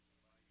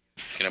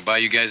Can I buy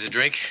you guys a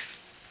drink?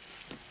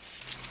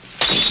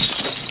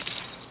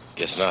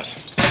 Guess not.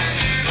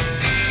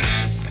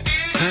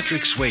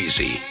 Patrick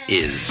Swayze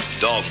is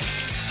Dalton.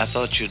 I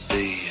thought you'd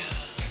be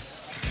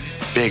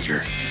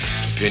bigger.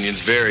 Opinions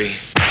vary.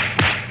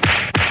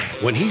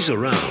 When he's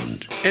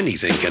around,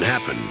 anything can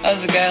happen. How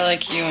does a guy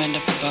like you end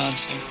up a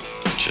bouncer?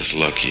 Just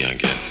lucky, I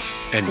guess.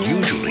 And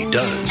usually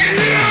does.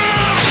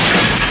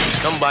 If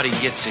somebody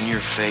gets in your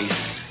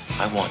face,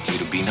 I want you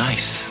to be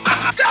nice.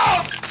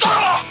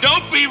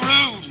 Don't be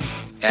rude!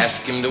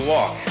 Ask him to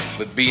walk,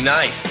 but be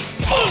nice.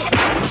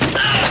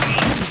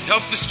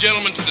 Help this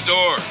gentleman to the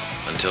door.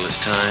 Until it's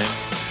time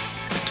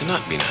to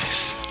not be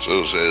nice.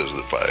 So says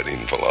the fighting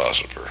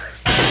philosopher.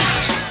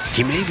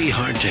 He may be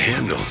hard to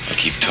handle. I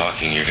keep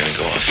talking, you're gonna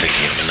go off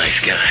thinking I'm a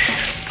nice guy.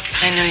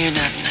 I know you're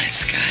not a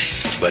nice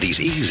guy. But he's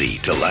easy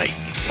to like.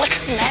 What's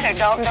the matter,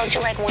 Dalton? Don't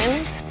you like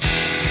women?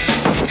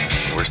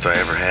 The worst I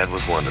ever had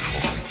was wonderful.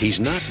 He's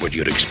not what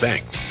you'd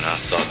expect. I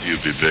thought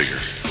you'd be bigger.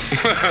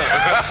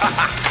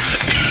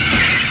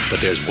 But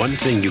there's one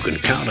thing you can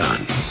count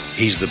on.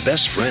 He's the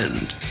best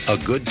friend a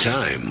good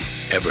time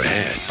ever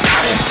had.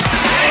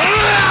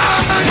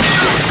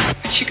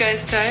 Aren't you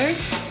guys tired?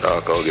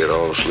 Doc, I'll get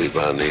all the sleep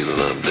I need when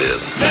I'm dead.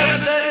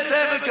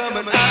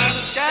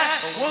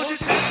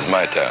 This is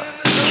my town.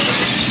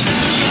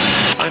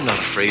 I'm not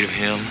afraid of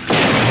him.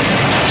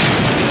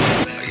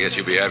 I guess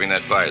you'll be having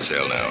that fire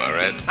sale now, all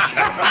right?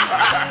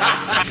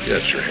 You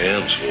got your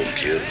hands full,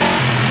 kid.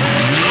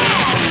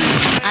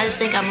 I just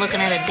think I'm looking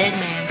at a dead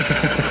man.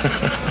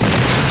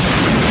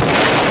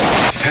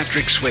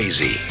 Patrick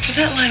Swayze. For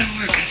that line of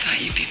work, I thought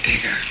you'd be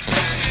bigger.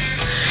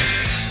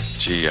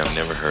 Gee, I've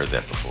never heard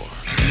that before.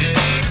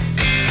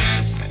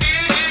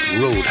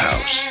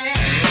 Roadhouse.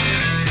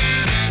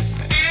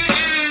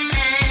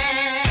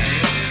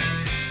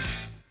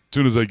 As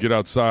soon as I get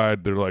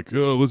outside, they're like,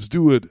 "Oh, let's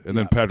do it!" And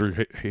then Patrick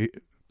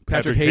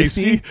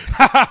Hasty.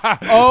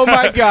 Oh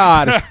my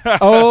god!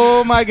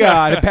 Oh my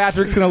god!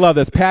 Patrick's gonna love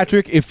this.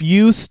 Patrick, if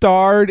you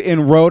starred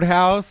in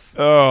Roadhouse,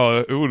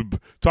 Oh, it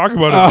would talk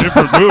about a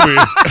different movie.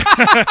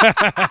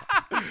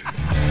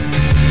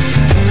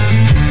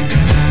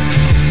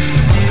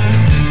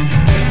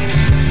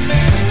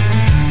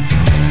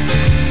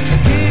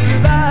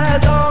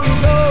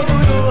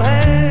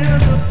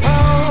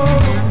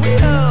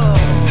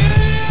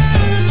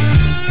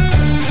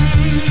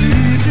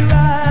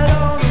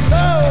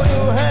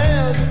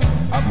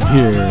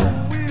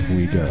 here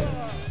we go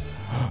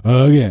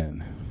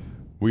again.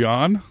 We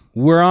on?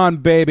 We're on,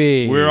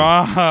 baby. We're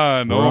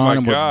on. We're Oh on my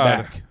and we're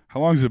god! back. How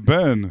long's it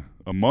been?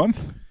 A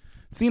month?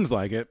 Seems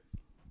like it.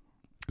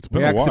 It's been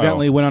We a while.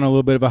 accidentally went on a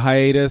little bit of a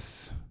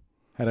hiatus.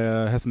 Had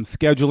some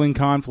scheduling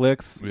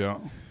conflicts. Yeah,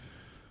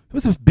 It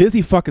was a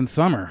busy fucking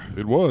summer.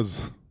 it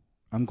was.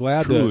 I'm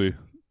glad Truly.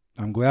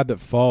 that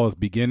fall is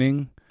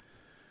beginning.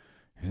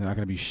 There's not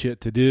going to be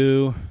shit to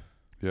do.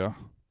 Yeah.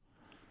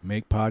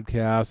 Make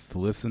podcasts,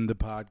 listen to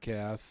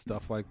podcasts,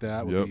 stuff like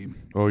that would Yep. be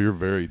Oh, you're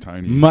very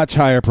tiny. much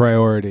higher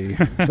priority.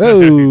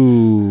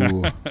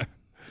 Oh,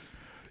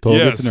 Toll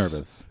Yes. gets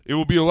nervous. It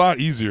will be a lot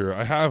easier.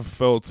 I have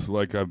felt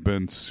like I've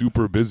been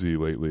super busy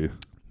lately.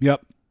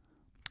 Yep,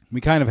 we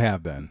kind of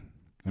have been.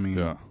 I mean,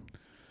 Yeah.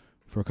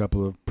 for a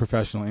couple of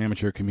professional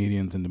amateur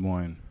comedians in Des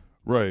Moines.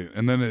 Right.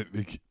 And then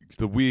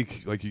the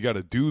week, like you got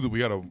to do that.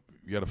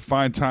 You got to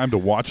find time to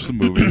watch the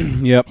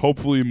movie. Yep.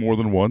 Hopefully more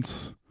than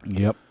once.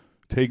 Yep.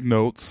 Take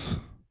notes,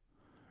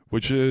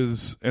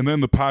 and then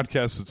the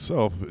podcast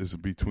itself is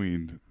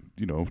between,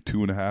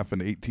 2.5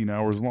 and 18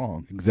 hours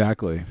long.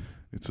 Exactly.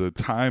 It's a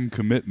time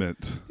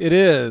commitment. It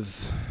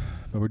is,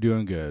 but we're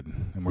doing good.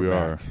 And We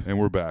back. and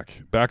we're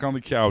back. Back on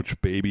the couch,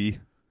 baby.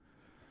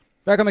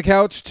 Back on the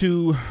couch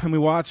and we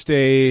watched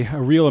a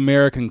real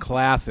American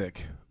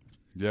classic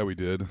Yeah, we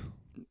did.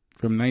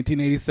 from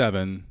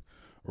 1987,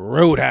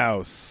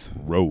 Roadhouse.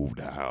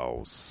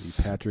 Roadhouse.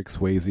 Patrick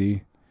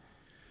Swayze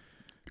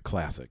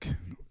classic.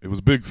 It was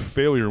a big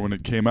failure when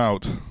it came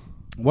out.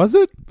 Was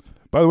it?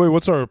 By the way,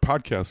 what's our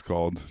podcast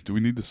called? Do we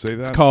need to say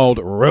that? It's called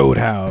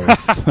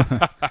Roadhouse.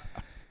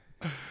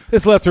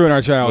 It's Let's Ruin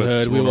Our Childhood.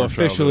 Let's We Ruin will Our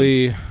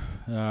officially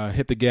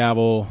hit the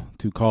gavel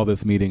to call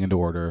this meeting into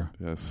order.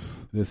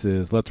 Yes. This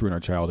is Let's Ruin Our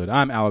Childhood.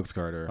 I'm Alex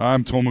Carter.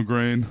 I'm Tom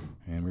McGrain.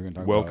 And we're going to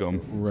talk Welcome.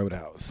 about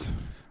Roadhouse.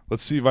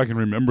 Let's see if I can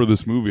remember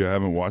this movie. I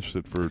haven't watched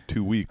it for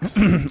 2 weeks.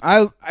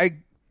 I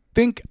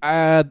think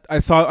I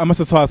must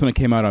have saw this when it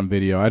came out on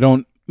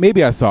video.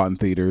 Maybe I saw it in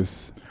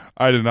theaters.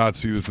 I did not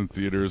see this in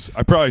theaters.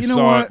 I probably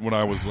saw it when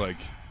I was like,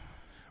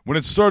 when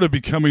it started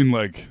becoming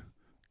like,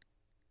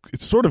 it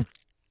sort of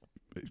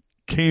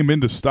came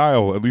into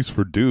style, at least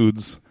for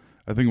dudes.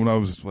 I think when I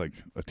was like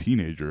a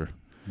teenager,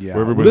 Yeah,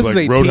 where everybody's This is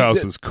like, a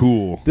Roadhouse is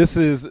cool. This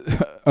is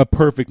a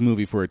perfect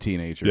movie for a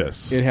teenager.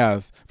 Yes. It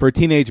has. For a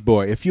teenage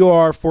boy. If you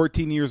are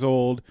 14 years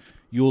old,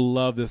 you'll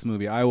love this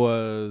movie. I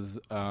was,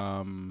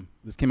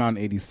 this came out in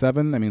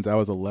 87. That means I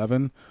was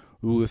 11.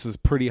 Ooh, this is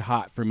pretty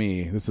hot for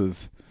me. This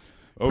was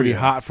pretty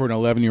hot for an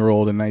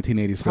 11-year-old in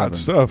 1987. Hot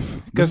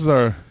stuff. This is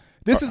our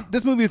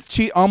This movie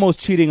is almost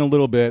cheating a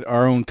little bit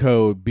our own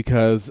code,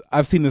 because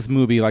I've seen this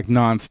movie like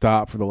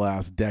nonstop for the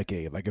last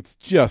decade. Like, it's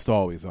just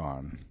always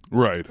on.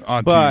 Right,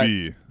 on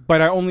TV.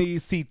 But I only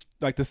see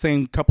like the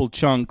same couple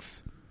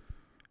chunks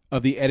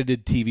of the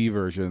edited TV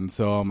version.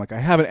 So I'm like, I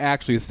haven't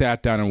actually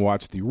sat down and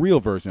watched the real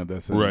version of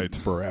this in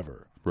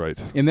forever.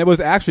 Right. And that was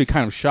actually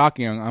kind of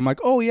shocking. I'm like,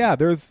 oh yeah,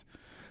 there's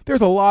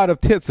a lot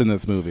of tits in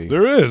this movie.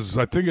 There is.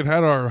 I think it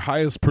had our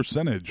highest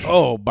percentage.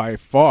 Oh, by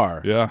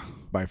far. Yeah.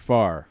 By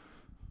far.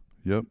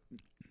 Yep.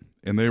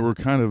 And they were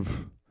kind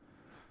of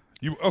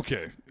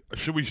okay.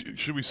 Should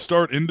we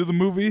start into the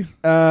movie?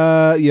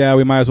 Yeah,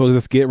 we might as well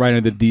just get right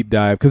into the deep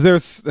dive, because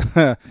there's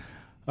a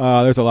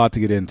lot to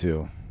get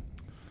into.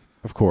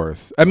 Of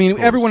course. I mean,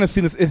 everyone has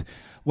seen this.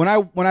 When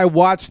I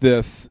watched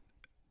this,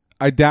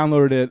 I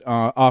downloaded it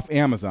off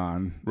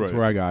Amazon. That's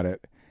where I got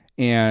it.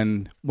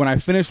 And when I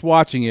finished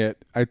watching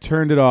it, I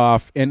turned it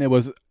off, and it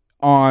was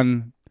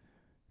on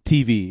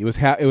TV. It was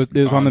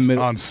on the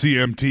middle, on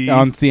CMT.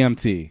 On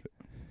CMT.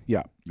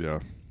 Yeah. Yeah.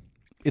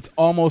 It's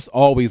almost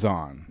always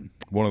on.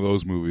 One of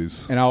those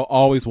movies. And I'll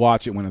always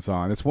watch it when it's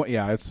on. It's one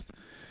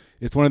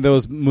of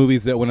those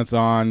movies that when it's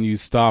on, you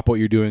stop what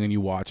you're doing and you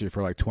watch it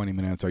for like 20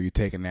 minutes, or you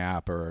take a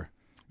nap, or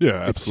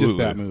absolutely. It's just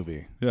that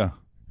movie. Yeah.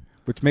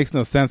 Which makes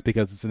no sense,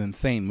 because it's an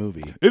insane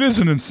movie. It is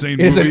an insane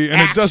movie, and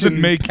it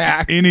doesn't make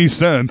any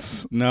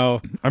sense.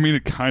 No. I mean,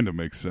 it kind of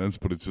makes sense,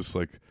 but it's just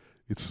like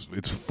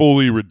it's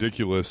fully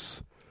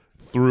ridiculous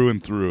through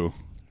and through.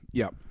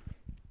 Yep.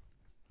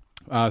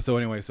 So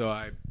anyway,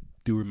 I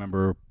do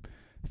remember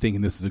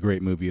thinking this is a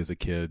great movie as a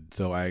kid,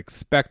 so I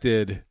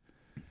expected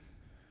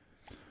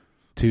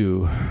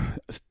to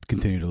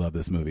continue to love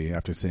this movie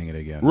after seeing it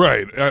again.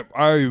 Right.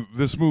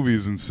 This movie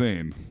is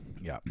insane.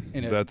 Yeah.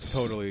 And it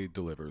totally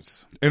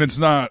delivers. And it's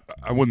not,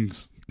 I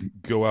wouldn't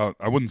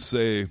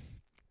say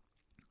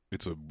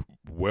it's a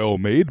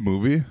well-made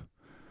movie,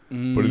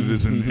 but it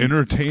is an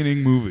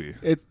entertaining movie.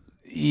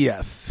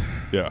 Yes.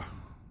 Yeah.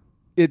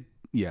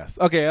 Yes.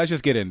 Okay, let's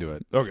just get into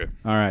it. Okay.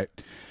 All right.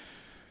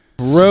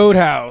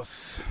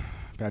 Roadhouse.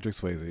 Patrick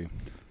Swayze.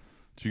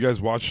 Did you guys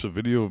watch the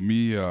video of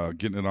me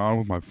getting it on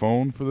with my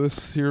phone for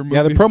this here movie?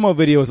 Yeah, the promo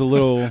video is a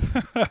little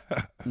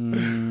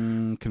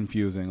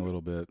confusing a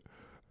little bit.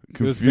 It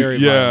was very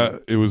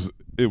violent. it was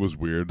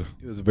weird.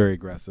 It was very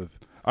aggressive.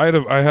 I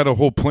had a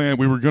whole plan.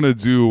 We were gonna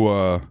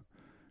do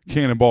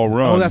Cannonball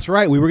Run. Oh, that's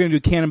right. We were gonna do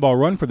Cannonball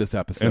Run for this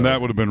episode, and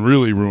that would have been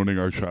really ruining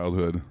our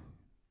childhood.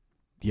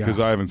 Yeah, because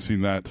I haven't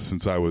seen that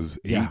since I was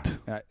 8.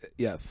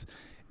 Yes,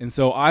 and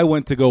so I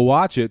went to go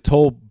watch it.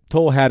 Toll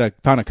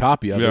found a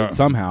copy of it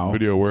somehow.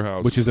 Video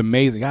Warehouse, which is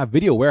amazing. Yeah,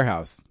 Video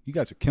Warehouse. You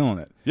guys are killing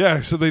it. Yeah,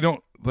 so they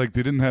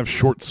didn't have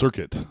Short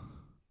Circuit.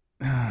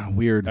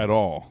 Weird at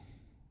all.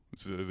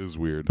 It is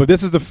weird. But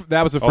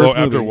that was the first movie.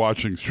 After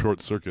watching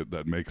Short Circuit,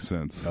 that makes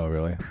sense. Oh,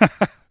 really?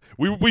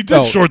 we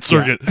did Short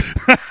Circuit.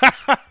 Yeah.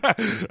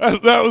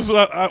 That was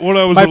what I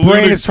was. My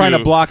brain is trying to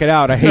block it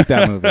out. I hate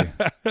that movie.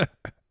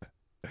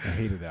 I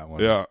hated that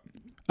one. Yeah.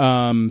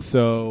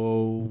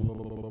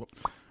 So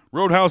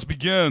Roadhouse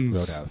begins.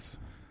 Roadhouse.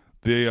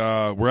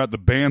 We're at the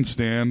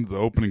bandstand, the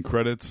opening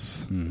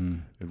credits. Mm-hmm.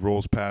 It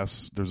rolls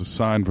past. There's a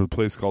sign for the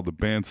place called the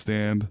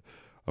Bandstand.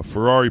 A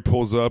Ferrari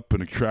pulls up.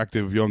 An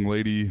attractive young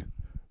lady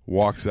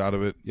walks out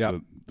of it. Yeah.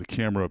 The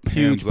camera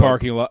pans huge up.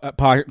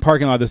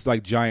 parking lot of this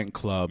like giant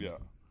club. Yeah.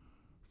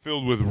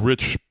 Filled with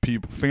rich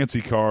people,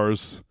 fancy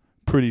cars,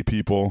 pretty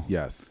people.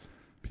 Yes.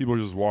 People are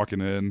just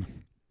walking in.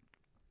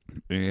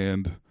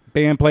 And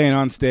band playing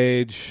on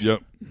stage.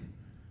 Yep.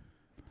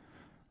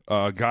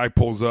 Guy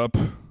pulls up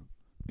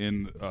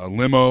in a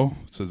limo.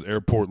 It says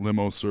airport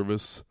limo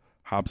service.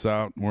 Hops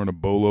out wearing a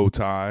bolo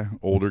tie.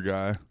 Older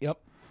guy. Yep.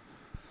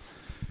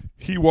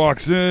 He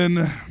walks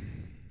in.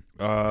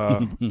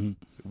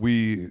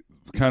 We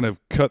kind of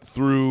cut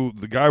through.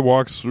 The guy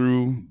walks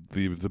through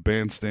the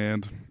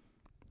bandstand,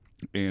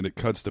 and it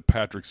cuts to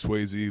Patrick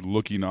Swayze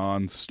looking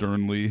on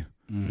sternly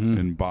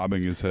and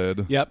bobbing his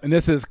head. Yep. And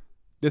this is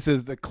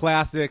the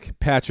classic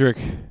Patrick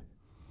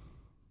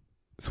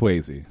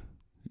Swayze.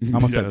 I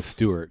almost said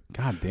Stewart.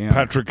 God damn.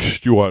 Patrick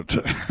Stewart.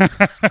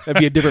 That'd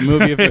be a different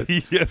movie if it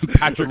was yes.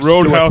 Patrick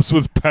Roadhouse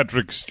Stewart. with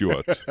Patrick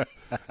Stewart.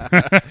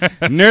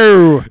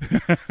 No.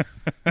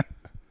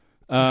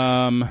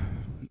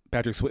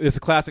 It's a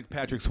classic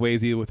Patrick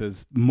Swayze with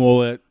his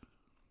mullet.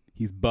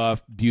 He's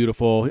buff,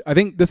 beautiful. I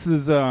think this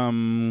is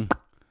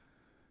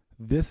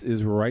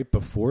right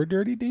before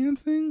Dirty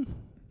Dancing.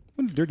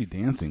 When did Dirty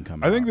Dancing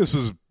come out? I think this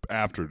is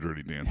after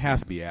Dirty Dancing. It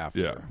has to be after.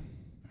 Yeah.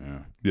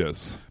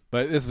 Yes.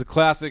 But this is a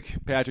classic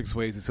Patrick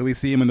Swayze. So we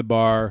see him in the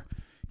bar.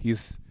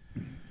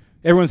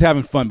 Everyone's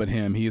having fun but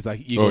him. He's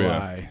like eagle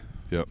eye,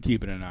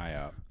 keeping an eye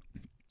out.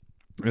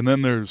 And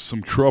then there's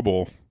some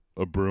trouble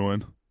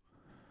brewing,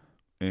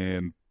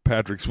 and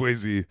Patrick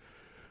Swayze,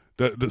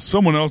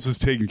 someone else is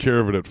taking care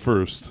of it at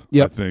first,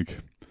 I think.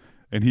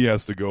 And he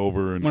has to go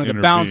over and one of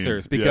intervene. the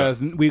bouncers,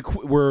 because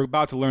we're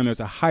about to learn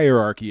there's a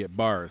hierarchy at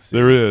bars.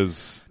 There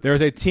is.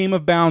 There's a team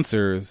of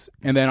bouncers,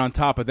 and then on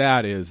top of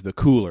that is the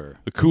cooler.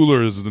 The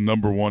cooler is the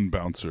number one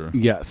bouncer.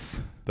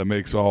 Yes. that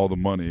makes all the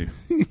money.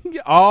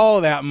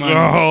 All that money.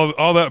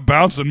 All that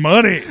bouncing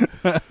money.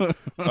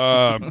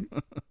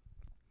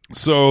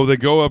 So they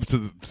go up to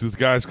the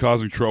guys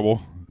causing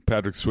trouble.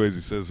 Patrick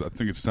Swayze says, I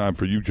think it's time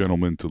for you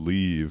gentlemen to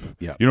leave.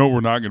 Yeah. You know what we're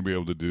not going to be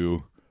able to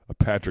do? A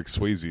Patrick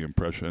Swayze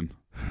impression.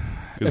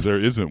 Because there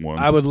isn't one.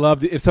 I would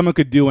love to. If someone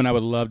could do one, I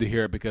would love to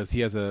hear it because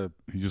he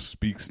just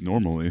speaks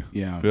normally.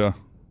 Yeah. Yeah.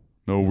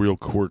 No real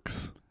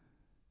quirks.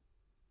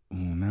 Ooh,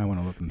 now I want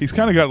to look. He's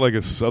kind of got like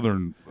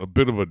a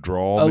bit of a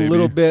drawl. Maybe.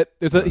 Little bit.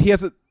 He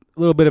has a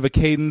little bit of a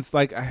cadence,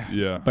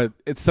 yeah. But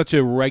it's such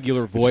a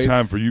regular voice. It's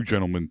time for you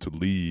gentlemen to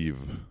leave.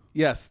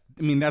 Yes,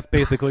 I mean that's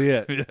basically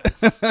it.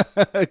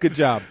 Good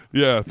job.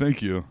 Yeah,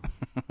 thank you.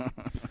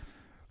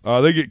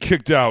 They get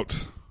kicked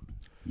out.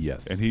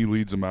 Yes, and he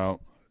leads them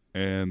out.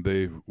 And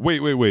they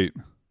wait.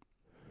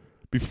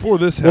 Before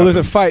this happens, well,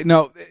 there's a fight.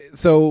 No,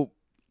 so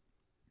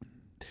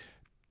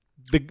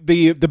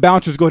the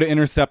bouncers go to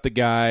intercept the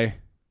guy.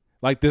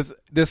 Like this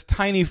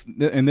tiny,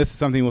 and this is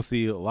something we'll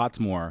see lots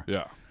more.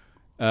 Yeah,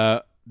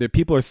 the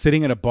people are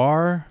sitting at a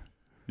bar.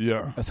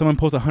 Yeah, someone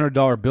pulls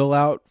 $100 bill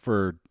out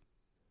for.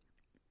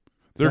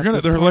 They're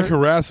like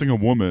harassing a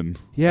woman.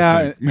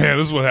 Yeah, man,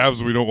 this is what happens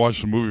when we don't watch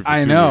the movie. For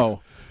I 2 know.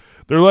 Weeks.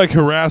 They're like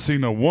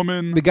harassing a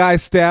woman. The guy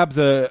stabs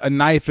a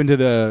knife into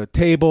the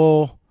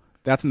table.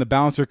 That's when the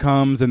bouncer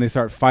comes and they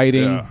start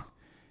fighting. Yeah.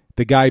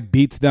 The guy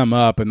beats them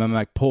up and then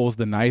like pulls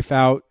the knife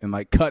out and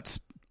like cuts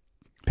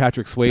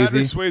Patrick Swayze.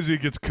 Patrick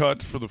Swayze gets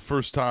cut for the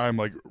first time,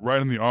 like right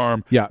in the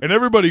arm. Yeah. And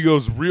everybody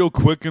goes real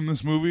quick in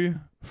this movie.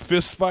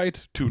 Fist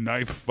fight to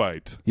knife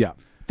fight. Yeah.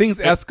 Things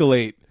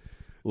escalate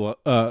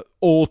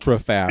ultra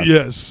fast.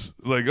 Yes.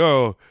 Like,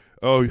 oh,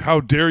 how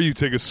dare you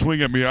take a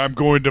swing at me? I'm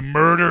going to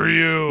murder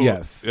you.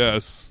 Yes.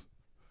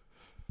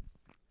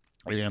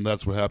 And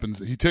that's what happens.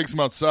 He takes him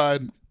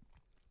outside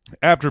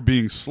after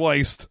being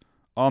sliced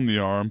on the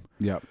arm.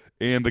 Yep.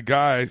 And two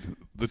guys.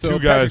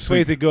 Patrick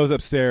Swayze goes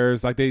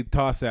upstairs, like they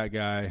toss that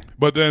guy.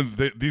 But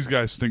then these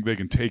guys think they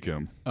can take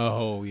him.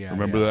 Oh, yeah.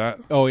 Remember that?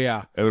 Oh,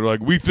 yeah. And they're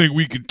like, we think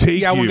we can take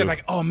you. Yeah, one guy's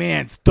like, oh,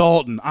 man, it's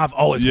Dalton. I've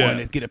always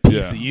wanted to get a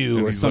piece of you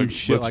and or some like,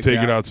 shit let's like take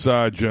it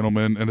outside,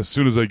 gentlemen. And as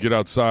soon as they get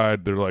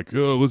outside, they're like,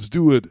 oh, let's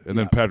do it. And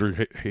then Patrick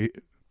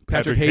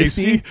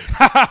Hasty?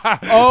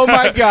 Oh,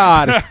 my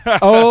God.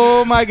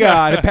 Oh, my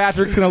God.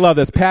 Patrick's going to love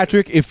this.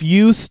 Patrick, if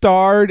you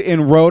starred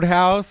in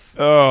Roadhouse.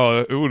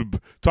 Oh, it would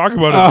talk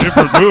about a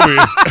different movie.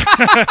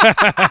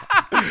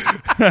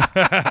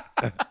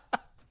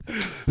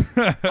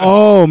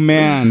 Oh,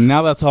 man.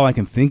 Now that's all I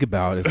can think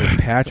about is if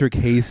Patrick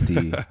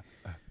Hasty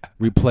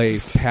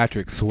replaced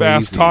Patrick Swayze.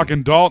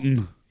 Fast-talking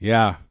Dalton.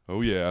 Yeah.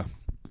 Oh, yeah.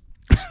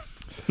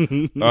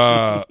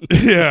 Yeah.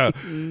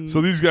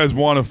 So these guys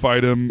want to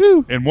fight him,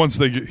 and once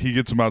he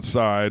gets them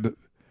outside,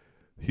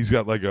 he's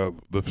got like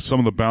some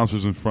of the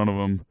bouncers in front of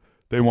him.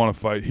 They want to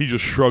fight. He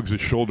just shrugs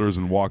his shoulders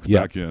and walks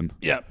back in.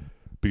 Yeah.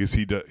 Because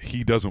he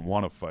doesn't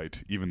want to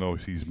fight, even though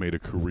he's made a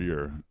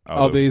career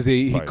out of he's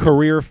a fighting.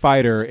 career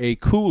fighter, a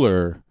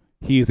cooler.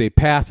 He is a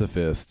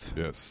pacifist.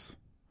 Yes.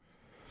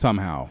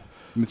 Somehow.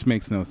 Which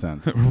makes no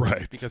sense.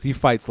 Right. Because he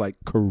fights like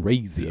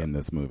crazy in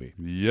this movie.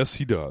 Yes,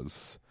 he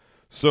does.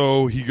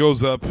 So he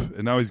goes up,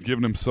 and now he's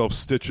giving himself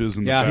stitches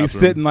in the bathroom. He's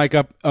sitting like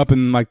up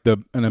in like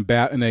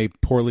in a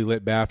poorly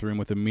lit bathroom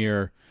with a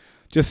mirror,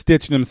 just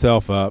stitching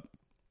himself up.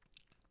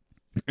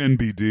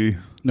 NBD.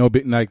 No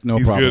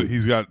problem. Good.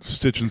 He's got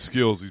stitching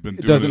skills. He's been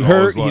doing it doesn't all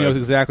hurt. his life. He knows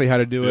exactly how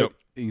to do it.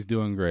 He's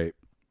doing great.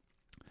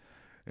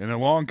 And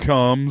along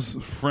comes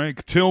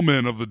Frank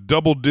Tillman of the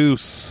Double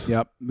Deuce.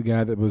 Yep, the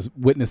guy that was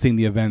witnessing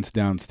the events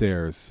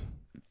downstairs.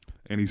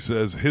 And he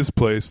says his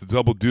place, the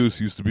Double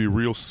Deuce, used to be a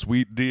real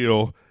sweet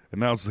deal. And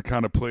now it's the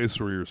kind of place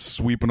where you're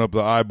sweeping up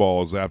the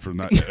eyeballs every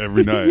night.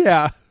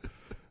 Yeah.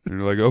 And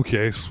you're like,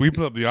 okay,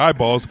 sweeping up the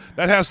eyeballs,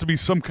 that has to be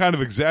some kind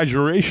of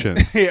exaggeration.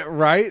 Yeah,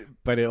 right?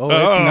 But it's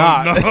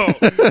not.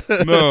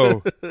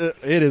 No.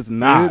 It is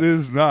not. It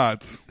is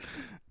not.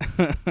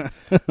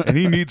 And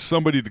he needs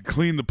somebody to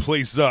clean the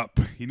place up.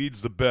 He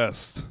needs the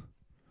best.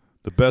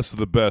 The best of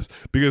the best.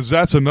 Because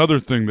that's another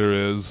thing there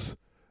is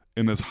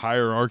in this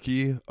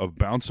hierarchy of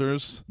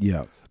bouncers.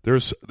 Yeah.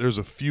 There's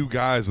a few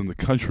guys in the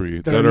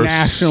country that are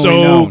so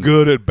known.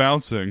 Good at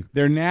bouncing.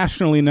 They're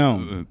nationally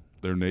known.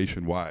 They're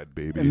nationwide,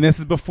 baby. And this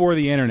is before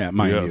the internet,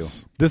 mind you.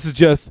 Yes. This is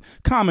just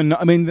common.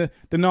 I mean,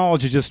 the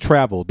knowledge has just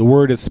traveled. The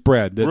word has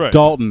spread. That Right.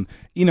 Dalton,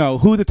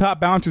 who are the top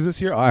bouncers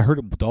this year? Oh, I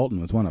heard Dalton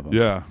was one of them.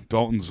 Yeah,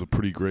 Dalton's a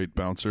pretty great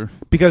bouncer.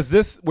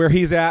 Because where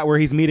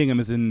he's meeting him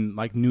is in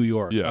like New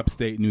York,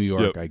 upstate New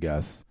York, I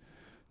guess.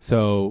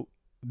 So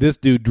this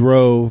dude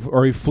drove,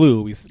 or he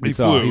flew. He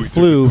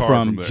flew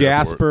from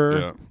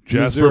Jasper,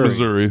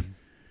 Missouri,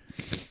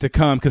 to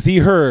come because he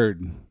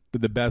heard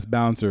that the best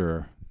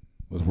bouncer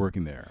was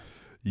working there.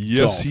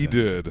 Yes, Dalton. he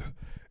did.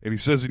 And he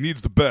says he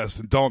needs the best.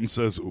 And Dalton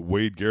says,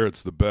 Wade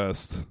Garrett's the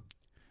best.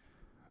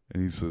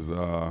 And he says,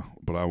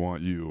 but I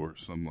want you, or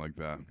something like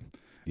that.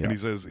 Yeah. And he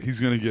says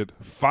he's going to get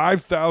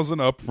 $5,000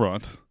 up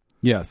front.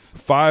 Yes.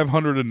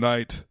 $500 a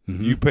night.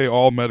 Mm-hmm. You pay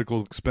all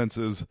medical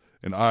expenses,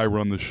 and I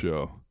run the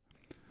show.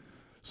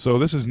 So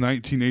this is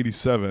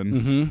 1987.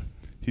 Mm-hmm.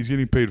 He's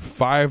getting paid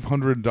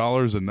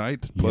 $500 a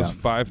night plus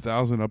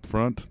 $5,000 up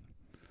front.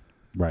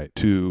 Right.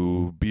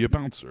 To be a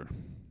bouncer.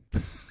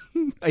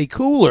 A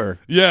cooler.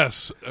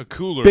 Yes, a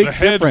cooler. Big the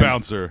head difference.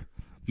 bouncer.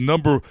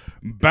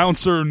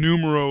 Bouncer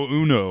numero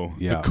uno.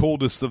 Yeah. The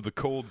coldest of the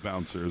cold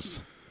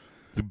bouncers.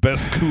 The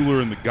best cooler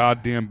in the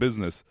goddamn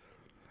business.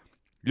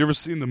 You ever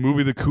seen the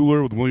movie The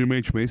Cooler with William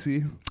H.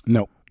 Macy?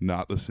 No.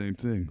 Not the same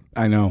thing.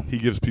 I know. He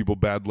gives people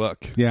bad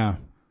luck. Yeah.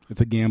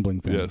 It's a gambling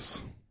thing.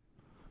 Yes.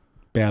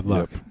 Bad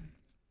luck. Yep.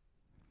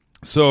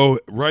 So,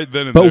 right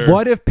then and there... But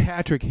what if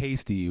Patrick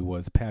Hasty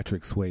was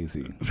Patrick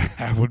Swayze?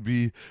 That would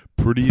be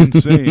pretty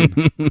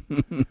insane.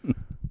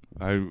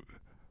 I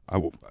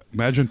will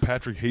imagine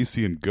Patrick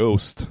Hasty in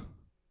Ghost.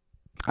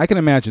 I can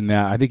imagine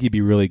that. I think he'd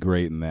be really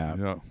great in that.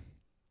 Yeah.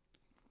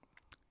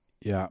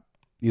 Yeah.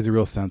 He's a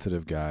real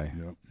sensitive guy.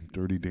 Yep.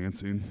 Dirty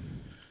Dancing.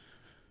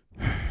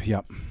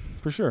 Yep.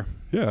 For sure.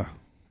 Yeah.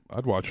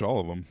 I'd watch all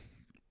of them.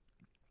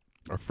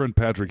 Our friend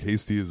Patrick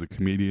Hasty is a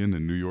comedian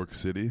in New York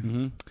City.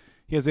 Mm-hmm.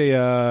 He has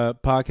a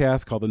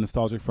podcast called The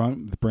Nostalgic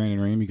Front with Brandon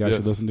Ream. You guys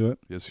should listen to it.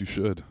 Yes, you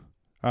should.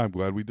 I'm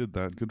glad we did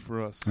that. Good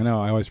for us. I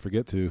know. I always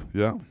forget to.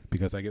 Yeah.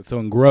 Because I get so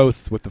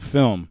engrossed with the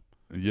film.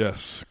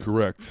 Yes,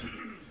 correct.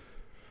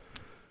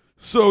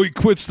 So he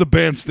quits the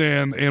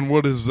bandstand, and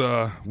what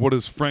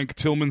does Frank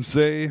Tillman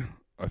say?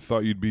 I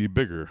thought you'd be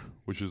bigger,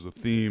 which is a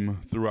theme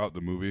throughout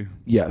the movie.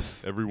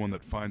 Yes. Everyone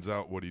that finds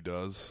out what he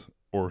does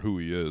or who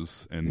he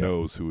is and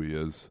knows who he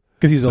is.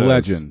 Because he's a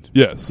legend.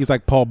 Yes. He's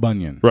like Paul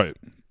Bunyan. Right.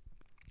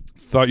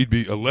 Thought you'd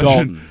be a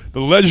legend. Dalton.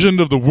 The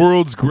legend of the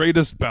world's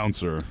greatest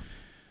bouncer.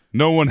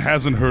 No one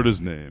hasn't heard his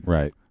name.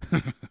 Right.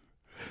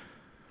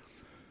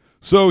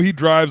 So he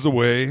drives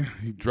away.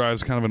 He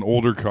drives kind of an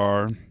older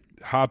car,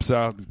 hops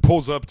out,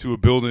 pulls up to a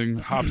building,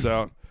 hops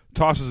out,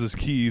 tosses his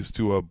keys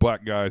to a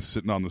black guy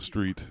sitting on the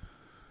street.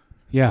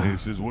 Yeah. And he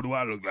says, "What do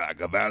I look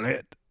like? A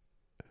valet?"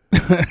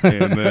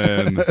 And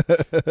then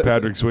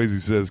Patrick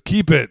Swayze says,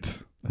 "Keep it."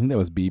 I think that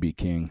was B.B.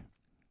 King.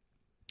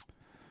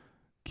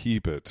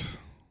 Keep it.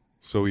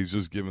 So he's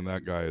just giving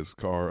that guy his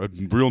car, a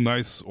real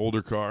nice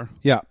older car.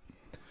 Yeah.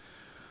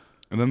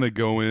 And then they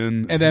go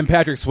in. And then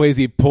Patrick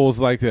Swayze pulls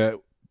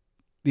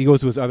he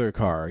goes to his other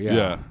car. Yeah.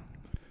 Yeah.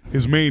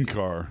 His main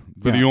car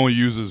that he only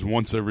uses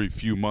once every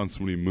few months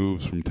when he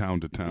moves from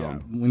town to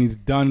town. Yeah. When he's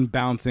done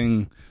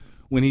bouncing,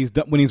 when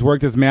he's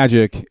worked his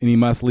magic and he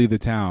must leave the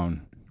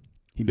town,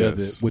 he does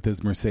it with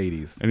his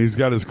Mercedes. And he's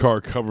got his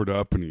car covered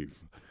up and he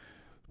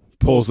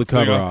pulls the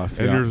cover off.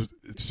 And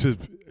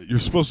you're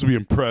supposed to be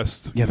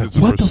impressed. Yeah, it's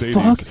what Mercedes.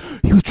 the fuck?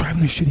 He was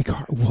driving a shitty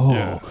car. Whoa.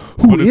 Yeah.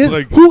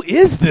 Who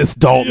is this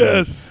Dalton?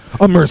 Yes.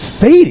 A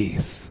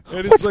Mercedes.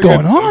 And What's it's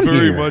going on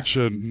very here? much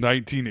a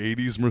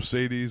 1980s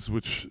Mercedes,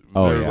 which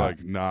they're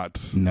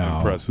not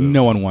impressive.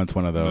 No one wants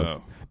one of those.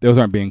 No. Those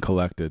aren't being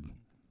collected.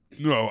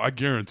 No, I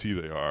guarantee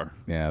they are.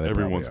 Yeah, they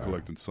everyone's probably are.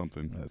 collecting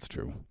something. That's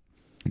true.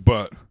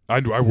 But I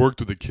worked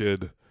with a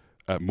kid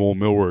at Mole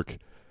Millwork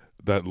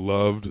that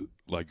loved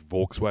like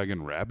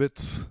Volkswagen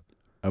Rabbits.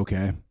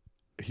 Okay.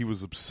 He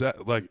was upset,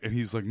 and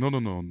he's like, no,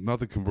 not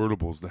the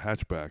convertibles, the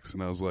hatchbacks.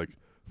 And I was like,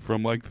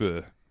 from like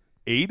the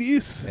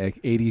 80s? Like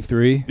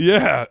 83?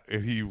 Yeah.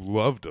 And he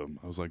loved them.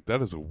 I was like, that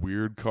is a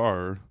weird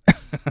car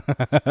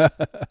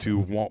to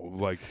want,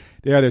 like.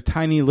 Yeah, they're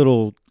tiny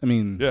little,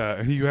 Yeah,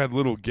 and you had a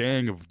little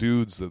gang of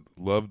dudes that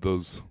loved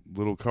those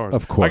little cars.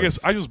 Of course. I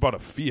guess I just bought a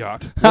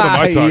Fiat. What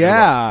am I talking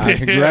about? Yeah.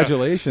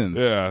 Congratulations.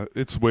 Yeah,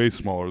 it's way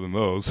smaller than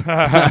those.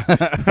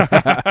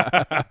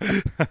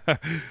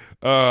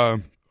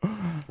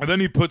 And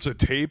then he puts a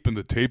tape in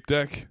the tape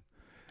deck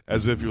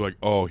as if you're like,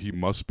 oh, he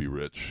must be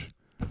rich.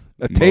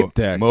 A tape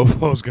deck?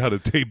 Mofo's got a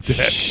tape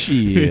deck.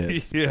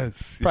 Shit.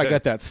 Yes. Probably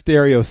got that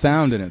stereo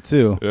sound in it,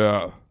 too.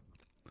 Yeah.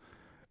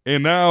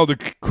 And now the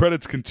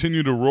credits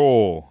continue to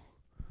roll.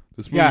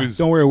 This movie's...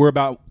 don't worry. We're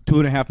about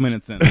 2.5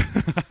 minutes in.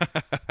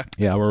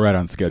 Yeah, we're right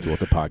on schedule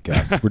with the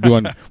podcast.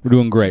 We're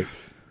doing great.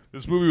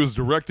 This movie was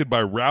directed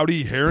by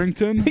Rowdy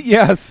Harrington.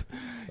 Yes.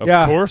 Of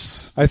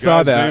course. I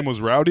saw that. His name was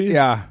Rowdy?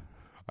 Yeah.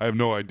 I have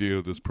no idea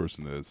who this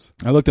person is.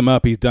 I looked him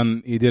up. He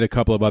did a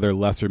couple of other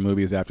lesser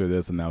movies after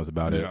this, and that was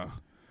about it.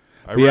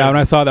 When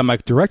I saw that, I'm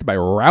like, directed by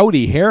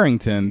Rowdy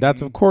Harrington.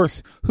 That's, of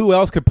course, who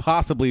else could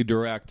possibly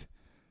direct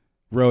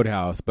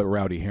Roadhouse but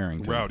Rowdy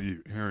Harrington? Rowdy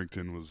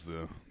Harrington was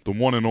the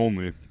one and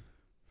only.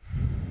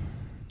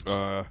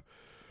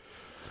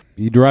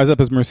 He drives up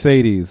his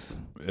Mercedes.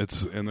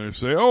 And they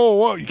say, oh,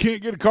 well, you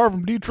can't get a car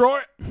from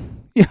Detroit?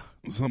 Yeah.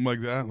 Something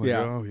like that. Like,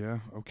 yeah. Oh, yeah,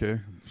 okay.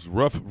 It's a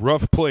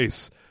rough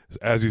place.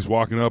 As he's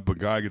walking up, a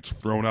guy gets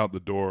thrown out the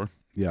door.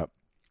 Yep.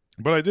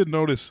 But I did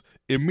notice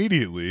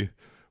immediately,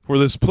 for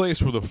this place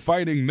where the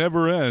fighting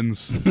never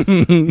ends,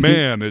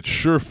 man, it's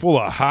sure full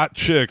of hot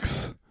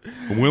chicks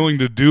willing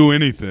to do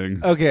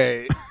anything.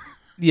 Okay.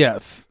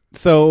 Yes.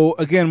 So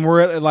again, we're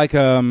at like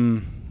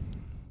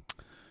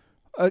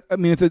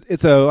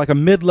it's like a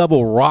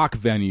mid-level rock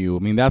venue. I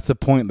mean, that's the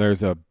point.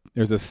 There's a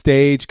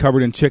stage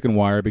covered in chicken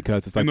wire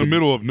because it's like in the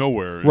middle of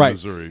nowhere in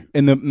Missouri.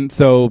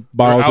 So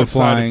bottles are outside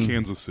flying. of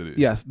Kansas City.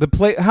 Yes.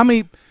 How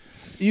many?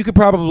 You could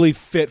probably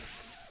fit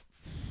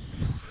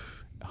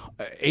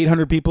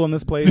 800 people in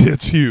this place.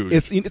 It's huge.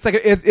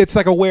 It's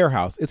like a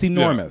warehouse. It's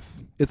enormous.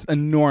 Yeah. It's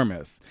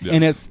enormous, yes.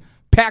 and it's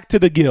packed to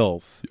the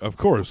gills. Of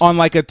course, on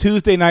like a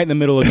Tuesday night in the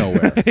middle of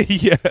nowhere.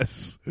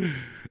 Yes,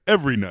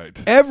 every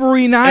night.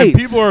 And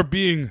people are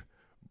being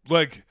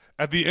like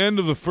at the end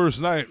of the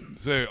first night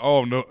say,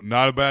 "Oh no,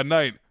 not a bad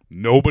night.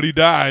 Nobody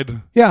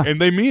died." Yeah, and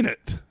they mean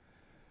it.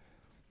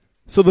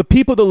 So the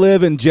people that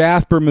live in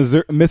Jasper,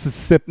 Missouri,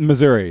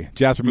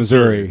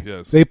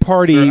 yes. they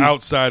party. They're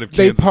outside of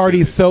Kansas They party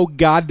City. so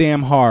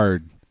goddamn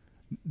hard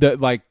that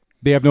like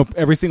they have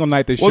every single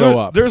night they show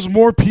up. There's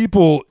more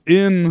people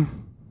in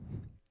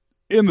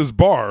this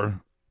bar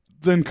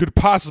than could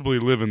possibly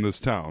live in this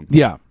town.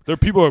 Yeah. There are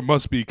people that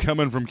must be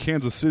coming from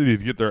Kansas City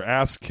to get their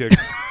ass kicked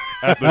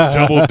at the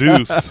Double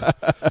Deuce.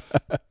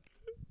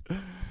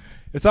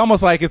 It's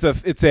almost like it's a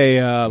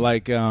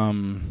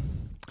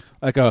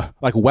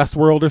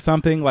Westworld or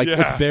something. Like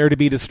it's there to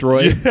be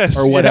destroyed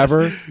or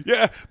whatever. Yes.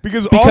 Yeah,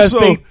 because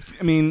also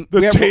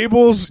the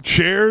tables,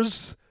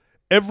 chairs,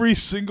 every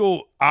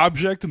single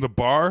object in the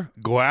bar,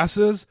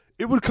 glasses,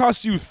 it would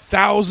cost you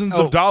thousands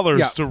of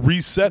dollars to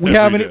reset. We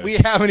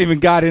haven't even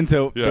got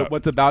into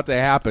what's about to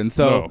happen.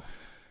 So No.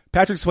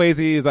 Patrick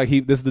Swayze is like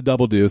this is the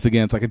Double Deuce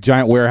again. It's like a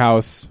giant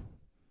warehouse,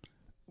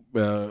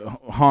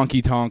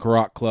 honky tonk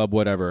rock club,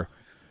 whatever.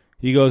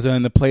 He goes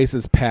in, the place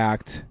is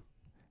packed,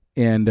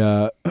 and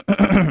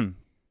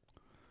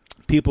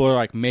people are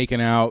like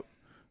making out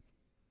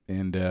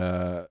and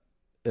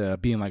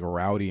being like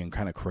rowdy and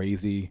kind of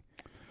crazy.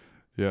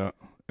 Yeah,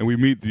 and we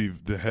meet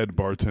the head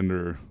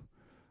bartender.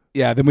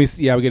 Yeah, then we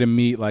get to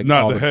meet like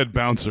not the head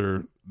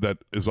bouncer that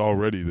is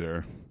already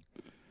there.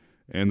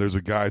 And there's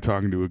a guy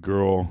talking to a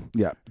girl.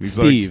 Yeah, he's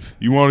Steve. Like,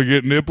 you want to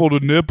get nipple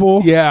to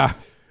nipple? Yeah.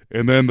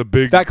 And then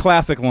that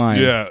classic line.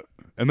 Yeah,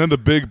 and then the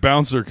big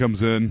bouncer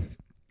comes in,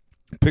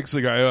 picks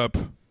the guy up,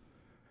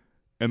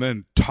 and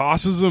then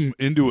tosses him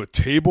into a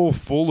table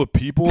full of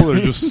people that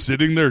are just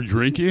sitting there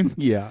drinking.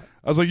 Yeah.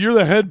 I was like, you're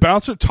the head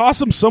bouncer?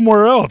 Toss him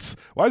somewhere else.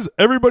 Why is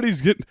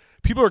everybody's getting...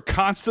 People are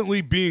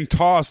constantly being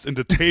tossed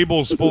into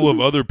tables full of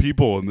other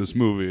people in this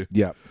movie.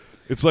 Yeah.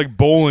 It's like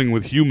bowling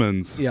with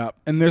humans. Yeah,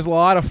 and there's a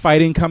lot of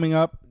fighting coming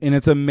up, and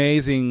it's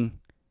amazing.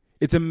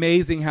 It's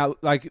amazing how,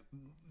 like,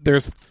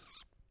 there's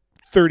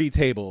 30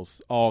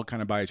 tables all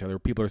kind of by each other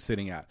people are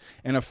sitting at,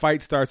 and a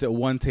fight starts at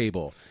one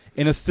table.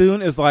 And as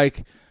soon as,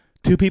 like,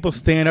 two people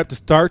stand up to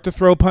start to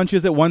throw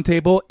punches at one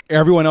table,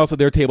 everyone else at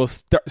their table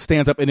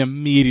stands up and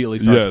immediately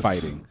starts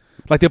fighting.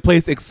 Like the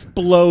place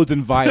explodes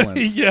in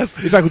violence. Yes,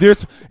 it's like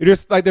there's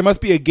like there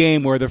must be a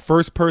game where the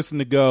first person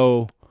to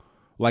go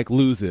like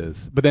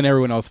loses, but then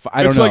everyone else.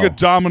 I don't know. It's like a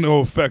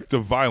domino effect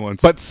of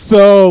violence, but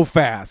so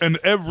fast, and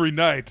every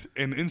night,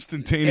 and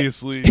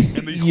instantaneously,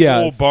 and the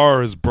whole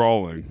bar is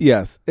brawling.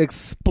 Yes,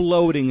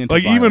 exploding into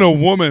like violence. even a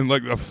woman,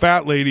 like a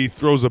fat lady,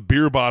 throws a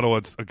beer bottle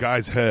at a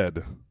guy's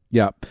head.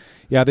 Yeah,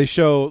 yeah. They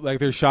show like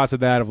there's shots of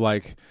that of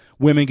like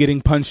women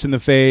getting punched in the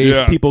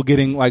face, people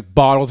getting like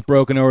bottles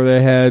broken over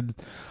their head.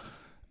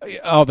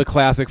 All the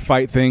classic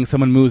fight things.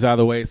 Someone moves out of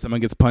the way.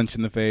 Someone gets punched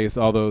in the face.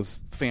 All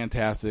those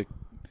fantastic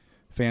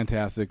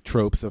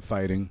tropes of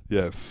fighting.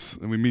 Yes.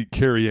 And we meet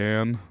Carrie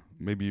Ann.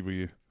 Maybe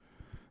we...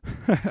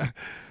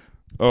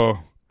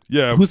 Oh,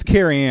 yeah. Who's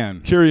Carrie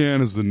Ann? Carrie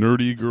Ann is the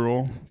nerdy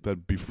girl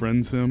that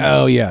befriends him.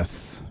 Oh,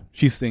 yes.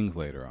 She sings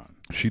later on.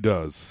 She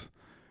does.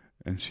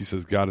 And she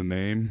says, got a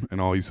name? And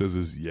all he says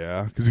is,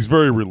 yeah. Because he's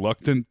very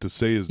reluctant to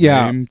say his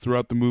name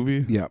throughout the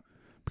movie. Yeah.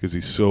 Because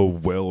he's so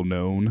well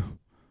known.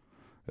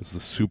 As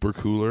the super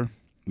cooler.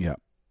 Yeah.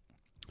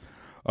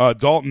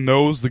 Dalton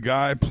knows the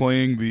guy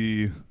playing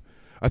the...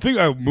 I think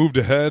I moved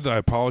ahead. I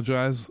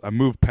apologize. I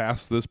moved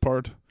past this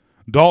part.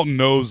 Dalton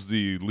knows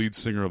the lead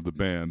singer of the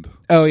band.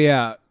 Oh,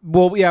 yeah.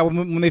 Well, yeah,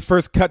 when they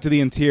first cut to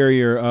the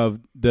interior of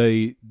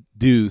the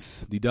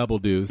Deuce, the Double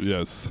Deuce.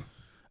 Yes.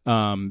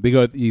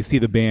 You see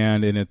the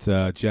band, and it's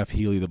Jeff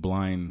Healey, the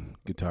blind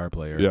guitar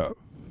player. Yeah.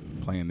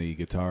 Playing the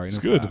guitar. It's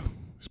good.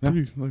 It's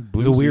pretty like bluesy. It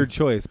was a weird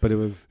choice, but it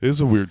was... It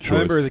is a weird choice. I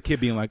remember as a kid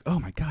being like, oh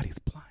my God, he's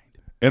blind.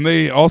 And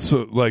they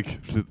also,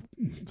 like,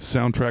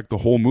 soundtrack the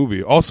whole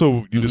movie.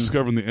 Also, you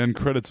discover in the end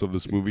credits of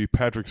this movie,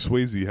 Patrick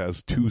Swayze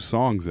has 2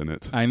 songs in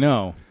it. I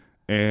know.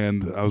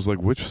 And I was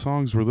like, which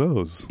songs were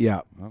those?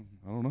 Yeah.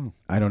 I don't know.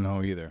 I don't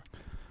know either.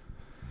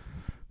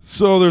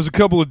 So there's a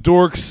couple of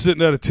dorks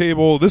sitting at a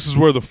table. This is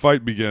where the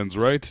fight begins,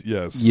 right?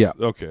 Yes. Yeah.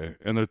 Okay.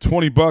 And they're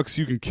 $20.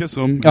 You can kiss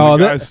them. And the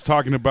guy's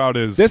talking about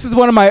is... This is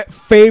one of my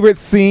favorite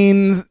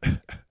scenes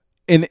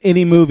in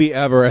any movie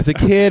ever. As a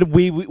kid,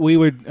 we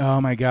would... Oh,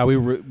 my God.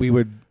 We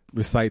would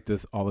recite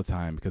this all the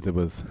time because it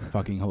was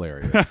fucking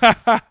hilarious.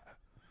 But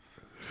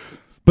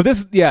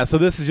this... Yeah, so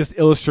this is just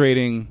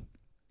illustrating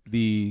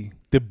the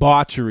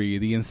debauchery,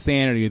 the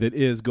insanity that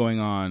is going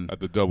on...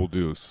 At the Double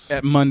Deuce.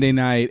 At Monday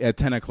night at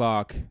 10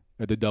 o'clock...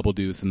 At the Double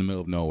Deuce in the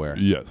middle of nowhere.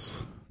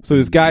 Yes. So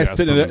this guy's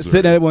sitting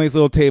at one of these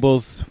little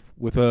tables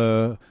with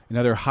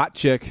another hot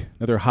chick,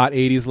 another hot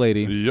 80s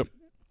lady. Yep.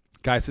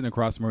 Guy sitting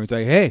across from her. He's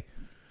like, hey,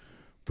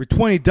 for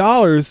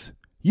 $20,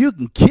 you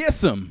can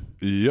kiss him.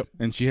 Yep.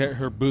 And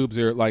her boobs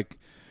are like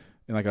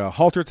like a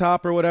halter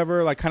top or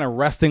whatever, like kind of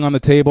resting on the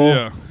table.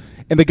 Yeah.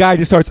 And the guy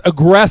just starts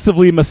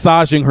aggressively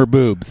massaging her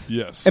boobs.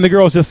 Yes. And the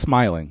girl's just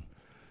smiling.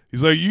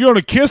 He's like, you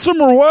gonna kiss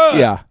him or what?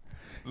 Yeah.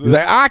 He's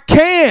like, I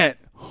can't.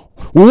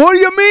 What do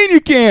you mean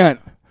you can't?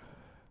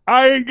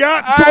 I ain't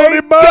got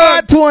 $20.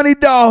 Got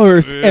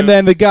 $20. Yeah. And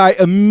then the guy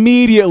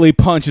immediately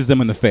punches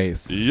him in the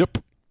face. Yep.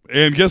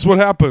 And guess what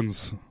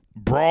happens?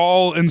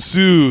 Brawl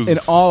ensues. An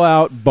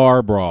all-out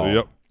bar brawl.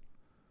 Yep.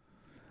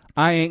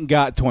 I ain't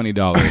got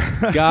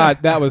 $20.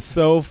 God, that was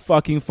so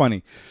fucking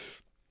funny.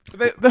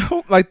 The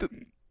whole,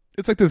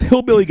 it's like this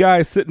hillbilly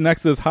guy sitting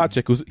next to this hot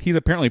chick he's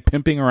apparently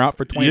pimping her out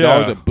for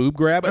 $20 a boob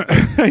grab.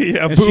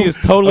 Yeah, and she is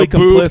totally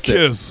complicit. Boob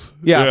kiss.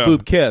 Yeah,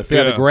 boob kiss.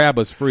 Yeah, the grab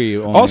was free.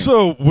 Only.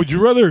 Also, would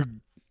you rather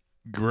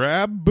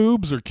grab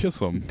boobs or kiss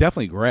them?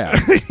 Definitely grab.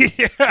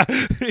 Yeah.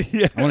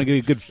 I want to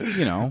get a good,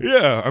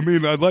 Yeah, I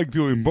mean, I'd like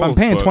doing both. If I'm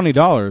paying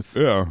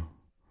 $20. Yeah.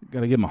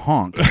 Gotta give him a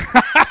honk.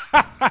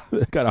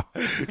 Gotta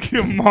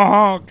give him a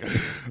honk.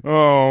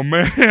 Oh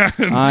man,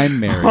 I'm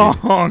married.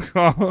 Honk,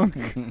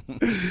 honk.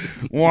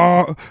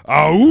 Auga.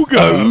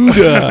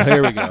 Auga.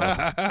 Here we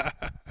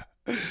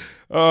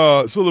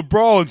go. So the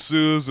brawl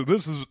ensues, and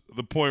this is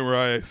the point where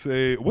I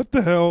say, "What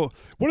the hell?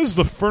 What is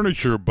the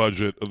furniture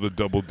budget of the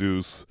Double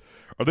Deuce?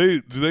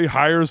 Do they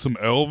hire some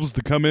elves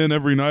to come in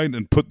every night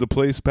and put the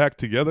place back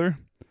together?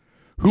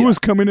 Who is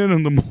coming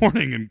in the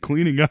morning and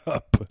cleaning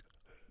up?"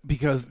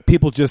 Because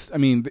people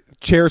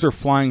chairs are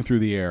flying through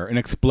the air and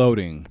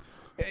exploding.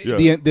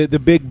 Yeah.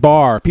 The big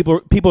bar,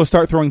 people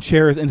start throwing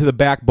chairs into the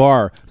back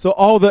bar. So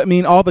all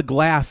the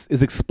glass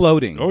is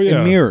exploding. Oh yeah,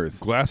 in mirrors,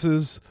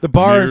 glasses. The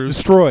bar mirrors, is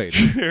destroyed.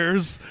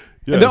 Chairs.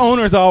 Yes. And the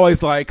owner's always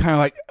here.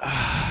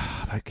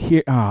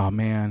 Oh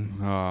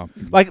man,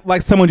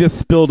 like someone just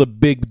spilled a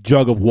big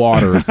jug of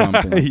water or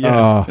something.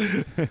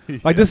 Yes.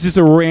 Like this is just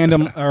a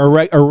random, a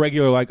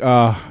regular.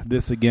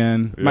 This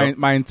again. Yep.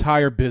 My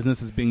entire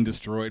business is being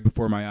destroyed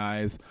before my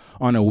eyes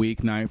on a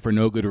weeknight for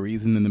no good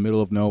reason in the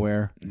middle of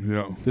nowhere.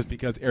 Yeah, just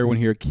because everyone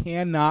here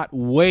cannot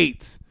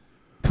wait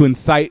to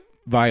incite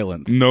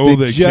violence. No,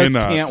 they just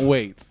cannot. Can't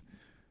wait.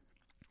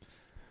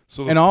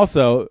 So and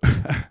also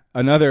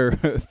another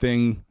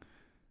thing.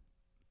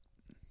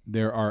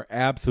 There are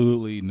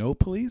absolutely no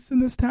police in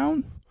this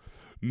town?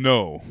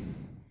 No,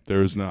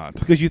 there is not.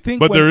 Because you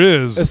think there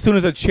is. As soon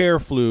as a chair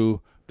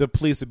flew, the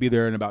police would be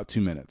there in about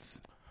 2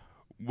 minutes.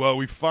 Well,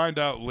 we find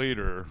out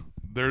later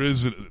there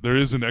is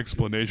an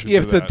explanation to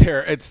that.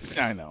 It's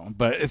I know,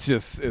 but it's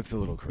a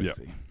little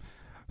crazy. Yeah.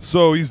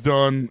 So he's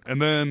done,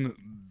 and then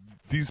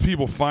these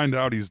people find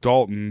out he's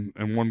Dalton,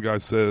 and one guy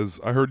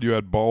says, "I heard you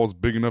had balls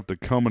big enough to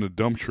come in a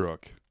dump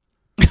truck."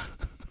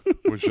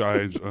 Which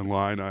a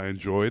line I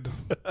enjoyed.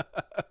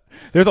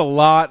 There's a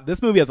lot.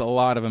 This movie has a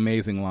lot of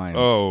amazing lines.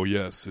 Oh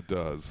yes, it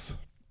does.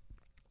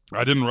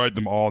 I didn't write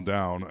them all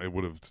down. It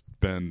would have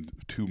been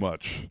too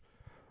much.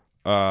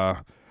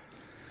 And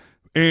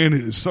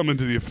something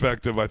to the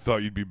effect of, "I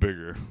thought you'd be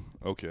bigger."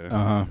 Okay.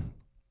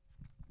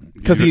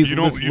 Because you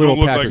don't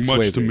look Patrick like much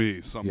Swayze to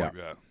me. Something like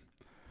that.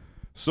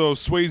 So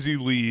Swayze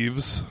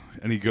leaves,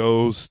 and he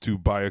goes to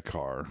buy a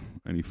car,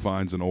 and he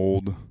finds an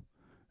old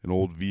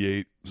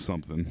V8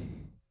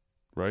 something.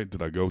 Right?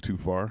 Did I go too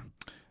far?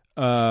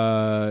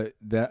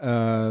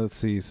 Let's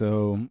see.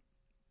 So,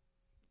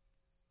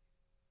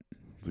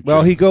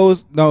 he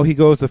goes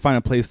to find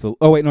a place to.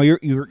 Oh wait, no,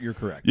 you're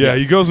correct. Yeah,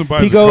 yes. he goes and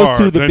buys. He goes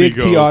to the Big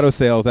T Auto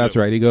Sales. That's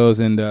right. He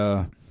goes and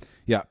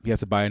he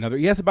has to buy another.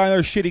 He has to buy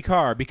another shitty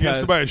car because he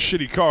has to buy a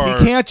shitty car.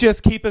 He can't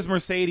just keep his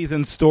Mercedes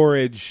in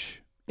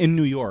storage in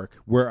New York,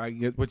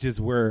 which is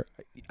where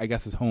I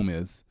guess his home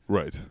is.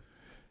 Right.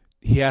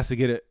 He has to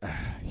get it.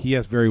 He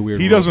has very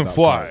weird. He doesn't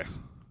fly. Cars.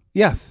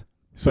 Yes.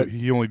 So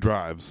he only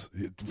drives.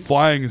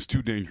 Flying is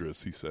too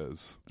dangerous, he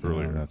says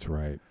earlier. Oh, that's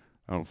right.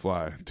 I don't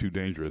fly. Too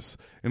dangerous.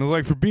 And it's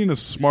like, for being as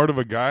smart of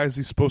a guy as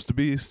he's supposed to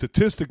be,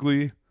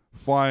 statistically,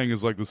 flying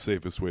is like the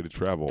safest way to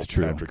travel. It's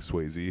true. Patrick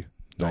Swayze.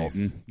 Nice.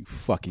 Dalton. You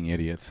fucking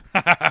idiots.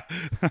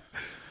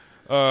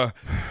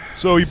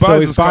 So he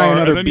buys his car,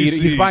 and then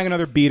he's buying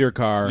another beater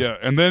car. Yeah,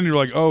 and then you're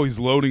like, oh, he's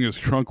loading his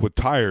trunk with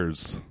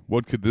tires.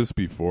 What could this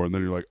be for? And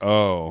then you're like,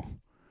 oh,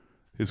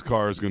 his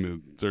car is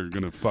they're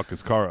gonna fuck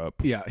his car up.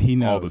 Yeah, he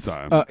knows all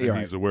the time. And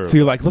he's aware. So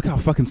you're like, look how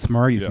fucking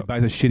smart he is. He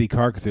buys a shitty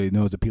car because he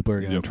knows that people are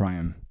gonna try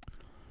and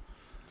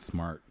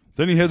smart.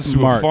 Then he heads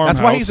to a farmhouse.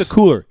 That's why he's a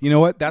cooler. You know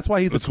what? That's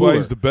why he's a cooler. That's why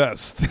he's the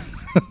best.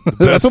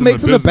 That's what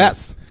makes him the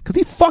best. Because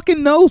he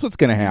fucking knows what's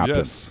gonna happen.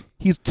 Yes.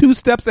 He's 2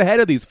 steps ahead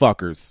of these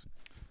fuckers.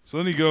 So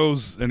then he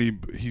goes and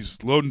he's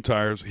loading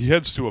tires. He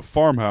heads to a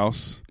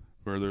farmhouse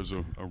where there's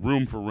a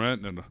room for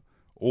rent and an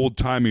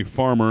old-timey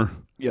farmer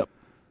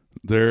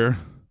there.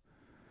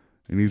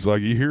 And he's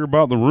like, you hear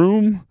about the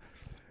room?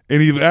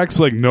 And he acts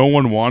like no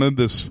one wanted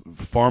this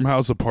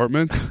farmhouse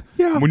apartment.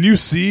 Yeah. When you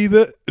see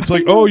that, it's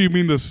like, oh, you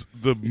mean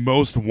the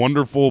most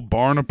wonderful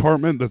barn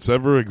apartment that's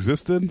ever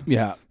existed?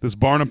 Yeah. This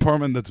barn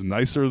apartment that's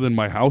nicer than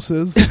my house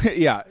is?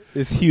 Yeah.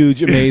 This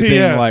huge,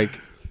 amazing,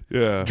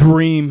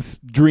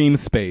 dream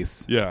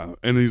space. Yeah.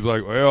 And he's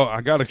like, well, I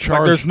got to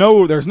charge.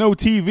 Like there's no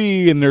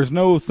TV and there's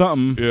no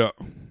something. Yeah.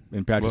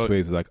 And Patrick Swayze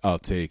is like, I'll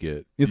take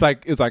it. It's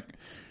like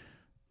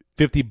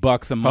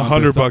 $50 a month.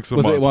 $100 a month.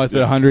 Was it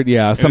 100?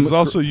 Yeah. And it's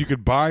also, you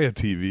could buy a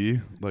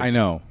TV. Like, I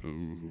know.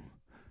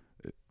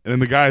 And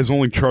the guy is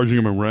only charging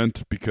him a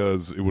rent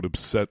because it would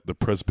upset the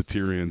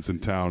Presbyterians in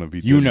town if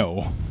he didn't.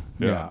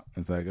 Yeah.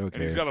 It's like, okay.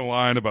 And he's got a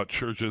line about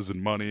churches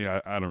and money.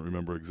 I don't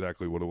remember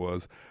exactly what it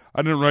was.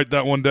 I didn't write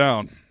that one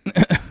down.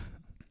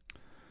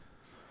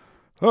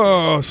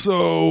 Oh,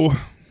 so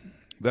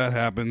that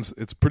happens.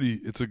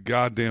 It's a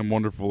goddamn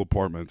wonderful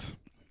apartment.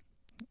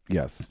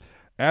 Yes.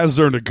 As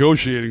they're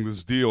negotiating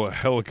this deal, a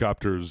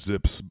helicopter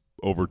zips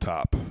over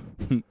top.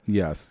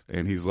 Yes.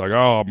 And he's like,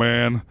 oh,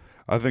 man,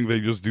 I think they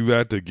just do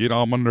that to get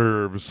on my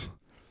nerves.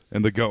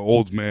 And the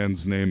old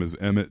man's name is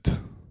Emmett.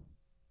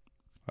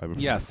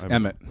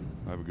 Emmett.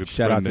 I have a good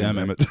shout out friend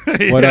to named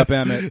Emmett. What up,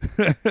 Emmett?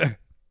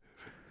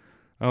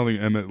 I don't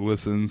think Emmett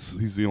listens.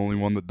 He's the only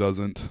one that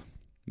doesn't.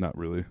 Not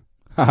really.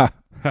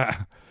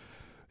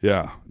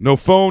 Yeah. No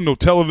phone, no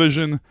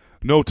television,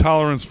 no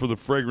tolerance for the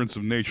fragrance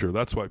of nature.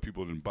 That's why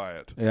people didn't buy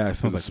it. Yeah, it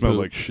smells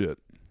like shit.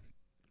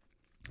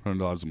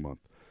 $100 a month.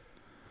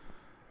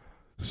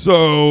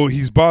 So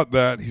he's bought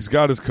that. He's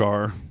got his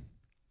car.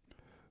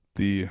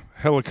 The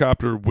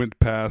helicopter went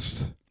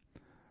past.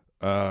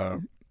 Now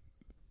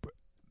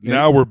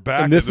we're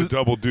back to the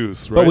Double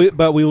Deuce, right?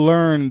 But we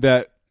learned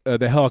that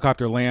the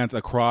helicopter lands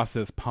across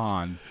this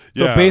pond.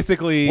 So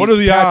basically, what are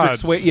the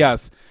odds?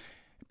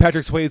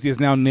 Patrick Swayze is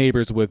now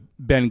neighbors with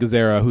Ben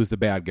Gazzara, who's the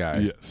bad guy.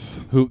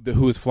 Yes.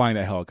 Who is flying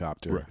that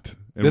helicopter. Right.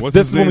 And what's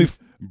his name?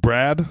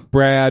 Brad?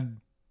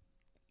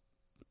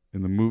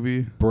 In the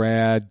movie?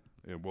 Brad.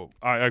 Yeah, well,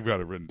 I've got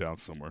it written down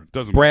somewhere.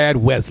 Doesn't Brad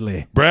matter.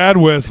 Wesley. Brad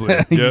Wesley.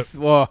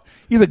 Yep.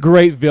 He's a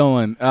great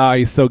villain.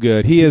 He's so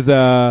good. He is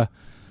Jackie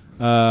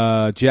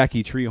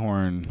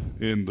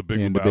Treehorn in The Big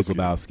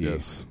Lebowski.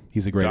 Yes.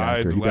 He's a great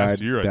actor. He last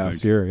died year,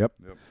 last year. Yep.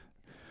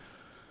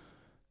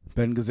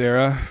 Ben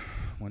Gazzara,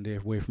 one day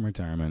away from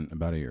retirement,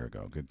 about a year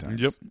ago. Good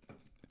times. Yep.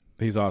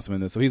 He's awesome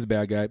in this. So he's a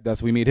bad guy.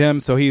 That's we meet him.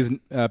 So he's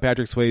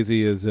Patrick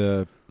Swayze is.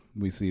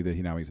 We see that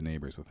now he's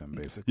neighbors with him,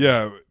 basically.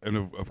 Yeah, and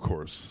of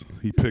course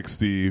he picks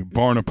the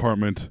barn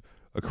apartment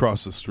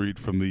across the street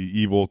from the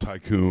evil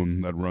tycoon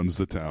that runs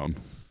the town.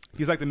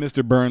 He's like the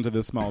Mr. Burns of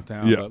this small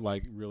town, but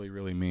like really,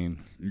 really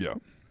mean. Yeah.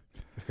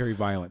 Very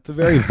violent. It's a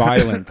very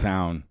violent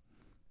town.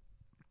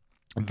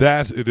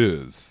 That it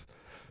is.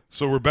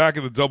 So we're back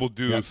at the Double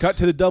Deuce. Cut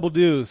to the Double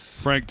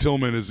Deuce. Frank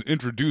Tillman is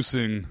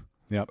introducing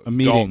a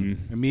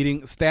meeting.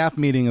 Dalton. Staff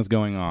meeting is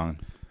going on.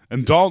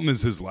 And Dalton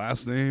is his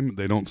last name.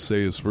 They don't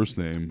say his first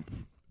name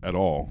at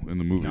all in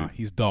the movie. No,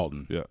 he's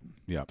Dalton. Yeah.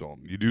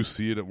 Dalton. You do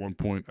see it at one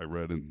point. I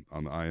read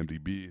on the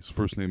IMDb. His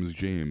first name is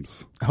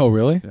James. Oh,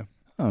 really? Yeah.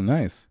 Oh,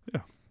 nice.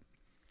 Yeah.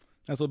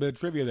 That's a little bit of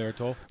trivia there,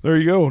 Toll. There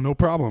you go. No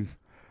problem.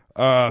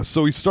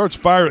 So he starts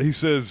firing. He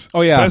says,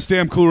 best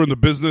damn cooler in the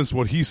business.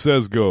 What he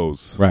says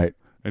goes. Right.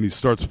 And he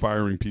starts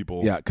firing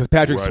people. Yeah, because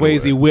Patrick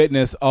Swayze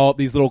witnessed all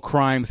these little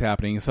crimes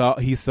happening.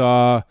 He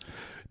saw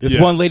this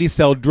one lady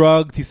sell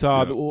drugs. He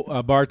saw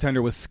a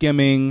bartender was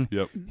skimming.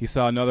 Yep. He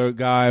saw another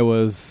guy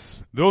was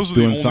Those are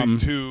doing the only something.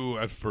 two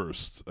at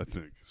first, I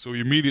think. So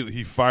immediately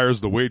he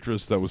fires the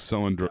waitress that was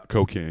selling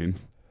cocaine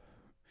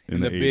in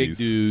the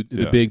 80s.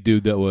 The big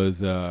dude that was.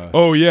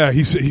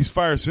 He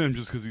fires him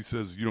just because he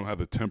says you don't have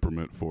the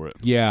temperament for it.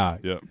 Yeah.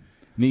 Yeah.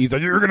 And he's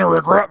like, you're gonna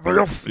regret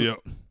this. Yeah.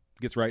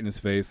 Gets right in his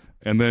face.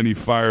 And then he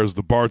fires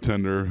the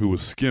bartender who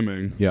was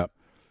skimming. Yep.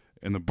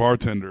 And the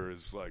bartender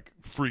is like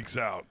freaks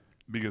out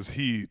because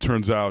he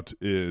turns out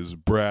is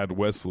Brad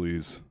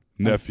Wesley's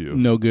nephew.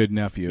 No good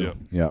nephew.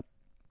 Yep.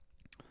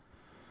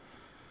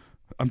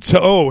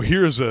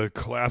 Here's a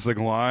classic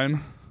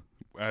line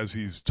as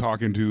he's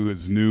talking to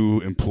his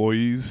new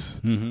employees.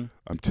 Mm-hmm.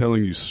 I'm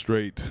telling you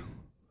straight,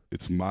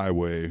 it's my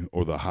way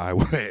or the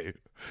highway.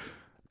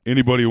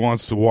 Anybody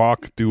wants to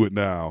walk, do it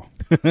now.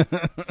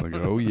 It's like,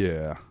 oh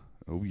yeah.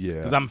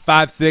 Because I'm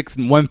 5'6"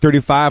 and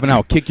 135, and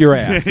I'll kick your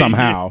ass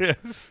somehow.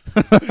 Yes.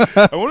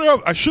 I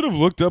wonder. I should have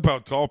looked up how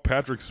tall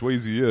Patrick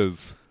Swayze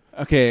is.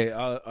 Okay,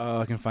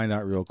 I can find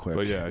out real quick.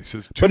 But yeah, he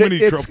says too many.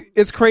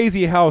 It's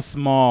crazy how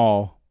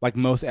small, like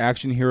most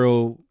action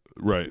hero,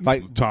 right?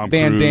 Like Tom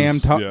Van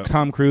Cruise, Damme,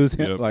 Tom Cruise.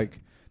 Yep.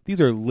 Like these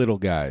are little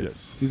guys.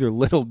 Yes. These are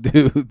little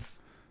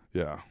dudes.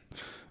 Yeah.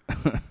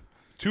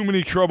 Too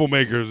many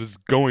troublemakers. It's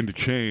going to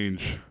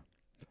change.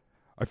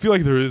 I feel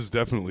like there is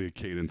definitely a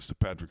cadence to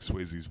Patrick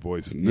Swayze's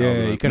voice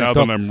now, that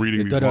I'm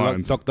reading these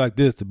lines. Talk like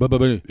this.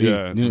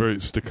 Very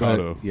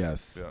staccato.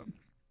 Yes. Yeah.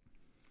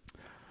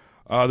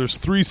 There's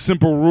 3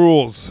 simple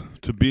rules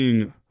to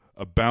being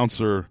a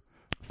bouncer.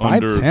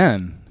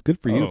 5'10". Good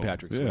for you,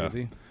 Patrick Swayze.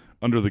 Yeah.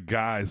 Under the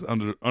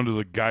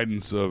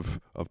guidance of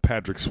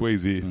Patrick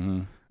Swayze,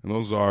 and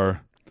those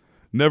are: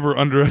 never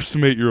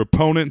underestimate your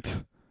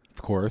opponent.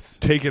 Of course.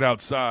 Take it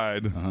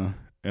outside, and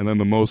then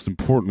the most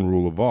important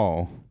rule of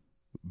all.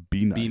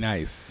 Be nice. Be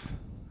nice.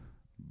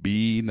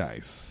 Be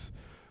nice.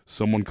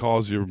 Someone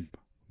calls your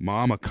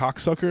mom a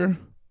cocksucker.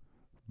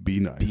 Be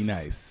nice. Be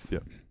nice.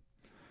 Yep.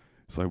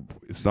 It's like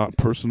it's not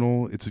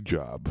personal. It's a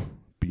job.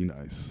 Be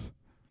nice.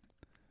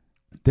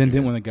 Then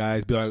when the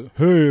guys be like,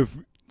 "Hey, if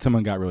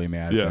someone got really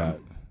mad at that.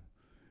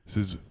 He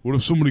says, "What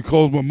if somebody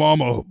calls my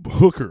mom a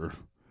hooker?"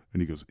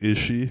 And he goes, "Is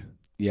she?"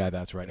 Yeah,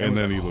 that's right. And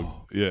then he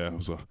looked. Yeah, it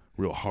was a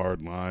real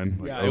hard line.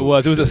 Like, yeah, it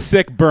was. It was a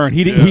sick burn.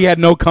 He had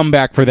no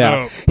comeback for that.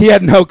 No. He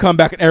had no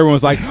comeback, and everyone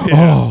was like,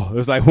 "Oh!" It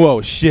was like,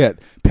 "Whoa, shit!"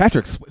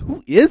 Patrick,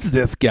 who is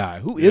this guy?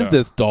 Who is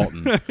this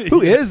Dalton?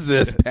 Who is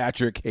this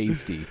Patrick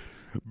Hasty?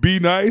 Be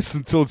nice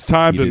until it's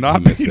time to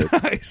not be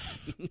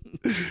nice.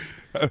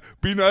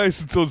 Be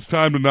nice until it's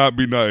time to not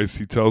be nice.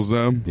 He tells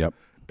them. Yep.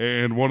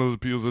 And one of the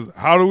people says,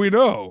 "How do we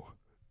know?"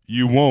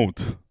 "You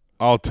won't.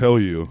 I'll tell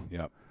you."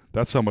 Yep.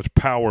 That's how much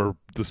power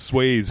the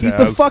Swayze has. He's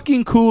the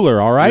fucking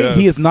cooler, all right? Yes.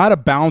 He is not a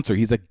bouncer.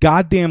 He's a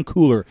goddamn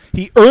cooler.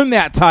 He earned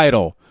that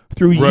title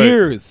through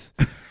years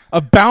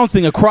of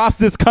bouncing across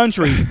this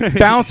country,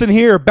 bouncing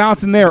here,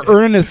 bouncing there,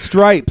 earning his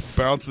stripes.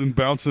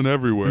 Bouncing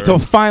everywhere. Until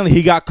finally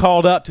he got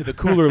called up to the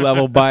cooler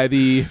level by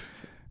the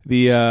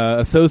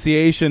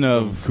Association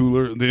of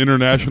Cooler, the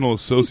International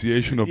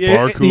Association of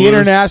Bar Coolers. The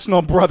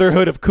International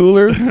Brotherhood of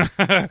Coolers.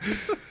 It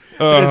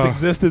has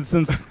existed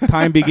since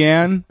time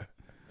began.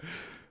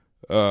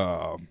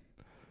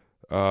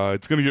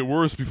 It's going to get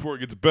worse before it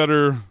gets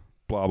better,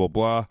 blah, blah,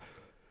 blah.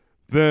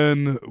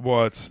 Then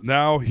what?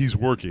 Now he's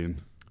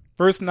working.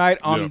 First night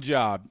on the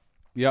job.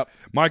 Yep.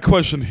 My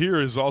question here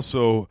is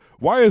also,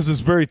 why is this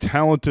very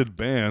talented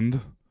band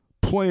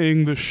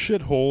playing the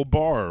shithole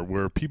bar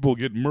where people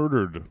get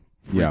murdered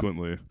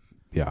frequently?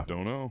 Yeah.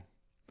 Don't know.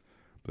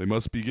 They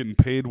must be getting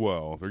paid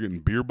well. They're getting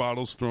beer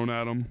bottles thrown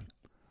at them.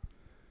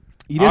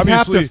 You just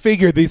have to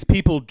figure these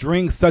people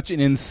drink such an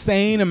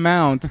insane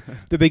amount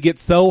that they get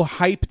so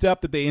hyped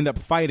up that they end up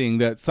fighting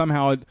that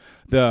somehow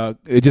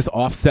it just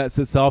offsets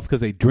itself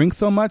because they drink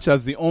so much.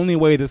 That's the only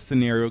way this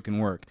scenario can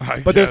work.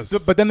 But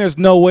then there's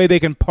no way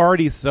they can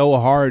party so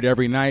hard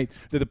every night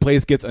that the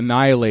place gets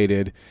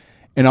annihilated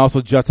and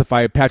also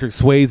justify Patrick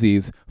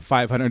Swayze's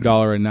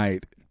 $500 a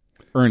night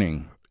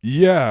earning.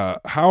 Yeah.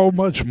 How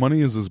much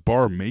money is this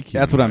bar making?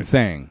 That's what I'm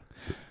saying.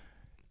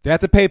 They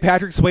have to pay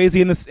Patrick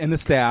Swayze and the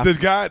staff.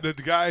 The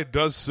guy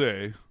does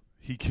say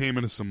he came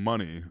into some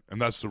money,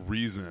 and that's the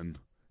reason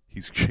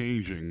he's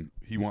changing.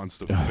 He wants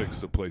to fix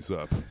the place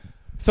up.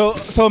 So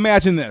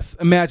imagine this.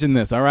 Imagine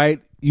this, all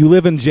right? You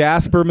live in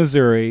Jasper,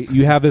 Missouri.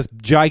 You have this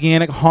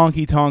gigantic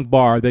honky-tonk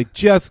bar that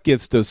just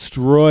gets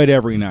destroyed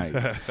every night.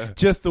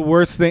 Just the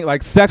worst thing.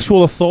 Like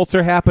sexual assaults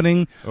are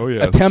happening. Oh,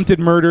 yes. Attempted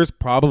murders,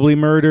 probably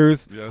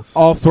murders. Yes.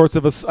 All sorts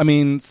of,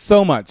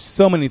 so much.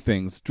 So many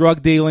things.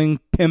 Drug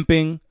dealing,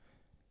 pimping.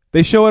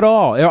 They show it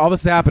all. All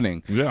this is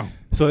happening. Yeah.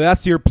 So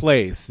that's your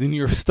place, and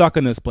you're stuck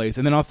in this place,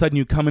 and then all of a sudden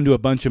you come into a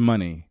bunch of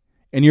money,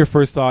 and your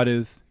first thought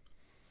is,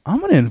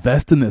 I'm going to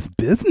invest in this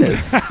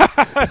business.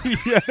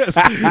 Yes.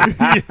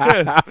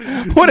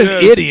 What an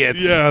idiot.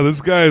 Yeah,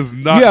 this guy is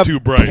not too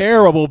bright.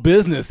 Terrible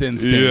business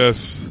instincts.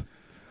 Yes.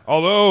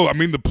 Although,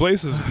 the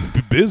place is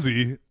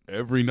busy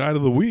every night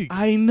of the week.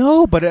 I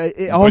know, but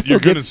it also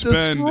gets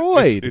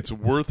destroyed. It's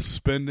worth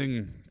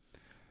spending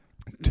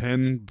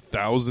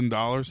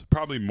 $10,000,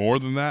 probably more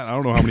than that. I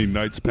don't know how many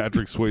nights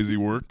Patrick Swayze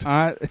worked.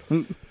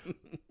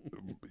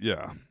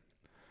 Yeah,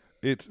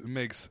 it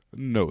makes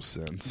no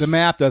sense. The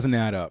math doesn't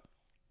add up,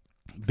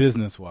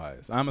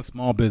 business-wise. I'm a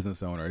small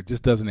business owner. It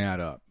just doesn't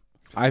add up.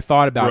 I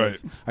thought about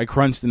it. I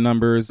crunched the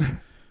numbers.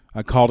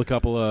 I called a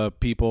couple of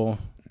people.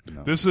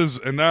 No. This is,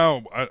 and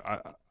now I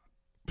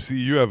see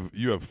you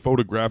have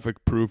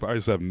photographic proof. I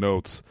just have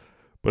notes,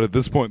 but at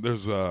this point,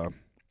 there's a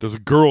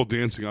girl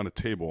dancing on a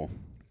table.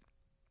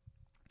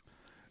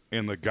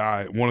 And the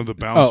guy, one of the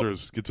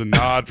bouncers, gets a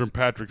nod from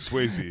Patrick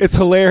Swayze. It's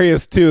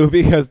hilarious too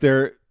because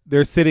they're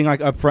sitting like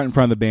up front in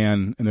front of the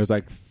band, and there's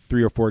like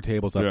 3 or 4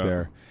 tables up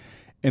there,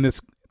 and it's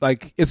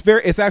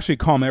actually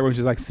calm. Everyone's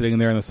just like sitting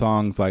there, and the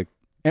song's like,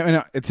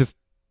 and it's just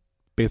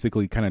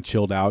basically kind of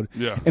chilled out.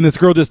 Yeah. And this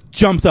girl just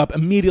jumps up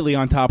immediately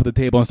on top of the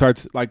table and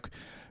starts like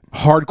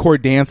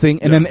hardcore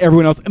dancing, and then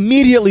everyone else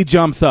immediately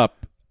jumps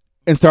up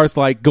and starts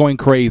like going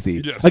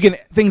crazy. Yes. Again,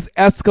 things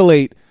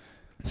escalate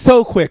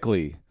so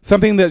quickly.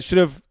 Something that should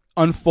have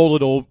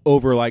unfolded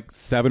over like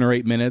 7 or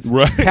 8 minutes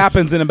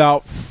happens in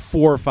about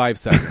 4 or 5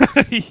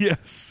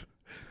 seconds.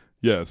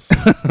 Yes.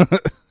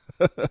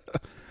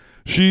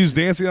 She's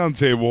dancing on the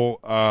table.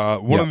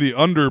 One of the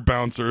under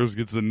bouncers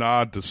gets the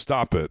nod to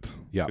stop it.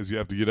 Yeah, because you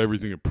have to get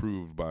everything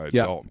approved by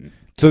Dalton.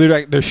 So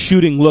they're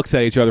shooting looks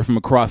at each other from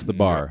across the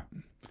bar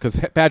because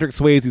Patrick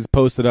Swayze's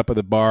posted up at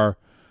the bar,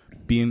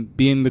 being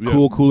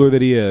the cooler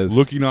that he is,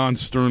 looking on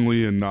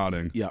sternly and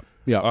nodding.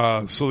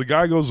 Yeah. So the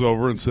guy goes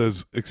over and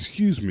says,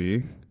 "Excuse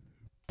me,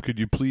 could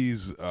you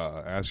please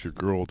ask your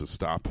girl to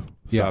stop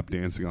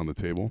dancing on the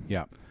table?"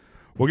 Yeah.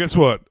 Well, guess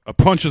what? A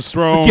punch is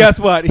thrown. Guess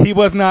what? He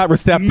was not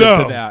receptive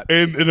to that.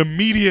 And an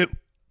immediate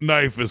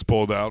knife is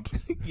pulled out.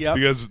 Yep.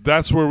 Because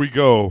that's where we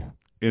go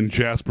in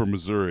Jasper,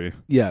 Missouri.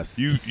 Yes.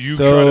 You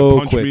so try to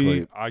punch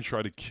quickly. me, I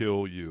try to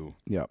kill you.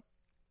 Yep.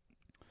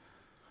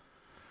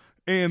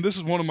 And this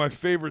is one of my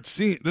favorite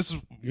scenes. This is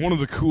one of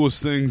the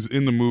coolest things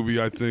in the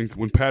movie, I think,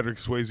 when Patrick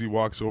Swayze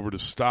walks over to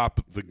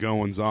stop the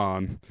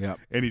goings-on. Yep.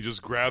 And he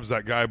just grabs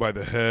that guy by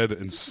the head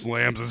and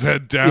slams his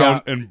head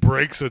down and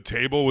breaks a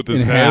table with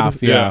his head.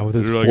 Half, with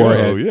his You're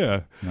forehead. Like,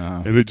 oh,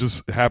 yeah. And it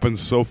just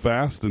happens so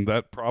fast, and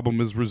that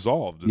problem is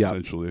resolved,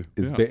 essentially.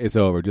 It's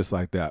over, just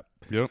like that.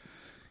 Yep.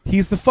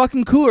 He's the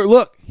fucking cooler.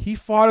 Look, he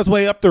fought his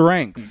way up the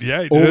ranks he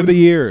over did. the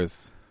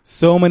years.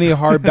 So many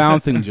hard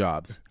bouncing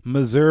jobs.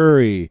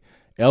 Missouri,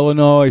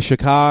 Illinois,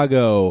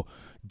 Chicago,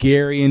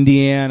 Gary,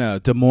 Indiana,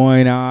 Des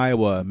Moines,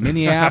 Iowa,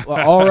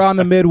 Minneapolis, all around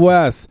the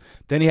Midwest.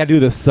 Then he had to do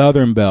the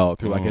Southern Belt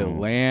through like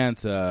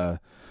Atlanta,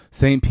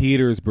 St.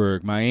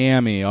 Petersburg,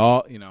 Miami,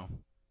 all,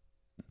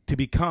 to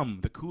become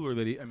the cooler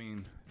that he,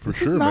 For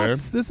sure, man.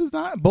 This is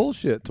not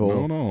bullshit,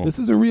 Toll. No. This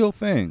is a real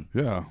thing.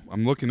 Yeah,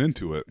 I'm looking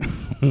into it.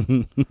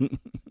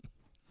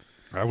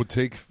 I would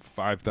take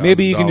 $5,000.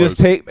 Maybe you can just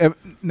take. It's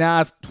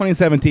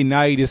 2017.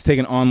 Now you just take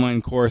an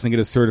online course and get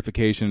a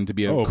certification to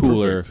be a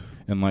cooler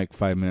in like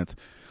 5 minutes.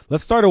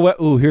 Let's start a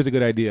here's a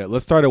good idea.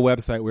 Let's start a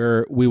website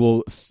where we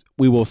will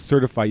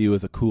certify you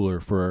as a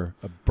cooler for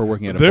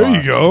working at a bar. There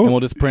you go. And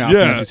we'll just print out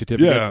fancy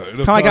certificates. Yeah, kind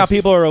of like how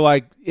people are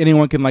like,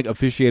 anyone can like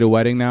officiate a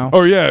wedding now.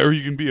 Oh yeah, or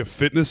you can be a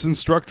fitness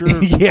instructor.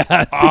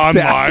 Yes, online.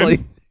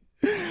 exactly.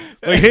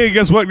 Like, hey,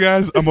 guess what,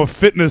 guys? I'm a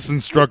fitness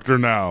instructor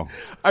now.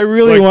 I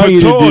really want you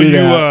to do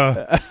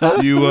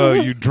that.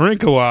 You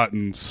drink a lot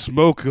and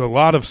smoke a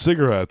lot of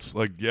cigarettes.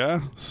 Like,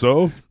 yeah,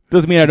 so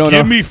doesn't mean I don't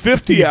give know. me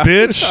 50,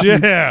 bitch.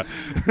 Yeah,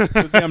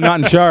 doesn't mean I'm not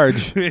in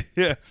charge.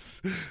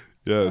 yes.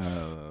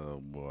 Oh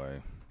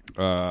boy.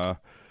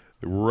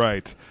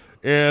 Right.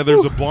 And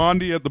there's a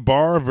blondie at the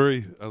bar,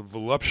 a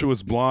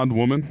voluptuous blonde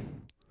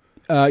woman.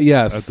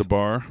 Yes, at the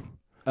bar.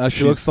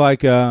 She looks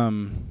like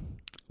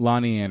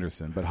Lonnie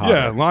Anderson, but hotter.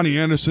 Yeah, Lonnie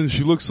Anderson.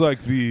 She looks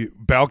like the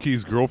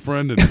Balky's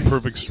girlfriend in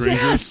Perfect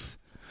Strangers.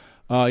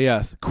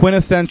 Yes.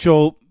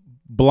 Quintessential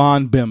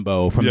blonde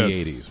bimbo from the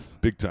 80s.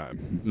 Big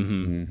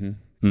time.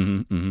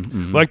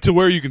 Mm-hmm. Like to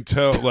where you can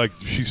tell, like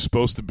she's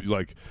supposed to be,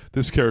 like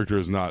this character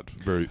is not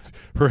very,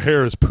 her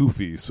hair is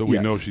poofy, so we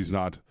know she's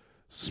not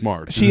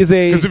smart. She is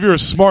because if you're a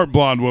smart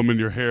blonde woman,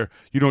 your hair,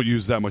 you don't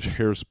use that much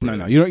hairspray.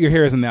 No, your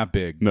hair isn't that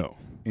big. No.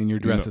 And your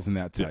dress isn't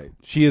that tight.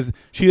 Yeah.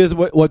 She is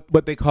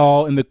what they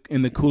call in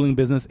the cooling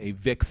business a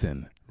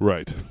vixen.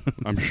 Right.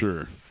 I'm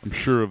sure. I'm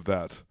sure of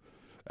that.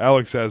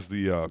 Alex has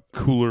the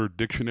cooler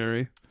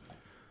dictionary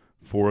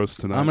for us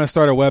tonight. I'm going to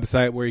start a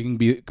website where you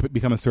can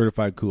become a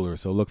certified cooler.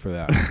 So look for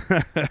that.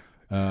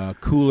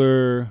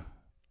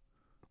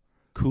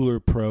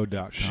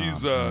 Coolerpro.com.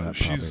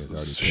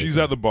 She's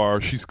at the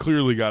bar. She's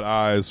clearly got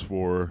eyes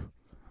for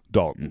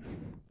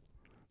Dalton.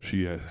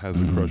 She has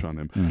a crush on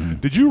him. Mm-hmm.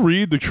 Did you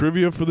read the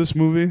trivia for this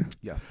movie?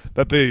 Yes.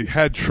 That they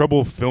had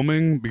trouble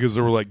filming because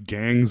there were like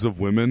gangs of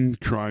women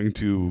trying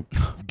to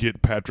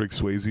get Patrick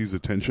Swayze's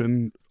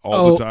attention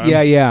all the time.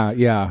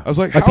 Yeah. I was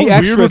like, how the weird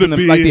extras would it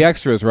be? like the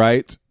extras,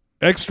 right?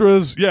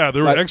 Extras, yeah,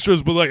 there were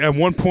extras, but like at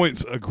one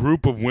point, a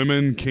group of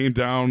women came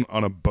down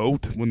on a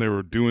boat when they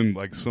were doing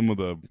like some of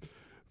the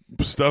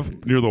stuff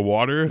near the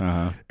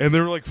water, and they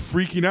were like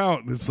freaking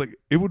out. It's like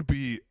it would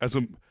be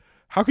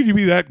how could you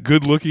be that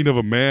good looking of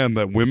a man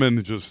that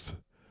women just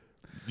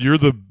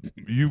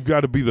you've got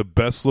to be the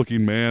best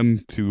looking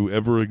man to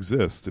ever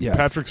exist. And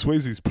Patrick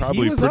Swayze's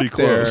probably pretty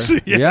close.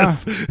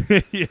 Yes.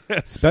 Yes.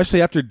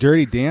 Especially after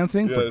Dirty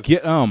Dancing.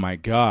 Yes. Oh my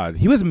God.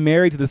 He was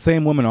married to the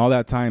same woman all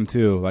that time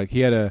too. Like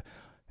him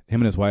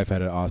and his wife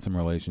had an awesome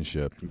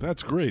relationship.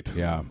 That's great.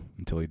 Yeah.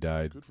 Until he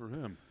died. Good for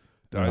him.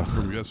 Died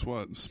from, guess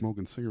what?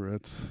 Smoking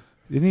cigarettes.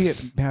 Didn't he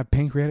have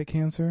pancreatic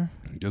cancer?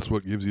 Guess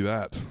what gives you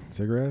that?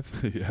 Cigarettes?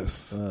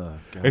 Yes. God.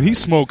 And he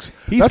smokes.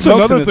 He That's smokes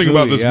another in this thing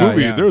about this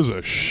movie. Yeah. There's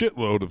a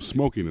shitload of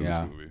smoking in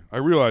this movie. I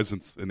realize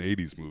it's an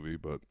 80s movie,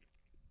 but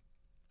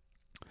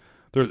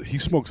he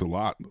smokes a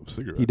lot of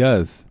cigarettes. He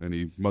does. And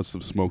he must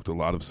have smoked a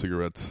lot of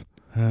cigarettes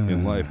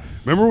in life.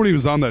 Remember when he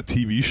was on that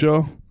TV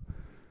show?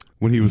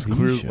 When he was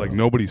clear, like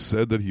nobody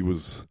said that he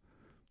was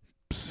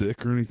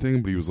sick or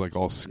anything, but he was like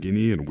all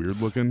skinny and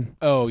weird looking.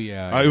 Oh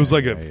yeah, it was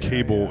like a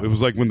cable. Yeah. It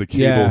was like when the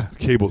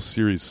cable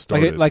series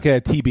started, like a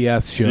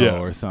TBS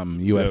show or something.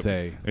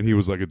 USA, yep. And he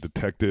was like a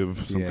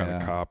detective, some kind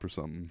of cop or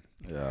something.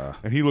 Yeah,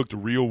 and he looked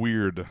real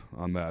weird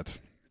on that.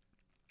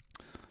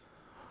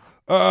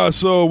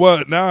 So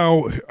what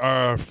now?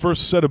 Our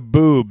first set of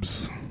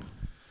boobs.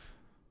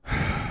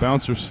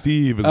 Bouncer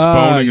Steve is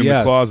boning in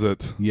the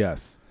closet.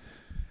 Yes.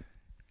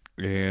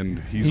 And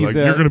he's like,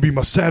 "You're going to be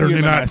my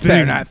Saturday night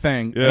thing."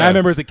 Yeah. And I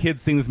remember as a kid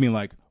seeing this, being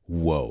like,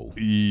 "Whoa,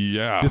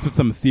 yeah, this was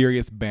some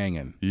serious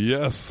banging."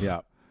 Yes, yeah.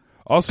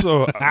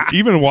 Also,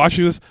 even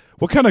watching this,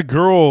 what kind of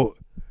girl?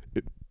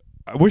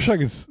 I wish I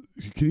could.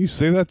 Can you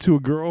say that to a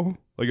girl?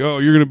 Like, "Oh,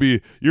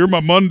 you're my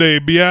Monday,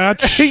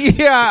 biatch."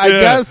 Yeah, I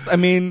guess. I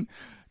mean,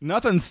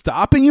 nothing's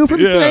stopping you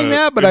from saying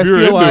that, but I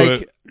feel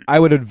like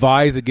I would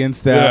advise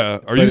against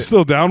that. Yeah. Are you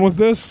still down with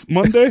this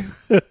Monday?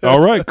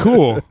 All right,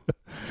 cool.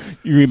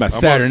 You read my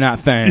Saturday night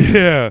thing.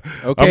 Yeah.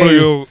 Okay, I'm gonna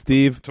go,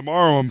 Steve.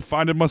 Tomorrow I'm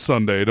finding my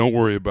Sunday. Don't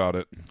worry about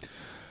it.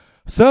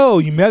 So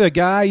you met a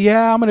guy?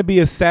 Yeah, I'm going to be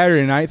a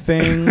Saturday night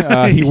thing.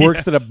 He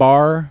works at a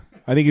bar.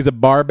 I think he's a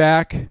bar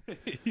back.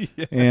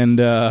 Yes. And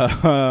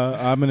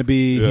I'm going to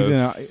be. He's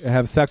going to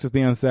have sex with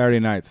me on Saturday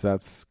nights.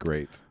 That's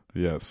great.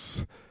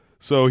 Yes.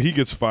 So he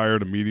gets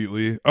fired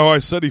immediately. Oh, I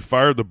said he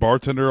fired the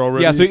bartender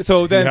already? Yeah,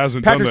 so then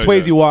Patrick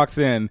Swayze yet. walks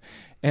in,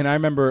 and I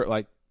remember,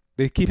 like,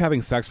 they keep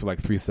having sex for,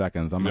 like, 3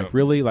 seconds. I'm like,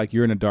 really? Like,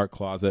 you're in a dark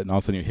closet, and all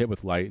of a sudden you're hit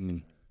with light,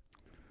 and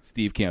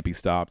Steve can't be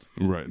stopped.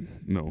 Right.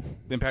 No.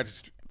 Then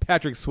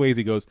Patrick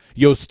Swayze goes,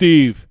 "Yo,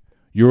 Steve,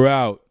 you're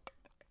out."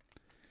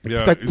 Yeah.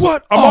 It's like,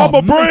 what? I'm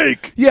on my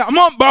break. Yeah, I'm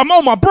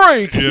on my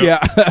break.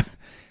 Yeah.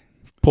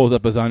 Pulls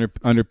up his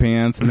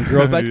underpants, and the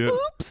girl's like,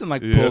 oops, and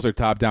like pulls her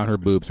top down her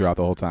boobs throughout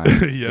the whole time.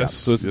 Yes. Yeah.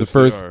 So it's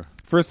the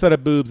first set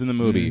of boobs in the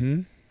movie.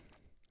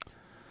 Mm-hmm.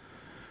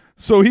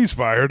 So he's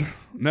fired.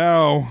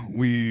 Now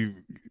we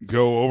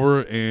go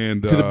over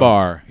and to the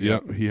bar.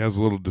 Yep. He has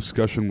a little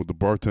discussion with the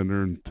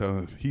bartender,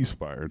 and he's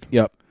fired.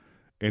 Yep.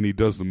 And he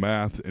does the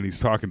math, and he's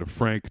talking to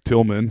Frank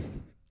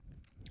Tillman.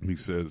 And he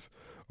says,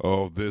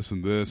 "Oh, this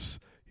and this."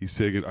 He's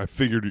saying, I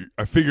figured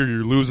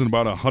you're losing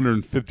about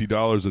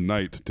 $150 a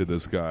night to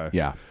this guy.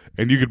 Yeah.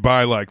 And you could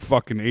buy like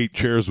fucking 8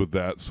 chairs with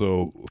that,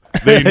 so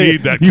they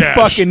need that you cash.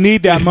 You fucking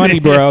need that money,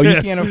 bro. Yes.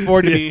 You can't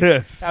afford to be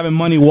having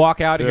money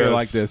walk out of here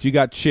like this. You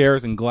got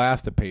chairs and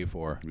glass to pay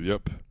for.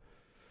 Yep.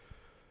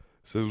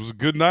 Says it was a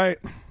good night.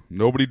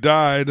 Nobody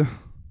died.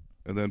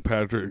 And then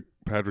Patrick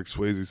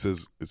Swayze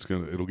says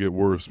it'll get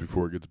worse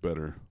before it gets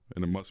better.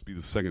 And it must be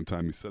the second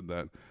time he said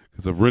that,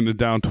 because I've written it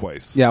down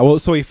twice. Yeah, well,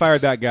 so he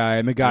fired that guy,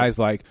 and the guy's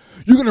like,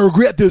 "You're going to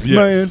regret this,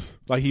 man."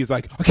 Like, he's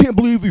like, "I can't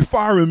believe you're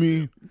firing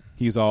me."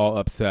 He's all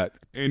upset.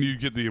 And you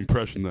get the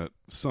impression that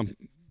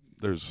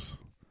there's...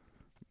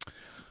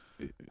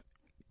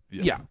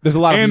 Yeah, there's a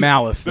lot of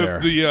malice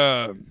there.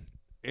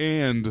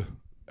 And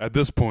at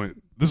this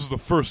point, this is the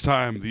first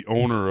time the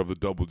owner of the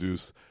Double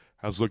Deuce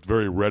has looked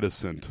very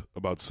reticent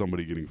about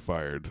somebody getting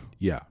fired.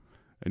 Yeah.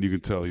 And you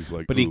can tell he's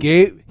like, but he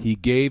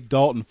gave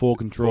Dalton full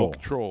control. Full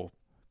control.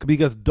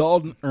 Because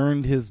Dalton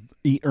earned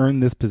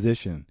this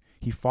position.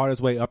 He fought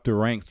his way up the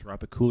ranks throughout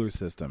the cooler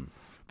system,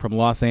 from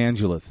Los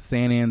Angeles,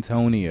 San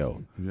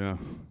Antonio,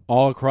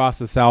 all across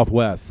the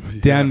Southwest,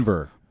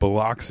 Denver,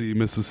 Biloxi,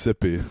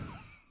 Mississippi.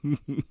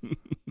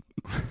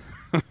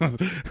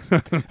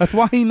 That's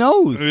why he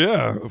knows.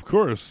 Yeah, of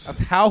course. That's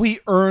how he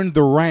earned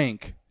the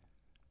rank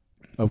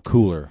of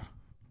cooler.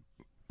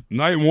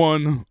 Night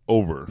 1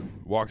 over.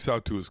 Walks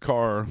out to his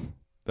car.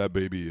 That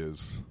baby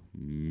is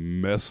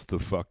messed the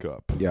fuck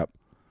up. Yep.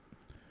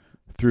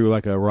 Threw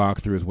like a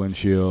rock through his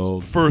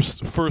windshield.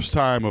 First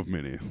time of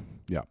many.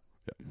 Yep.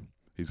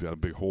 He's got a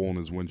big hole in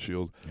his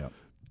windshield. Yep.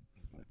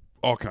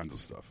 All kinds of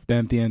stuff.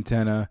 Bent the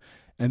antenna.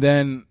 And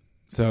then,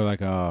 so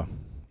like a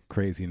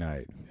crazy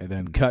night. And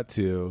then cut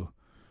to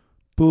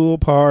pool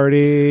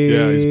party.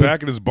 Yeah, he's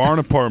back in his barn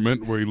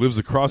apartment where he lives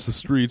across the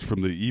street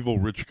from the evil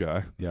rich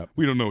guy. Yep.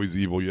 We don't know he's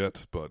evil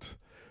yet, but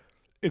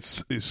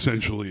it's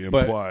essentially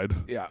implied.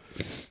 Yeah.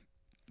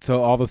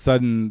 So all of a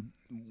sudden,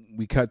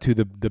 we cut to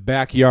the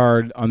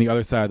backyard on the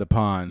other side of the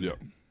pond. Yep.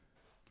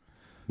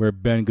 Where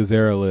Ben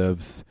Gazzara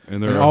lives,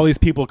 and all these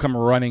people come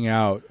running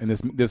out, and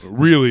this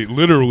literally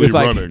this,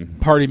 like, running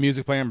party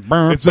music playing.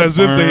 It's as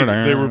if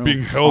they were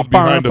being held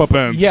behind a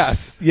fence.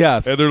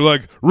 Yes, and they're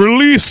like,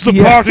 "Release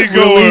the party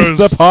goers,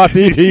 release the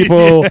party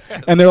people,"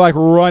 and they're like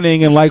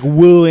running and like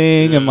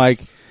wooing and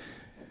like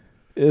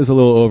it was a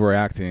little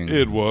overacting.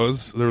 It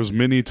was. There was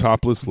many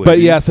topless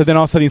ladies, but so then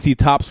all of a sudden you see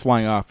tops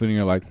flying off, and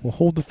you're like, "Well,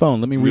 hold the phone.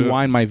 Let me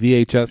rewind my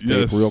VHS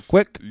tape real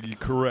quick."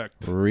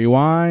 Correct.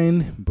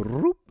 Rewind.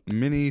 Broop.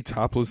 Many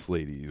topless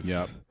ladies.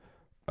 Yep.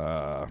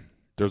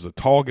 There's a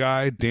tall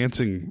guy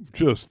dancing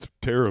just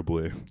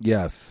terribly.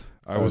 Yes.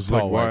 I was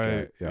like,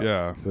 why?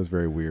 Yeah. It was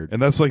very weird.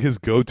 And that's like his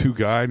go-to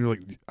guy. And you're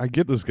like, I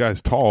get this guy's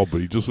tall,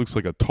 but he just looks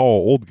like a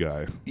tall old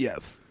guy.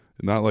 Yes.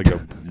 Not like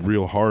a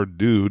real hard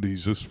dude.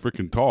 He's just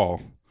freaking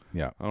tall.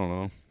 Yeah. I don't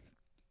know.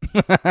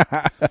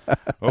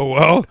 Oh,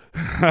 well.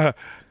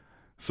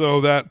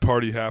 So that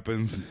party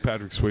happens.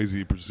 Patrick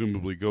Swayze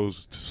presumably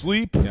goes to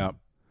sleep. Yeah.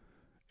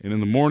 And in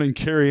the morning,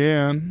 Carrie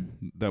Ann,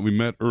 that we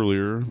met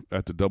earlier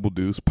at the Double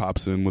Deuce,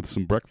 pops in with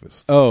some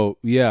breakfast. Oh,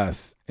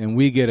 yes. And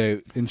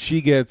she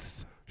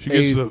gets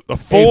a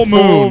full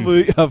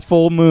moon. A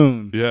full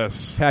moon.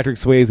 Yes. Patrick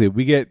Swayze.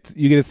 You get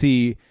to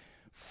see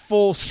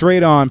full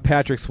straight on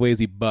Patrick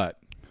Swayze butt.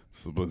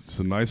 But it's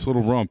a nice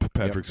little rump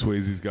Patrick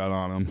Swayze's got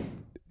on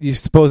him. You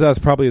suppose that's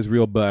probably his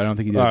real butt? I don't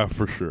think he did.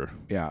 For sure.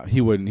 Yeah, he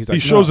wouldn't. He's like, he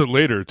shows it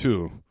later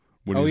too.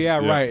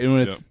 Right. And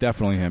when it's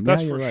definitely him.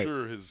 That's for right.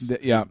 Sure his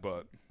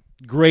butt.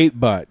 Great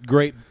butt.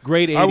 Great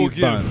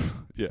 80s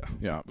buns.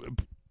 Yeah.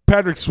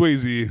 Patrick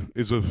Swayze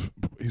he's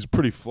a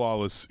pretty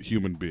flawless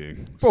human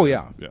being. So,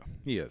 yeah. Yeah.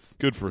 He is.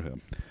 Good for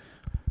him.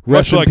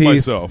 Rest Much in like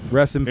peace. myself.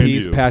 Rest in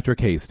peace, Patrick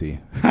Hasty.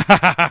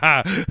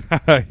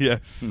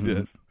 Yes.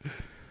 Yes.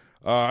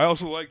 I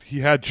also liked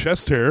he had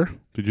chest hair.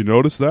 Did you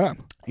notice that?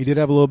 He did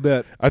have a little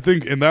bit. I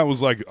think, and that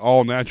was like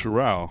all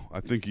natural.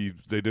 I think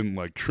they didn't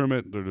like trim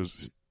it. They're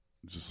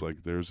just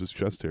like there's his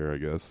chest hair, I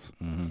guess.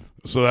 Mm-hmm.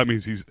 So that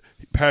means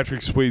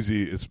Patrick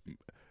Swayze is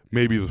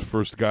maybe the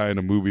first guy in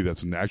a movie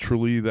that's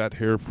naturally that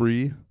hair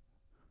free.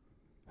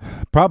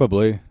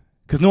 Probably.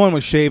 Because no one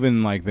was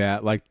shaving like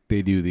that, like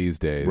they do these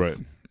days. Right.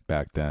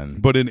 Back then.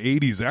 But in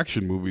 80s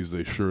action movies,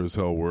 they sure as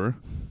hell were.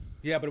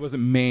 Yeah, but it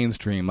wasn't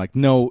mainstream. Like,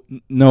 no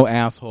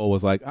asshole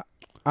was like,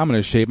 I'm going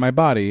to shave my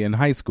body in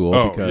high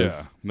school.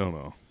 Because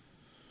No,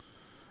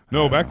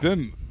 back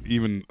then,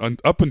 even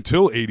up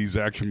until 80s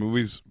action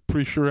movies,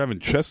 pretty sure having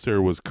chest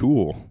hair was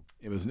cool.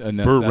 It was a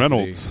necessity. Burt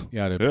Reynolds.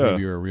 Yeah, to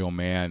prove you're a real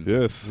man.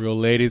 Yes. Real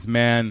ladies'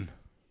 man.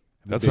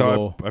 That's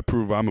how I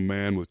prove I'm a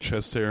man with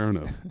chest hair and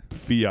a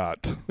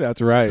Fiat. That's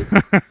right.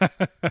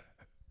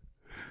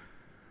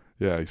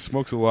 Yeah, he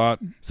smokes a lot.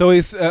 So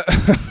he's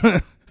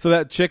so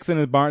that chick's in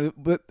his barn.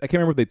 But I can't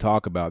remember what they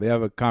talk about. They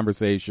have a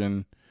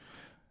conversation.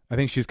 I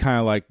think she's kind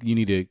of like, you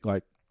need to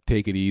like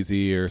take it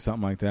easy or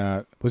something like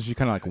that. Was she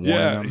kind of like warning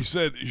him? He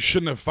said you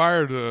shouldn't have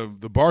fired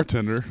the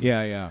bartender.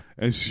 Yeah.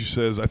 And she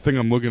says, I think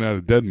I'm looking at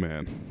a dead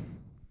man.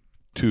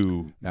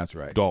 That's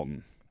right.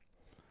 Dalton.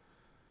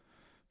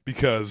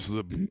 Because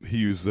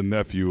he was the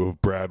nephew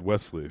of Brad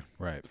Wesley.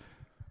 Right.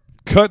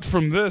 Cut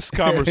from this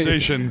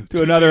conversation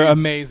to another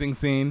amazing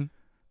scene.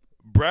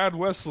 Brad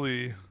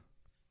Wesley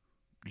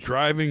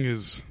driving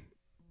his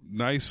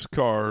nice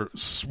car,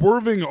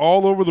 swerving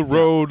all over the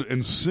road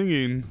and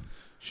singing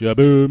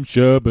Shaboom,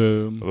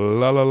 shaboom.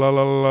 La la la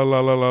la la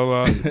la la la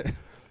la.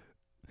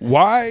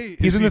 Why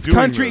he's in this doing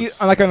country,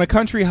 this? like on a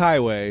country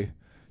highway,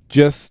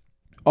 just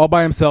all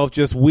by himself,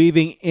 just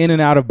weaving in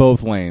and out of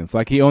both lanes,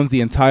 like he owns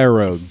the entire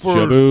road. For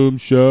shaboom,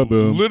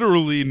 shaboom.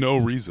 Literally no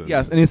reason.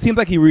 Yes, and it seems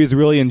like he was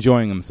really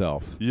enjoying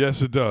himself.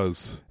 Yes, it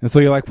does. And so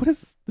you're like,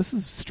 this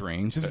is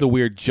strange. This is a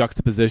weird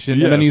juxtaposition.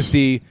 Yes. And then you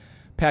see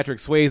Patrick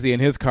Swayze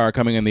in his car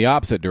coming in the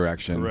opposite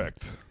direction.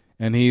 Correct.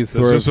 And he's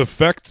Does this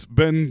affect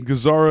Ben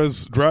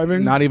Gazzara's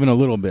driving? Not even a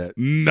little bit.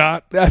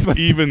 Not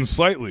even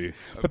slightly.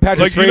 But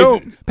Patrick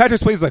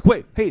Swayze's like,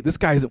 wait, hey, this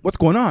guy's, what's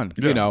going on?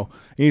 Yeah. You know,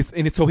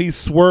 so he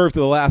swerved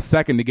to the last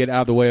second to get out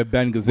of the way of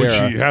Ben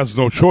Gazzara. Which he has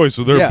no choice,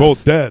 so they're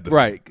both dead.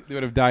 Right. They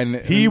would have died.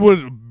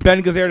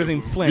 Ben Gazzara doesn't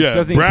even flinch. Yeah,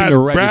 doesn't even seem to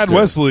register. Brad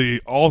Wesley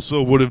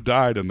also would have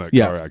died in that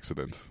car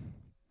accident.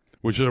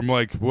 Which I'm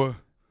like, what?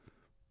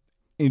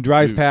 He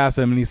drives past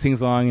him and he sings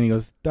along and he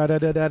goes da da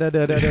da da da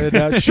da da da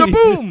da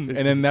shaboom,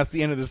 and then that's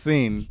the end of the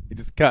scene. It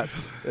just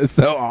cuts. It's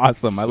so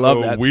awesome. I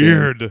love that.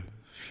 Weird.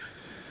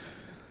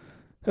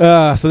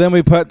 So then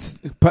we put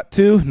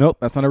to. Nope,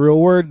 that's not a real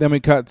word. Then we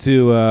cut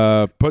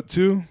to put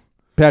to.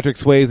 Patrick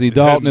Swayze.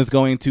 Dalton is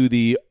going to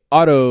the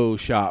auto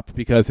shop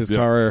because his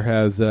car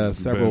has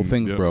several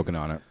things broken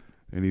on it,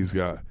 and he's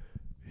like,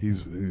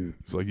 you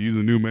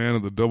the new man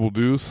of the Double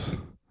Deuce.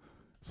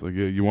 It's like,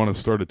 yeah, you want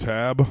to start a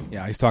tab?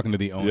 Yeah, he's talking to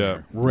the owner.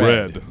 Yeah,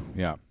 Red.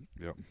 Yeah.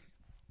 Yep.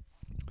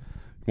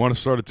 You want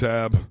to start a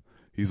tab?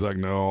 He's like,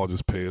 no, I'll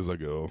just pay as I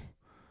go.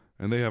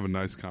 And they have a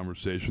nice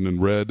conversation,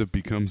 and Red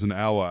becomes an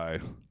ally.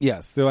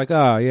 Yes. They're like,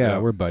 oh, yeah,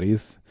 we're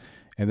buddies.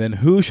 And then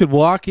who should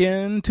walk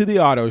into the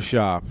auto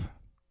shop?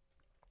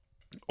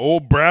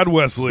 Old Brad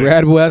Wesley.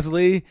 Brad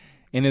Wesley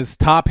and his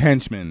top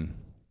henchman.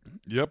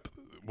 Yep.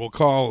 We'll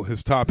call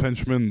his top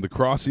henchman the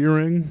cross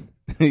earring.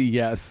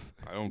 Yes.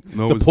 I don't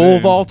know the his pole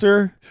name.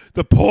 vaulter.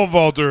 The pole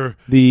vaulter.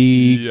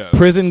 The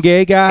prison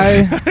gay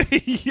guy.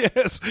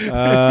 Yes.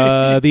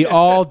 The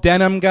all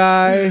denim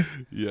guy.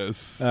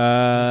 Yes.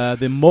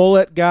 The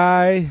mullet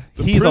guy.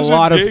 He's a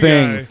lot of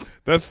things.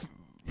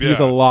 He's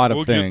a lot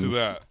of things. We'll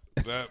get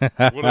to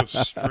that. What a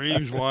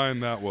strange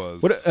line that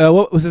was.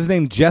 What was his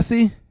name?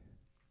 Jesse?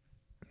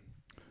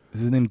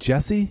 Is his name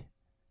Jesse?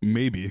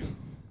 Maybe.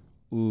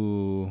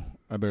 Ooh,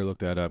 I better look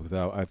that up because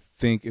I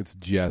think it's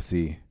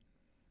Jesse.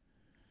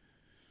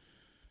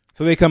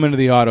 So they come into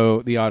the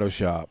auto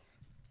shop.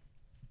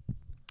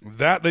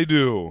 That they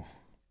do.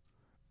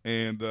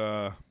 And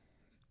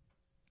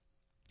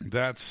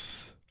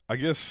that's, I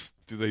guess,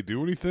 do they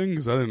do anything?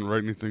 Because I didn't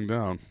write anything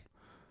down.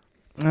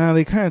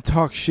 They kind of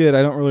talk shit.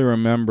 I don't really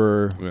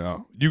remember. Yeah.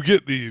 You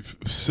get the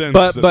sense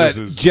but this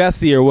is...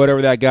 Jesse or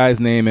whatever that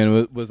guy's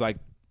name was like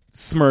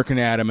smirking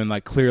at him and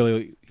like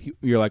clearly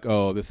you're like,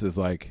 oh, this is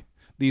like,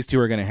 these two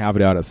are going to have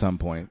it out at some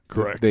point.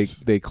 Correct.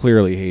 They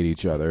clearly hate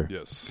each other.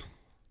 Yes.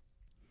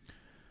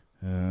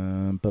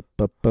 I'm trying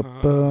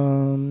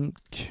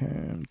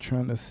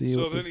to see.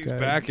 So what then this he's guy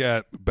back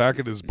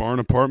at his barn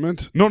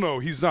apartment. No,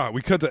 he's not.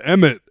 We cut to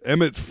Emmett.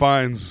 Emmett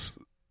finds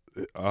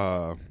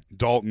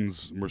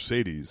Dalton's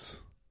Mercedes.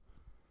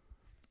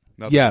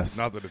 Not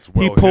that it's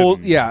well he pulled.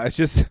 hidden. Yeah, it's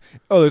just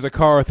there's a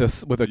car with a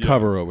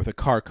cover with a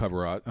car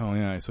cover out. Oh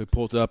yeah, so he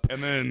pulls up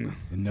and then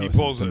he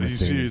pulls it. He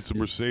sees it's a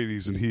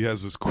Mercedes and he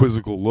has this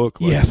quizzical look.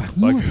 Like, yes,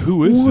 like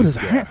who is this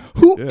guy?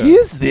 Who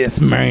is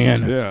this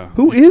man? Yeah,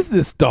 who is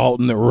this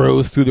Dalton that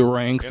rose through the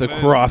ranks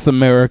across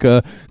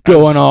America,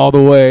 going all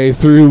the way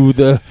through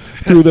the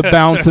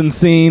bouncing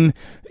scene?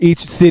 Each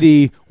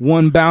city,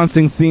 one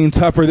bouncing scene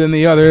tougher than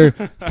the other,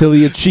 till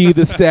he achieved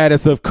the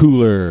status of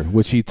cooler,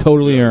 which he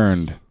totally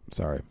earned.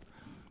 Sorry.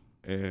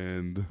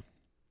 And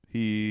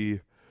he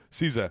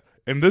sees that.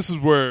 And this is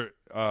where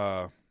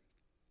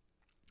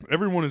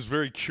everyone is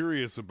very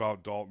curious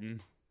about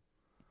Dalton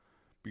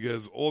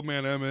because Old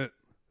Man Emmett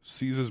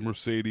sees his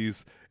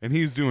Mercedes and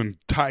he's doing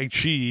Tai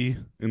Chi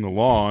in the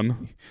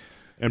lawn,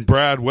 and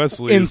Brad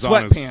Wesley in is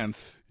on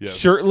sweatpants, his,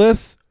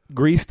 shirtless,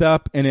 greased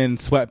up, and in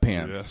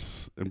sweatpants.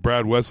 Yes, and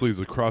Brad Wesley's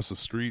across the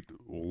street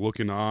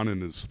looking on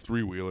in his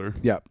 3-wheeler.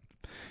 Yep.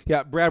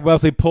 Yeah, Brad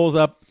Wesley pulls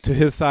up to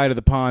his side of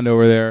the pond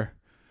over there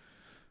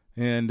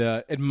and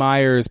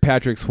admires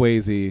Patrick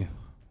Swayze,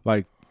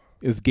 like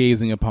is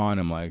gazing upon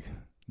him like,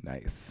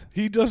 nice.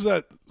 He does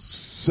that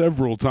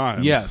several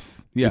times.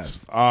 Yes.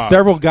 It's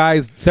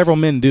several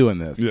men doing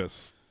this.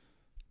 Yes.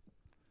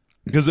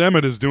 Because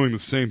Emmett is doing the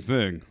same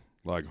thing.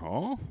 Like,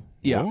 huh?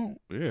 Yeah. Oh,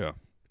 yeah.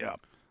 Yeah.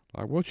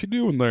 Like, what you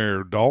doing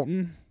there,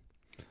 Dalton?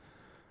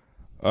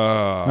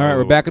 All right,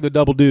 we're back at the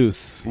Double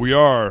Deuce. We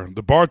are.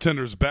 The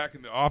bartender's back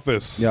in the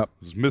office. Yep.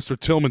 Mr.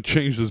 Tillman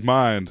changed his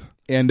mind.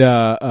 And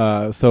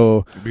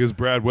so because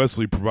Brad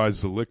Wesley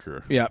provides the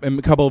liquor. Yeah, and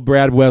a couple of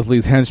Brad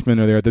Wesley's henchmen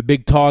are there. The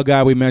big tall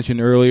guy we mentioned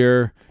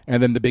earlier,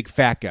 and then the big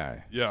fat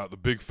guy. Yeah, the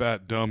big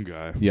fat dumb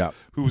guy. Yeah.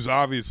 Who's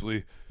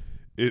obviously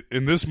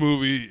in this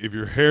movie, if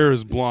your hair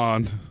is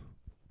blonde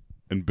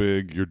and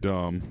big, you're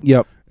dumb.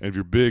 Yep. And if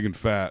you're big and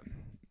fat,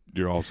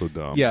 you're also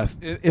dumb. Yes.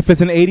 If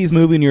it's an 80s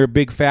movie and you're a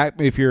big fat,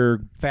 if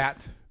you're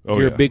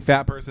a big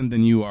fat person,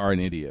 then you are an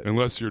idiot.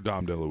 Unless you're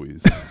Dom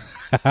DeLuise.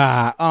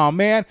 Oh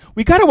man,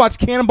 we gotta watch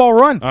Cannonball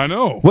Run. I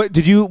know. What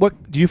did you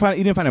find?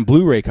 You didn't find a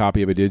Blu-ray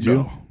copy of it, did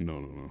you?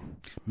 No.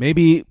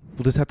 Maybe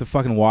we'll just have to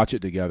fucking watch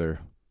it together.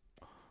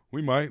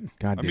 We might.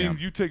 Goddamn. I mean,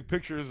 you take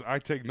pictures, I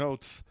take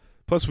notes.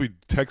 Plus, we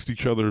text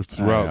each other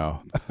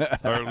throughout. I know.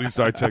 Or at least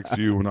I text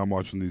you when I'm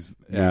watching these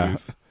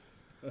movies.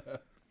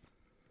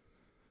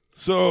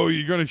 So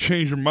you're gonna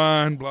change your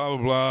mind, blah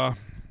blah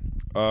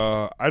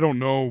blah. I don't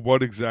know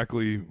what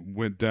exactly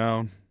went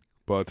down,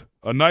 but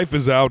a knife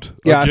is out.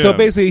 Yeah. again. So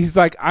basically, he's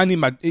like, you're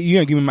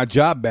gonna give me my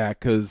job back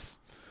because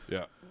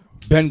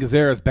Ben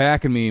Gazzara's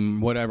backing me,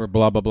 whatever,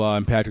 blah blah blah.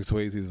 And Patrick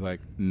Swayze's like,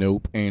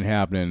 nope, ain't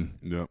happening.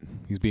 Yep.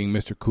 He's being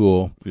Mr.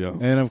 Cool. Yeah.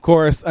 And of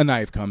course, a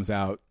knife comes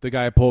out. The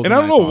guy pulls. And a I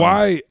don't knife know on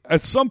why.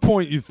 At some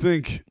point, you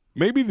think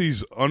maybe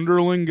these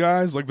underling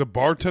guys, like the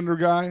bartender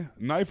guy,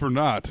 knife or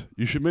not,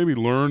 you should maybe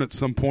learn at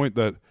some point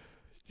that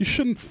you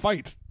shouldn't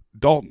fight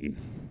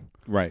Dalton.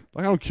 Right.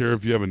 Like, I don't care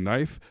if you have a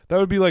knife. That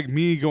would be like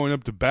me going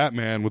up to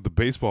Batman with the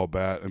baseball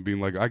bat and being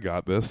like, I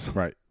got this.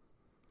 Right.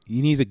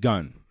 He needs a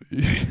gun.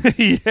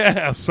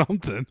 Yeah,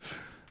 something.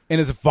 And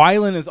as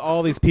violent as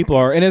all these people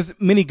are, and as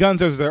many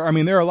guns as there, I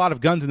mean, there are a lot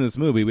of guns in this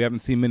movie. We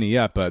haven't seen many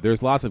yet, but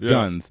there's lots of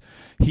guns.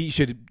 He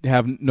should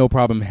have no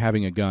problem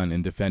having a gun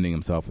and defending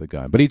himself with a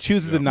gun. But he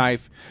chooses a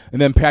knife,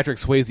 and then Patrick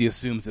Swayze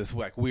assumes this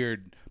like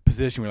weird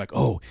position. We're like,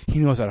 oh, he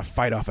knows how to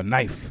fight off a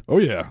knife. Oh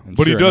yeah, And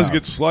but sure he does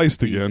enough, get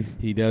sliced again.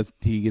 He does.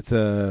 He gets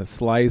a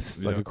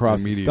slice like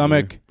across the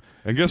stomach.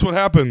 And guess what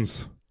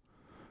happens?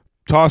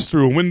 Tossed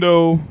through a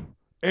window,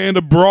 and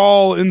a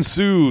brawl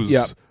ensues.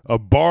 Yep. A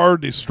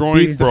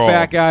bar-destroying Beats brawl. the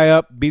fat guy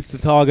up, beats the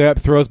tall guy up,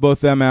 throws both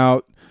them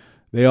out.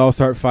 They all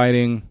start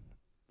fighting.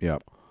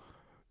 Yep.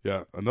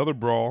 Yeah, another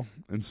brawl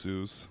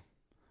ensues.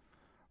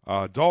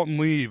 Dalton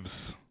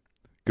leaves,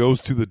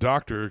 goes to the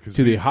doctor.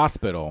 To the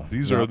hospital.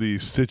 These are the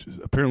stitches.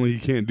 Apparently, he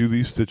can't do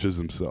these stitches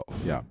himself.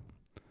 Yeah.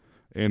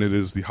 And it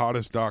is the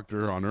hottest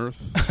doctor on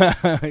earth.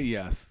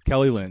 Yes.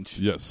 Kelly Lynch.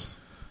 Yes.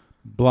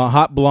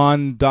 Hot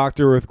blonde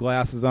doctor with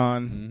glasses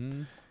on.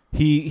 Mm-hmm.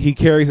 He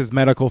carries his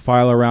medical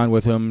file around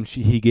with him.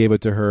 He gave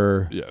it to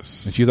her.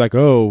 Yes. And she's like,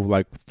 oh,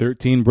 like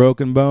 13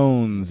 broken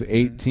bones,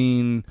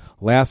 18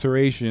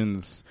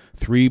 lacerations,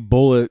 3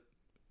 bullet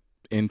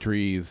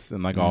entries,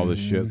 and like all this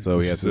shit.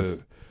 So he has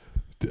this.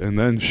 And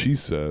then she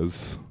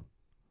says,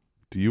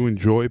 do you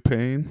enjoy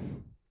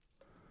pain?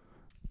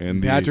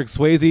 And Patrick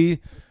Swayze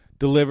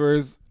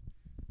delivers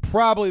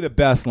probably the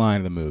best line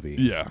of the movie.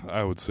 Yeah,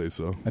 I would say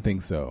so. I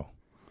think so.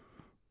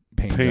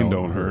 Pain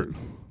don't hurt.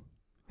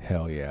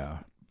 Hell yeah.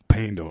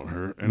 Pain don't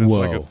hurt. And it's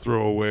like a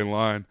throwaway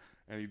line.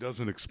 And he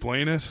doesn't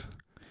explain it.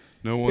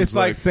 No one's It's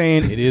like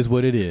saying it is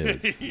what it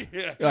is.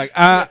 Yeah. Like,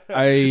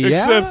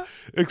 yeah?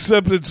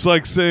 Except it's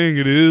like saying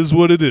it is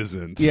what it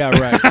isn't. Yeah,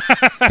 right.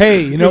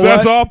 Hey, you know what?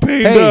 That's all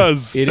pain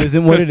does. It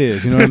isn't what it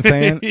is. You know what I'm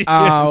saying?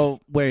 Yes.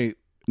 Wait.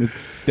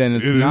 Then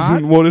it's it not?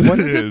 Isn't what it what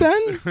is. is it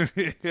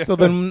then? Yeah. So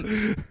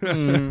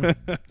then,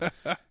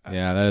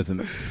 yeah, that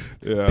isn't.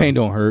 Yeah. Pain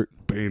don't hurt.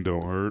 Pain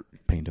don't hurt.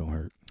 Pain don't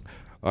hurt.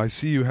 I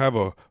see you have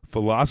a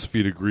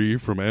philosophy degree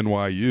from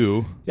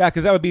NYU. Yeah,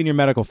 because that would be in your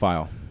medical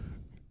file.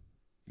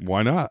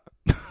 Why not?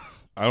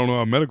 I don't know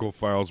how medical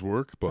files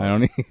work, but I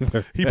don't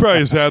either. He probably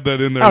has had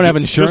that in there. I don't have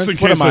insurance. Just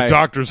in What case am the I?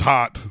 doctor's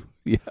hot.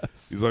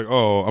 Yes. He's like,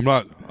 oh, I'm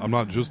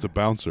not just a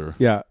bouncer.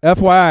 Yeah.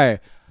 FYI,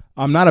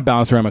 I'm not a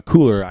bouncer. I'm a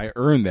cooler. I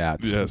earned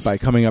that by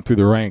coming up through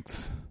the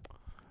ranks.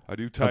 I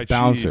do Tai Chi.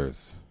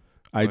 Bouncers.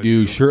 I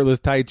do shirtless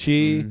Tai Chi.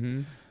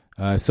 Mm-hmm.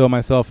 I sew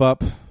myself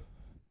up.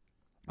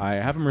 I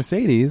have a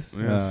Mercedes.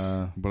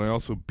 Yes, but I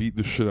also beat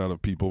the shit out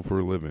of people for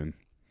a living.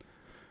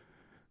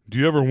 Do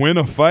you ever win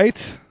a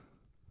fight?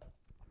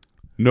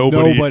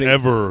 Nobody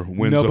ever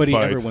wins a fight. Nobody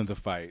ever wins a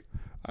fight.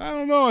 I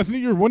don't know. I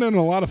think you're winning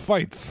a lot of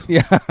fights.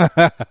 Yeah.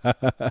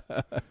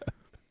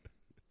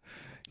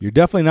 You're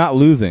definitely not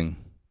losing.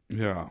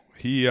 Yeah.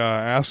 He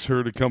asked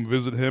her to come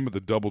visit him at the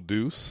Double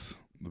Deuce,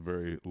 the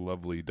very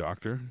lovely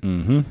doctor.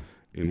 Mm-hmm.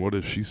 And what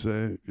does she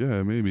say?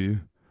 Yeah, maybe.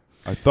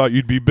 I thought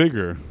you'd be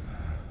bigger.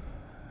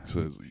 He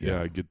says,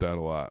 yeah, I get that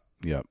a lot.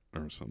 Yep.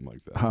 Or something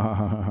like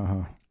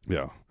that.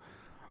 Yeah.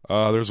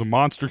 There's a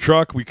monster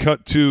truck. We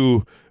cut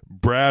to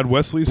Brad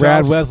Wesley's house.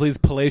 Brad Wesley's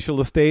palatial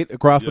estate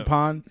across the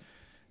pond.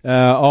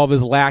 All of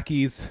his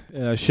lackeys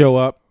show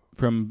up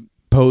from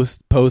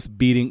post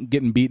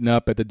getting beaten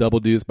up at the Double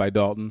Deuce by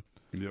Dalton.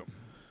 Yep.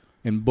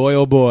 And boy,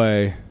 oh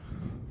boy,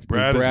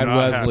 Brad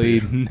Wesley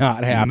happy.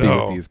 not happy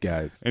No. with these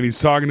guys. And he's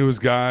talking to his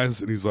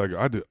guys, and he's like,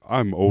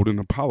 I'm owed an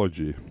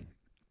apology.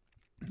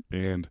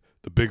 And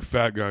the big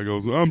fat guy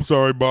goes, I'm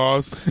sorry,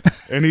 boss.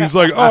 And he's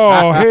like,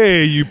 oh,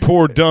 hey, you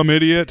poor dumb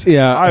idiot.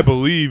 Yeah. I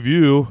believe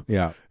you.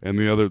 Yeah. And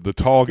the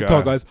tall guy. The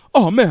tall guy's,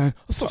 oh, man,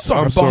 I'm so sorry,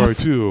 I'm boss. sorry,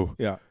 too.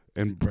 Yeah.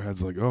 And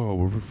Brad's like, oh,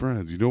 we're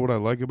friends. You know what I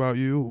like about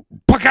you?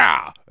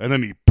 Paka! And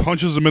then he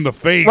punches him in the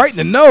face. Right in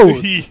the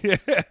nose.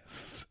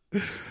 Yes.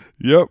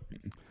 Yep.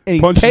 And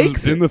he punches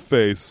takes him in the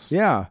face.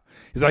 Yeah.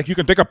 He's like, you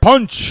can take a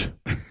punch.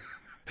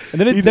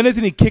 And then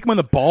doesn't he kick him in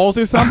the balls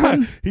or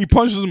something? He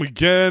punches him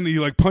again.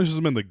 He punches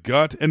him in the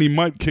gut, and he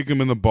might kick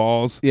him in the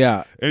balls.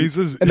 Yeah. And he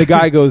says, and the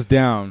guy goes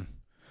down.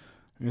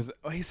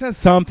 He says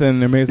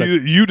something. And he's like,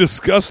 you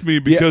disgust me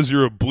because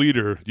you're a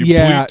bleeder. You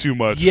bleed too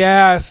much.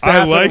 Yes, I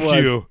that's like what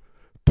it was. you.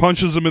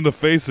 Punches him in the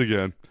face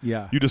again.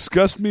 Yeah. You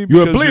disgust me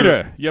You're because a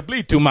bleeder. You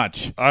bleed too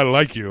much. I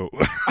like you.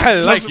 I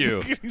like Doesn't you.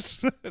 make any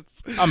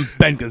sense. I'm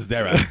Ben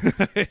Gazzara.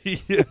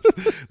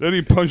 Yes. Then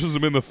he punches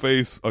him in the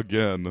face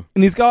again.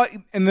 And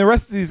the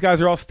rest of these guys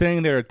are all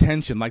standing there at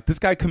attention. Like, this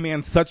guy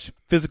commands such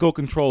physical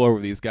control over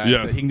these guys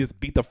that he can just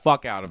beat the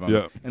fuck out of them.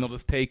 Yeah. And they'll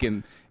just take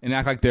and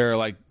act like they're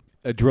like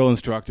a drill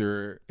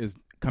instructor is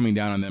coming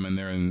down on them and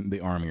they're in the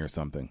army or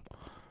something.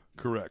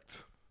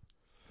 Correct.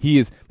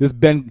 This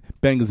Ben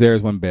Gazzara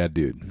is one bad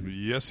dude.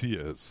 Yes, he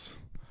is.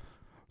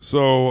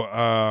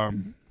 So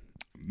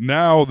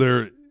now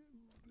there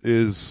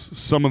is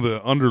some of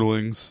the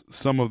underlings,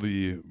 some of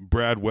the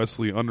Brad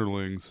Wesley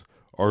underlings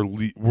are.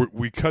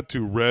 We cut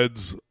to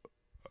Red's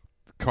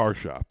car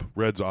shop,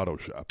 Red's auto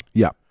shop.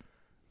 Yeah,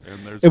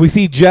 and we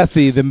see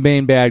Jesse, the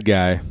main bad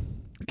guy,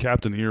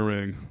 Captain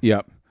Earring.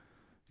 Yep.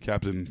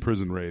 Captain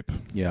Prison Rape.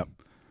 Yep.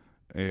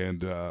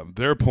 And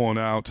they're pulling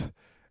out,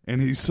 and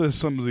he says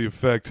something to the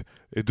effect,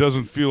 "It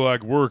doesn't feel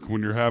like work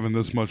when you're having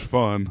this much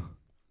fun."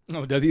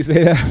 Oh, does he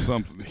say that?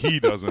 Something he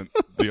doesn't.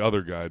 The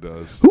other guy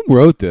does. Who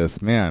wrote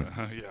this, man?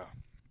 Yeah.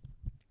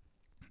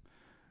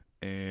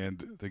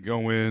 And they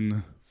go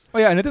in. Oh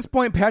yeah, and at this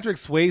point, Patrick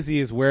Swayze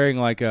is wearing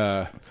like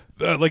a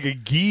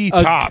gi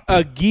top,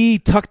 a gi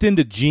tucked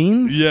into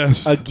jeans.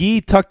 Yes, a gi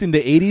tucked into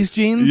 80s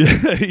jeans.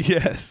 Yeah,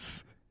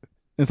 yes.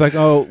 It's like,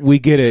 oh, we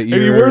get it.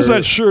 And he wears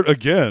that shirt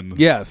again.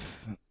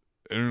 Yes.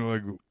 And you're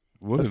like,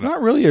 what? It's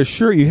not really a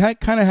shirt. You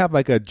kind of have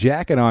like a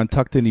jacket on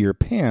tucked into your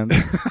pants.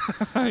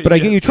 But I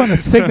get you trying to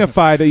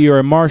signify that you're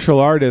a martial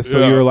artist,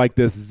 so you're like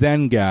this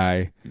Zen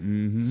guy.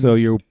 Mm-hmm. So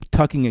you're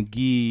tucking a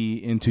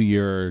gi into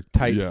your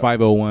tight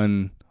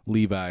 501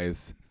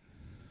 Levi's.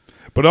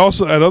 But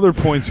also at other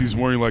points, he's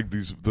wearing like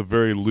the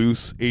very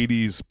loose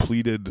 80s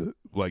pleated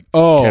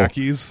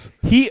khakis.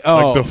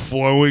 Like the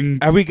flowing.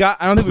 I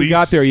don't think we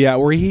got there yet.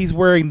 Where he's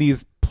wearing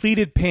these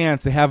pleated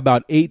pants that have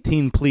about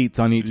 18 pleats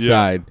on each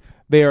side.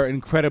 They are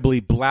incredibly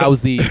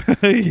blousy,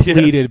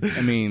 pleated.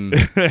 I mean,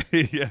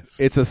 yes,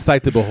 it's a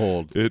sight to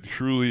behold. It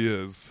truly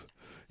is.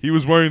 He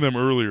was wearing them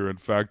earlier. In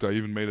fact, I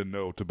even made a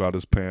note about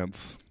his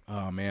pants.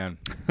 Oh man.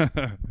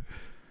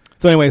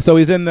 So anyway,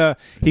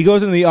 he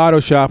goes into the auto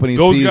shop and he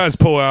those sees guys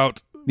pull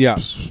out. Yeah,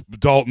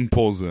 Dalton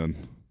pulls in.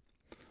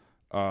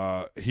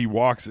 He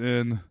walks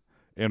in,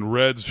 and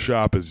Red's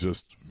shop is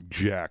just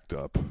jacked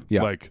up.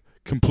 Yeah, like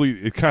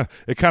complete. It kind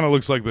of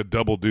looks like the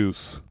Double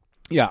Deuce.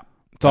 Yeah,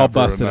 it's all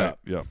busted up.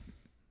 Yeah,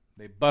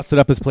 they busted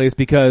up his place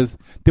because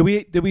did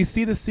we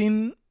see the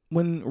scene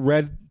when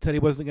Red said he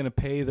wasn't going to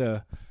pay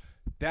the?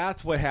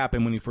 That's what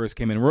happened when he first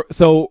came in.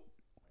 So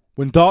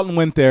when Dalton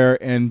went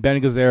there and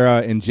Ben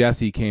Gazzara and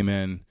Jesse came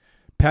in,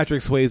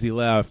 Patrick Swayze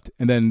left,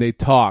 and then they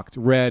talked,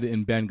 Red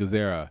and Ben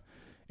Gazzara.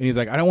 And he's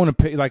like, I don't want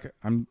to pay,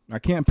 I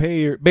can't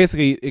pay your,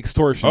 basically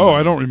extortion. Oh,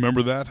 I don't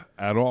remember that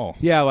at all.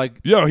 Yeah,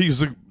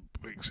 he's like,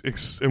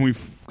 and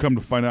we've come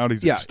to find out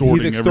he's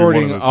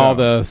extorting all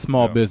the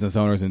small business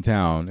owners in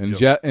town.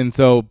 And and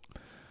so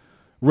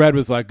Red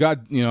was like,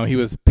 God, he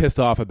was pissed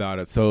off about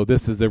it. So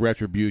this is the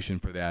retribution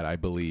for that, I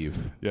believe.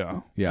 Yeah.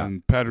 Yeah.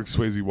 And Patrick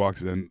Swayze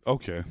walks in.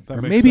 Okay. That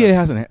or makes maybe sense. it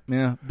hasn't.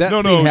 Yeah. That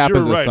scene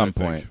happens you're right, at some I think.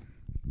 point.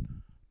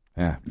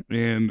 Yeah.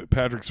 And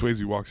Patrick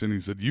Swayze walks in. He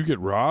said, "You get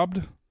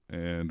robbed?"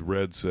 And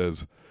Red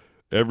says,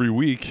 "Every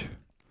week."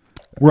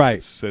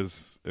 Right.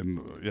 Says, and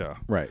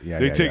Right. Yeah.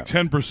 They take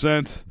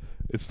 10%.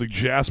 It's the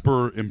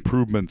Jasper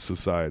Improvement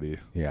Society.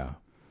 Yeah.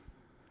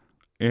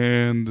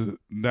 And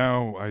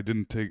now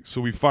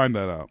so we find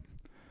that out.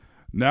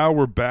 Now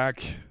we're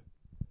back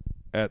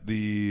at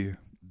we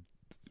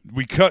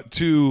cut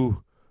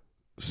to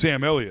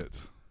Sam Elliott.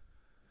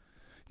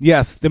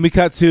 Yes. Then we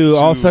cut to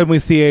all of a sudden we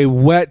see a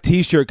wet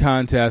T-shirt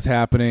contest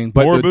happening,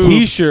 but More the boobs.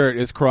 T-shirt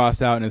is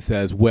crossed out and it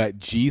says wet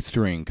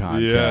G-string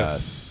contest.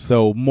 Yes.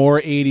 So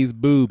more 80s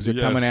boobs are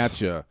coming Yes.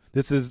 at you.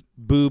 This is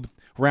boob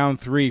round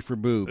 3 for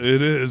boobs.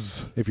 It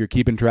is. If you're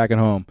keeping track at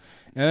home.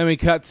 And then we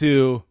cut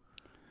to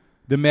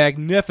the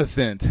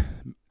magnificent,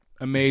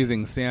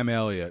 amazing Sam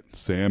Elliott.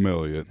 Sam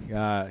Elliott.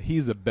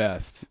 He's the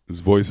best. His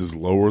voice is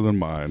lower than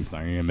mine.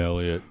 Sam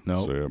Elliott.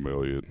 No. Sam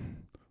Elliott.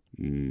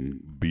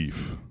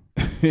 Beef.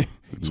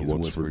 It's He's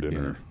what's for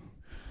dinner.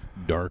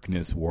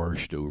 Darkness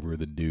washed over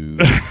the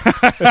dude.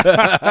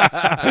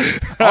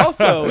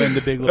 Also in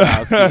The Big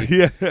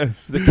Lebowski.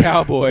 Yes. The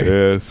cowboy.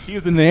 Yes.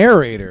 He's the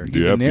narrator. He's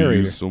You the have to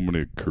narrator. use so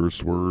many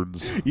curse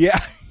words. Yeah.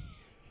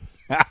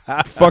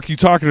 Fuck you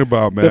talking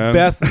about, man? The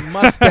best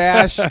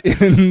mustache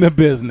in the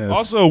business.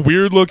 Also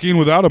weird looking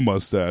without a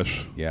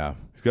mustache. Yeah.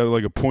 He's got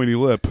like a pointy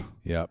lip.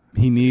 Yep.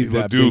 He needs The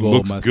that dude big old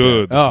looks mustache.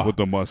 good Oh. with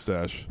the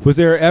mustache. Was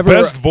there ever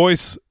Best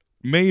voice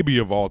maybe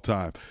of all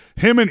time.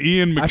 Him and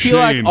Ian McShane. I feel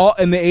like all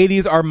in the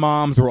 80s our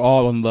moms were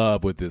all in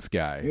love with this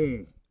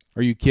guy.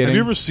 Are you kidding? Have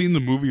you ever seen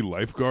the movie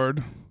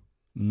Lifeguard?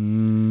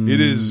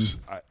 It is.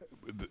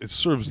 It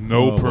serves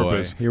no Oh,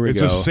 purpose. boy. Here we it's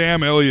go. a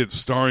Sam Elliott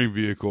starring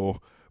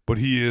vehicle, but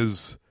he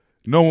is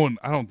no one.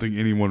 I don't think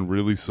anyone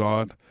really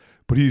saw it,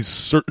 but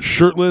he's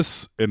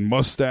shirtless and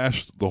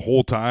mustached the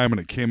whole time, and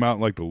it came out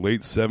in like the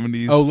late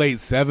 70s. Oh, late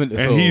 70s.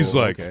 and he's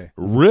like okay.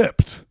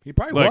 ripped. He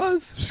probably like,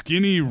 was.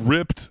 skinny,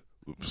 ripped,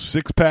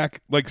 six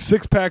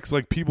packs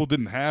like people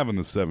didn't have in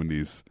the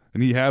 70s,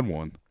 and he had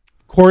one.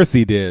 Of course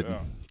he did. Yeah.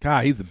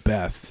 God, he's the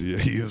best. Yeah,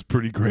 he is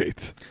pretty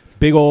great.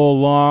 Big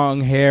old long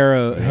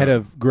hair, head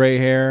of gray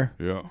hair,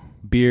 Yeah.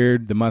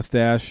 beard, the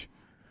mustache.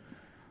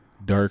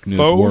 Darkness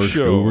Faux washed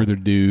show. over the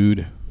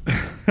dude.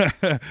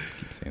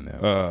 Keep saying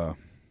that.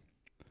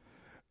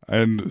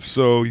 And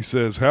so he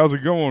says, "How's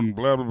it going?"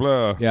 Blah blah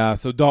blah. Yeah,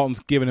 so Dalton's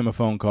giving him a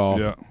phone call.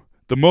 Yeah.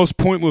 The most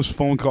pointless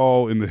phone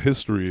call in the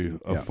history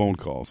of Yeah. phone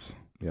calls.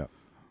 Yeah.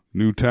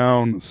 New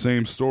town,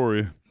 same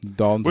story.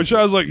 Dalton's Which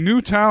I was like,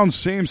 new town,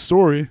 same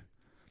story.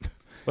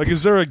 Like,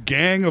 is there a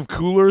gang of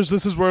coolers?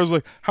 This is where I was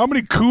like, how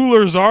many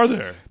coolers are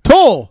there?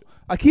 Toll.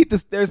 I keep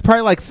this. There's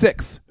probably like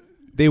 6.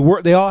 They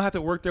all have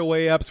to work their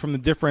way up from the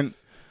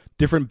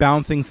different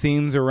bouncing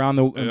scenes around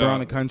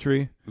the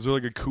country. Is there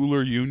like a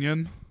cooler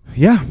union?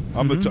 Yeah,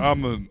 I'm the it's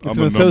I'm an the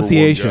number one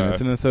association. guy.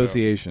 It's an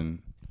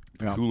association.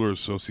 Yeah. Cooler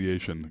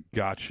association.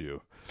 Got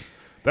you.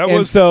 That And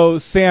was so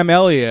Sam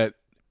Elliott,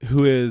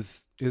 who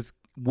is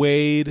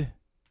Wade,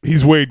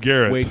 he's Wade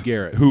Garrett. Wade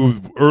Garrett.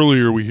 Who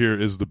earlier we hear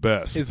is the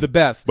best. is the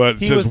best. But it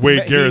He says was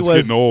Wade he Garrett's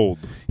was- getting old.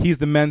 He's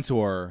the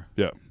mentor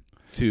Yeah.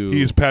 to.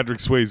 He's Patrick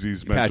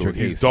Swayze's mentor. Patrick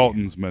He's Hasty.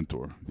 Dalton's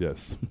mentor.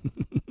 Yes.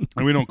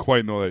 And we don't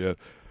quite know that yet.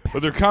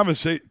 But their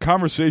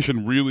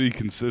conversation really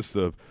consists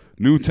of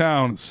new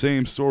town,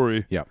 same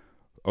story. Yeah.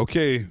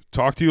 Okay,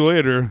 talk to you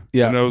later.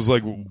 Yeah. And I was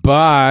like,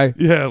 Bye.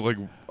 yeah, like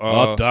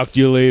I'll talk to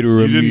you later,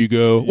 you didn't-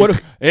 amigo. you-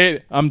 What?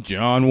 Hey, I'm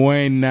John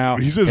Wayne now.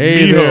 He says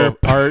hey mijo. there,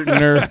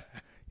 partner.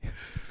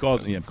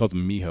 calls him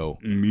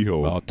mijo.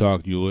 Mijo. I'll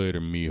talk to you later,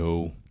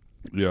 mijo.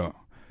 Yeah.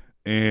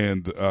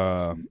 And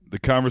the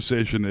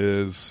conversation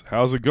is,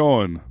 how's it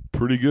going?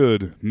 Pretty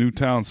good. New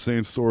town,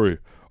 same story.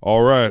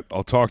 All right,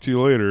 I'll talk to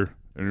you later.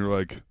 And you're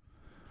like,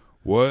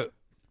 what?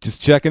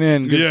 Just checking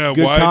in. Good, Yeah,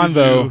 good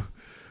convo.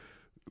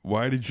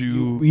 Why did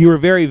you? You were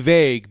very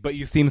vague, but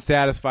you seemed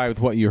satisfied with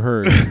what you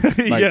heard.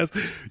 Like, Yes,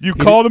 you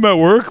called him at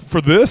work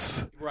for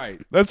this. right.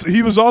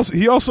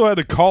 He also had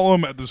to call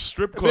him at the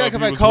strip club. Like if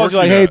he I was called you,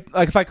 like, working hey, at.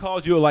 like if I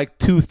called you at like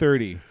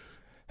 2:30,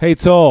 hey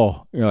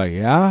Toll, you're like,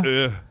 yeah,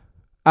 Yeah.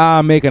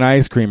 I'm making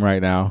ice cream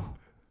right now.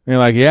 And you're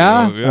like,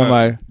 yeah, Oh, yeah. I'm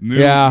like, new,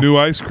 yeah, new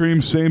ice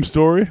cream, same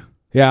story.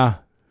 yeah.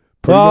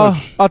 Pretty Well,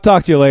 much. I'll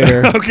talk to you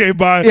later. Okay,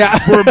 bye. Yeah.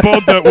 We're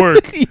both at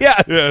work.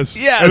 Yes. Yes.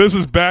 Yes. And this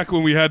is back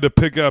when we had to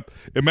pick up.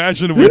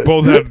 Imagine if we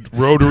both had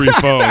rotary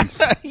phones.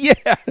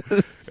 Yes.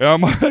 And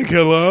I'm like,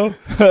 hello?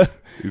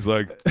 He's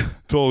like,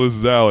 Toll, this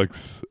is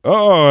Alex.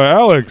 Oh,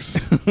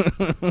 Alex.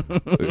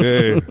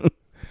 Hey.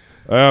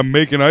 I'm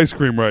making ice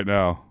cream right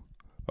now.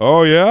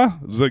 Oh, yeah?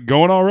 Is it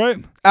going all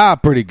right?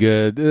 Pretty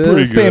good.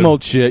 Pretty Same good.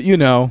 old shit, you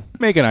know.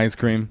 Making ice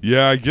cream.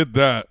 Yeah, I get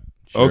that.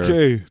 Sure.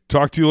 Okay,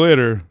 talk to you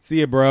later. See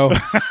you, bro. Like,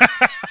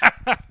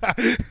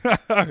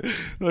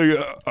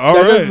 all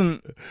That right.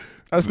 doesn't-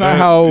 That's not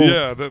how.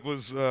 Yeah, that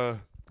was. That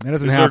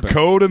doesn't is happen. there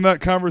code in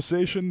that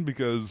conversation?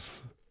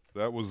 Because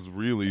that was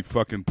really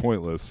fucking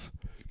pointless.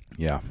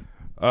 Yeah.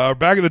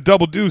 Back at the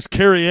Double Deuce,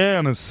 Carrie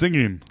Ann is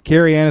singing.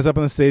 Carrie Ann is up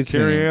on the stage.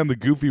 Carrie singing. Ann, the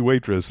goofy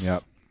waitress.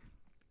 Yep.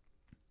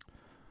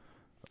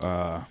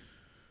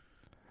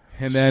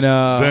 And then,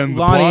 Then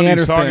Lonnie Blondie's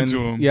Anderson. talking to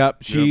him.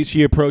 Yep.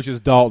 She approaches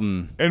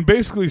Dalton. And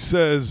basically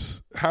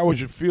says, how would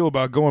you feel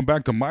about going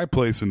back to my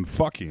place and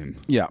fucking?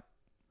 Yeah.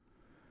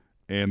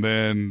 And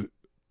then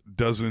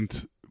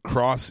doesn't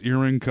Cross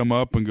Earring come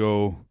up and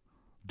go,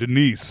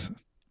 Denise,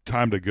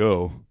 time to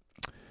go.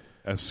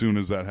 As soon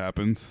as that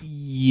happens.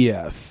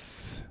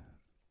 Yes.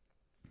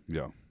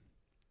 Yeah.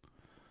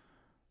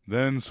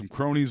 Then some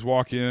cronies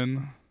walk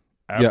in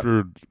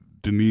after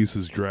Denise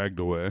is dragged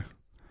away.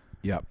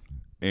 Yep.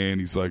 And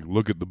he's like,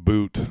 "Look at the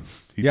boot."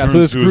 He Yeah, turns so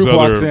this to his group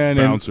walks other in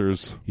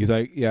bouncers. and he's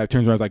like,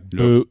 turns around, he's like,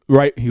 boot,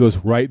 right? He goes,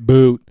 right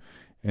boot.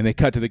 And they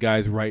cut to the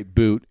guy's right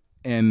boot,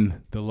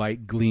 and the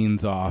light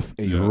gleams off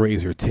a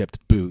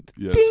razor-tipped boot.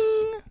 Yes.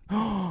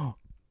 Ding!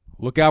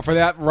 Look out for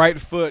that right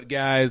foot,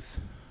 guys.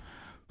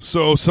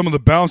 So some of the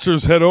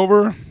bouncers head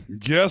over.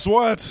 Guess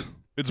what?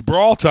 It's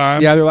brawl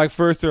time. Yeah, they're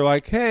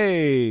like,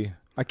 hey,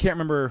 I can't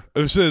remember.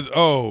 It says,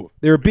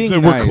 they were being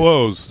said, nice. We're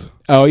closed.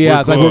 Oh yeah, we're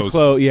it's like we're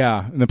closed.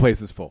 Yeah, and the place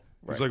is full.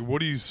 It's like,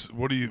 what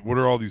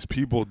are all these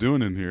people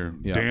doing in here?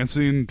 Yeah.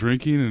 Dancing,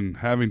 drinking, and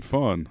having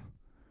fun.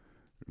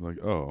 You're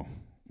like, oh,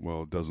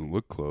 well, it doesn't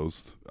look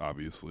closed,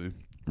 obviously.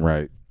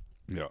 Right.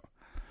 Yeah.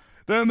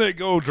 Then they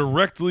go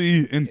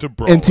directly into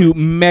brawling. Into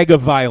mega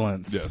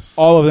violence. Yes.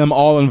 All of them,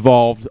 all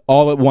involved,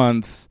 all at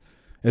once,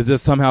 as if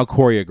somehow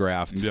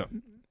choreographed. Yeah.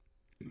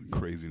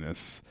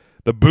 Craziness.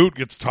 The boot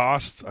gets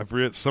tossed. I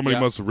forget. Somebody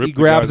must have ripped He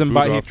grabs the him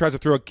guy's boot by. off. He tries to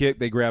throw a kick.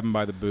 They grab him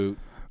by the boot.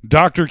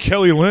 Dr.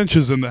 Kelly Lynch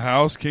is in the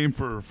house. Came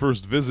for her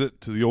first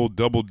visit to the old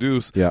Double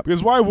Deuce. Yeah.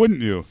 Because why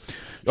wouldn't you?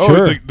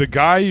 Sure. Oh, the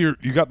guy you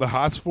got the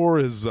hots for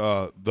is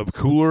the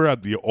cooler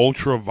at the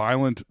ultra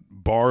violent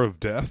bar of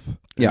death. And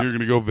Yeah. you're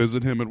going to go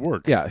visit him at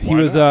work. Yeah, he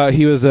Why was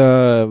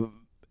not?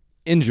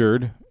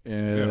 injured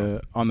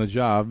on the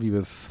job. He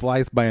was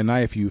sliced by a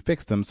knife. You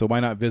fixed him, so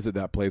why not visit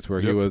that place where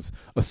he was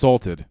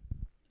assaulted?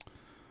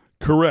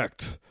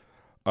 Correct.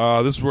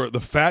 This is where the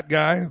fat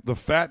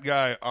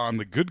guy on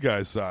the good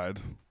guy's side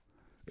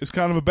is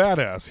kind of a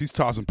badass. He's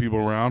tossing people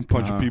around,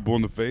 punching people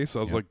in the face. I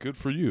was like, good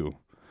for you.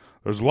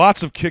 There's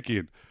lots of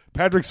kicking.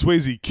 Patrick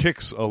Swayze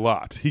kicks a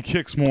lot. He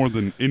kicks more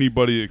than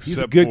anybody except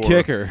He's a good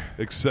kicker.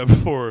 Except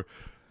for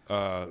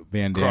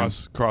Van Damme.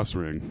 Cross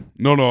ring.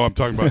 No, I'm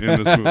talking about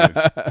in this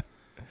movie.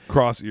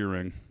 Cross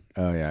earring.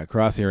 Oh yeah,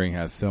 Cross Earring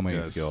has so many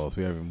Yes. skills.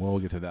 We'll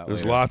get to that.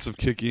 There's later. lots of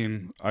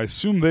kicking. I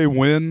assume they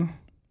win.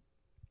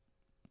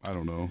 I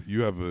don't know.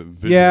 You have a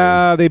visual.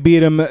 Yeah, they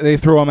beat him. They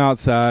throw him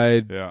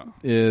outside. Yeah.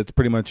 It's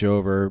pretty much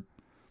over.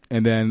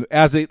 And then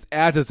as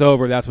it's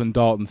over, that's when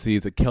Dalton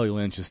sees that Kelly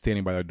Lynch is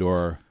standing by the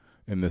door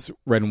in this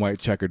red and white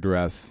checkered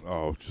dress.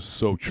 Oh, just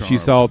so charmed.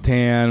 She's all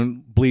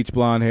tan, bleach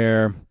blonde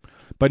hair,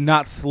 but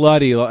not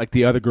slutty like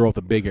the other girl with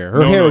the big hair.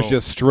 Her hair was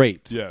just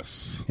straight.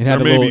 Yes. It had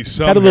There a may little, be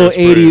some had a little hairspray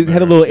in 80s, there.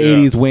 had a little Yeah.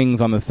 80s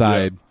wings on the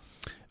side.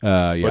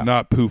 Yeah. But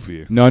not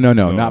poofy. No,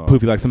 not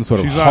poofy like some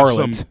sort of She's harlot.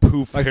 not some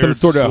poof like some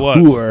sort of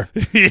whore.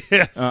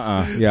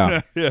 Yes.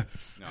 Yeah.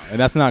 Yes. No, and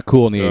that's not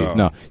cool in the 80s.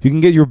 No. You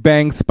can get your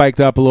bangs spiked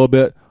up a little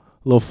bit,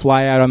 a little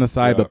fly out on the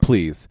side, but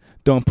please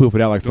don't poof it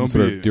out like some Don't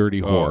sort be- of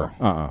dirty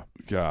whore.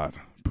 God,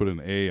 put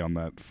an A on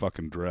that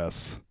fucking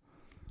dress.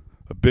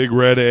 A big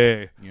red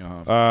A.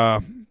 Yeah.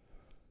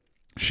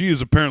 She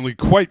is apparently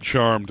quite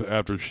charmed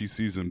after she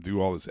sees him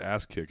do all this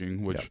ass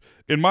kicking, which,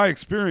 in my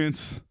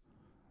experience,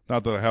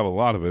 not that I have a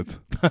lot of it,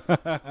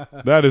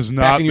 that is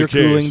not Back in the your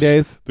case. cooling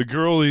days? The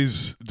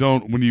girlies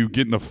don't, when you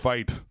get in a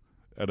fight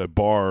at a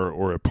bar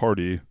or a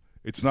party,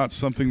 it's not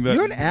something that...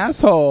 You're an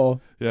asshole.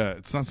 Yeah,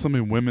 it's not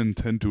something women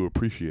tend to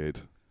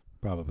appreciate.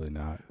 Probably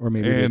not. Or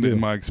maybe And they do.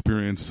 in my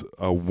experience,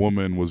 a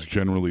woman was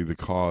generally the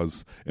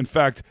cause. In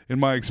fact, in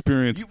my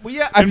experience...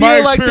 I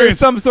feel like there's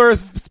some sort of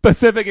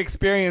specific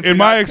experience. In you're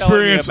my not telling me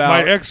experience,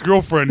 about. my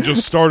ex-girlfriend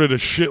just started a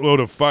shitload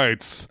of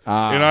fights,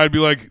 and I'd be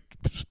like,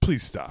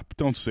 please stop.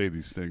 Don't say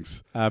these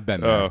things. I've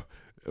been there.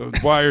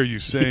 Why are you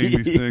saying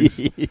these things?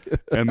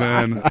 And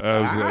then I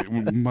was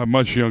like, my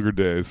much younger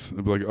days,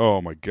 I'd be like,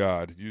 oh my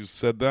God, you just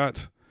said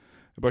that?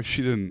 I'd be like,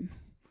 she didn't.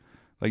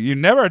 Like, you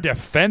never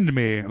defend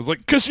me. I was like,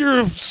 because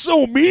you're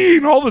so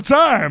mean all the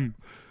time.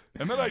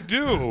 And then I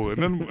do.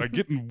 And then I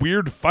get in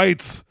weird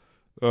fights.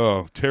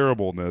 Oh,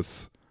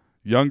 terribleness.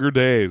 Younger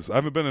days. I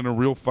haven't been in a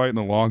real fight in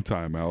a long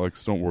time,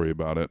 Alex. Don't worry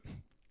about it.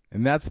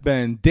 And that's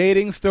been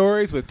Dating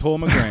Stories with Toll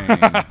McGrain.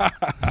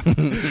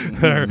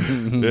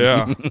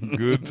 Yeah,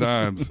 good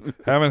times.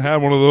 Haven't had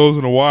one of those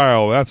in a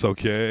while. That's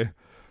okay.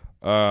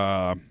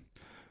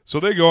 So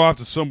they go off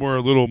to somewhere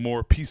a little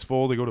more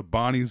peaceful. They go to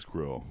Bonnie's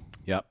Grill.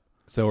 Yep.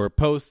 So we're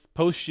post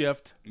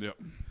shift. Yep.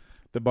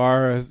 The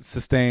bar is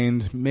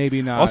sustained.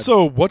 Maybe not.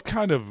 Also, what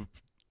kind of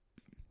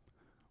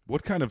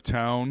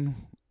town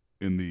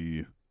in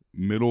the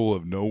middle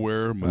of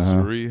nowhere,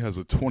 Missouri, has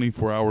a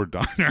 24-hour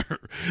diner?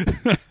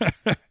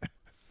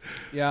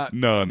 Yeah.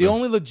 None. The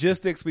only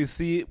logistics we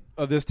see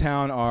of this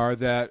town are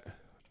that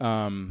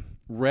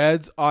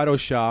Red's Auto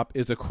Shop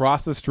is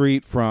across the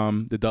street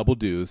from the Double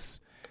Deuce.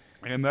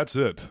 And that's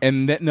it.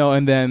 And then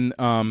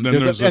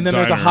there's a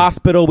diner.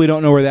 hospital, we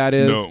don't know where that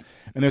is. No.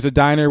 And there's a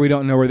diner, we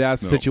don't know where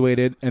that's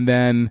situated. And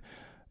then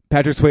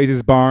Patrick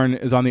Swayze's barn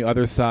is on the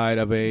other side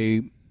of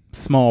a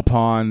small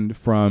pond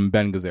from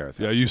Ben Gazzara's house.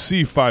 Yeah, you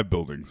see 5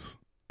 buildings.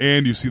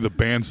 And you see the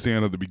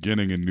bandstand at the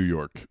beginning in New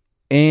York.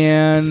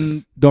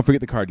 And don't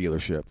forget the car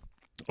dealership.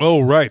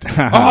 Oh, right.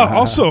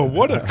 Also,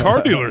 what a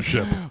car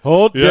dealership.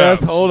 Hold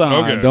on.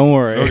 Okay. Don't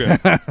worry. Okay.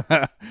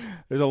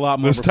 There's a lot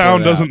more. This before town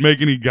that. doesn't make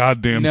any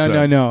goddamn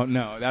sense.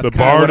 No. That's The kinda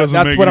bar doesn't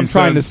That's make what any I'm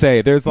trying to sense.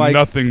 say. There's like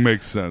nothing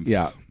makes sense.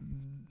 Yeah.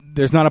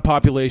 There's not a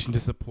population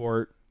to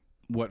support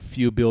what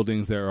few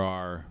buildings there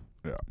are.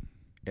 Yeah.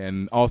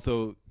 And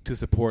also to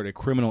support a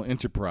criminal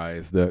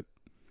enterprise that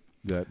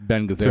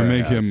Ben Gazzara to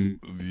make has. him,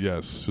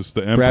 just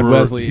the Brad emperor.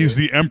 Wesley, He's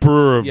the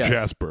emperor of yes.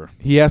 Jasper.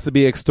 He has to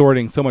be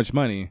extorting so much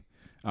money.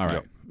 All right.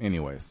 Yep.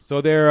 Anyways,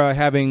 so they're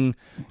having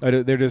a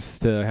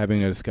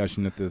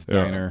discussion at this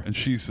diner, and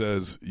she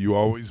says, "You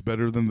always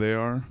better than they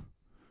are."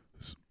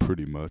 It's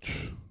pretty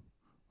much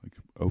like,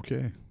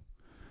 okay.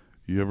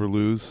 You ever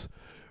lose?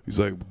 He's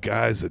like,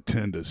 guys that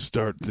tend to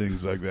start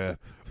things like that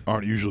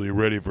aren't usually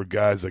ready for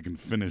guys that can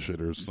finish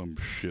it or some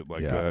shit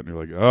like that. And you're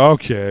like,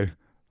 okay,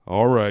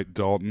 all right,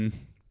 Dalton.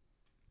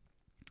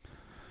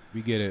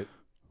 We get it.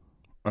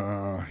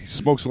 He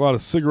smokes a lot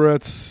of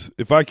cigarettes.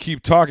 If I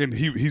keep talking,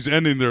 he's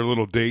ending their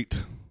little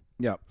date.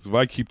 Yeah. So if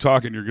I keep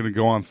talking, you're going to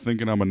go on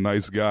thinking I'm a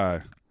nice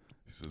guy.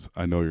 He says,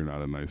 I know you're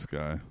not a nice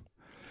guy.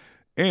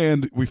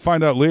 And we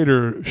find out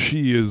later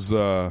she was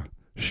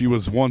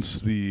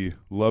once the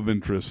love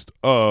interest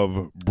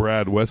of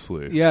Brad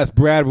Wesley. Yes,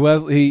 Brad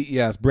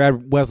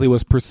Wesley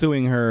was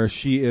pursuing her.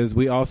 She is.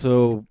 We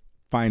also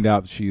find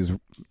out she's,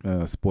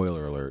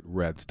 spoiler alert,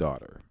 Red's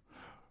daughter.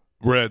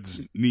 Red's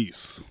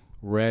niece.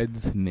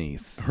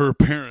 Her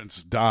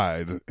parents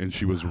died, and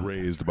she was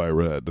raised by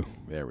Red.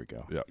 There we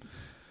go. Yep.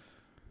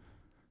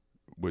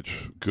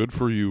 Which, good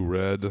for you,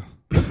 Red.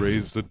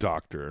 Raised a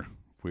doctor.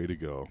 Way to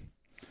go.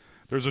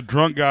 There's a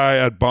drunk guy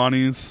at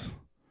Bonnie's,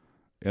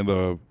 and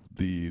the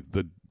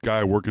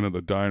guy working at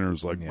the diner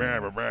is like,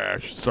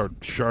 should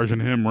start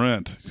charging him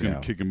rent. He's going to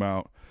kick him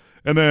out.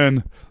 And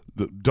then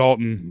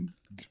Dalton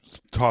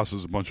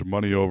tosses a bunch of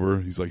money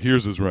over. He's like,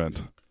 here's his rent.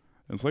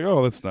 And it's like,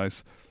 oh, that's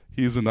nice.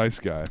 He's a nice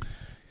guy.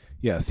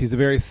 Yes, he's a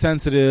very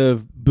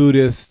sensitive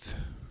Buddhist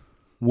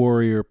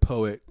warrior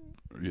poet.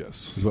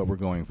 Yes. Is what we're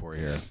going for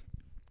here.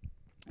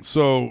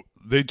 So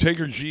they take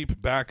her Jeep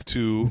back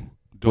to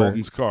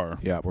Dalton's car.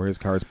 Yeah, where his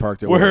car is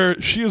parked at where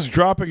work. She is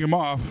dropping him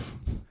off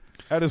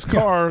at his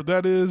car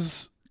that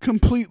is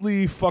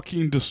completely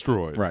fucking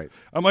destroyed. Right.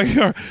 I'm like,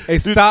 a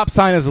stop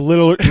sign has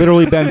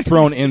literally been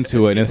thrown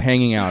into it and is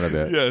hanging out of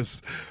it.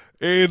 Yes.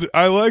 And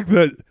I like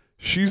that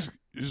she's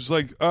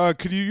like,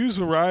 could you use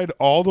a ride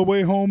all the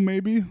way home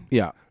maybe?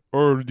 Yeah.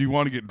 Or do you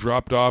want to get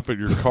dropped off at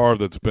your car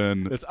that's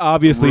been it's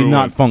obviously ruined?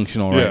 not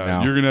functional right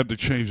now. You're going to have to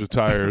change the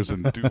tires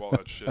and do all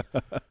that shit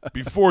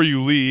before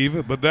you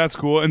leave, but that's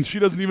cool. And she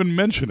doesn't even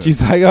mention it. She's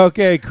like,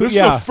 okay, cool. This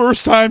is the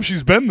first time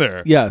she's been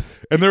there.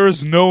 Yes. And there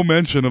is no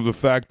mention of the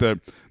fact that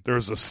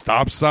there's a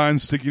stop sign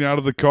sticking out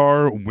of the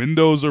car,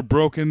 windows are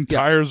broken,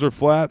 tires are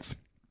flat.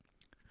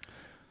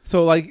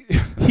 So, like,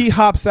 he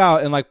hops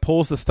out and, like,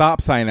 pulls the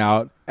stop sign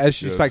out as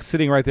she's, like,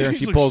 sitting right there and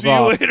she like, pulls see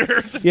off. You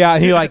later. Yeah,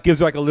 and he, like,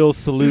 gives her, like, a little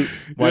salute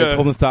while he's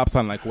holding the stop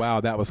sign. Like,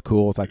 wow, that was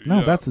cool. It's like,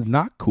 no, that's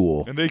not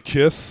cool. And they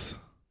kiss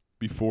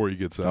before he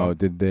gets out. Oh,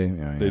 did they?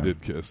 Yeah, they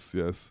did kiss,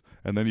 yes.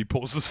 And then he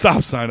pulls the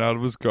stop sign out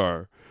of his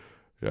car.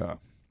 Yeah.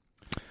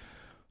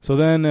 So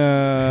then...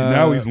 and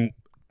now he's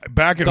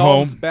back at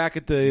Dalton's home. Back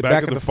at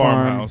the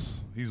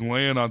farmhouse. He's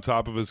laying on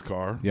top of his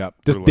car. Yep.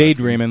 Just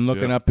daydreaming,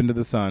 looking up into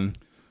the sun.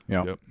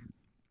 Yep.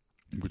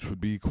 Which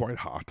would be quite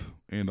hot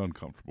and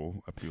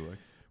uncomfortable, I feel like.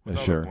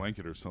 Without a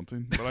blanket or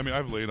something. But I mean,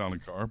 I've laid on a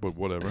car, but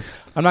whatever.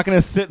 I'm not going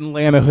to sit and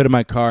lay on the hood of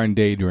my car and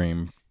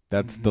daydream.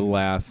 That's the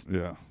last.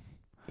 Yeah.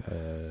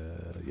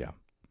 Yeah.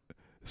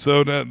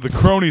 So the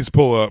cronies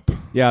pull up.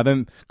 Yeah,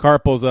 then car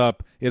pulls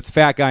up. It's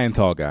fat guy and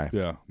tall guy.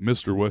 Yeah.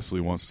 Mr. Wesley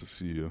wants to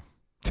see you.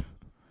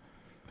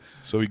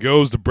 So he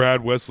goes to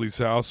Brad Wesley's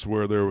house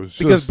where there was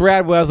because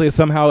Brad Wesley is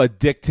somehow a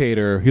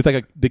dictator. He's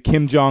like the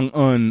Kim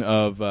Jong-un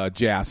of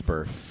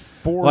Jasper.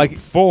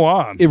 Full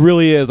on. It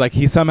really is. Like,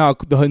 he somehow,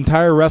 the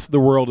entire rest of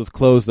the world is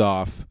closed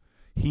off.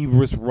 He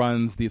just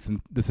runs this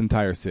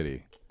entire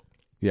city.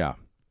 Yeah.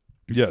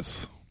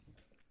 Yes.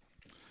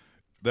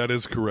 That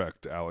is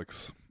correct,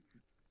 Alex.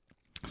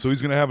 So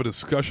he's going to have a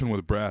discussion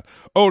with Brad.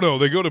 Oh, no,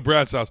 they go to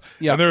Brad's house.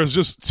 Yeah. And there is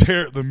just the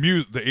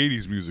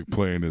 80s music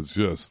playing is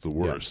just the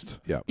worst.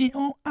 Yeah.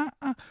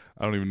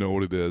 I don't even know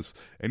what it is.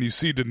 And you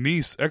see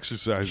Denise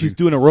exercising. She's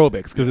doing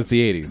aerobics because it's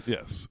the 80s.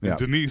 Yes. And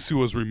Denise, who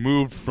was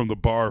removed from the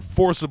bar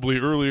forcibly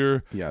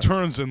earlier,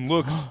 turns and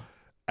looks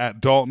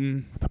at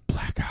Dalton. The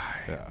black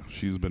eye. Yeah,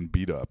 she's been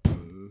beat up.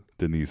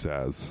 Denise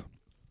has.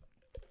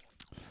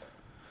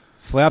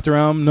 Slapped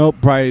around. Nope,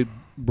 probably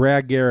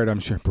Brad Garrett. I'm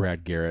sure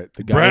Brad Garrett.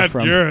 The guy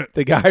Garrett.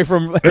 The guy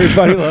from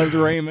Everybody Loves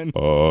Raymond.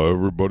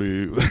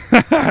 Everybody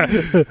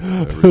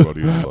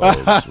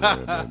loves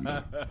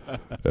Raymond.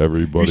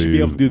 Everybody you should be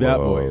able to do that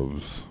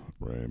voice.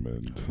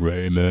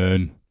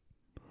 Raymond.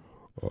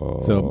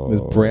 So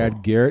is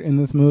Brad Garrett in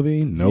this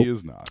movie? Nope. He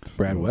is not.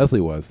 Brad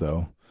Wesley was,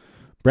 though.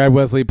 Brad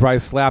Wesley probably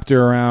slapped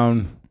her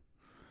around.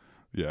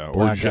 Yeah,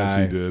 or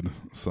Jesse did.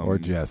 Or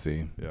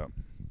Jesse. Yeah.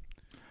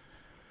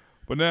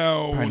 But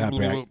now...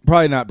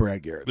 Probably not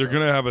Brad Garrett. They're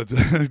going to have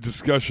a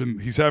discussion.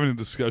 He's having a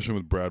discussion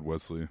with Brad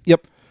Wesley.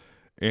 Yep.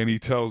 And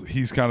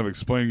he's kind of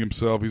explaining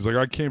himself. He's like,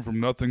 I came from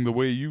nothing the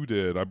way you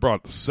did. I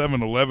brought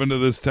 7-Eleven to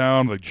this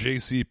town, like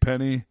J.C.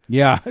 Penney.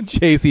 Yeah,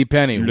 J.C.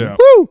 Penney. Yeah.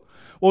 Woo!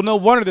 Well, no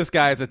wonder this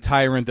guy is a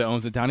tyrant that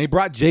owns the town. He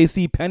brought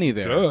J.C. Penney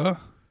there. Duh.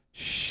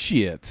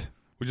 Shit.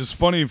 Which is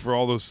funny for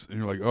all those. And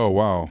you're like, oh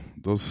wow,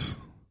 those.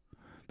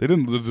 The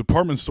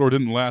department store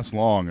didn't last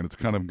long, and it's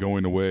kind of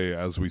going away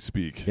as we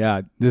speak.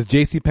 Yeah. Does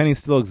JCPenney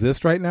still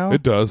exist right now?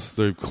 It does.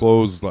 They've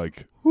closed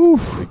like.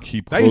 They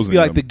keep closing. That used to be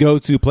like them. the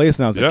go-to place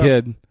when I was a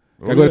kid.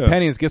 Gotta go to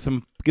Penny's, get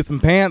some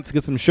pants,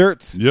 get some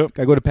shirts. Yep.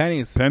 Gotta go to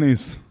Penny's.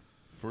 Penny's,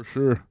 for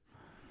sure.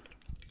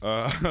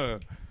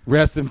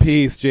 Rest in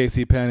peace,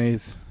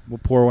 JCPenney's. We'll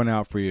pour one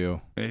out for you.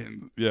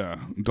 And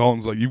yeah,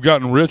 Dalton's like, you've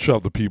gotten rich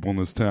off the people in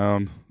this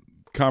town.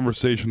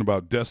 Conversation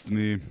about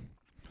destiny.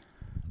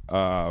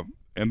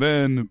 And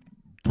then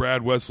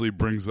Brad Wesley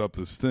brings up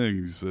this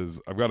thing. He says,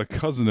 I've got a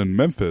cousin in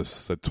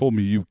Memphis that told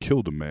me you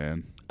killed a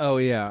man. Oh,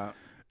 yeah.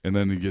 And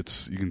then you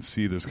can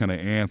see there's kind of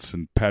ants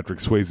in Patrick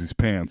Swayze's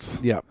pants.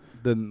 Yeah.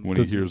 Then when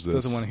he hears this.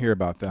 Doesn't want to hear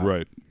about that.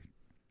 Right.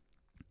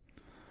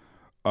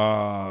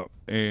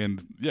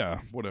 And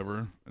yeah,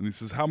 whatever. And he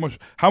says, how much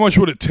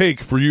would it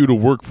take for you to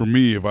work for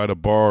me if I had a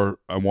bar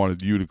I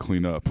wanted you to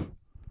clean up?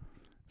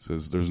 He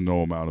says, there's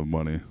no amount of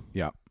money.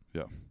 Yeah.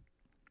 Yeah.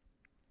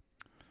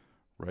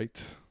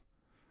 Right.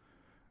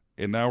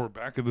 And now we're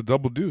back at the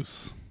Double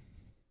Deuce.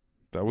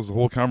 That was the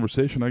whole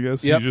conversation, I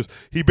guess. Yep.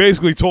 He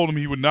basically told him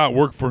he would not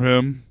work for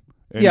him.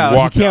 And yeah,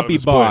 walked he can't out of be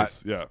his bought.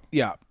 place. Yeah.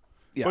 Yeah.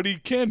 Yeah. But he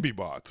can be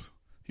bought.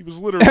 He was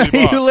literally bought.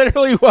 He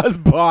literally was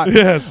bought.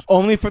 Yes.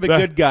 Only for the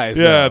good guys.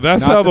 Yeah, though,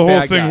 that's not how the whole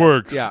bad thing guys.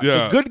 works. Yeah.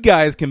 Yeah. The good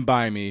guys can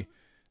buy me,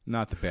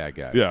 not the bad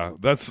guys. Yeah,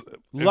 that's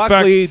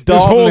luckily in fact, his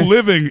Dalton, whole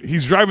living.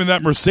 He's driving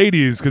that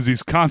Mercedes because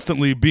he's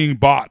constantly being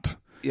bought.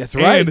 That's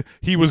right. And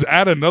he was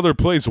at another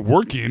place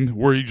working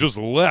where he just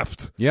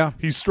left. Yeah,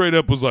 he straight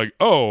up was like,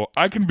 "Oh,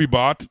 I can be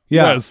bought."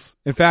 Yeah. Yes,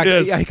 in fact,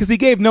 yes. yeah, because he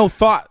gave no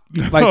thought,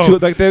 No.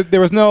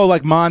 there was no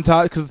like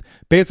montage. Because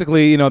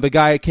basically, the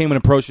guy came and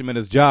approached him at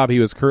his job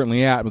he was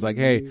currently at and was like,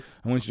 "Hey,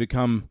 I want you to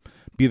come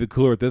be the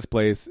cooler at this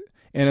place."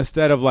 And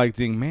instead of like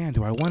thinking, man,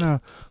 do I want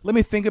to? Let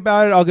me think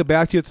about it. I'll get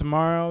back to you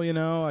tomorrow.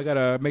 I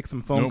gotta make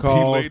some phone calls.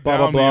 He laid blah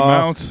blah down the blah.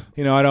 amount.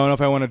 I don't know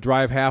if I want to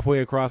drive halfway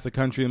across the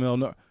country in the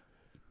middle.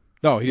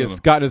 No, he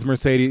just got in his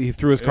Mercedes. He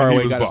threw his car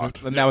away,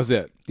 and that was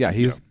it. Yeah,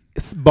 he was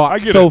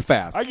bought so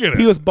fast. I get it.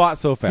 He was bought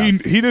so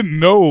fast. He didn't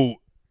know,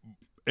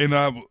 and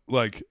I'm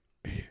like,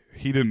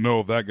 he didn't know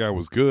if that guy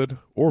was good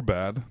or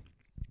bad.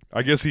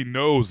 I guess he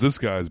knows this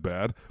guy's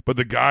bad, but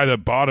the guy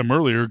that bought him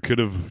earlier could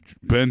have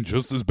been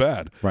just as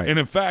bad. Right. And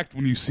in fact,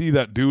 when you see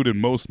that dude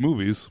in most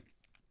movies,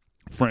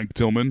 Frank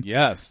Tillman,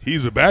 yes,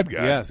 he's a bad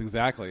guy. Yes,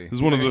 exactly.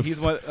 He's one of the he's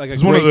one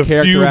of the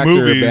few actor,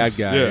 movies. Bad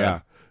guy. Yeah.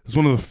 It's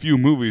one of the few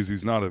movies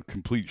he's not a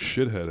complete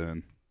shithead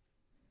in.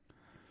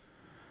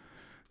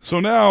 So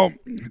now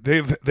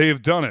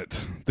they've done it.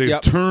 They've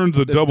turned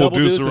the Double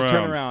Deuce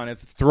around.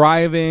 It's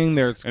thriving.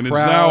 There's and it's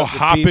crowds now of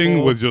hopping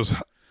people. with just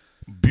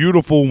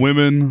beautiful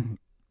women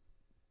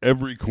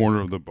every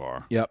corner of the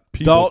bar. Yep.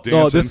 People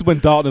dancing. This is when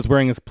Dalton is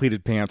wearing his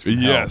pleated pants. From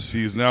Yes,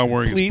 he's now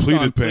wearing his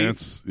pleated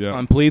pants. Yeah.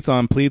 On pleats,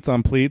 on pleats,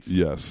 on pleats.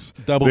 Yes.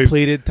 Double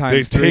pleated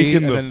times three,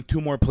 and then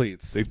two more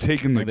pleats. They've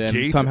taken the then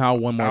gate somehow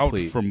one more out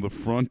pleat from the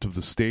front of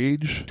the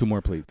stage. Two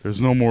more pleats. There's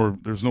no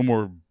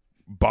more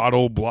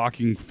bottle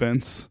blocking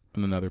fence.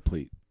 And another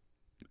pleat.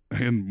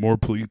 And more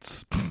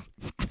pleats.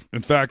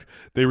 In fact,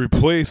 they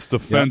replaced the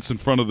fence in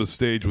front of the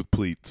stage with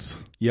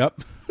pleats.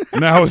 Yep.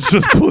 Now it's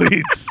just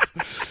pleats.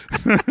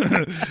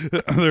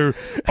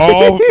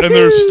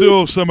 They're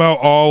still somehow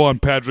all on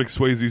Patrick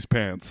Swayze's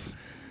pants.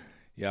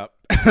 Yep.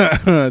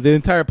 The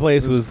entire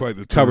place was covered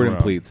in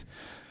turnaround. pleats.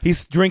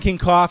 He's drinking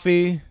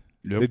coffee.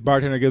 Yep. The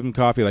bartender gives him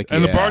coffee.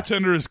 And the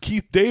bartender is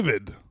Keith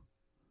David.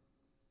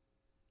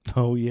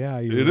 Oh yeah,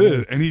 It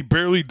is, and he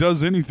barely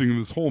does anything in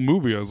this whole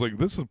movie. I was like,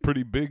 this is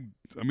pretty big.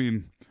 I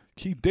mean,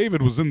 Keith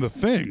David was in The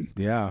Thing.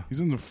 Yeah, he's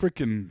in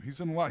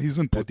he's in a lot. He's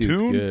in That Platoon.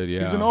 dude's good,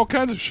 yeah. He's in all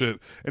kinds of shit,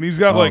 and he's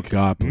got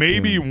Platoon.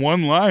 maybe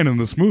one line in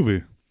this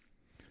movie.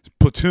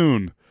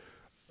 Platoon.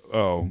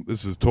 Oh,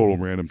 this is total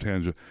random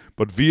tangent.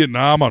 But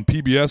Vietnam on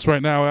PBS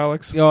right now,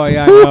 Alex. Oh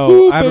yeah, I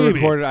know. I haven't baby.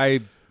 recorded. I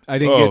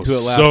didn't get to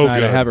it last so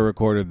night. good. I have it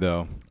recorded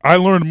though. I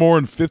learned more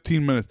in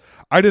 15 minutes.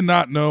 I did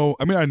not know.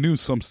 I mean, I knew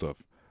some stuff.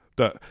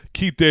 That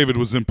Keith David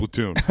was in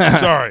Platoon.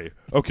 Sorry.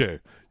 Okay.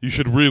 You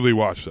should really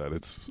watch that.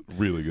 It's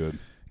really good.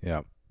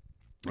 Yeah.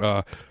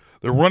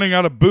 They're running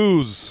out of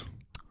booze.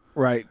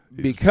 Right.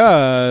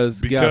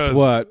 Because guess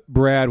what?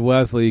 Brad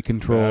Wesley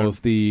controls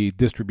the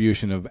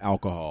distribution of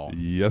alcohol.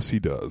 Yes, he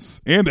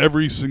does. And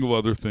every single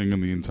other thing in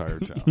the entire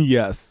town.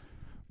 Yes.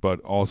 But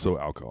also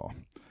alcohol.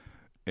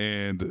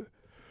 And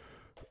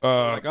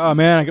like, oh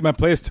man, I get my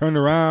place turned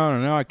around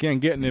and now I can't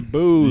get any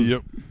booze.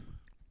 Yep.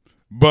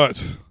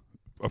 But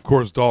of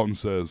course, Dalton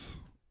says,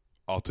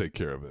 I'll take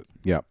care of it.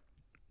 Yep.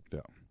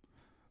 Yeah.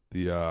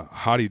 The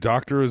hottie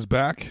doctor is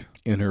back.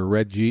 In her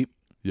red Jeep.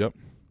 Yep.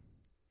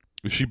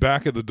 Is she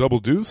back at the Double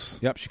Deuce?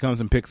 Yep, she comes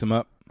and picks him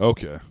up.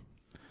 Okay.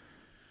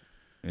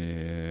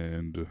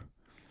 And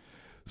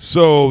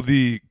so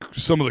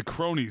some of the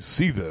cronies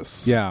see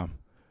this. Yeah.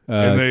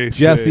 And they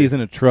Jesse's say,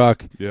 in a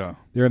truck. Yeah.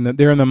 They're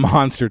in the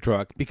monster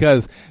truck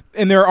because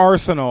in their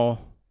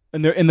arsenal,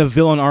 in the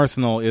villain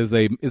arsenal is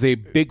a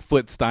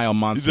Bigfoot style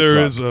monster. There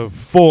truck. is a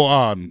full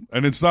on,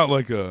 and it's not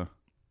like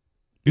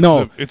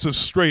it's a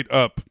straight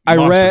up. I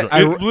read.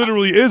 It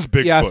literally is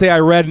Bigfoot. Yeah, I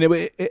read, and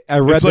I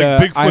read it's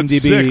like Bigfoot IMDb.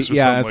 6 or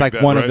yeah, it's like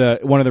like that, one right?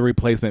 of the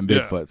replacement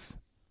Bigfoots.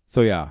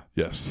 So yeah.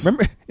 Yes.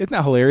 Remember, isn't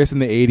that hilarious? In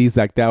the 80s,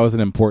 like that was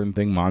an important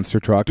thing. Monster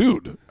trucks,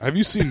 dude. Have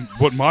you seen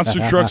what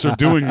monster trucks are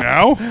doing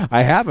now?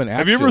 I haven't. Actually.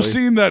 Have you ever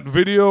seen that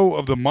video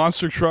of the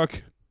monster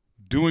truck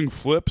doing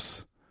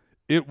flips?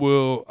 It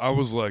will. I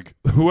was like,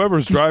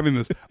 whoever's driving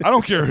this, I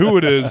don't care who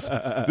it is.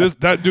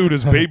 That dude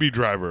is Baby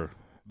Driver.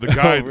 The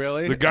guy,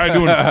 really? The guy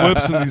doing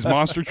flips in these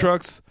monster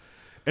trucks,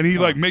 and he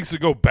like makes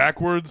it go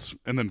backwards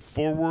and then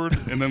forward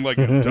and then like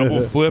a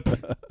double flip.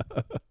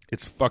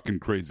 It's fucking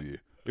crazy.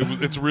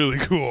 It's really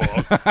cool.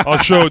 I'll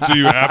show it to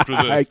you after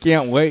this. I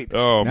can't wait.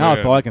 Oh, now man.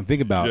 it's all I can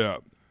think about.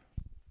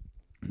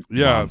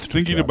 Yeah. Monster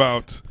Thinking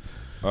trucks.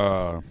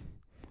 about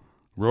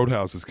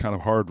Roadhouse is kind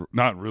of hard.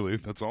 Not really.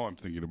 That's all I'm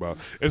thinking about.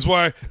 It's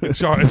why it's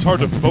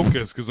hard to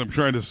focus because I'm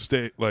trying to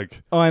stay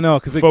like. Oh, I know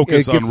because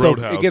focus it gets on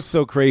Roadhouse. it gets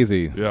so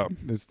crazy. Yeah,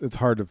 it's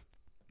hard to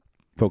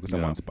focus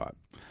on one spot.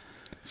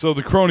 So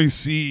the cronies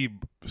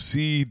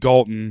see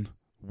Dalton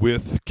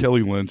with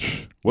Kelly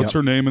Lynch. What's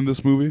her name in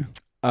this movie?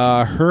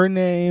 Her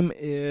name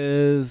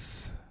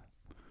is.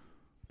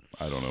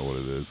 I don't know what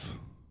it is.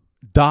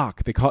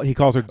 Doc. He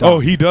calls her Doc. Oh,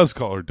 he does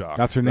call her Doc.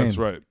 That's her name. That's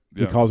right.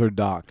 Yeah. He calls her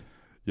Doc.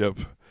 Yep.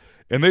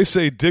 And they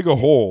say dig a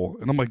hole,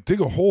 and I'm like,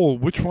 dig a hole.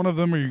 Which one of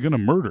them are you going to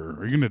murder?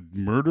 Are you going to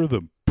murder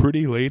the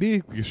pretty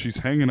lady because she's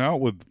hanging out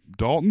with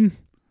Dalton?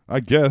 I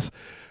guess.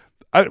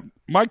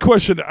 My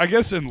question, I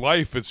guess in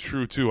life it's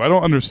true too. I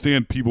don't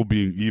understand people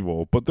being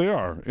evil, but they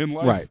are in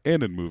life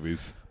and in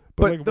movies.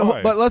 But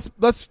like, why?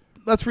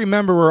 Let's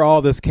remember where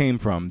all this came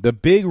from. The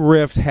big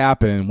rift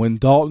happened when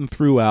Dalton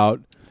threw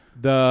out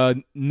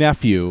the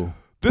nephew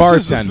bartender.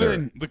 Is the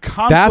thing. The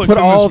conflict That's what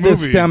in all this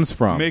this stems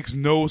from. Makes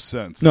no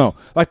sense. No,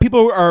 like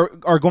people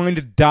are going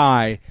to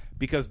die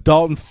because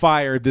Dalton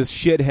fired this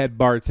shithead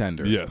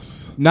bartender.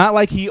 Yes, not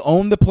like he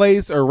owned the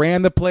place or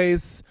ran the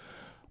place,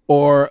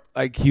 or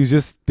like he was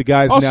just the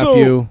guy's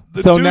nephew.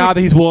 So now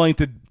that he's willing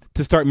to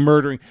start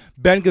murdering,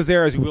 Ben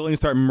Gazzara is willing to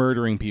start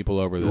murdering people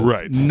over this.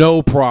 Right,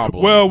 no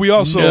problem. Well, we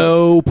also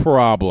no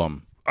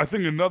problem. I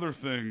think another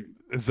thing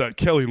is that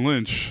Kelly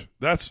Lynch.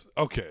 That's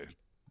okay.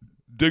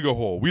 Dig a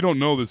hole. We don't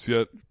know this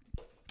yet.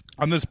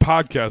 On this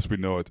podcast, we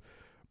know it.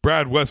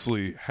 Brad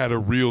Wesley had a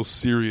real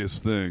serious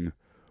thing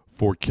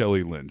for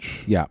Kelly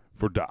Lynch. Yeah.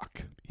 For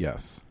Doc.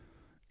 Yes.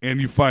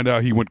 And you find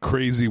out he went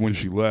crazy when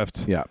she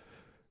left. Yeah.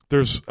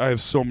 I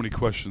have so many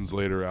questions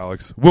later,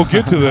 Alex. We'll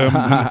get to them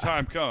when the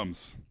time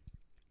comes.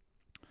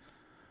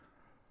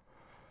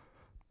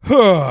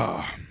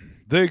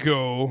 They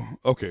go,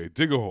 okay,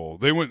 dig a hole.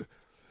 They went...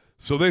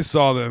 So they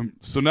saw them.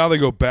 So now they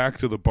go back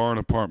to the barn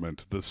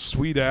apartment, the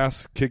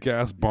sweet-ass,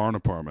 kick-ass barn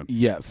apartment.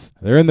 Yes.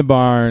 They're in the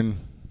barn,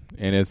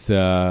 and it's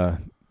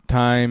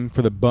time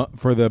for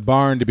the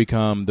barn to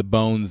become the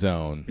bone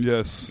zone.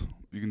 Yes.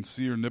 You can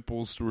see her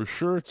nipples through her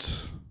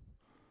shirt.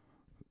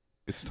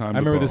 It's time to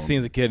remember bone. this scene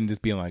as a kid and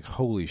just being like,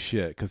 holy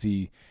shit, because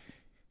he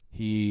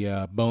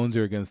bones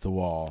her against the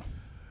wall.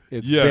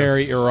 It's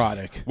very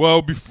erotic.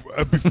 Well,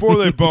 before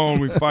they bone,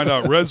 we find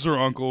out Red's her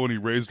uncle, and he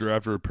raised her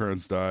after her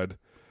parents died.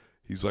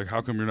 He's like,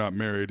 how come you're not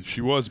married?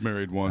 She was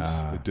married once.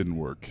 It didn't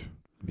work.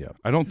 Yeah.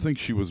 I don't think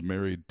she was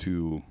married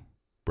to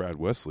Brad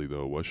Wesley,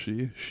 though, was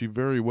she? She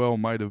very well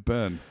might have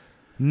been.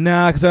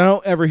 Nah, because I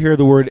don't ever hear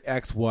the word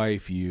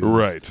ex-wife used.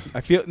 Right. I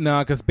feel,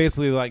 because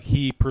basically like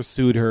he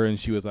pursued her and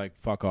she was like,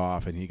 fuck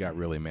off, and he got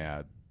really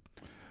mad.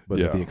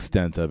 Was the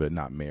extent of it,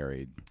 not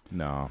married.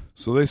 No.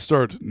 So they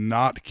start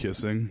not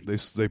kissing.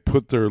 They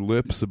put their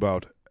lips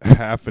about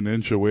half an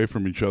inch away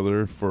from each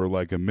other for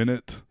like a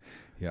minute.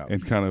 Yeah.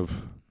 And kind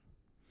of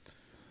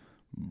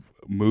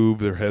move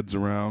their heads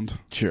around.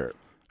 Sure.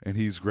 And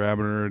he's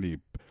grabbing her and he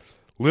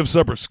lifts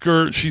up her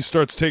skirt. She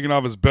starts taking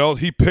off his belt.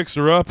 He picks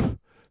her up,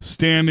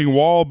 standing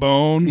wall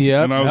bone.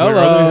 Yeah. And I was like,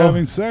 are they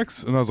having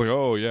sex? And I was like,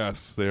 oh,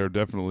 yes, they are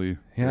definitely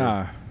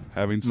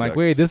having sex. I'm like,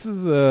 wait, this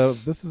is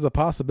a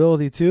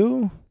possibility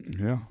too?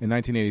 Yeah. In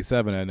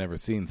 1987, I'd never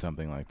seen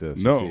something like this.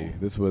 No. See.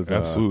 This was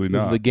absolutely not.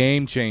 This is a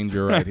game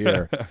changer right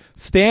here.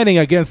 Standing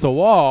against a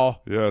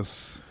wall.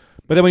 Yes.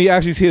 But then when you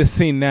actually see the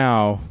scene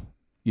now,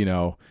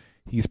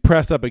 he's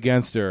pressed up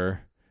against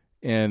her,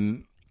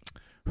 and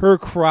her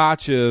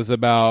crotch is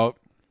about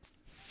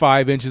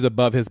 5 inches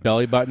above his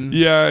belly button.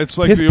 Yeah, it's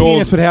like his the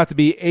penis old... would have to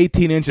be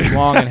 18 inches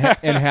long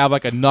and have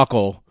like a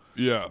knuckle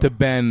to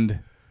bend.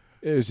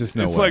 It was just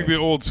no way. It's like the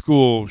old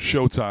school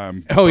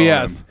Showtime. Oh,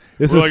 yes.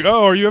 We're like,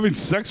 oh, are you having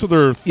sex with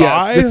her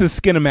thigh? Yes, this is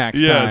Skinamax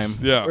yes,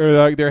 time. Yeah. Where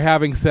like they're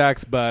having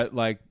sex, but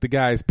like the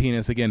guy's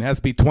penis, again, has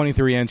to be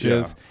 23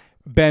 inches,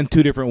 bent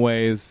 2 different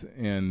ways,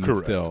 and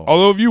correct. Still.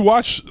 Although if you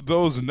watch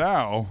those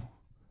now,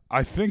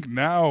 I think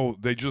now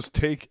they just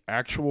take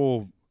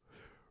actual,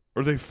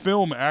 or they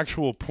film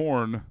actual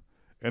porn,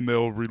 and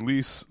they'll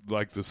release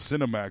like the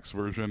Cinemax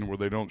version where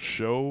they don't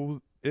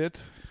show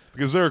it.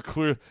 Because they're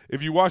clear.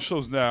 If you watch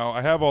those now,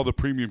 I have all the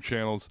premium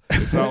channels.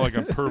 It's not like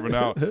I'm perving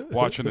out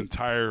watching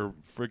entire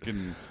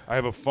freaking. I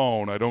have a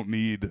phone. I don't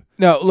need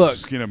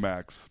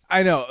Skinamax.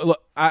 I know.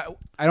 Look, I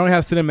don't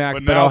have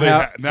Cinemax, but I'll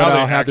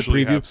now have the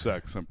preview. Have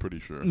sex. I'm pretty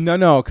sure.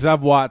 No, because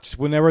I've watched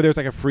whenever there's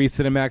like a free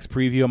Cinemax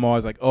preview. I'm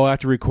always like, I have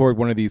to record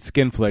one of these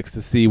skin flicks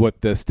to see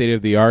what the state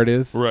of the art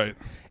is. Right.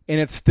 And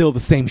it's still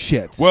the same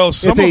shit. Well,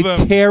 it's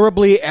a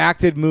terribly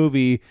acted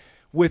movie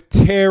with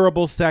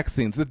terrible sex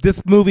scenes.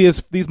 These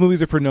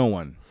movies are for no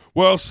one.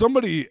 Well,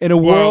 somebody in a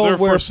world they're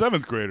where for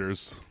 7th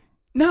graders.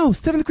 No,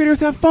 7th graders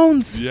have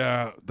phones.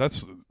 Yeah,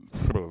 that's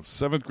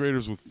 7th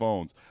graders with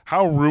phones.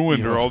 How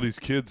ruined are all these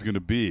kids going to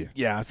be?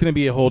 Yeah, it's going to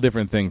be a whole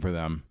different thing for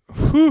them.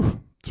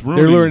 Whew, it's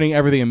ruining. They're learning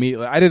everything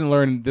immediately. I didn't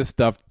learn this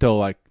stuff till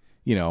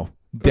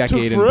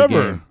decade into the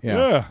game.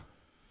 Yeah.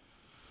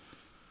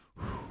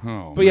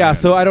 Oh, but yeah,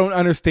 so I don't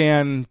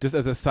understand, just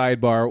as a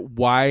sidebar,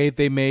 why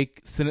they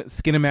make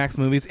Skinamax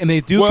movies, and they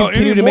do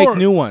continue to make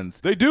new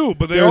ones. They do,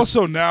 but they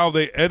also now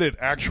they edit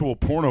actual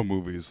porno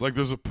movies. Like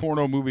there's a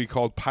porno movie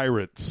called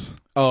Pirates.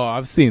 Oh,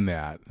 I've seen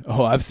that.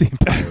 Oh, I've seen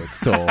Pirates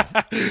too.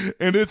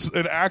 And it's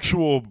an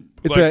actual.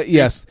 It's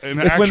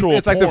actual.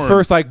 It's like the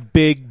first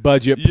big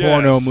budget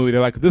porno movie. They're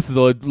like, this is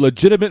a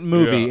legitimate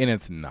movie, and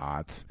it's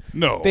not.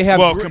 No, they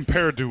have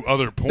compared to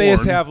other porn, they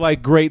just have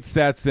like great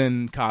sets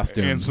and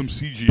costumes and some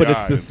CGI. But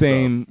it's the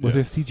same. Stuff. Was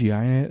there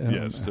CGI in it?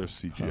 Yes, there's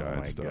CGI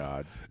and stuff. Oh my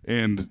god!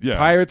 And yeah,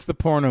 Pirates the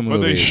porno movie.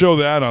 But they show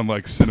that on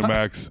like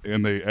Cinemax,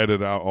 and they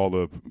edit out all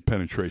the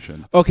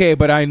penetration. Okay,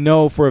 but I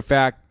know for a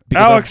fact,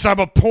 Alex, I'm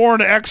a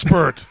porn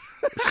expert.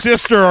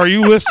 Sister, are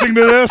you listening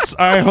to this?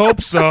 I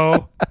hope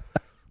so.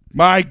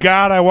 My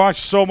God, I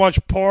watch so much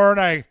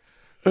porn.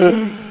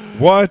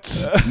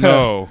 What?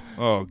 No.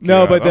 Oh, God.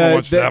 No, but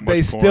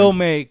they still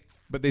make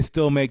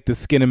the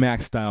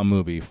Skinamax style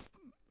movie,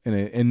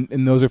 and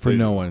those are for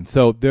no one.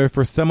 So they're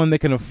for someone that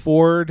can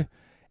afford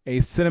a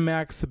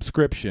Cinemax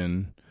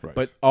subscription,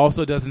 but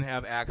also doesn't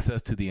have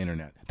access to the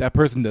internet. That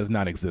person does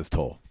not exist,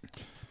 Toll.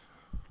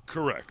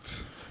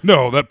 Correct.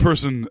 No, that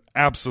person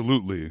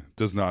absolutely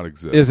does not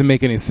exist. It doesn't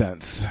make any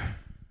sense.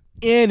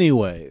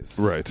 Anyways.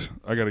 Right.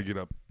 I got to get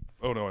up.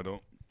 Oh, no, I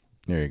don't.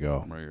 There you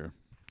go. I'm right here.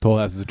 Toll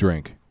has his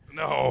drink.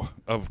 No,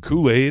 of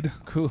Kool-Aid.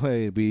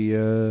 Kool-Aid.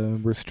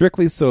 We're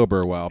strictly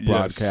sober while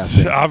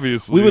broadcasting. Yes,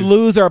 obviously. We would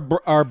lose our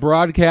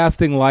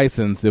broadcasting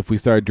license if we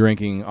started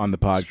drinking on the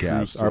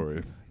podcast. It's true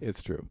story.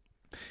 It's true.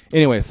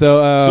 Anyway,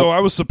 so I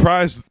was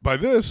surprised by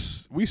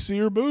this. We see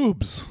her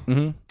boobs.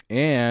 Mm-hmm.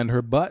 And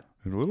her butt.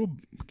 And a little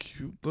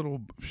cute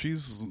little.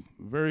 She's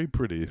very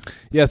pretty.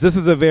 Yes, this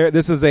is a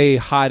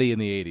hottie in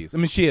the 80s. I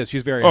mean, she is.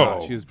 She's very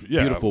hot. She's a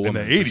beautiful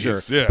woman in the 80s.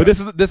 For sure. Yeah. But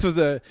this was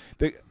the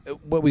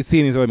what we see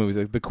in these other movies,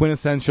 like the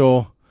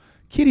quintessential.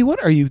 Kitty,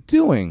 what are you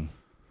doing?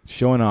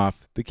 Showing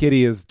off. The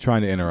kitty is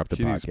trying to interrupt the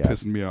Kitty's podcast.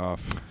 Pissing me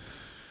off.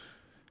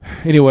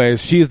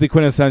 Anyways, she is the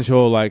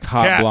quintessential hot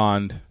Cat.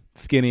 blonde,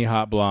 skinny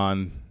hot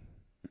blonde,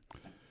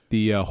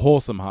 the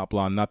wholesome hot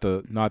blonde, not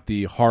the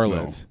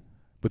harlot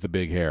with the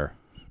big hair.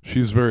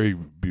 She's very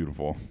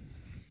beautiful.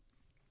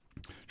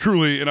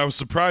 Truly, and I was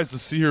surprised to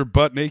see her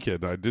butt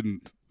naked. I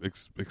didn't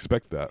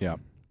expect that. Yeah.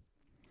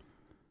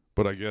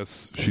 But I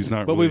guess she's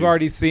not But we've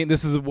already seen,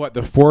 this is what,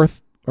 the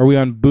fourth? Are we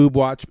on Boob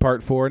Watch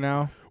Part 4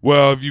 now?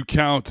 Well, if you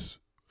count,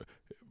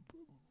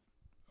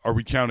 are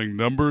we counting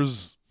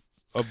numbers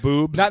of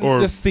boobs? Not or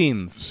just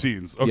scenes.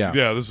 Scenes. Okay,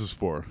 yeah, this is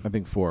 4. I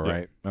think 4,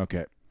 right?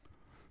 Okay.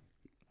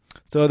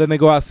 So then they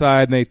go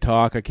outside and they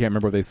talk. I can't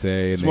remember what they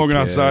say. And Smoking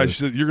they outside. kiss.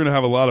 She said, you're going to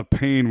have a lot of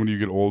pain when you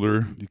get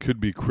older. You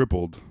could be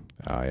crippled.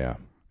 Oh, yeah.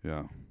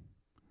 Yeah.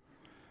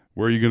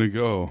 Where are you going to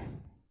go?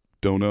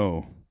 Don't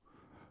know.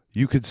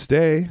 You could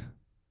stay.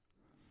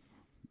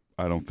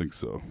 I don't think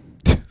so.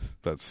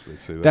 They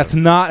say that. That's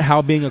not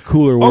how being a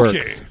cooler works.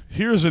 Okay,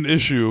 here's an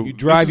issue. You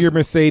drive your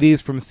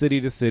Mercedes from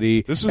city to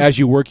city as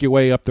you work your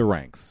way up the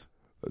ranks.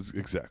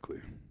 Exactly.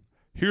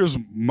 Here's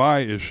my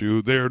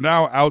issue. They are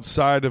now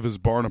outside of his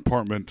barn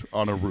apartment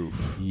on a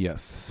roof.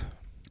 Yes.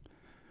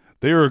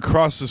 They are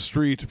across the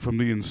street from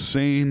the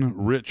insane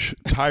rich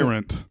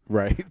tyrant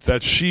right.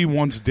 that she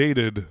once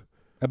dated.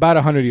 About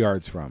 100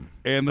 yards from.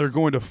 And they're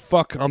going to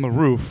fuck on the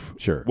roof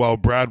while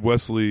Brad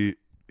Wesley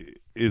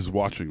is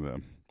watching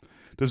them.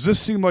 Does this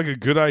seem like a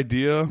good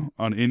idea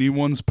on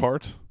anyone's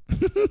part?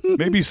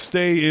 Maybe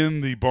stay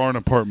in the barn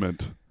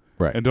apartment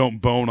and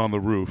don't bone on the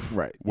roof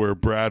where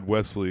Brad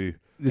Wesley...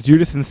 You're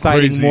just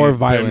inciting more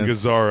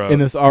violence in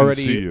this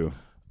already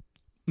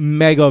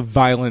mega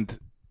violent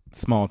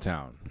small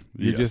town.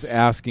 You're just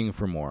asking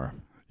for more.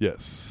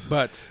 Yes.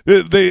 But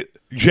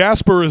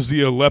Jasper is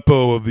the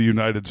Aleppo of the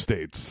United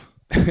States.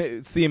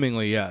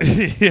 Seemingly,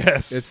 yes.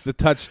 Yes. It's the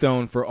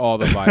touchstone for all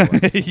the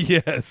violence.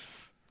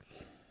 Yes.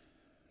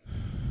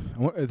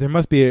 There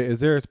must be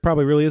it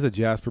probably really is a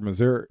Jasper,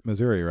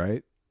 Missouri,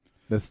 right?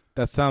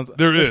 That sounds.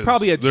 There's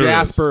probably a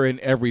Jasper in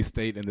every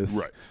state in this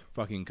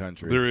fucking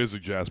country. There is a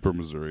Jasper,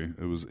 Missouri.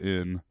 It was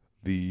in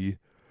the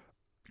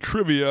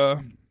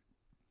trivia,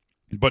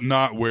 but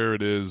not where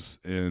it is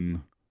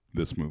in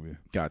this movie.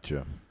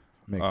 Gotcha.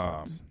 Makes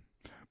sense.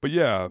 But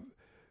yeah,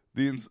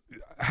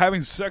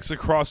 having sex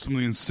across from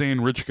the insane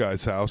rich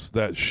guy's house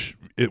that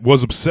it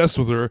was obsessed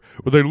with her.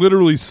 But they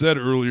literally said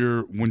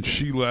earlier when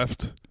she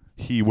left,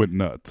 he went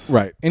nuts.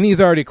 Right, and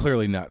he's already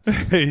clearly nuts.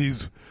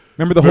 He's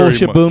remember the whole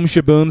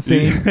shaboom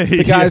scene.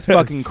 The guy's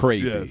fucking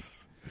crazy.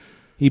 Yes.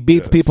 He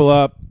beats people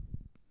up.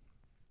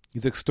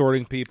 He's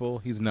extorting people.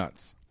 He's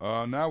nuts.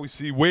 Now we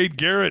see Wade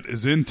Garrett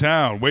is in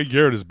town. Wade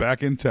Garrett is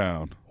back in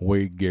town.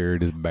 Wade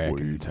Garrett is back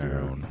in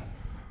town.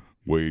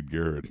 Wade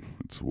Garrett,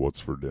 it's what's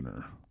for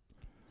dinner.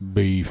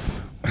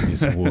 Beef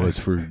is what's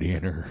for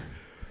dinner.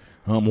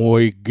 I'm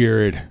Wade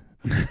Garrett.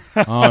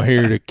 I'm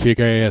here to kick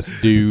ass,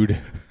 dude.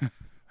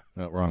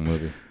 No, wrong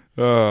movie.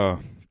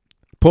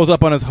 Pulls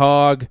up on his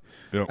hog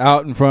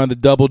out in front of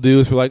the Double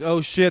Deuce. We're like, oh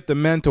shit, the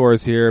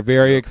Mentor's here.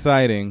 Very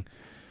exciting.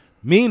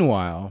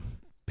 Meanwhile,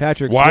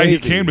 Patrick Why Swayze, he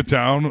came to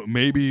town,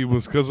 maybe it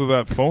was because of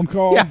that phone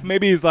call? Yeah,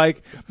 maybe he's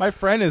like, my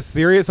friend is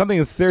serious. Something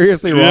is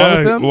seriously wrong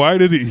with him. Why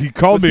did he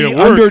called was me he at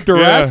work? under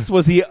duress?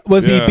 Yeah.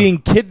 Was he being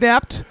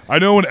kidnapped? I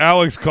know when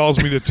Alex calls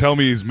me to tell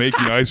me he's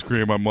making ice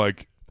cream, I'm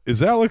like,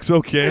 is Alex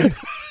okay?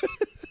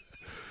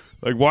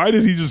 Like, why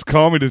did he just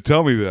call me to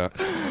tell me that?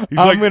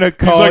 I'm going to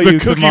call you the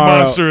Cookie tomorrow.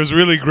 Monster is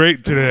really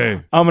great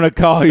today. I'm going to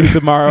call you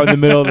tomorrow in the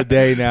middle of the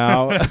day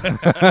now.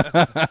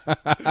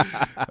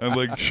 I'm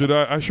like,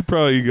 I should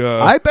probably...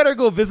 I better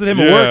go visit him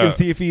at work and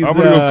see if he's I'm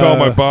going to go call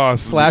my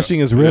boss.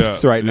 slashing his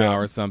wrists now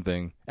or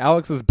something.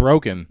 Alex is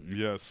broken.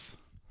 Yes.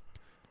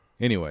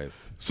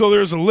 Anyways. So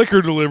there's a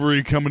liquor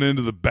delivery coming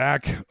into the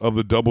back of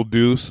the Double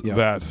Deuce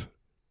that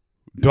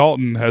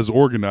Dalton has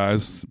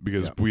organized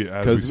because as we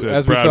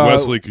said, Brad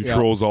Wesley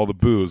controls all the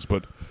booze,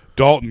 but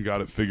Dalton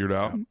got it figured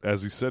out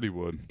as he said he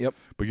would. Yep.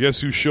 But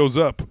guess who shows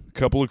up? A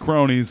couple of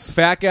cronies.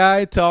 Fat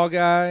guy, tall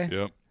guy.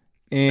 Yep.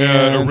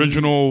 And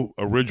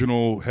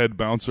original head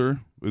bouncer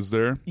is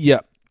there.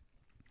 Yep.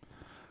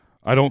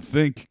 I don't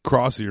think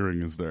Cross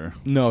Earring is there.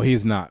 No,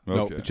 he's not.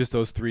 Okay. No, just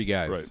those three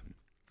guys. Right.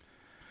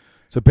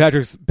 So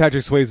Patrick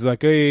Swayze is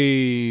like,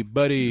 hey,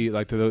 buddy,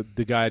 like to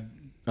the guy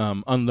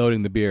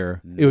unloading the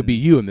beer. It would be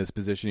you in this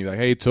position. You're like,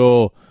 hey,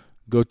 Toll,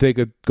 go take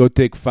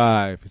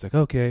 5. He's like,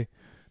 okay.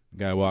 The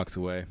guy walks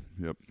away.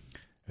 Yep.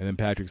 And then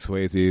Patrick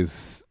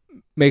Swayze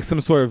makes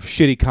some sort of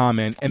shitty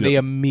comment, and they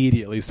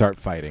immediately start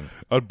fighting.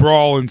 A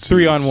brawl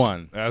ensues.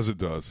 3-on-1. As it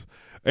does.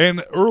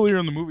 And earlier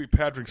in the movie,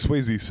 Patrick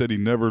Swayze said he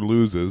never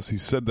loses. He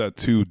said that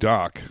to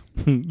Doc.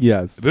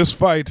 Yes. This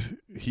fight,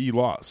 he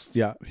lost.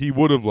 Yeah. He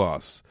would have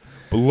lost.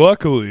 But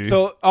luckily...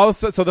 So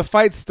the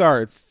fight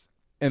starts,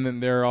 and then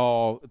they're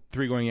all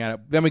three going at it.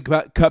 Then we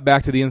cut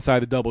back to the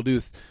inside of the Double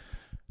Deuce.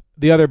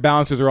 The other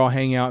bouncers are all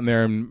hanging out in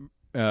there, and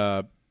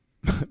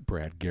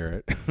Brad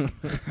Garrett.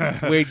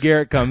 Wade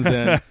Garrett comes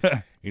in.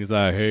 He's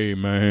like, hey,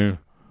 man,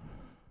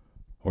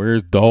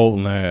 where's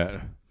Dalton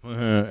at?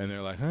 And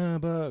they're like,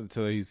 but...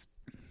 So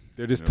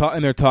they're just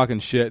they're talking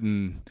shit,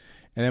 and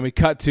then we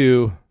cut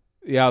to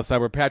the outside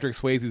where Patrick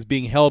Swayze is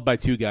being held by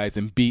two guys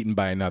and beaten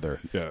by another.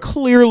 Yeah.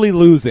 Clearly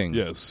losing.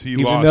 Yes,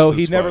 even lost though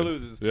this he never fight.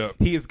 loses. Yep.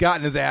 He has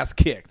gotten his ass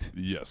kicked.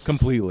 Yes.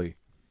 Completely.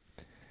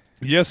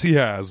 Yes, he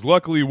has.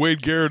 Luckily,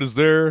 Wade Garrett is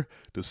there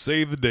to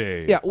save the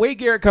day. Yeah, Wade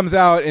Garrett comes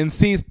out and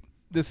sees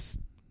this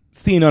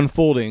scene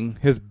unfolding,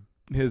 his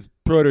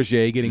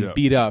protege getting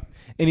beat up,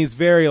 and he's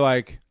very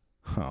like,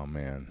 oh,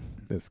 man,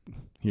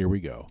 here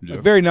we go. Yeah.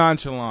 Like, very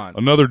nonchalant.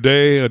 Another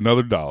day,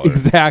 another dollar.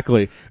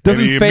 Exactly.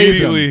 Doesn't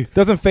phase him.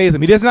 Doesn't phase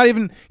him. He doesn't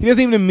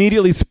even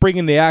immediately spring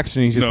into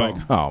action. He's just like,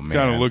 oh, man.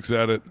 Kind of looks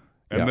at it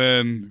and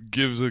then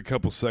gives it a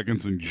couple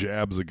seconds and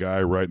jabs a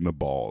guy right in the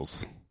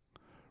balls.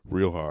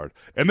 Real hard.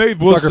 And they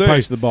will sucker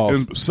punch the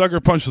balls. And sucker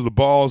punch to the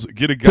balls.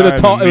 Get a guy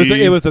in the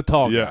knee. It was a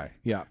tall guy.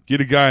 Yeah. Get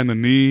a guy in the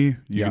knee.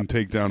 You can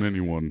take down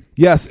anyone.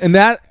 Yes, and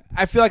that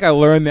I feel like I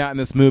learned that in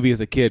this movie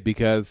as a kid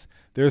because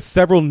there's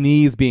several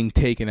knees being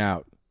taken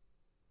out.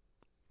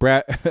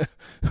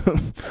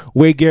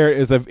 Wade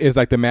Garrett is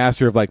like the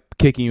master of like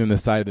kicking you in the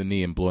side of the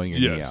knee and blowing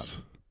your knee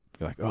out.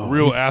 You're like, oh,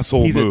 real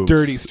asshole he's moves. A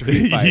dirty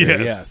street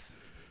fighter. Yes.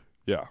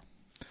 Yeah.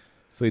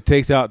 So he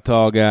takes out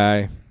tall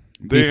guy.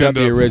 Beats up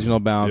the original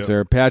bouncer.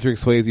 Yep. Patrick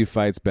Swayze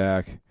fights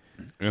back.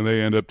 And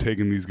they end up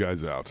taking these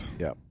guys out.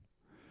 Yep.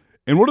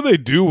 And what do they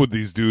do with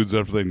these dudes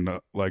after they do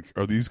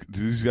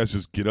these guys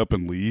just get up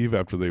and leave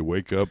after they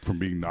wake up from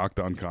being knocked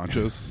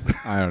unconscious?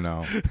 I don't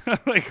know.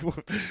 Like,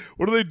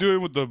 what are they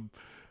doing with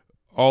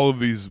all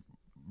of these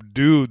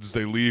dudes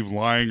they leave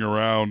lying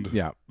around,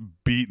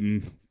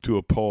 beaten to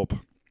a pulp?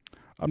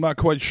 I'm not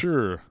quite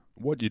sure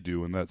what you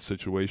do in that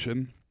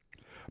situation.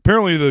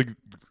 Apparently, the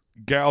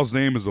gal's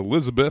name is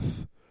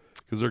Elizabeth.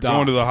 Because they're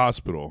going to the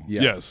hospital.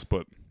 Yes,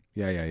 but...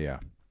 Yeah.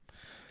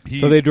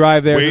 So they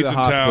drive there to the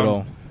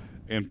hospital.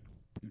 And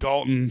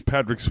Dalton,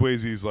 Patrick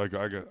Swayze's like,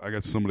 I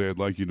got somebody I'd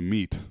like you to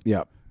meet.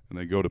 Yep. And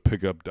they go to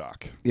pick up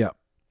Doc. Yep.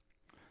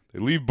 They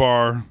leave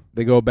bar.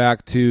 They go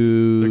back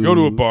to... They go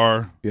to a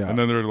bar. Yeah. And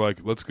then they're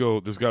like, let's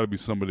go. There's got to be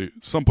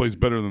someplace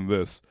better than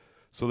this.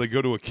 So they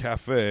go to a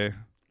cafe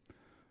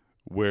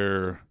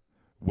where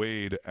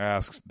Wade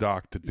asks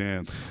Doc to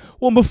dance.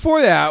 Well,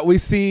 before that, we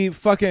see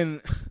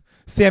fucking...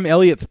 Sam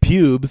Elliott's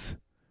pubes.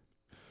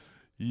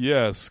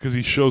 Yes, because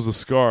he shows a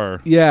scar.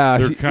 Yeah,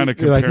 they're kind of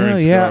you're comparing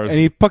like, yeah, scars. and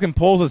he fucking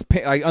pulls his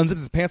unzips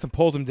his pants and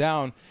pulls him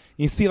down.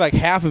 You see like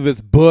half of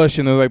his bush,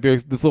 and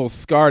there's this little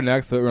scar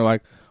next to it. We're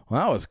like,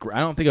 well, that was I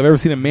don't think I've ever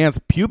seen a man's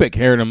pubic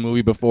hair in a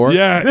movie before.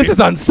 Yeah, this is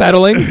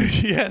unsettling.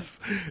 Yes.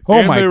 Oh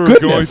and my they were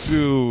goodness. going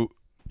to,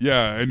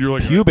 yeah, and you're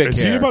like, Pubic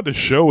is hair. he about to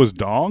show his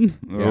dong?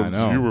 Yeah, I know.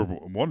 So you were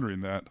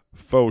wondering that.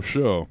 Faux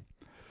show.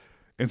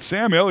 And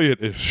Sam Elliott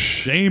is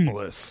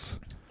shameless.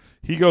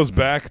 He goes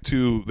back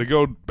to, they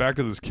go back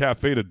to this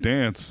cafe to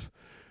dance,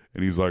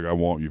 and he's like, I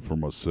want you for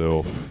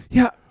myself.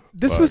 Yeah,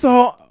 this was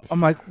all.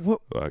 I'm like,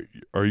 what? Like,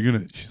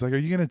 she's like, are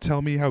you going to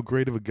tell me how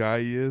great of a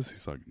guy he is?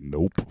 He's like,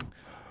 nope.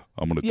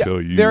 I'm going to Yeah,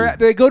 tell you.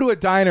 they go to a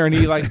diner and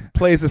he like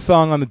plays a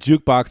song on the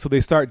jukebox, so they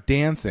start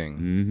dancing.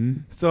 Mm-hmm.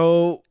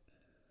 So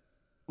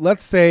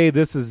let's say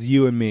this is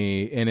you and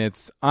me, and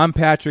I'm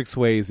Patrick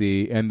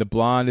Swayze, and the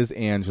blonde is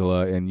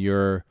Angela, and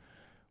you're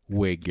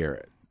Wade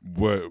Garrett.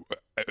 What,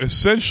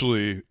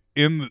 essentially,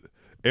 am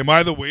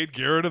I the Wade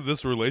Garrett of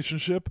this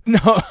relationship?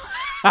 No,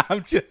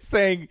 I'm just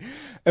saying,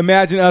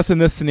 imagine us in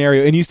this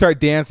scenario, and you start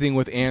dancing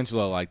with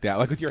Angela like that,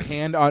 like with your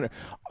hand on,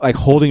 like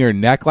holding her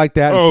neck like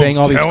that, and saying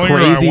all these telling her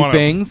crazy I wanna-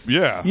 things.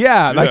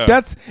 Yeah. Like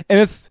that's, and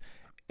it's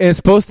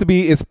supposed to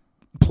be, it's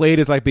played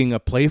as like being a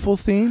playful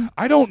scene.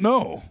 I don't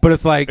know, but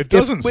it's like it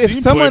doesn't if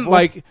seem someone playful.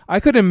 like I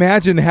could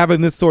imagine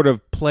having this sort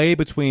of play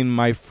between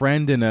my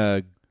friend and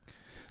a.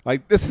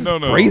 Like this is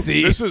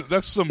crazy.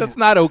 That's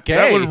not okay.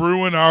 That would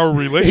ruin our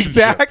relationship.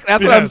 Exactly.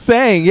 That's what I'm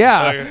saying.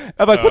 Yeah.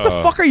 I'm like, what the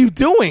fuck are you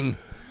doing?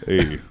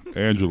 Hey,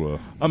 Angela.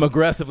 I'm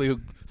aggressively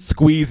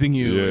squeezing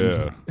you.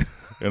 Yeah.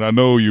 And I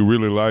know you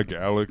really like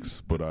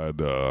Alex, but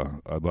I'd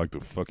like to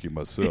fuck you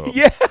myself.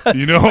 Yes.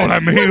 You know what I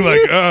mean?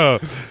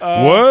 Like,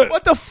 what?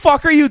 What the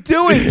fuck are you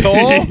doing,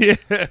 Toll?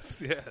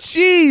 Yes.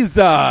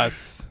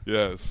 Jesus.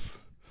 Yes.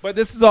 But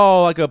this is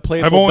all like a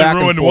playful I've only back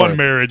and ruined forth. one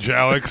marriage,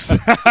 Alex.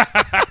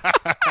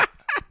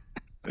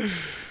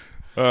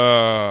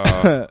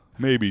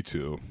 Maybe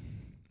two.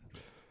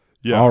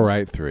 Yeah. All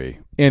right, 3.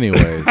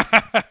 Anyways.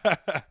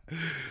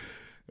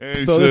 And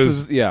he So says, this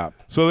is, yeah.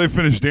 So they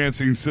finish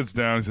dancing, sits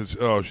down, and says,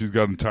 oh, she's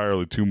got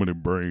entirely too many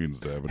brains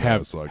to have an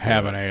ass like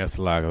have that. an ass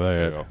like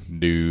that,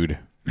 dude.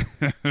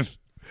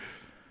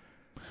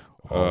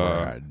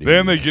 Alright, dude.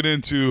 Then they get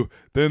into,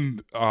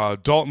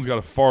 Dalton's got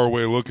a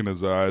faraway look in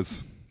his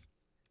eyes.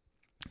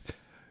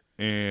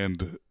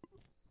 And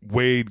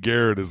Wade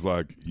Garrett is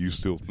like, you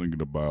still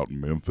thinking about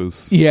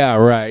Memphis? Yeah,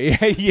 right. Yeah.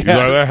 He's like,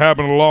 that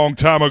happened a long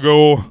time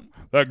ago.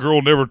 That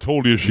girl never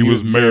told you she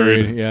was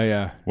married.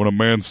 Yeah. When a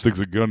man sticks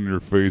a gun in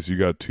your face, you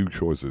got 2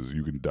 choices.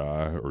 You can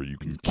die or you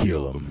can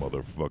kill the him.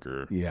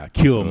 motherfucker. Yeah,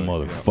 kill a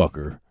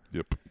motherfucker.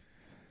 Yep.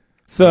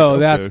 So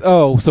Okay.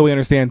 so we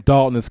understand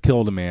Dalton has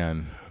killed a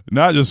man.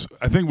 Not just,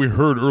 I think we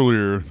heard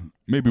earlier,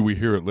 maybe we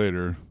hear it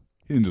later,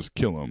 he didn't just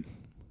kill him.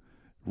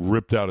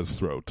 Ripped out his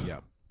throat. Yeah.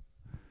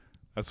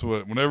 That's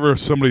what,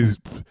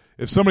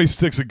 if somebody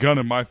sticks a gun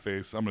in my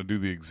face, I'm going to do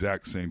the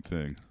exact same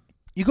thing.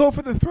 You go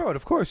for the throat,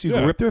 of course. You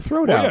Yeah. rip their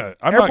throat Well, out. yeah.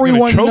 I'm Everyone not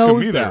going to choke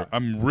knows him either. that.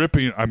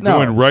 I'm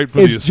going right for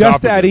the It's esophagus.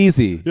 just that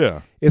easy.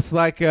 Yeah. It's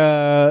like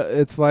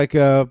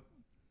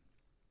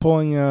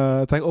pulling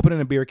it's like opening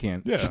a beer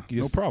can. Yeah, You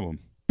no just- problem.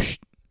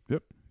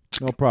 Yep.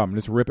 No problem.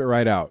 Just rip it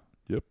right out.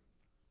 Yep.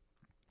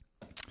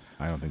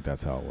 I don't think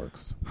that's how it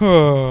works.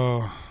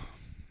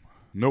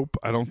 Nope,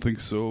 I don't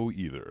think so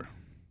either.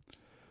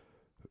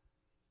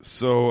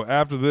 So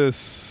after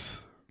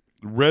this,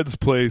 Red's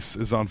place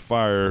is on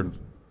fire.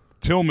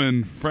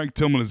 Frank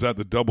Tillman is at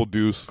the Double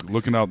Deuce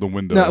looking out the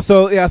window. No,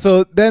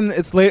 so then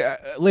it's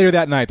later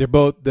that night. They're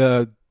both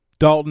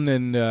Dalton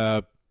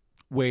and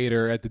Wade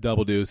are at the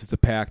Double Deuce. It's a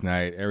packed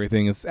night.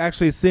 Everything is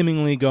actually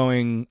seemingly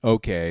going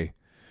okay.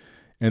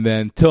 And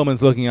then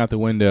Tillman's looking out the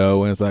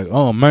window and it's like,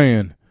 oh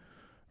man,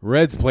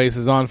 Red's place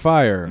is on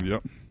fire.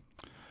 Yep.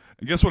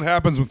 And guess what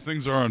happens when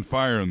things are on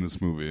fire in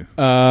this movie? In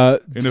a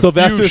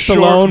Sylvester few short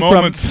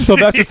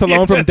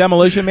Stallone from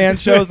Demolition Man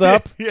shows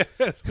up. Yes.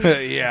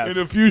 Yes.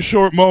 In a few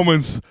short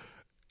moments,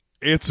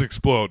 it's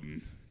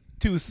exploding.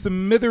 To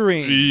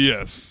smithereens.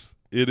 Yes.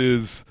 It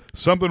is.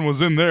 Something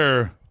was in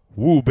there.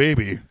 Woo,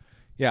 baby.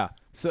 Yeah.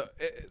 So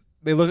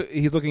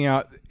he's looking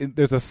out.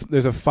 There's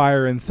a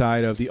fire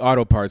inside of the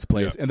auto parts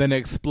place, and then it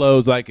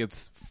explodes like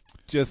it's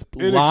just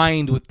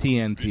lined with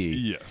TNT.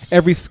 Yes.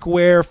 Every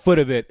square foot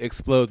of it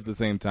explodes at the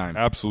same time.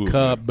 Absolutely.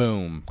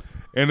 Kaboom.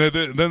 And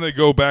then they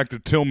go back to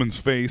Tillman's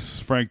face,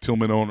 Frank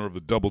Tillman, owner of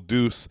the Double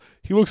Deuce.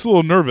 He looks a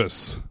little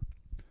nervous.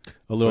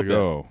 A little bit.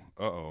 Oh,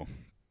 uh-oh.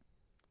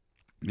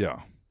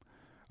 Yeah.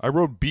 I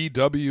wrote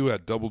BW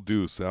at Double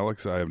Deuce,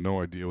 Alex. I have no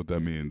idea what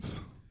that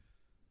means.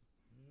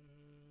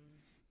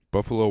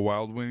 Buffalo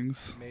Wild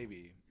Wings?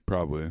 Maybe.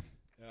 Probably.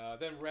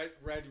 Then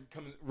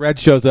Red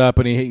shows up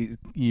and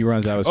he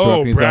runs out of his truck. Oh,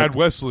 and he's Brad like,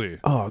 Wesley.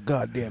 Oh,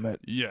 God damn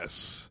it.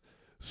 Yes.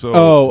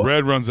 So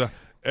Red runs out.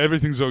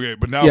 Everything's okay,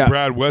 but now Yeah.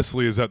 Brad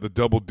Wesley is at the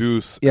Double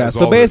Deuce. Yeah, as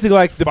so all basically,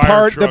 like the fire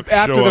part trucks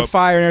after show the up.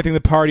 fire and everything,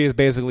 the party is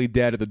basically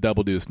dead at the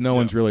Double Deuce. No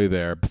one's really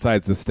there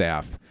besides the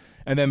staff,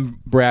 and then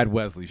Brad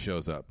Wesley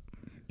shows up.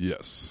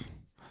 Yes,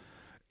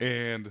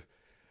 and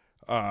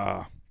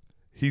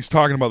he's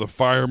talking about the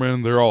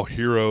firemen. They're all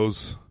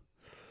heroes.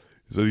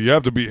 He said, you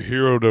have to be a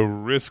hero to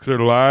risk their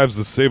lives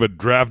to save a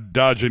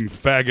draft-dodging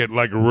faggot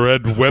like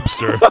Red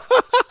Webster.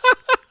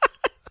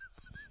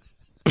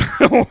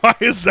 Why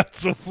is that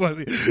so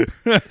funny?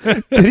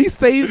 Did he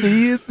say? Did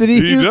he use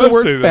the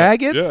word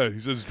faggot? Yeah, he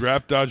says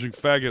draft-dodging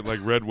faggot like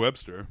Red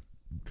Webster.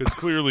 Because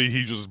clearly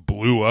he just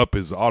blew up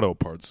his auto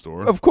parts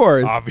store. Of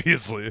course.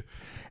 Obviously.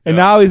 And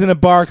now he's in a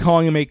bar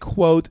calling him a,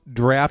 quote,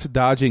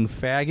 draft-dodging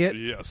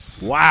faggot?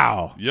 Yes.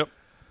 Wow. Yep.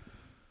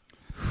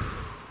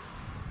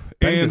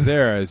 Ben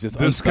Gazzara is just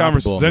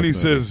unstoppable. Then he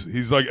says,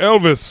 he's like,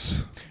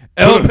 Elvis,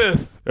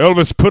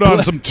 put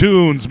on some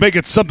tunes. Make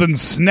it something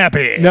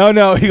snappy.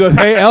 No. He goes,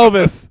 hey,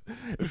 Elvis.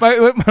 It's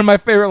one of my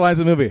favorite lines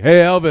of the movie.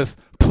 Hey, Elvis,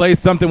 play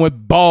something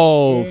with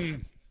balls.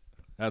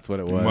 That's what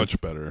it was.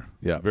 Much better.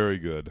 Yeah. Very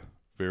good.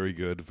 Very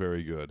good.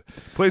 Very good.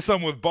 Play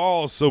something with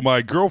balls so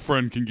my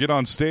girlfriend can get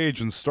on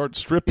stage and start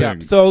stripping. Yeah.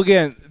 So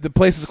again, the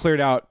place is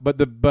cleared out, but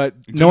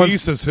no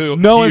one's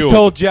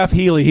told Jeff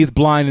Healey he's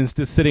blind and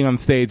just sitting on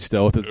stage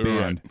still with his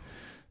band. Right.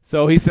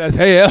 So he says,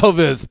 "Hey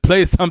Elvis,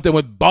 play something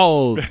with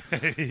balls."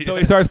 Yes. So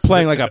he starts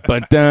playing like a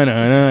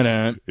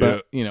a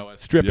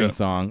stripping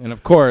song, and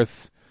of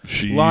course,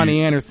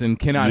 Lonnie Anderson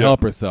cannot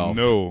help herself.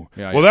 No.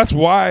 Well, that's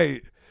why.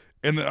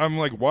 And I'm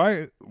like,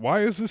 why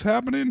is this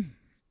happening?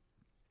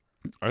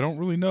 I don't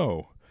really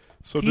know.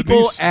 So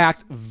people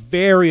act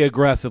very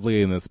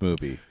aggressively in this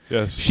movie.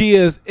 Yes. She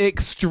is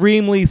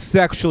extremely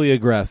sexually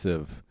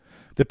aggressive.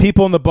 The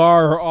people in the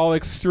bar are all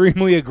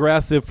extremely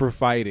aggressive for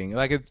fighting.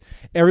 Like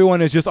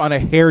everyone is just on a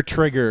hair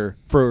trigger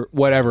for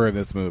whatever in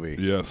this movie.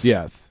 Yes.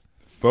 Yes.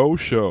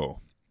 Faux show.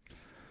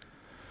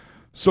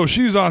 So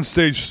she's on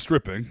stage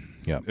stripping.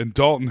 Yeah. And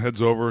Dalton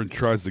heads over and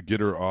tries to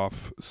get her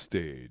off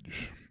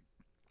stage.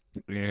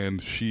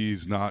 And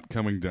she's not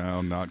coming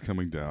down.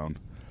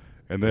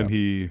 And then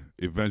he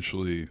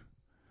eventually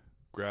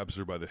grabs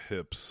her by the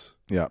hips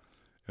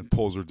and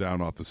pulls her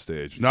down off the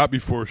stage. Not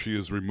before she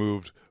has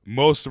removed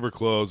most of her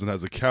clothes and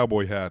has a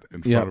cowboy hat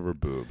in front of her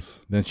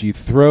boobs. Then she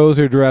throws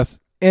her dress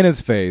in his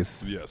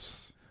face.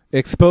 Yes.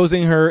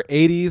 Exposing her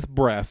 80s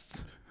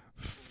breasts.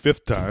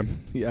 5th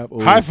time. Yep.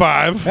 High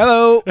five.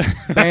 Hello.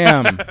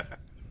 Bam.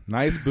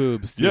 Nice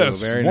boobs, too.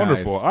 Yes, very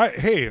wonderful.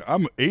 Nice.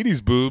 I'm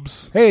 80s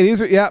boobs. Hey, these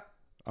are,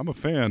 I'm a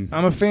fan.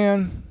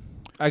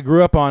 I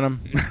grew up on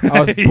them. I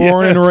was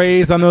born and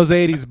raised on those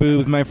 80s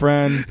boobs, my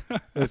friend.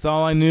 That's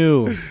all I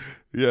knew.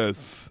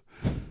 Yes.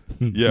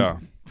 Yeah.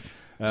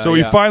 So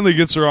he finally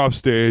gets her off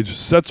stage,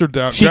 sets her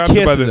down, grabs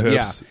her by the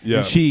hips. Yeah.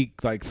 And she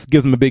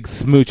gives him a big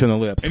smooch on the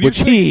lips, which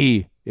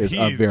he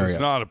does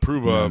not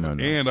approve of. No.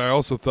 And I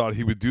also thought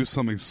he would do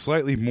something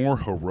slightly more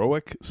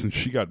heroic since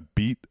she got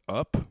beat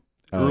up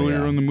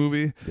earlier in the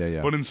movie.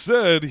 Yeah. But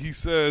instead, he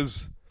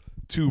says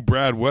to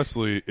Brad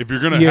Wesley, if you're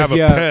going to have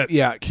a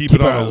pet, keep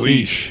it on a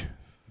leash.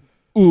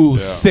 Ooh,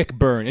 sick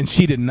burn. And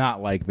she did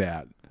not like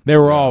that. They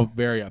were all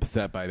very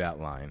upset by that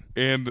line.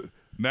 And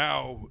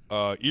now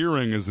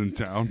Earring is in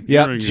town.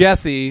 Yeah,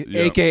 Jesse,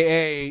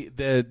 a.k.a.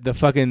 the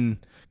fucking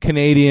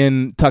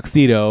Canadian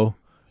tuxedo,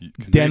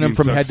 denim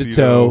from head to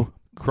toe,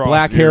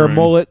 black hair,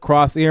 mullet,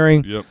 cross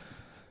earring. Yep.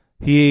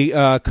 He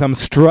comes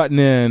strutting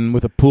in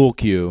with a pool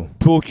cue.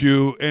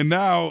 And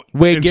now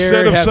Wade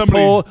Garrett has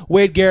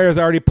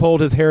already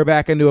pulled his hair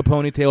back into a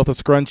ponytail with a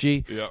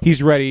scrunchie. Yep.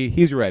 He's ready.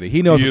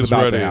 He knows what's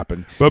about to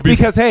happen.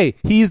 Because hey,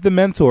 he's the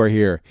mentor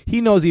here.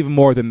 He knows even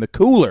more than the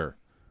cooler.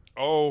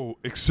 Oh,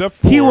 except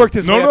for he worked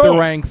his way up the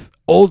ranks,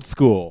 old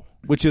school,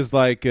 which is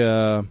like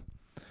I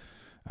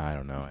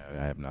don't know.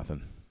 I have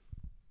nothing.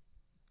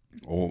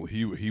 Oh,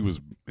 he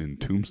was in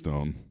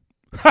Tombstone.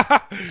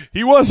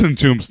 He was in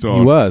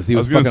Tombstone. He was. He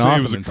was fucking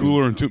awesome. He was a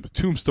cooler in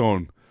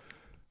Tombstone.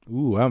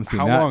 Ooh, I haven't seen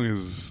that. How long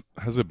has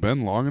it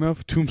been? Long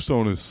enough?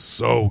 Tombstone is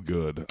so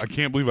good. I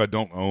can't believe I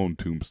don't own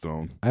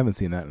Tombstone. I haven't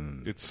seen that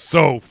in it's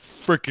so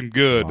freaking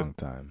good. A long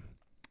time.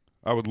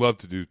 I would love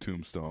to do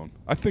Tombstone.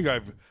 I think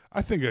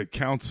it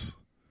counts.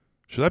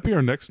 Should that be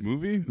our next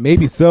movie?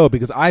 Maybe so,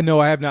 because I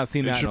know I have not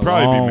seen that. It should in a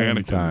probably long be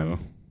Mannequin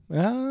time.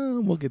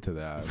 though. We'll get to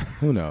that.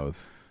 Who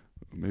knows?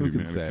 Maybe Who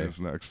can Mannequin is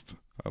say? next.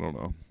 I don't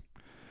know.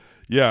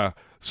 Yeah.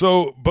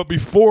 So, but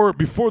before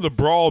the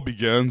brawl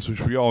begins,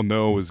 which we all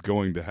know is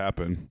going to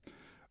happen,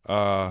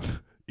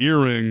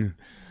 Earring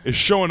is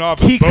showing off.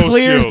 He his bow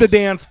clears skills. the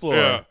dance floor.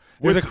 Yeah.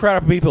 There's a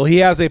crowd of people. He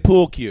has a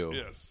pool cue.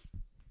 Yes.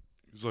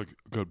 He's like,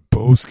 I got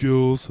bow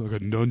skills. I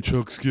got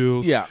nunchuck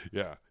skills. Yeah.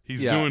 Yeah.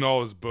 He's doing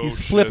all his bow. He's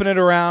shit. flipping it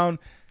around.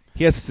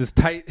 He has his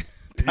tight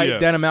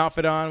denim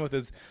outfit on with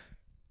his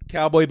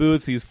cowboy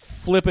boots. He's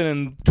flipping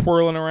and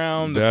twirling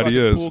around. That he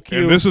is. Pool cue.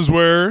 And this is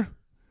where,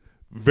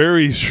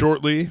 very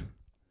shortly,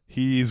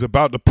 he's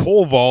about to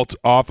pole vault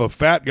off a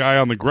fat guy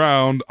on the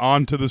ground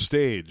onto the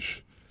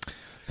stage.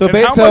 So,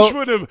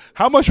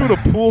 how much would a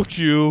pool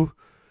cue?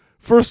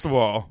 First of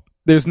all,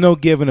 there's no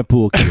giving a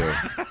pool cue.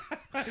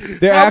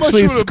 They're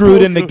actually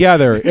screwed in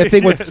together. That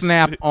thing would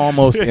snap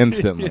almost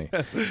instantly.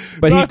 Yes.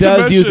 But he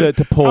does use it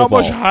to pole vault. How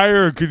much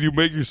higher could you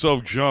make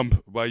yourself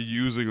jump by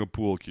using a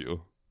pool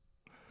cue?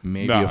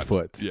 Maybe a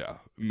foot. Yeah,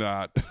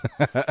 not.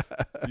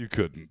 You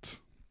couldn't.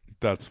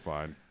 That's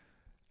fine.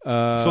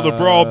 So the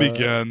brawl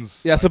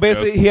begins. Yeah, so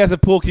basically he has a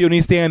pool cue and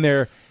he's standing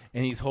there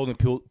and he's holding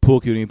pool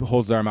cue and he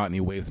holds his arm out and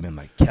he waves him in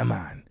like, come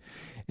on.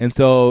 And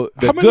so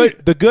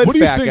the good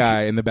fat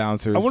guy and the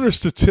bouncers. I wonder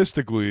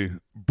statistically,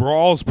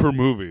 brawls per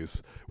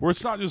movies, where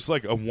it's not just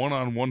like a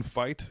one-on-one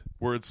fight,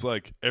 where it's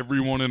like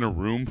everyone in a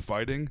room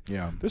fighting.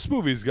 Yeah. This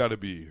movie's got to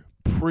be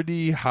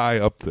pretty high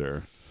up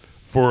there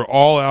for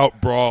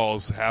all-out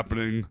brawls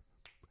happening.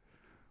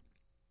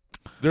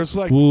 There's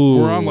like,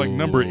 we're on like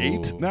number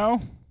 8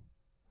 now,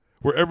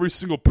 where every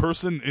single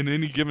person in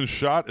any given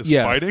shot is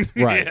fighting.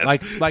 Right.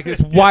 Yes. Like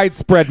it's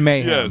widespread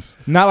mayhem. Yes.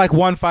 Not like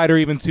one fight or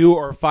even 2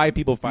 or 5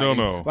 people fighting.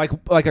 No. Like a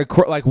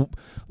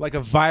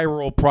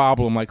viral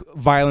problem. Like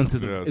violence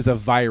is a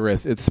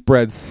virus. It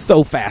spreads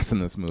so fast in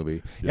this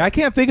movie. Yeah, I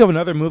can't think of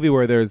another movie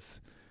where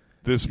there's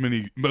this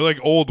many, but like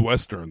old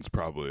westerns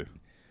probably.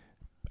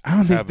 I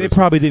don't think they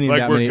probably didn't even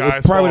like that where many.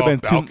 Guys it probably would fall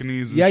have been off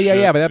balconies two. And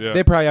Yeah. But shit.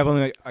 they probably have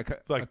only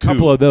like a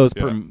couple of those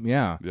per.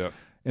 Yeah.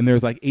 And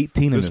there's like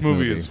 18 in this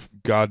movie. This movie is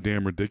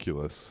goddamn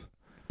ridiculous.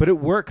 But it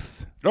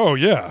works. Oh,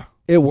 yeah.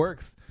 It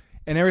works.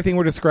 And everything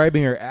we're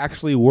describing here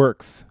actually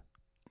works.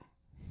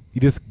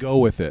 You just go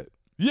with it.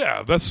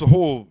 Yeah, that's the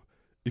whole...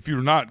 If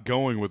you're not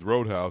going with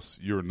Roadhouse,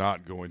 you're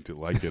not going to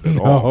like it at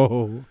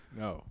all.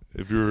 No.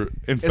 If you're...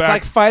 It's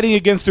like fighting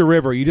against a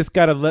river. You just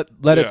got to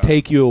let it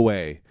take you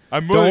away.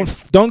 I'm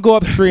don't go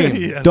upstream.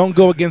 Yes. Don't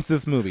go against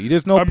this movie.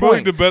 There's no I'm point.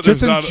 willing to bet just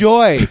there's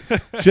enjoy.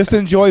 Just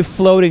enjoy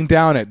floating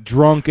down it,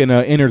 drunk in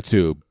an inner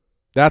tube.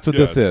 That's what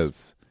this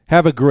is.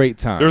 Have a great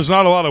time. There's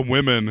not a lot of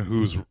women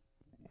whose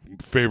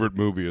favorite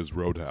movie is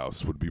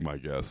Roadhouse, would be my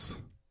guess.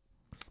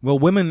 Well,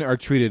 women are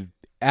treated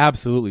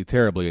absolutely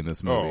terribly in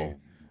this movie. Oh,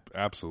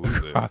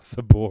 absolutely. Across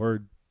the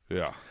board.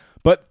 Yeah.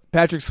 But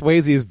Patrick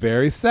Swayze is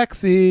very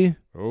sexy.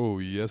 Oh,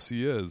 yes,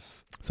 he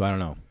is. So I don't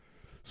know.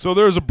 So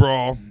there's a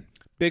brawl.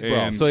 Big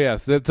brawl. So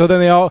yes. So then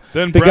they all.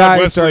 Then the Brad guy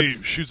Wesley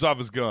starts, shoots off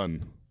his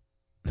gun.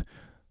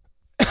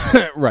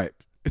 Right.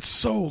 It's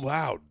so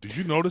loud. Did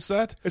you notice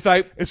that? It's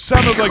like it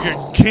sounded like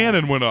a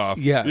cannon went off.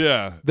 Yes.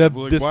 Yeah.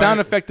 The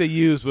sound effect they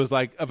used was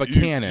like of a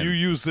cannon. You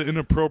used the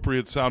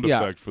inappropriate sound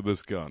effect for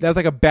this gun. That was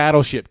like a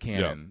battleship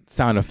cannon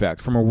sound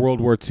effect from a World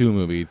War II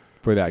movie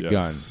for that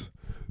gun.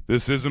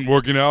 This isn't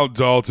working out,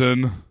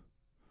 Dalton.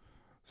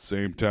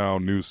 Same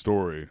town, new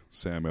story,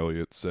 Sam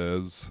Elliott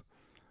says.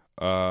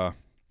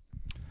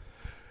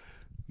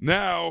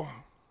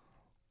 Now,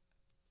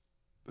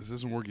 this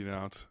isn't working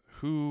out.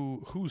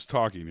 Who's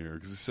talking here?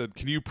 Because he said,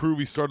 can you prove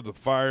he started the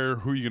fire?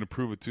 Who are you going to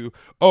prove it to?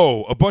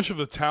 Oh, a bunch of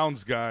the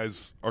town's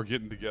guys are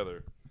getting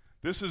together.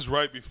 This is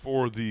right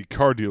before the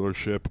car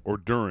dealership or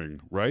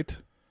during, right?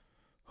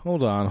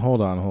 Hold on.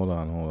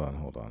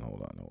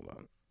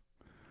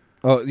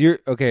 Oh, you're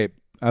okay.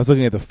 I was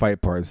looking at the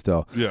fight part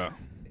still. Yeah.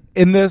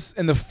 In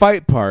the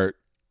fight part,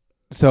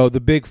 so the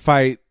big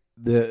fight,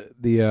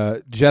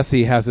 the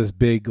Jesse has this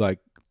big like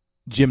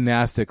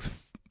gymnastics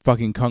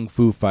fucking kung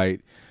fu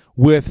fight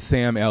with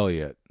Sam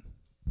Elliott.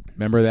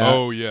 Remember that?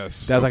 Oh,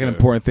 yes. That's like an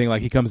important thing.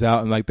 Like he comes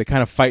out and like they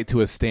kind of fight to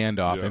a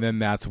standoff, and then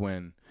that's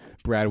when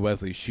Brad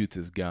Wesley shoots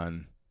his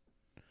gun.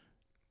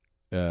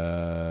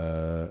 Patrick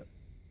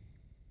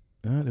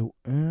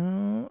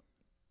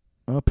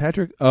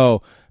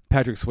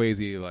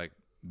Swayze, like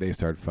they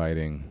start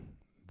fighting.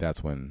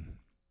 That's when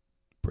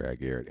Brad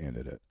Garrett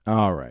ended it.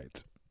 All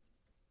right.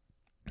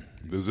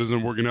 This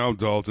isn't working out,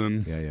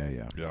 Dalton.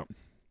 Yeah.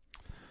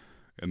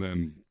 And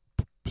then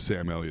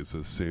Sam Elliott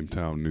says, same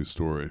town, new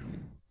story.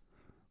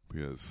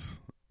 Because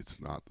it's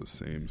not the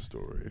same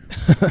story.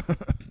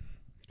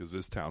 Because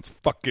this town's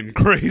fucking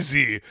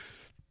crazy.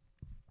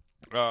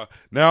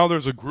 Now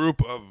there's a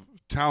group of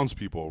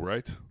townspeople,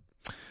 right?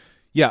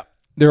 Yeah.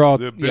 They're all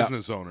the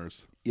business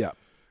owners. Yeah.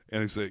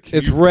 And it's like,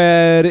 it's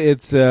Red,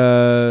 it's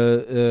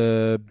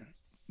the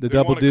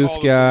Double Deuce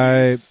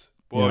guy.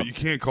 Well, you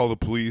can't call the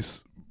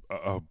police.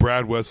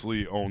 Brad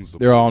Wesley owns the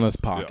They're police. all in his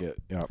pocket.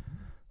 Yeah.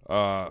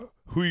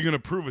 Who are you going to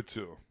prove it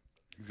to?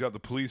 He's got the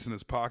police in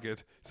his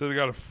pocket. So they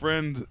got a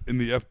friend in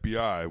the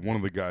FBI, one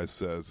of the guys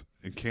says,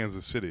 in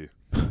Kansas City.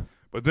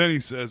 But then he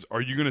says, are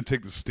you going to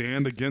take the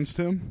stand against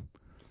him?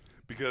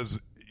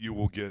 Because you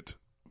will get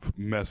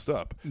messed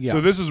up. Yeah.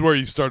 So this is where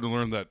you start to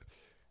learn that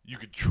you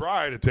could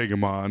try to take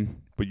him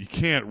on, but you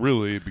can't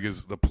really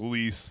because the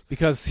police...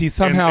 Because he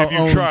somehow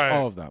owns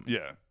all of them.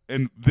 Yeah.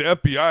 And the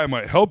FBI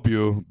might help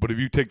you, but if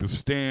you take the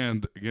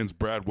stand against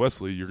Brad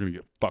Wesley, you're going to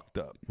get fucked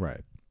up.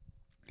 Right.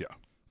 Yeah.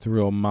 It's a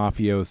real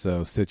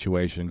mafioso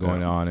situation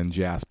going on in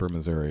Jasper,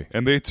 Missouri.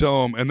 And they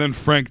tell him, and then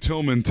Frank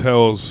Tillman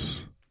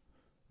tells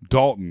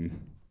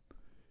Dalton,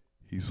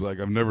 he's like,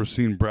 I've never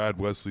seen Brad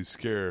Wesley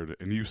scared,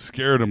 and you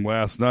scared him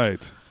last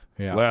night.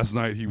 Yeah. Last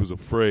night he was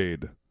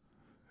afraid.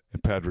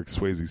 And Patrick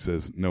Swayze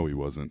says, no, he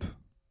wasn't.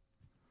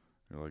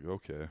 You're like,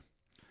 okay.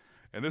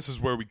 And this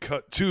is where we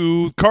cut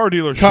to car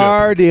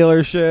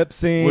dealership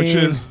scene, which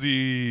is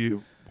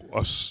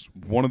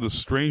one of the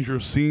stranger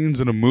scenes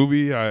in a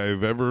movie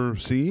I've ever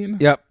seen.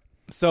 Yep.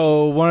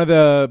 So one of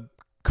the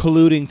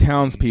colluding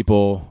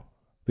townspeople,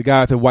 the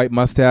guy with the white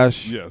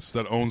mustache, yes,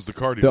 that owns the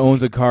car dealership. that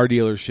owns a car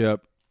dealership,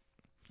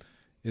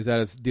 is at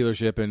his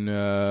dealership, and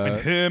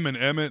him and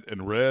Emmett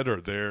and Red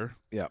are there.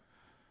 Yeah.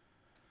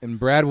 And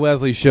Brad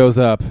Wesley shows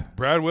up.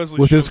 Brad Wesley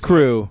with shows his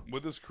crew.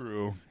 With his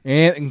crew.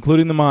 And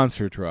including the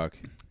monster truck.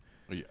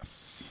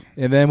 Yes.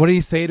 And then what did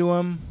he say to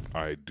him?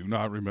 I do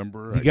not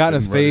remember. He got in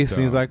his face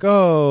and he's like,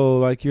 "Oh,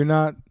 like you're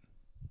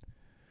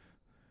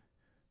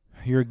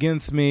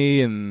against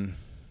me," and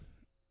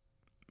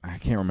I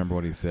can't remember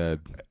what he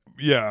said.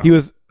 Yeah. He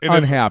was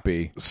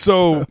unhappy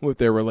so with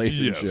their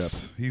relationship.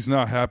 Yes, he's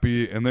not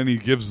happy, and then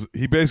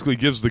he basically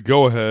gives the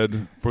go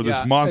ahead for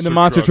this monster. And the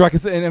monster truck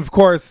is, and of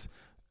course,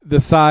 the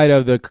side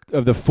of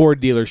the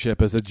Ford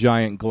dealership is a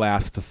giant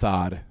glass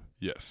facade.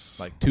 Yes,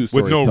 like 2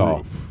 stories with no tall.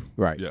 roof.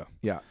 Right.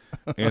 Yeah.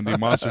 And the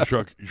monster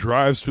truck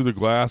drives through the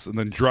glass and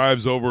then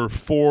drives over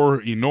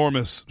 4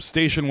 enormous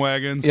station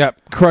wagons.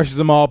 Yep, crushes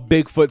them all,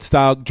 Bigfoot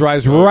style,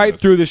 drives right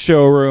through the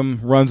showroom,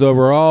 runs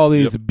over all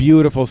these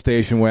beautiful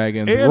station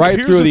wagons, and right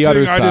through the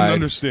other side. I didn't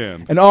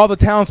understand. And all the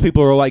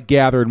townspeople are like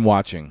gathered and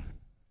watching.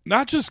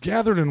 Not just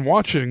gathered and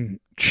watching,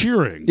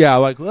 cheering. Yeah,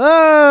 like,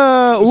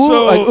 whoa,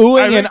 ooh, like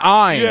oohing and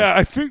eyeing. Yeah,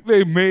 I think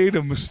they made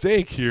a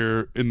mistake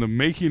here in the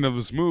making of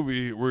this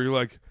movie where you're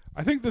like,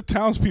 I think the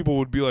townspeople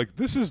would be like,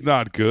 this is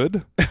not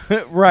good.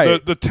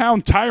 Right. The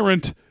town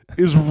tyrant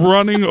is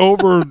running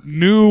over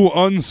new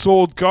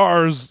unsold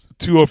cars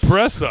to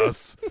oppress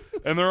us,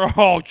 and they're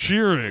all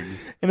cheering.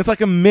 And it's like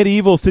a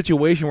medieval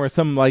situation where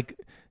some like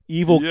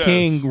evil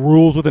king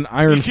rules with an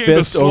iron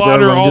fist over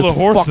everyone and just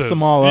fucks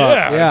them all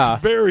up. Yeah,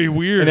 it's very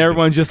weird. And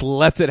everyone just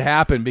lets it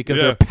happen because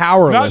they're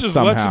powerless Not just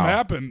somehow. lets them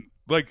happen.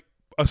 Like,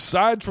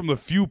 aside from the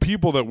few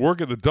people that work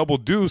at the Double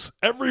Deuce,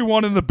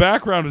 everyone in the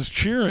background is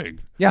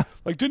cheering. Yeah.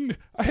 Like,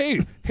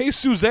 hey,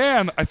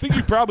 Suzanne, I think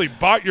you probably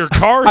bought your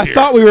car I here.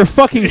 thought we were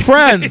fucking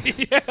friends.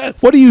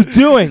 Yes. What are you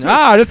doing?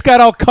 I just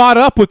got all caught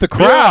up with the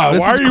crowd. Yeah,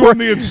 why are you on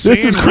the insane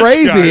This is rich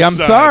crazy. guy's I'm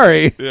side?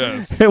 sorry.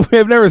 Yes.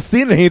 We've never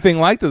seen anything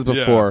like this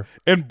before.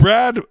 Yeah. And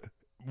Brad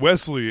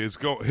Wesley is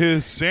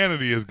his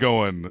sanity is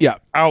going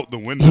out the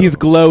window. He's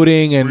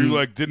gloating and where you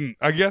like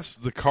I guess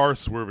the car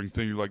swerving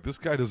thing, you're like, this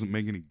guy doesn't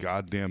make any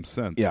goddamn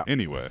sense. Yeah.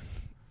 Anyway.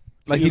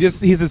 Like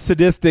he's a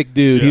sadistic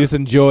dude. Yeah. He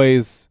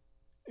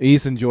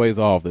just enjoys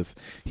all of this.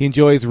 He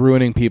enjoys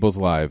ruining people's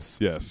lives.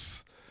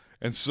 Yes.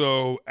 And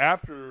so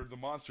after the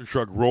monster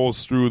truck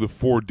rolls through the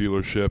Ford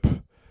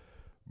dealership,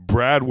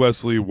 Brad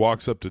Wesley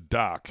walks up to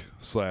Doc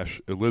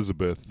 /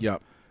 Elizabeth.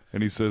 Yep.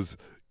 And he says,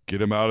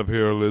 "Get him out of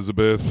here,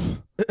 Elizabeth.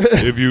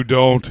 If you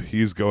don't,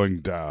 he's going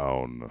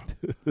down."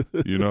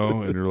 You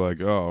know? And you're like,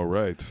 oh,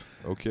 right.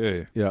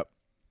 Okay. Yep.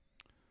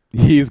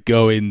 He's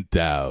going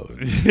down.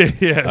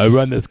 Yes. I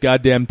run this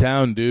goddamn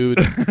town, dude.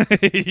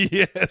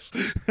 Yes.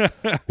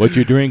 What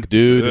you drink,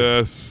 dude?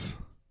 Yes.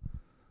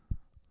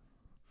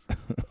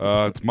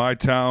 It's my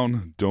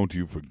town. Don't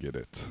you forget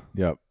it.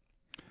 Yep.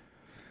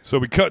 So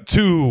we cut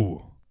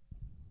to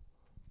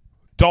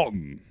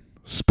Dalton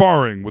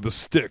sparring with a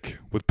stick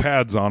with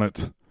pads on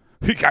it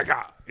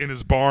in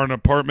his barn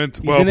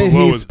apartment.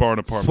 Below his barn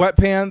apartment.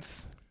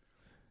 Sweatpants.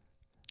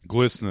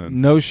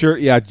 Glistening. No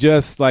shirt. Yeah,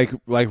 just like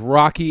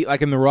Rocky,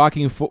 like in the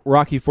Rocky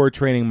IV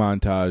training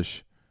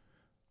montage.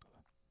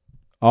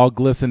 All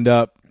glistened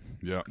up.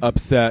 Yeah.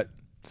 Upset.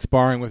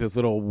 Sparring with his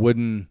little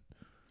wooden.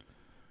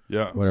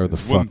 Yeah. Whatever the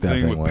fuck that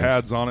thing with was.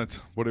 pads on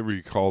it. Whatever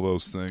you call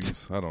those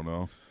things. I don't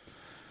know.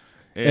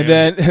 And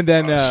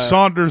then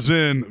Saunders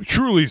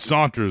truly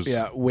Saunters.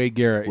 Yeah, Wade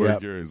Garrett. Wade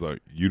Garrett's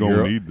like, you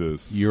don't need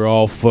this. You're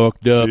all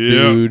fucked up,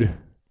 dude.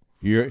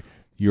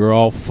 You're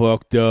all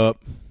fucked up.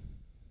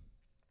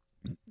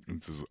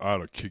 It says, I ought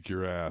to kick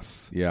your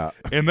ass. Yeah.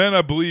 And then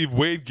I believe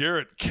Wade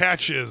Garrett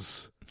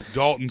catches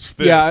Dalton's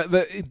fist. Yeah,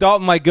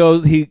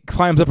 Dalton he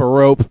climbs up a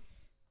rope.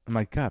 I'm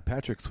like, God,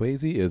 Patrick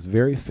Swayze is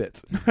very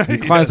fit. He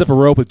climbs up a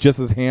rope with just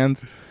his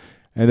hands,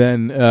 and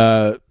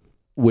then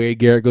Wade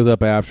Garrett goes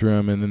up after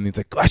him, and then he's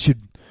like,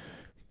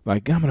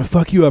 I'm gonna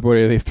fuck you up, or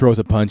whatever. He throws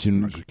a punch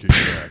and I should kick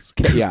your ass.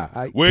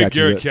 Yeah, Wade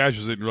Garrett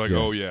catches it, and you're like,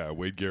 oh yeah,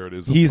 Wade Garrett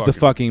is. He's the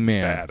fucking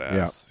man.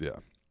 Badass. Yeah.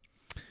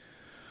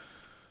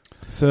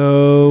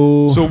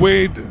 So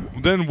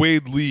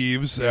Wade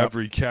leaves after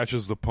he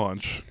catches the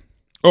punch.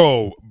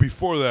 Oh,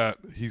 before that,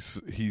 he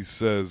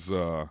says,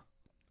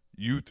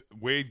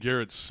 Wade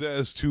Garrett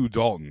says to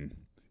Dalton,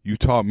 "You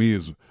taught me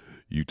as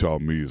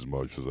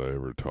much as I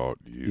ever taught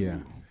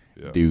you."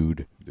 Yeah.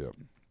 Dude. Yep.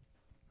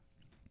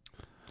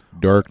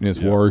 Darkness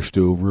washed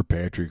over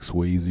Patrick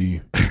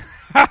Swayze.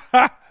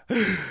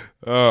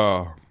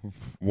 Oh,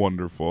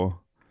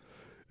 wonderful.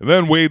 And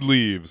then Wade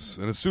leaves.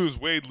 And as soon as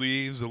Wade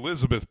leaves,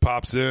 Elizabeth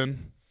pops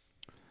in.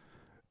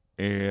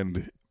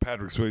 And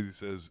Patrick Swayze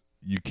says,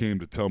 "You came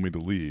to tell me to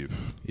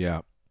leave."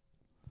 Yeah.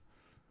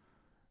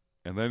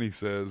 And then he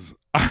says,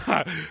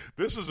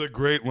 this is a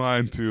great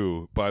line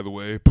too, by the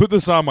way. Put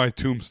this on my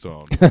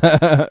tombstone.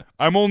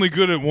 I'm only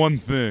good at one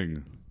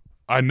thing.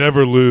 I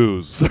never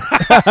lose.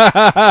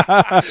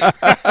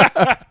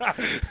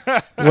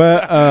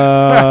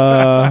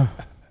 Well,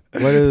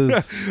 what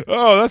is...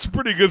 Oh, that's a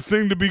pretty good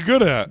thing to be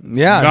good at.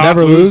 Yeah, Not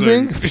never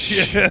losing.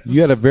 Yes. You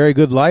had a very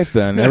good life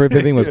then.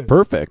 Everything was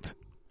perfect.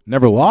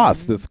 Never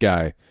lost, this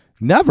guy.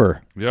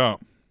 Never. Yeah.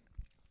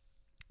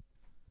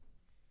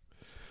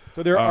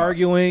 So they're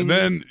arguing. And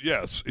then,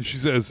 yes, and she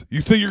says,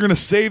 "You think you're going to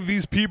save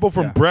these people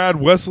from Brad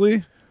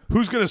Wesley?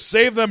 Who's going to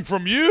save them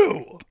from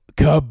you?"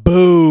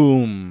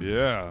 Kaboom.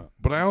 Yeah.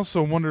 But I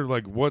also wonder,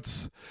 like,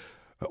 what's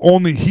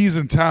only he's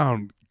in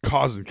town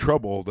causing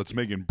trouble that's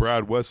making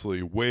Brad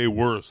Wesley way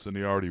worse than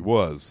he already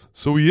was.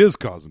 So he is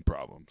causing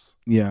problems.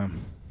 Yeah.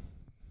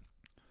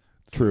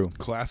 True.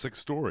 Classic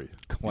story.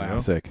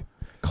 Classic. You know?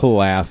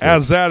 Classic.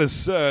 As that is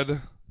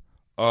said,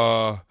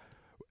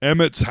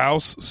 Emmett's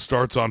house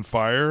starts on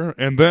fire,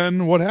 and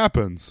then what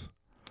happens?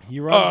 He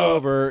runs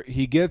over.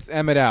 He gets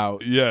Emmett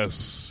out.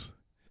 Yes.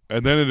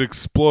 And then it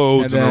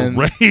explodes in And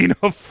a rain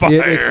of fire.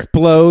 It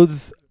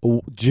explodes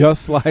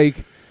just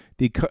like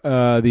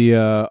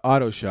the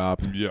auto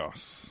shop.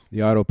 Yes.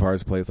 The auto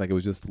parts place, like it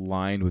was just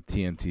lined with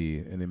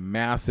TNT in a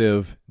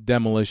massive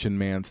Demolition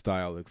Man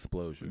style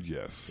explosion.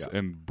 Yes. Yeah.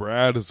 And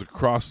Brad is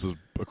across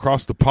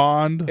the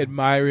pond,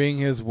 admiring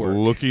his work,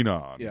 looking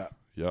on. Yeah.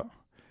 Yeah.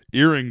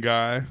 Earring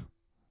guy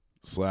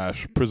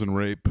 / prison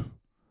rape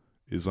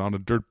is on a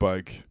dirt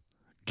bike,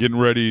 getting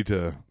ready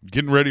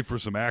for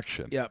some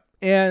action. Yep.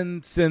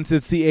 And since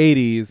it's the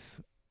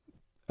 80s,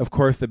 of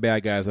course the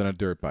bad guy's on a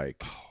dirt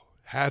bike.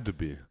 Had to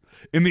be.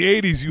 In the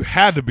 80s, you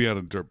had to be on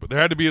a dirt bike. There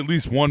had to be at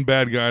least one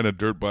bad guy on a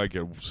dirt bike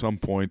at some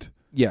point.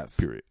 Yes.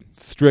 Period.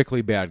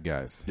 Strictly bad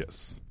guys.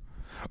 Yes.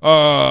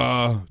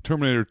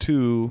 Terminator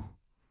 2,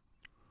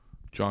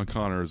 John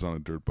Connor is on a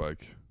dirt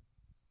bike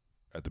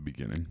at the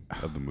beginning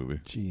of the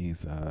movie.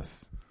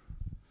 Jesus.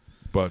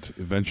 But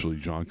eventually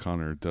John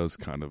Connor does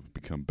kind of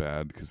become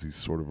bad because he's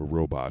sort of a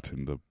robot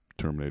in the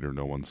Terminator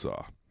no one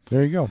saw.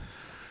 There you go.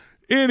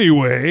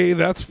 Anyway,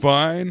 that's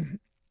fine.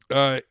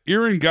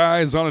 Earring guy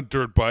is on a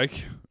dirt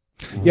bike.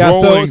 Yeah,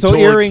 so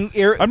earring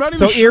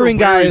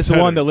guy is the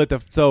one that lit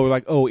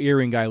the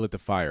earring guy lit the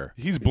fire.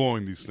 He's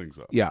blowing these things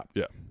up. Yeah.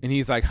 Yeah. And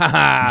he's like,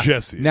 "Ha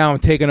Jesse. Now I'm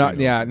taking off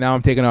now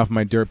I'm taking off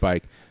my dirt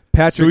bike."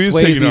 Patrick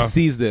Swayze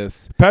sees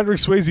this. Patrick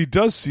Swayze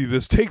does see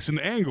this, takes an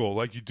angle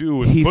like you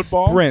do in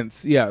football. He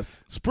sprints,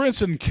 yes.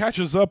 Sprints and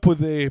catches up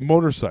with a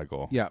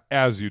motorcycle. Yeah.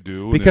 As you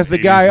do. Because the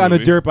guy on the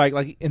dirt bike,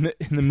 like in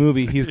the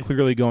movie, he's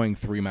clearly going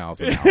 3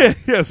 miles an hour.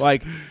 Yes.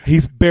 Like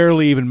he's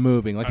barely even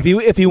moving. Like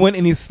if he went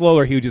any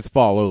slower, he would just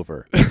fall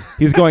over.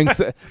 He's going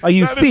like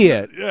you see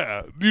it.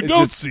 Yeah. You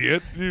don't see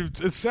it.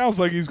 It sounds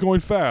like he's going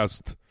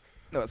fast.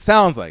 No, it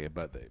sounds like it,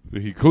 but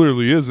he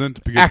clearly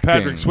isn't because acting.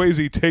 Patrick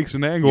Swayze takes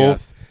an angle.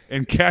 Yes.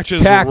 And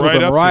tackles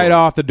him right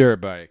off the dirt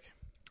bike.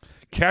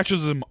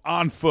 Catches him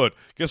on foot.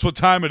 Guess what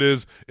time it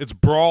is? It's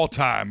brawl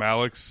time,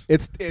 Alex.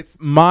 It's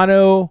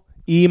mano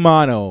e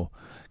mano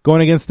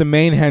going against the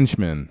main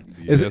henchman.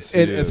 Yes,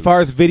 as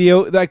far as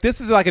video, like this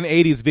is like an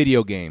 80s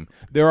video game.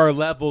 There are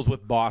levels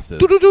with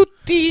bosses.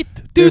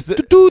 There's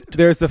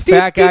the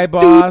fat guy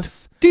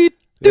boss.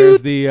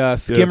 There's the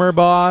skimmer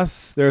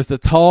boss. There's the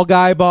tall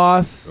guy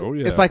boss. Oh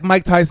yeah. It's like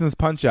Mike Tyson's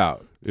Punch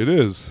Out. It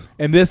is.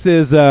 And this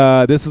is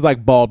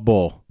like Bald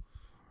Bull.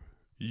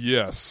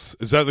 Yes.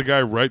 Is that the guy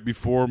right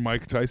before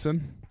Mike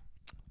Tyson?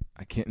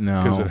 I can't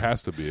know. Because it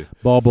has to be.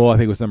 Bald Bull, I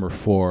think, was number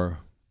 4.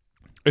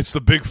 It's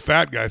the big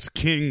fat guy. It's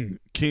King.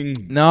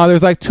 No,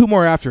 there's like 2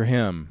 more after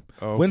him.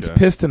 Okay. When's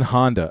Piston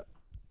Honda?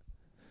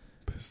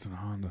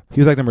 He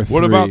was like number 3.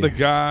 What about the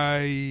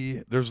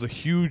guy? There's the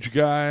huge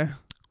guy.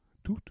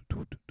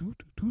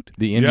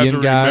 The Indian guy. You have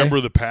to guy. remember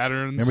the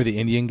patterns. Remember the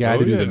Indian guy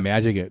to do the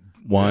magic at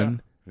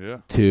 1, yeah.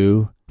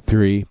 2,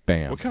 3,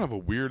 bam. What kind of a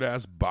weird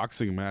ass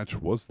boxing match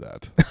was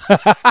that?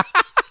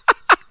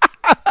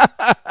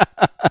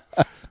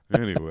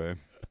 Anyway.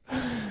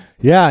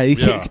 Yeah.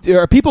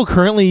 Are people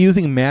currently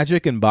using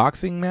magic in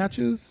boxing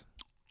matches?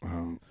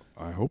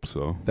 I hope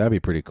so. That'd be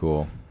pretty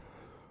cool.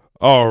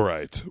 All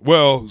right.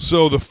 Well,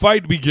 so the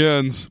fight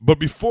begins, but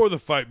before the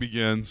fight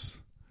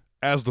begins,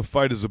 as the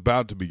fight is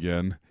about to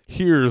begin,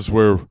 here's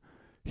where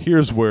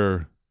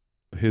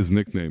his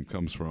nickname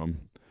comes from.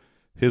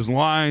 His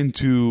line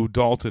to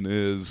Dalton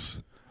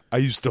is, "I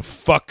used to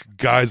fuck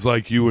guys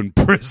like you in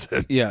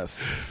prison."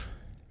 Yes.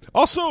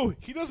 Also,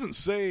 he doesn't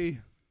say,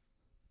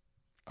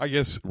 I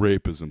guess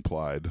rape is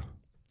implied.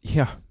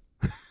 Yeah.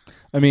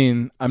 I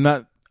mean, I'm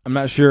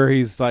not sure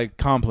he's like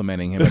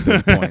complimenting him at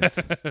this point.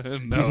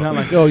 No. He's not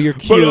like, "Oh, you're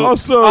cute." But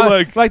also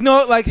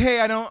hey,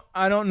 I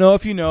don't know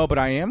if you know, but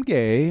I am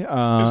gay,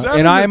 that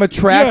and I am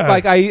attracted. Yeah.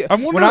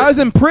 Like when I was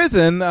in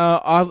prison,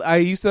 I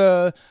used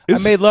to. I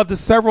made love to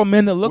several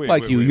men that look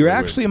like you. You're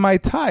actually my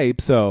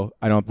type, so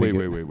I don't think.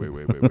 Wait.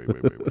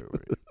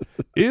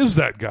 Is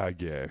that guy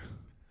gay?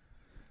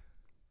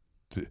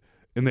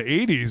 In the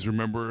 80s,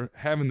 remember,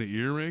 having the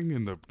earring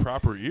in the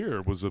proper ear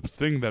was a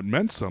thing that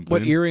meant something.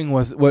 What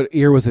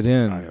ear was it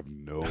in? I have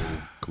no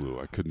clue.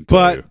 I couldn't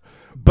tell you.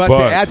 But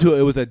to add to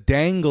it was a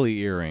dangly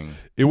earring.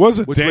 It was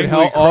a which dangly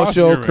would cross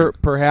earring. Also,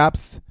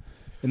 perhaps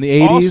in the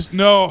 80s.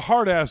 No,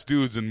 hard-ass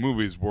dudes in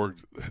movies wore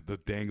the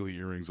dangly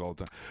earrings all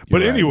the time.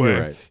 But You're anyway,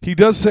 right. he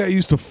does say, "I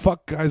used to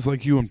fuck guys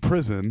like you in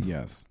prison."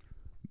 Yes.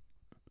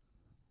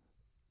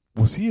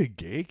 Was he a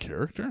gay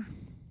character?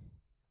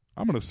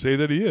 I'm going to say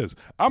that he is.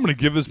 I'm going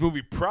to give this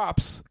movie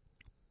props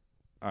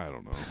I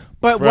don't know.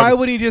 But why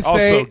would he just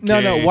say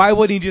no? Why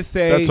wouldn't he just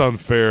say that's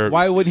unfair?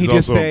 Why wouldn't he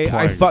just say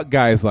I fuck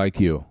guys like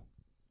you?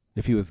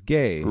 If he was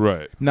gay,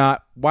 right?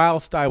 Not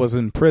whilst I was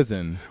in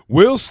prison.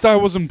 Whilst I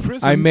was in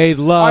prison, I made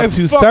love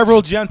to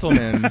several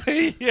gentlemen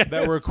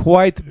that were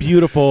quite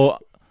beautiful,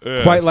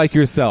 quite like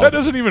yourself. That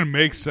doesn't even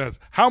make sense.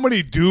 How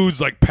many dudes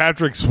like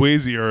Patrick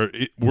Swayze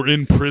were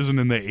in prison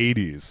in the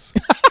 80s?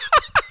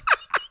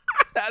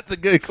 That's a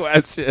good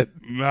question.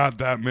 Not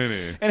that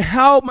many. And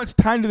how much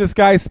time did this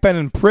guy spend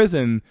in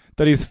prison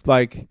that he's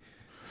like?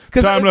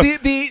 Because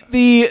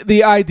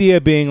the idea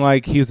being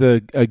like he's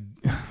a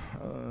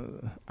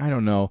I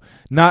don't know,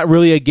 not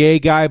really a gay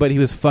guy, but he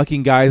was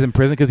fucking guys in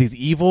prison because he's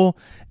evil.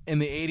 In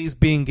the 80s,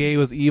 being gay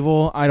was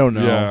evil. I don't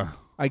know. Yeah.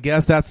 I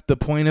guess that's the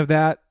point of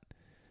that.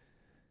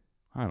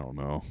 I don't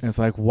know. And it's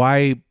like,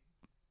 why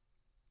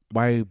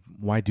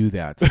do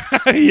that?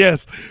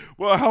 Yes.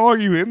 Well, how long are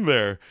you in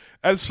there?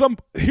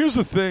 Here's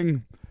the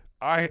thing.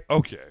 A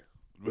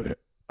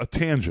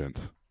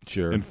tangent.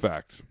 Sure. In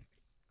fact,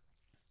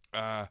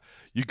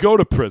 you go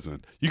to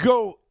prison. You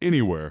go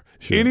anywhere.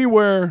 Sure.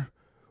 Anywhere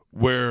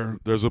where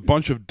there's a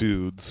bunch of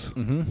dudes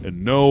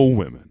and no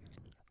women.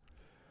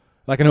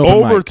 Like an open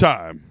over mic.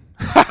 Time.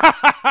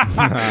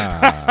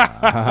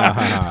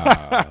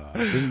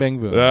 Bing, bang,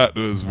 boom. That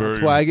was very.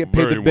 That's why I get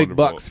paid the big wonderful.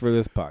 bucks for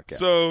this podcast.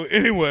 So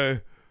anyway,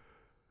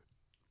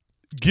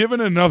 given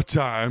enough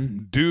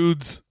time,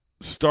 dudes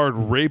start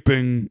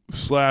raping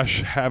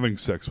 / having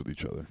sex with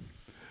each other,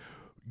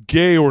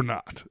 gay or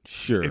not.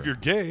 Sure. If you're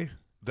gay,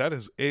 that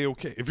is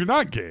A-okay. If you're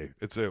not gay,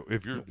 if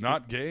you're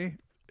not gay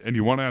and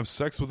you want to have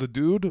sex with a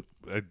dude,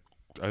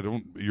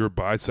 you're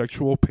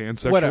bisexual,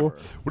 pansexual,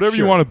 whatever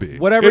you want to be.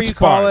 Whatever it's you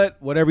call fine. it,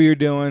 whatever you're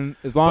doing,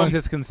 as long as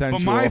it's consensual.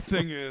 But my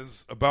thing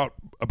is about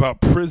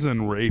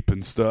prison rape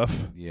and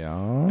stuff.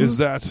 Yeah. Is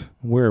that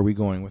where are we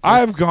going with this?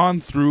 I've gone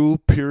through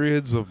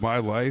periods of my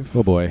life.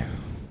 Oh boy.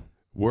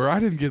 Where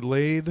I didn't get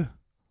laid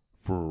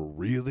for a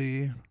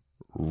really,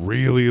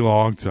 really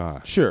long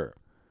time. Sure.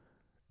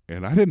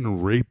 And I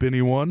didn't rape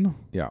anyone.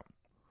 Yeah.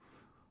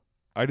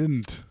 I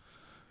didn't.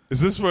 Is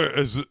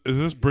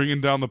this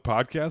bringing down the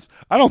podcast?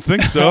 I don't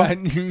think so.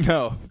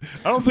 No.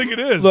 I don't think it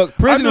is. Look,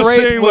 prison rape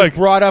saying, was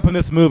brought up in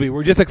this movie.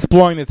 We're just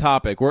exploring the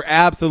topic. We're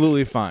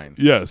absolutely fine.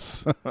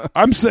 Yes.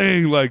 I'm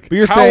saying, like, but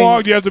you're how saying,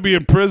 long do you have to be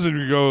in prison?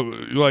 You're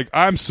like,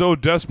 I'm so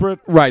desperate.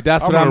 Right,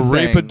 that's what I'm gonna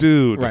saying. rape a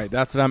dude. Right,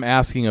 that's what I'm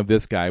asking of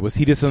this guy. Was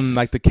he just in,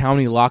 like, the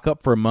county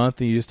lockup for a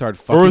month and you just started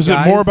fucking Or is it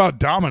guys? more about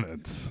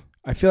dominance?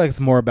 I feel like it's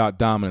more about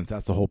dominance.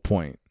 That's the whole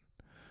point.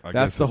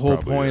 That's the whole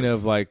point is.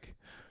 of, like,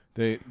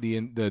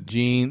 the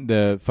jean,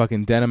 the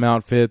fucking denim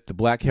outfit, the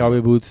black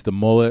cowboy boots, the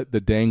mullet, the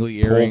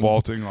dangly earring, pole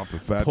vaulting off the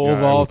fat pole guy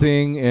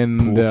vaulting,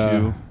 and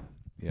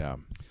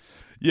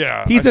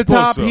yeah, he's a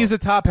top. So. He's a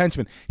top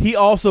henchman. He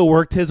also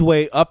worked his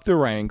way up the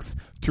ranks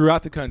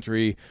throughout the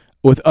country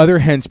with other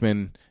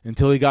henchmen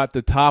until he got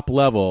the top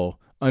level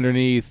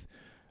underneath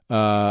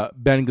Ben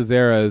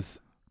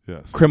Gazzara's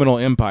criminal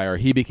empire.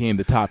 He became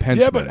the top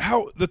henchman. Yeah, but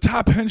how the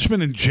top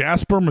henchman in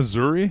Jasper,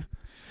 Missouri?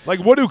 Like,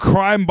 what do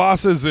crime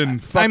bosses in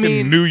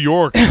fucking New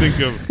York think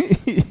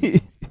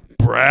of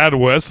Brad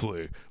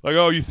Wesley? Like,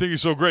 oh, you think you're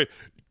so great.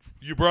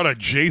 You brought a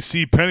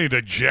J.C. Penney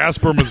to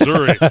Jasper,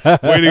 Missouri. Way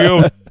to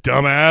go,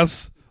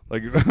 dumbass.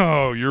 Like,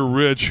 oh, you're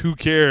rich. Who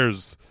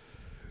cares?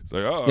 It's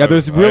like, oh, yeah,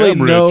 there's really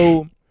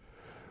no...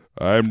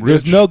 I'm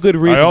rich. There's no good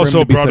reason I also for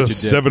him to be brought a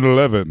such a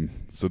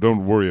 7-Eleven, so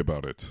don't worry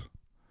about it.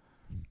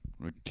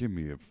 Like, give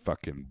me a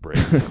fucking break.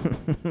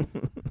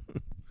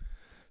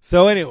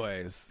 So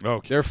anyways,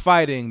 okay. They're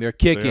fighting, they're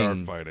kicking. They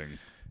are fighting.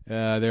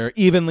 They're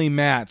evenly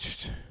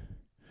matched.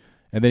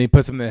 And then he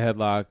puts him in the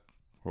headlock.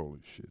 Holy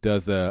shit.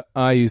 Does the,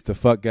 I used to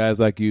fuck guys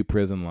like you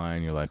prison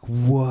line. You're like,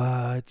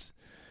 what?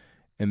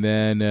 And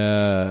then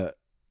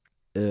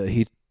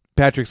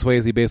Patrick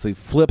Swayze basically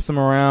flips him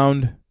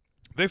around.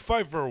 They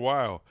fight for a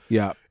while.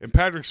 Yeah. And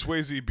Patrick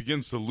Swayze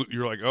begins to,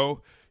 you're like,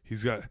 oh,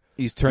 he's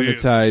turned the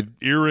tide.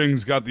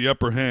 Earrings got the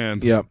upper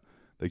hand. Yep.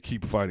 They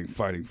keep fighting.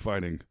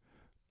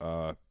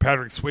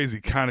 Patrick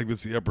Swayze kind of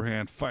gets the upper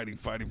hand, fighting.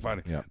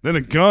 Yep. Then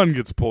a gun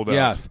gets pulled out.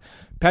 Yes,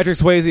 Patrick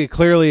Swayze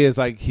clearly is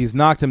like he's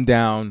knocked him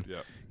down.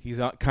 Yep.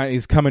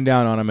 He's coming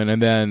down on him, and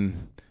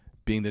then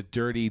being the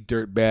dirty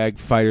dirtbag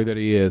fighter that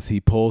he is, he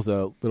pulls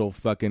a little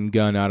fucking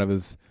gun out of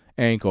his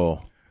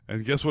ankle.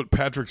 And guess what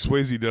Patrick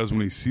Swayze does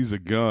when he sees a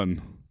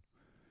gun?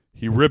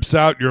 He rips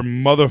out your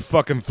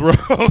motherfucking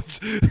throat.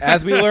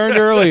 As we learned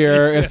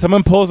earlier, if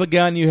someone pulls a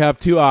gun, you have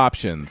two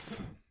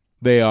options.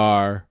 They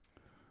are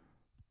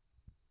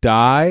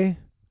die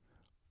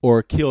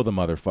or kill the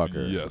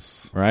motherfucker.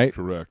 Yes. Right?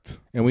 Correct.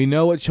 And we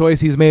know what choice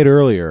he's made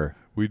earlier.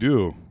 We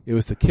do. It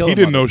was to kill He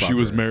the didn't know she motherfucker.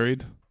 was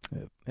married.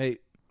 Hey,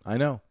 I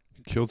know.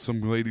 Killed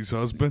some lady's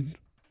husband.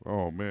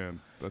 Oh, man.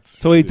 That's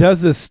So he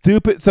does this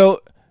stupid...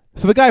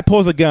 So the guy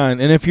pulls a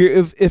gun, and if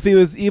it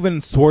was even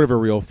sort of a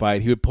real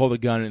fight, he would pull the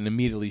gun and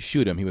immediately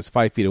shoot him. He was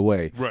 5 feet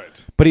away.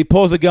 Right. But he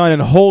pulls the gun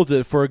and holds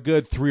it for a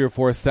good 3 or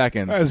 4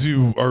 seconds. As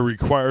you are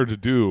required to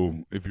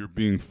do if you're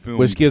being filmed.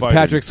 Which gives fighting.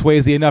 Patrick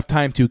Swayze enough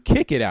time to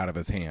kick it out of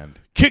his hand.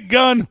 Kick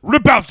gun,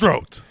 rip out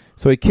throat.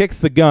 So he kicks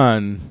the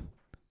gun,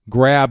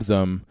 grabs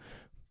him.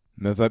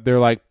 And it's like they're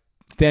like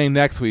standing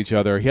next to each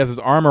other. He has his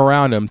arm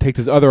around him, takes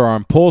his other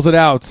arm, pulls it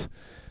out,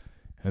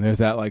 and there's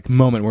that like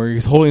moment where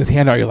he's holding his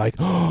hand out. You're like,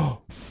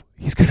 oh,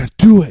 he's gonna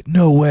do it.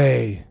 No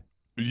way.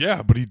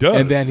 Yeah, but he does.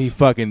 And then he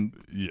fucking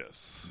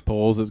yes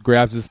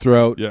grabs his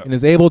throat, and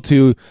is able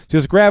to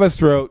just grab his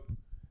throat,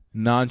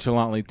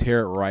 nonchalantly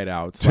tear it right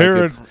out.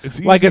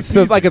 Like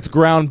it's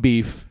ground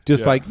beef,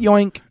 just like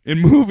yoink. In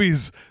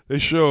movies, they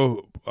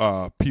show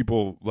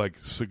people like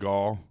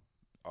Seagal,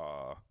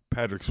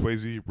 Patrick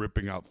Swayze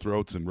ripping out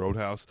throats in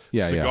Roadhouse.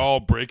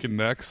 Seagal breaking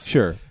necks.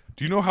 Sure.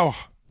 Do you know how?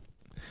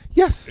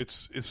 Yes.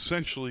 It's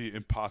essentially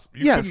impossible.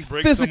 You yes, couldn't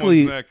break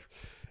physically. someone's neck.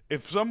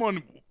 If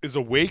someone is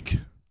awake,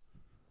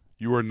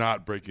 you are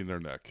not breaking their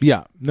neck.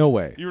 Yeah, no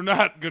way. You're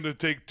not going to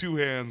take two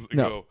hands and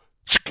go.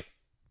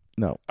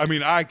 No. I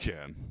mean, I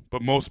can,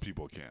 but most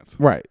people can't.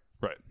 Right.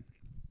 Right.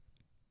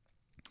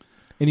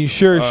 And you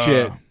sure as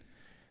shit,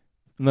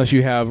 unless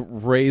you have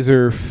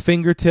razor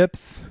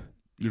fingertips,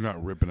 you're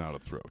not ripping out a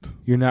throat.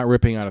 You're not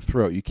ripping out a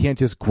throat. You can't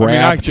just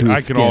grab.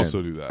 I can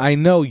also do that. I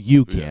know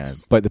you can,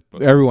 but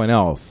everyone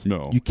else,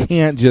 no, you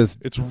can't just.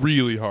 It's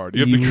really hard.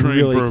 You have to train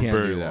really for a can't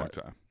very do that. long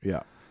time.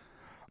 Yeah.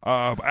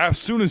 As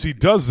soon as he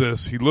does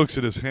this, he looks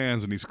at his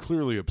hands and he's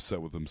clearly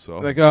upset with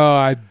himself. Like, oh,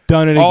 I've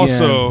done it again.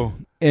 Also,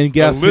 and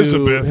guess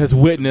Elizabeth who has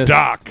witnessed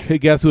Doc?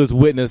 Guess who has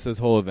witnessed this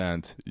whole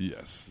event?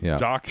 Yes. Yeah.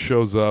 Doc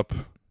shows up,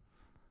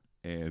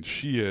 and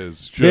she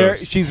is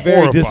just she's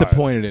horrified. very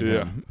disappointed in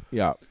him.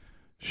 Yeah.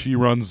 She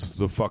runs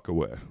the fuck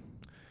away.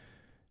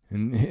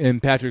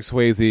 And Patrick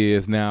Swayze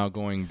is now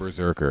going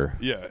berserker.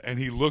 Yeah, and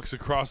he looks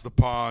across the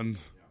pond,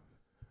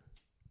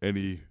 and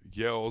he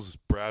yells,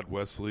 Brad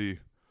Wesley,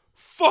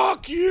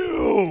 fuck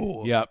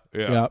you! Yep.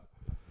 Yeah. Yep.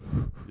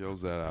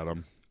 Yells that at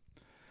him.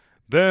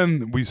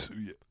 Then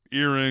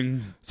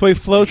earring. So he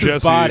floats Jesse,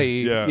 his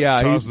body.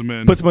 Tosses he him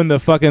in. puts him in the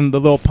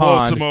little pond.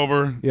 Floats him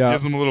over. Yeah.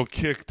 Gives him a little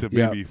kick to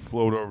maybe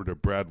float over to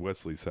Brad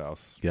Wesley's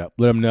house. Yep.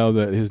 Let him know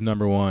that his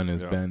number one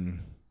has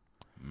been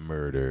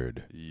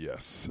murdered.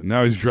 Yes. And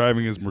now he's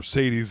driving his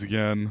Mercedes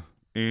again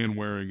and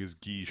wearing his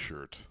gi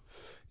shirt.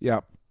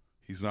 Yep.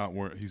 He's not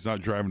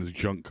driving his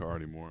junk car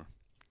anymore.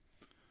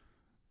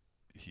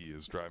 He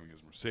is driving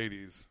his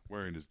Mercedes,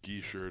 wearing his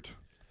gi shirt,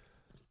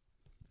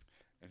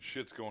 and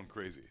shit's going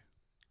crazy.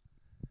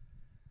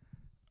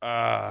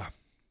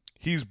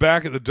 He's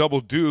back at the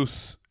Double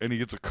Deuce, and he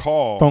gets a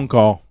phone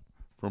call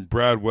from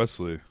Brad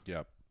Wesley.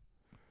 Yep.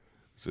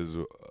 Says,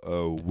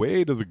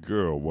 Wade or the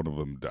girl, one of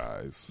them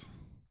dies.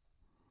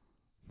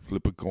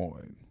 Flip a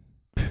coin.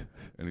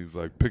 And he's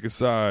like, pick a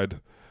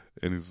side.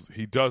 And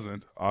he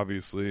doesn't,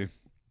 obviously.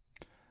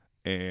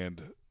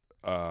 And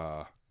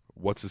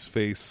what's his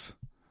face?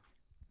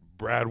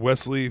 Brad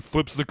Wesley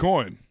flips the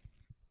coin.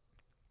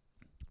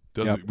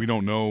 We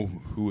don't know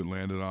who it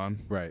landed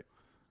on. Right.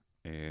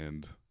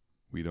 And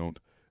we don't.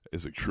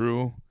 Is it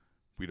true?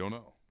 We don't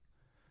know.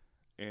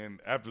 And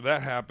after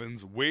that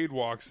happens, Wade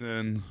walks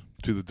in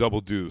to the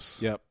Double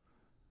Deuce. Yep.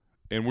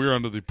 And we're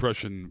under the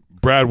impression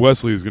Brad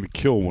Wesley is going to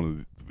kill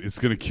it's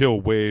going to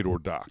kill Wade or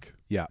Doc.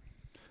 Yeah.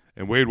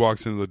 And Wade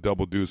walks into the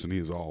Double Deuce and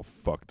he's all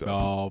fucked up.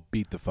 All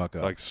beat the fuck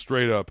up. Like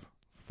straight up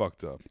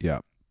fucked up.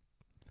 Yeah.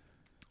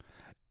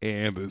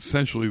 And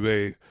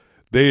essentially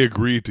they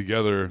agreed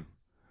together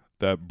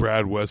that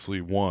Brad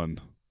Wesley won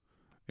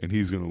and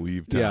he's going to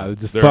leave town. Yeah,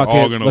 they're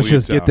all going to leave let's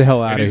just town. get the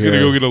hell out of here. And he's going to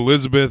go get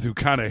Elizabeth, who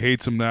kind of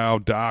hates him now,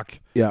 Doc.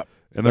 Yeah.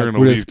 And they're going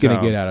to leave town. We're just going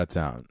to get out of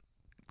town.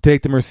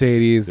 Take the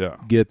Mercedes,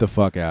 get the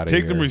fuck out of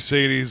here. Take the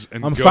Mercedes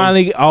and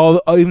finally,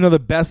 even though the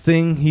best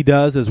thing he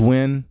does is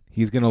win,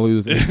 he's going to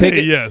lose.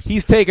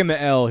 He's taking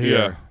the L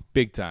here,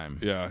 big time.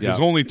 Yeah,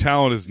 his only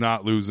talent is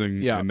not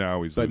losing, and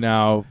now he's losing.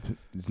 Now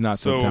he's not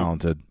so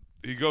talented.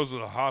 He goes to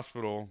the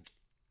hospital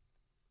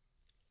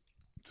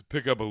to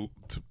pick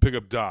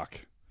up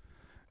Doc,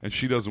 and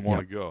she doesn't want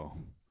to go.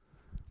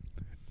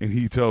 And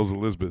he tells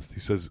Elizabeth,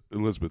 he says,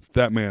 Elizabeth,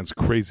 that man's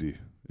crazy.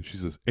 And she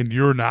says, and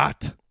you're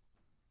not?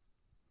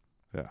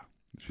 Yeah.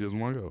 She doesn't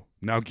want to go.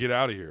 Now get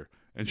out of here.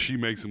 And she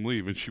makes him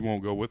leave, and she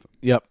won't go with him.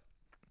 Yep.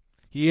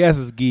 He has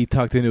his gi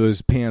tucked into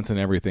his pants and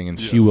everything, and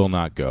she will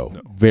not go.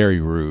 No. Very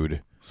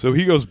rude. So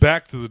he goes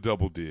back to the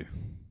Double D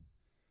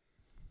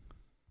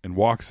and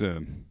walks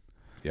in.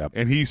 Yep.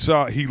 And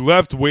he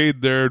left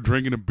Wade there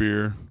drinking a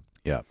beer.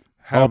 Yep.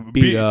 All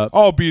beat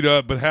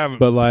up,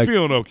 but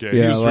feeling okay.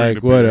 Yeah, he was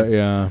like what?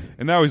 Yeah.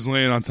 And now he's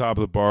laying on top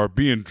of the bar,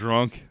 being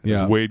drunk.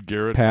 As Wade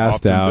Garrett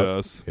passed often out.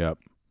 Does. Yep.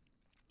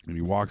 And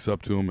he walks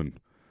up to him and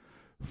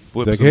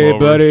flips like, him "Hey, over.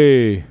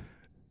 buddy!"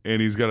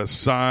 And he's got a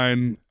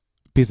sign,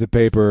 piece of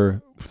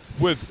paper,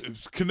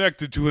 it's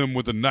connected to him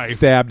with a knife,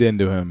 stabbed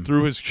into him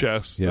through his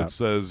chest. That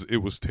says it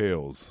was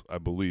Tails. I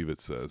believe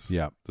it says.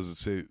 Yeah. Does it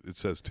say? It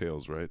says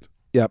Tails, right?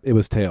 Yep, it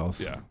was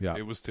Tails. Yeah,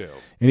 it was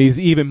Tails. And he's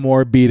even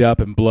more beat up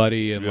and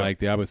bloody, and like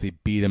they obviously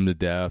beat him to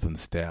death and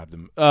stabbed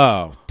him.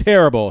 Oh,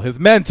 terrible! His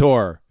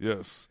mentor.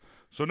 Yes.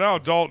 So now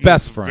Dalton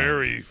Best is friend.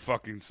 very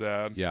fucking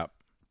sad. Yep.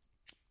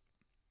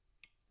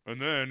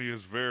 And then he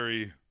is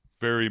very,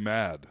 very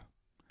mad.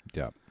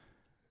 Yep.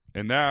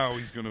 And now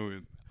he's going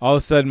to. All of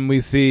a sudden,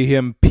 we see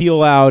him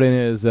peel out in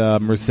his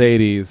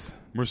Mercedes.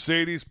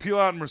 Peel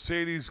out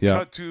Mercedes, Yep.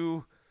 cut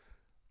to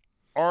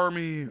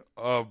army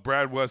of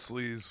Brad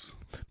Wesley's.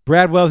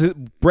 Brad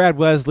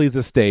Wesley's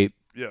estate.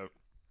 Yeah.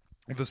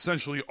 With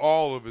essentially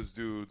all of his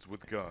dudes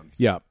with guns.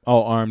 Yeah,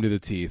 all armed to the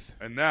teeth.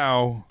 And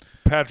now,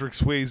 Patrick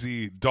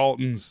Swayze,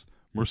 Dalton's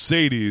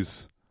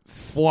Mercedes,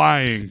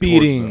 flying towards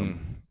Speeding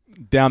them.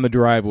 down the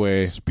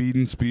driveway.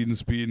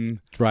 Speeding.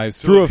 Drives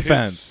Till through it a hits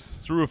fence.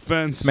 Through a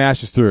fence.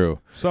 Smashes through.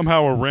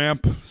 Somehow a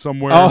ramp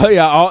somewhere. Oh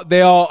yeah,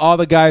 all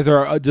the guys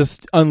are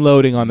just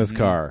unloading on this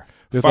car.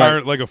 There's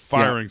like a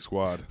firing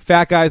squad.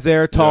 Fat guys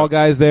there, tall Yep.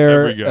 guys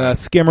there, Every guy.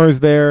 skimmers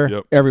there.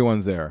 Yep.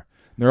 Everyone's there.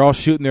 They're all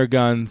shooting their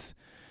guns.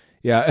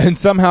 Yeah, and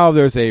somehow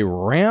there's a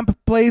ramp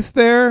place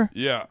there,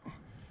 Yeah.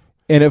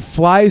 and it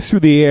flies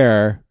through the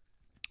air.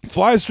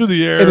 Flies through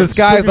the air. And this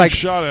guy's getting like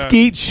shot at.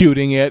 skeet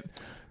shooting it,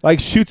 like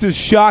shoots his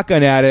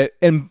shotgun at it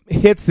and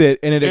hits it,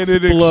 and it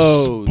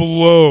explodes. It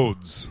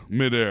explodes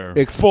midair.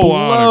 Explodes. Full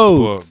on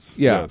explodes.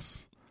 Yeah. Yes.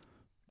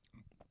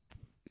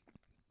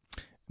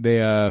 They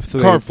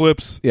Car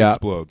flips. Yeah.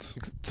 Explodes.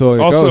 So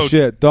like, Also- oh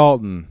shit,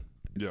 Dalton.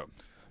 Yeah.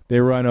 They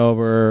run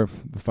over.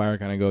 The fire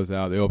kind of goes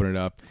out. They open it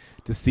up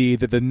to see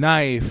that the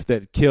knife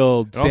that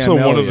killed And Sam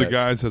also, one of the Elliott-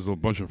 guys has a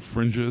bunch of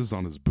fringes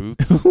on his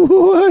boots.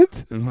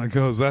 What? And like,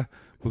 oh,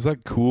 was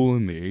that cool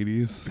in the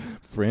 80s?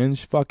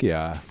 Fringe? Fuck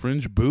yeah.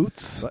 Fringe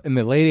boots? In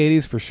the late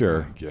 80s for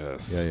sure. I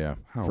guess. Yeah.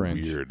 How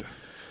Fringe. weird.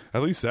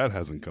 At least that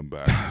hasn't come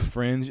back.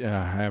 Fringe?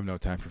 I have no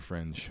time for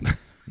fringe.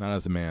 Not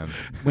as a man.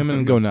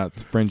 Women go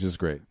nuts. Fringe is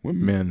great.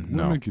 Men,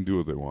 no. Women can do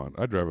what they want.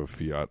 I drive a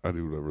Fiat. I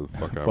do whatever the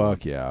fuck I want.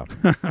 Fuck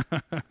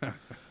yeah.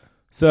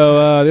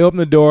 So they open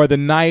the door. The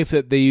knife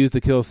that they used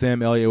to kill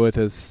Sam Elliott with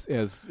has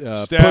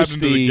Stabbed pushed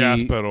into the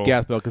gas pedal.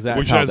 because that's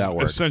which how has that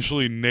works.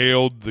 essentially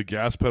nailed the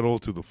gas pedal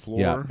to the floor.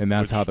 Yeah, and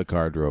that's which- how the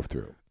car drove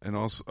through. And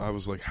also, I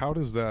was like, how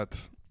does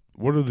that?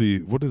 What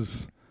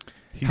is?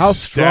 he How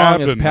strong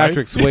stabbed is a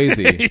Patrick knife?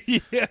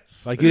 Swayze?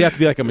 Yes. Like you'd have to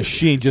be like a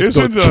machine, just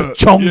Isn't go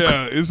chunk.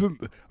 Yeah,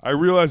 isn't? I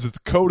realize it's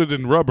coated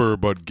in rubber,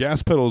 but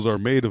gas pedals are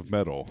made of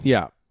metal.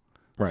 Yeah,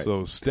 right.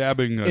 So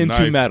stabbing a Into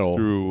knife metal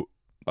through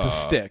to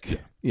stick.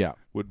 Yeah,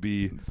 would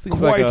be seems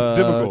quite like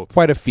difficult.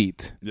 Quite a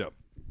feat. Yep.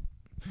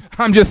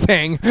 I'm just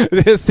saying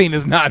this scene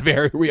is not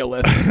very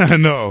realistic. I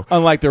know.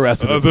 Unlike the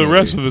rest of this the movie.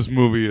 rest of this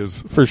movie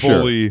is For sure.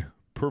 fully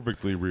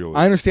perfectly realistic.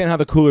 I understand how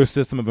the cooler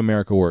system of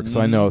America works, so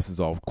I know this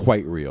is all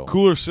quite real.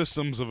 Cooler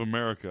Systems of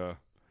America.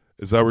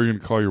 Is that what you're going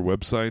to call your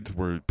website,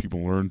 where people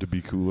learn to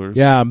be coolers?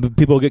 Yeah, but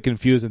people get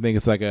confused and think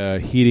it's like a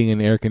heating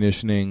and air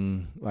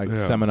conditioning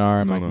Yeah.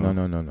 seminar. I'm No, like,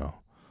 no. no.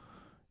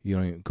 You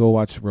don't go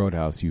watch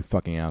Roadhouse, you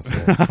fucking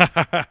asshole,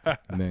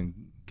 and then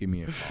give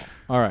me a call.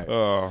 All right.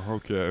 Oh,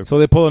 okay. So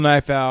they pull a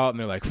knife out and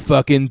they're like,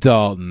 "Fucking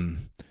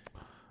Dalton,"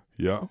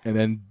 Yeah. and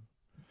then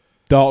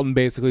Dalton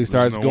basically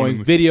starts no one in going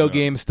the- video yeah.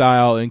 game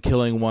style and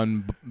killing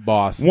one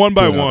boss One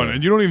by to another. one,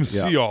 and you don't even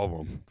Yeah. see all of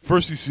them.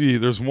 First, you see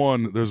there's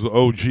the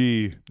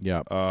OG,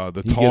 Yeah.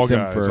 the He tall gets him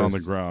guy is on the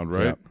first. ground,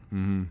 right? Yep.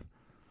 Mm-hmm.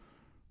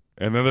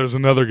 And then there's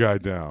another guy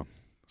down.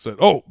 Said,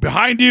 "Oh,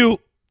 behind you,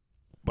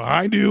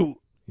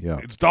 Yeah.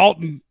 it's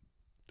Dalton."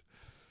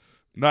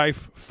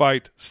 Knife,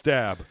 fight,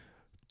 stab,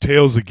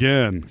 tails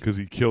again because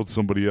he killed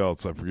somebody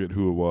else. I forget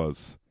who it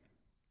was.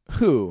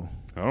 Who?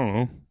 I don't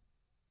know.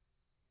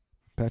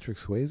 Patrick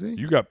Swayze?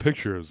 You got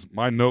pictures.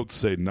 My notes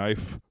say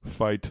knife,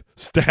 fight,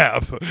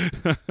 stab.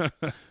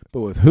 But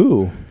with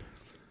who?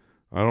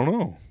 I don't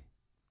know.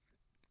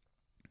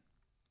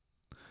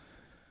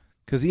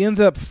 Because he ends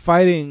up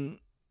fighting.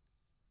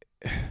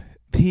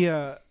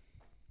 The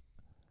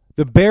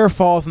bear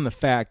falls on the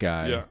fat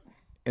guy. Yeah.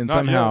 And Not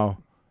somehow.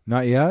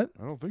 Not yet?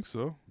 I don't think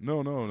so.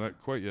 No,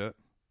 not quite yet.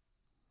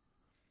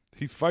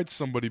 He fights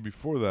somebody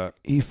before that.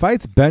 He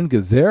fights Ben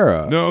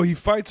Gazzara. No, he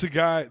fights a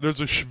guy. There's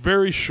a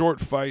very short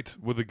fight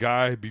with a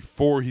guy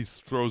before he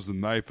throws the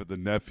knife at the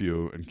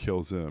nephew and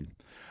kills him.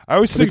 I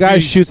always The think guy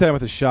shoots at him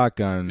with a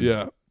shotgun.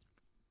 Yeah.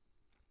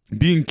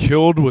 Being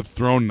killed with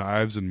thrown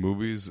knives in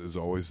movies is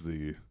always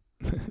the.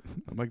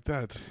 I'm like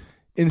that.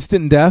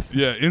 Instant death?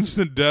 Yeah,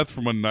 instant death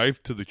from a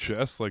knife to the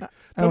chest. Like I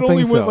that don't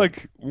only think went so.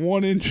 like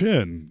 1 inch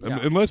in, Yeah.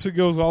 unless it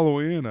goes all the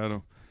way in. I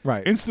don't.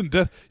 Right. Instant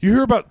death. You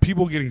hear about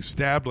people getting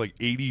stabbed like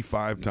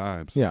 85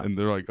 times. Yeah. And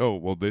they're like, oh,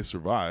 well, they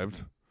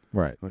survived.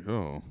 Right. Like,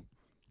 oh,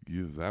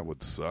 that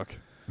would suck.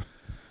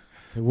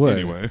 It would.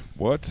 Anyway,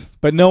 what?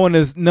 But no one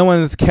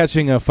is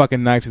catching a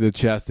fucking knife to the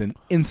chest and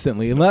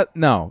instantly. Even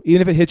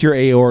if it hits your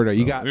aorta,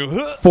 you got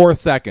 4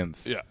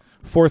 seconds. Yeah.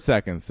 4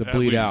 seconds to At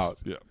bleed least,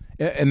 out. yeah.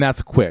 And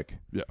that's quick.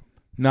 Yeah.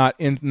 Not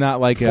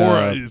like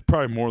It's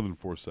probably more than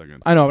 4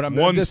 seconds. I know, but I'm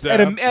one just stab,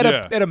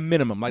 at a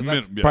minimum. Like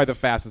that's probably the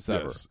fastest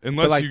ever. Yes.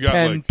 Unless But like you got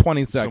 10, like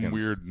 20 seconds. some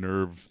weird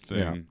nerve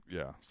thing.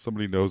 Yeah.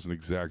 Somebody knows an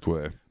exact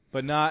way.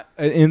 But not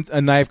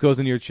a knife goes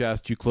into your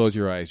chest. You close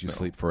your eyes. You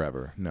sleep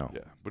forever. No.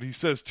 Yeah. But he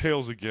says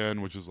tails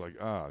again, which is like,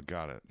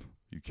 got it.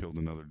 You killed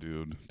another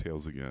dude.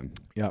 Tails again.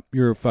 Yep.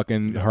 You're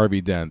fucking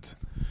Harvey Dent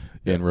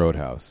in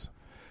Roadhouse.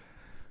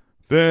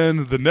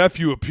 Then the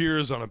nephew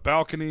appears on a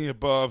balcony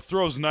above,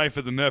 throws a knife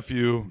at the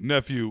nephew.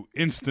 Nephew,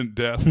 instant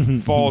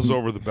death, falls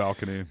over the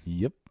balcony.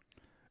 Yep.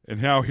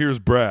 And now here's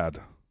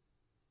Brad.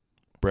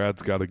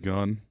 Brad's got a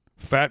gun.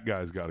 Fat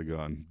guy's got a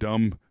gun.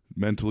 Dumb,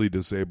 mentally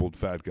disabled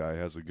fat guy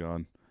has a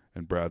gun.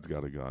 And Brad's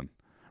got a gun.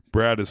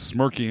 Brad is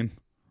smirking,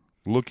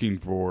 looking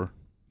for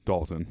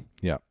Dalton.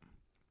 Yep.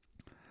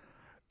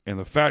 And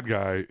the fat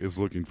guy is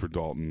looking for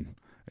Dalton.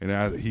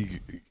 And he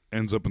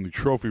ends up in the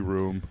trophy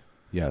room.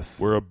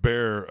 Yes. Where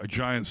a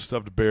giant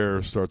stuffed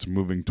bear starts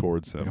moving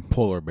towards him. Like a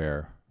polar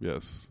bear.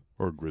 Yes.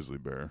 Or a grizzly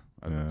bear.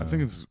 I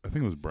think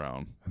it was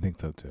brown. I think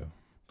so too.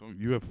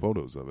 You have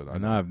photos of it.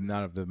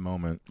 Not of the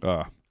moment.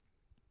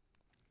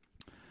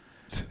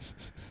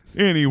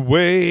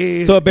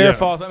 Anyway. So a bear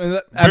falls.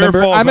 I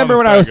remember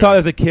when I saw it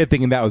as a kid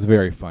thinking that was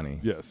very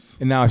funny. Yes.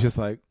 And now it's just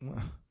like,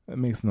 that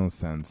makes no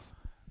sense.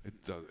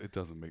 It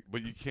doesn't make,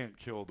 but you can't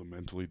kill the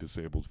mentally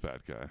disabled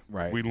fat guy.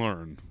 Right. We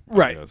learn.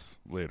 Right. Yes.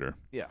 Later.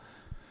 Yeah.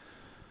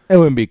 It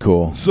wouldn't be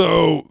cool.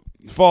 So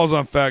falls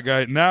on fat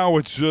guy. Now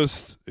it's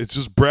just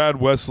Brad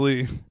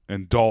Wesley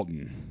and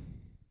Dalton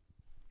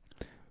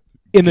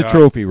in the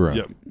trophy room.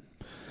 Yep.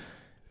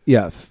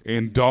 Yes.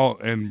 And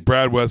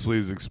Brad Wesley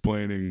is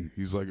explaining.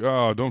 He's like,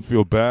 "Oh, don't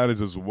feel bad.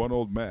 It's just one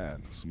old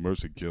man. It's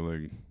mercy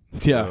killing."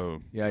 Yeah.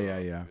 So,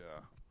 Yeah.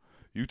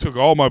 You took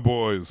all my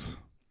boys.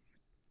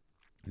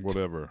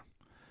 Whatever.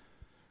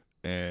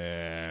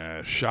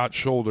 And shot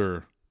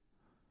shoulder.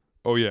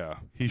 Oh yeah,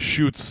 he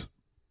shoots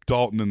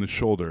Dalton in the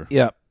shoulder.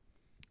 Yep.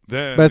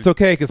 Then, but it's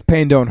okay because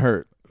pain don't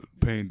hurt.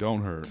 Pain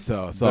don't hurt.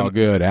 So it's all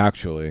good,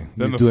 actually.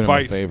 Then He's the doing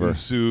fight him a favor.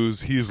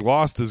 ensues. He's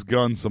lost his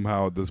gun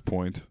somehow at this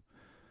point.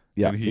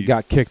 Yeah, and he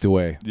got kicked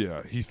away.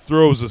 Yeah, he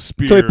throws a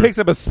spear. So he picks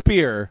up a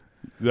spear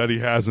that he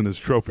has in his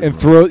trophy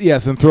and room.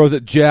 throws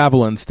it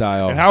javelin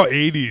style. And how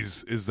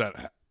 80s is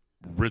that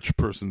rich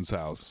person's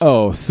house?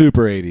 Oh,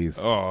 super 80s.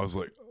 Oh, I was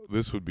like,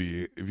 this would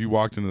be, if you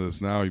walked into this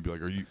now, you'd be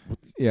like,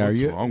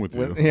 what's wrong with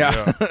you?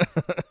 Yeah.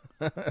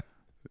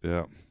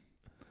 Yeah.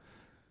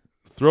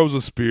 Throws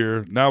a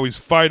spear. Now he's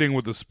fighting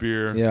with the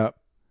spear. Yeah.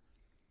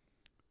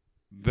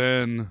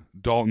 Then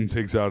Dalton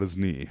takes out his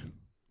knee,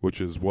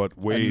 which is what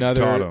Wade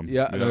taught him.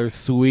 Yeah, another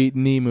sweet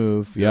knee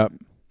move. Yep.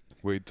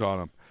 Wade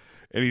taught him.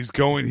 And he's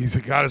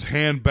got his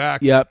hand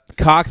back. Yep.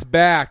 Cock's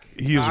back.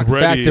 He is Cock's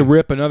ready back to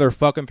rip another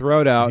fucking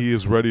throat out. He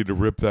is ready to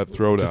rip that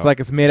throat out. Just like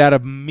it's made out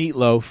of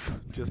meatloaf.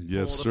 Just pull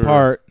it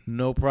apart.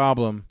 No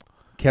problem.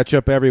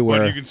 Ketchup everywhere.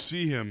 But you can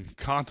see him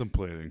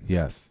contemplating.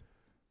 Yes.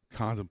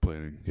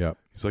 Contemplating. Yep.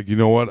 He's like, you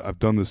know what? I've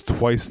done this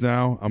twice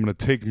now. I'm going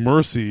to take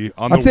mercy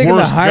on I'm the taking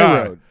worst the high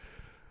guy. road.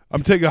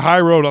 I'm taking a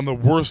high road on the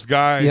worst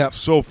guy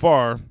so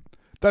far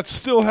that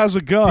still has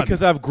a gun.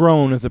 Because I've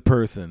grown as a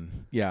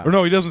person. Yeah. Or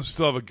no, he doesn't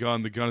still have a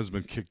gun. The gun has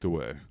been kicked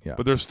away. Yeah.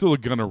 But there's still a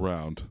gun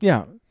around.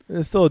 Yeah.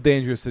 It's still a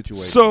dangerous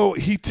situation. So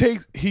he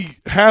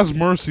has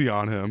mercy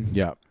on him.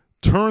 Yeah.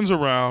 Turns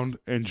around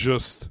and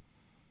just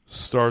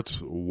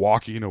starts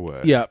walking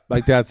away. Yeah,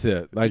 like that's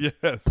it. Like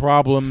yes.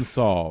 Problem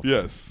solved.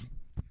 Yes.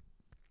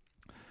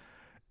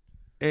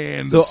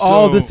 And so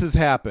all this has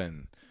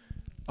happened.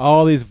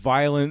 All these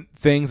violent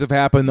things have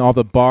happened. All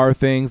the bar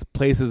things,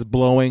 places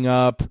blowing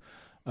up,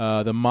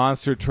 the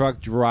monster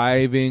truck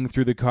driving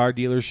through the car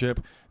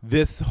dealership.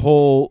 This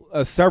whole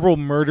several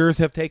murders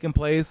have taken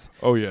place.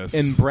 Oh yes,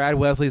 in Brad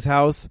Wesley's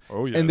house.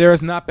 Oh yes, and there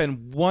has not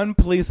been one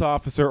police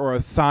officer or a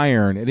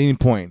siren at any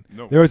point.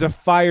 No. There was a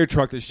fire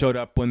truck that showed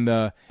up when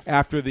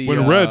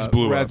Reds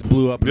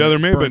blew up. Yeah, there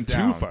may have been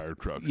down. 2 fire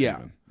trucks. Yeah.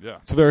 Even. Yeah.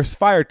 So there's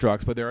fire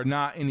trucks, but there are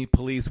not any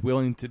police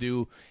willing to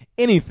do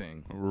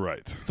anything.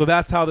 Right. So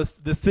that's how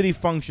the city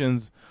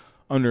functions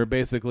under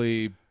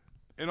basically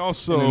and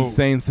also an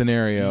insane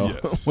scenario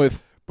yes.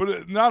 with.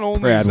 But not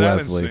only Brad is that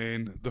Wesley.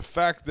 insane, the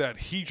fact that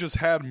he just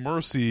had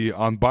mercy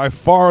on by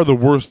far the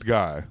worst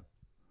guy.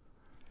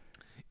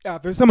 Yeah,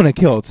 if there's someone to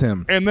kill, it's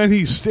him. And then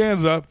he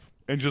stands up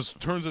and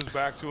just turns his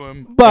back to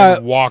him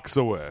and walks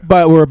away.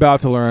 But we're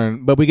about to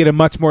learn, but we get a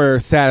much more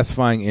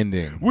satisfying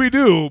ending. We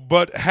do,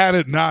 but had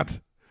it not...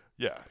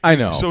 Yeah. I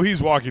know. So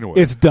he's walking away.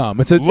 It's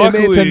dumb. It's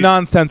a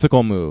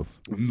nonsensical move.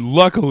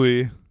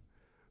 Luckily,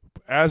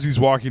 as he's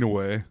walking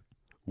away...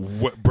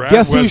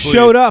 Guess who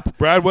showed up?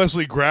 Brad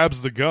Wesley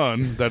grabs the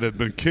gun that had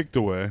been kicked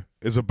away,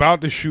 is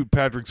about to shoot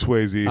Patrick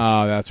Swayze.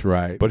 Oh, that's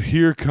right. But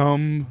here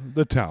come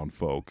the town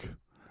folk.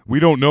 We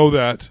don't know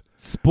that.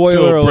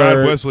 Spoiler alert.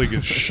 Brad Wesley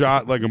gets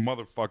shot like a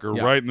motherfucker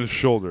right in the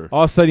shoulder.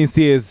 All of a sudden you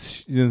see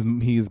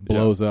he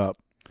blows up.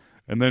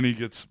 And then he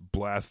gets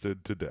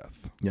blasted to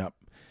death. Yep.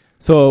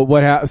 So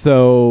what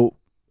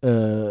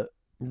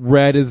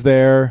Red is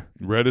there.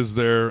 Red is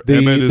there.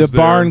 Emmett is there. The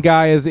barn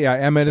guy is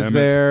Emmett is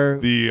there.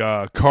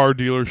 The car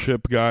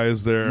dealership guy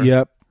is there.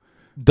 Yep.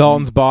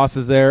 Dalton's boss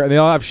is there, and they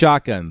all have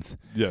shotguns.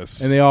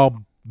 Yes. And they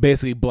all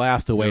basically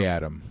blast away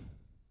at him.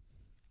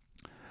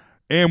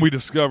 And we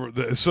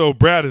discover so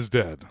Brad is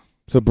dead.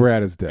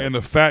 And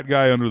the fat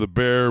guy under the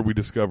bear we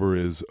discover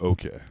is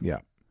okay. Yeah.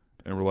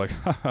 And we're like,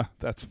 haha,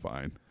 that's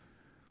fine.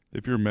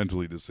 If you're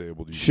mentally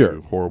disabled, you can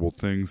do horrible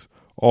things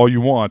all you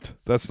want.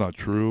 That's not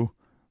true.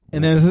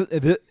 And then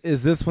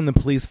is this when the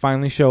police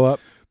finally show up?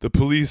 the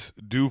police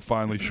do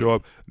finally show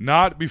up.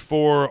 Not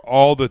before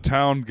all the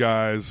town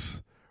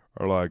guys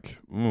are like,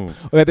 ooh.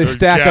 They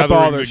stack up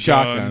all their the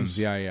shotguns. guns.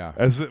 Yeah.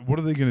 What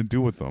are they going to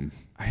do with them?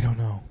 I don't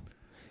know.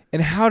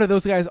 And how did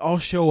those guys all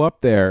show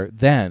up there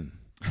then?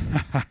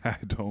 I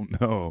don't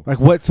know. Like,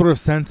 what sort of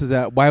sense is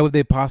that? Why would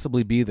they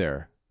possibly be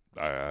there?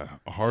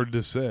 Hard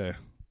to say.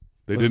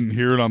 They didn't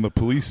hear it on the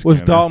police Was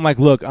scanner. Dalton like,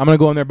 look, I'm going to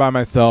go in there by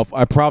myself.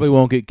 I probably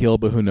won't get killed,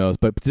 but who knows?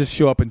 But just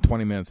show up in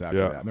 20 minutes after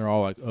that. And they're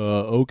all like,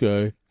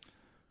 okay.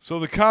 So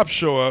the cops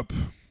show up,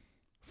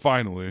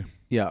 finally.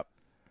 Yeah.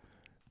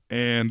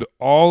 And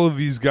all of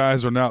these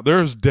guys are now,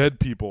 there's dead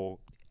people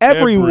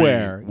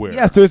everywhere.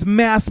 Yes, there's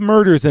mass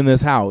murders in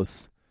this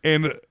house.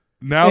 And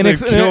now they've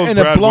killed and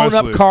Brad a blown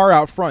Wesley. up car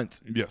out front.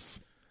 Yes.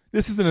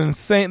 This is an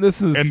insane.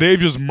 And they've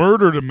just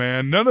murdered a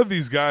man. None of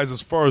these guys,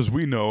 as far as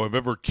we know, have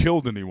ever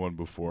killed anyone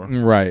before.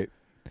 Right.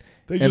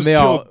 They just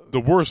killed the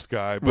worst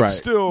guy, but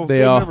still, they've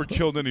never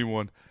killed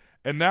anyone.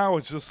 And now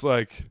it's just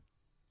like,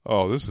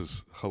 oh, this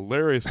is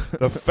hilarious.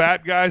 The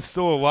fat guy's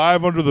still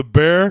alive under the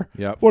bear?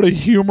 Yep. What a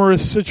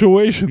humorous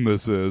situation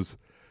this is.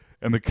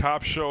 And the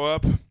cops show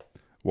up,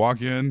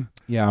 walk in.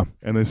 Yeah.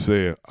 And they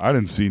say, I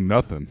didn't see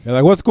nothing.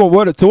 They're like,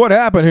 what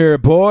happened here,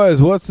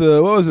 boys? What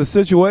was the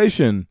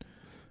situation?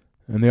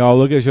 And they all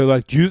look at each other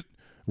like,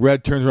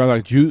 Red turns around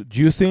like, do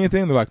you see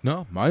anything? They're like,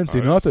 no, I didn't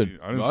see nothing.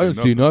 I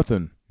didn't see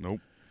nothing. Nope.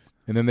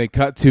 And then they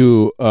cut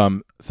to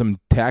some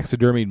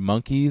taxidermied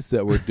monkeys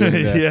that were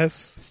doing that. Yes.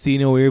 See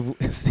no evil,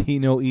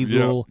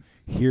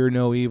 hear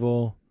no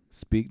evil,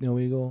 speak no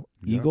evil.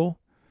 Eagle.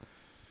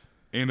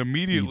 And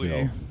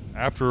immediately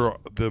after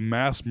the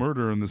mass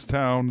murder in this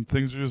town,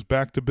 things are just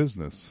back to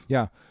business.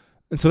 Yeah.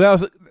 And so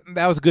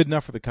that was good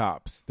enough for the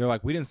cops. They're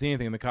like, we didn't see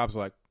anything. And the cops are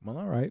like, well,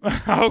 all right.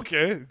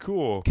 Okay,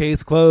 cool.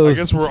 Case closed.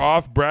 I guess we're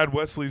off Brad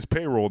Wesley's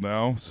payroll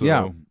now,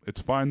 so it's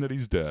fine that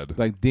he's dead.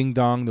 Like, ding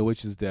dong, the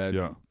witch is dead.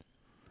 Yeah.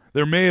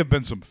 There may have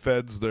been some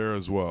feds there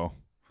as well.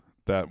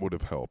 That would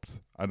have helped.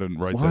 I didn't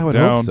write that down. I would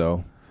hope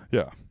so.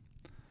 Yeah.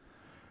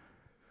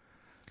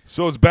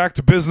 So it's back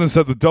to business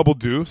at the Double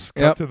Deuce.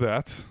 Cut to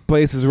that.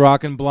 Place is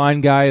rocking.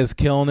 Blind guy is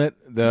killing it.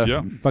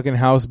 The fucking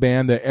house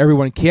band that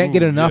everyone can't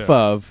get enough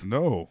of.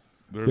 No.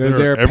 They're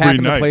there every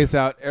packing night. the place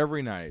out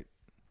every night.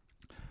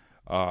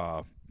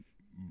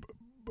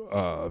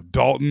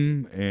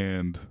 Dalton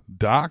and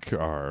Doc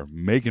are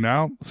making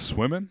out,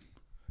 swimming.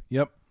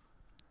 Yep.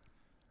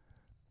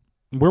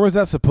 Where was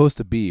that supposed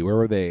to be? Where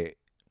were they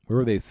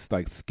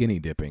like skinny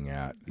dipping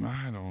at?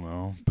 I don't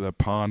know. That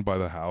pond by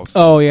the house.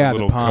 Oh yeah,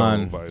 the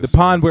pond. The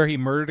pond where he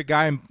murdered a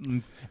guy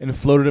and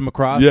floated him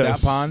across.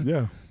 Yes. That pond.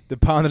 Yeah. The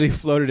pond that he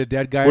floated a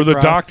dead guy where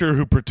across. the doctor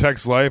who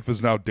protects life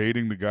is now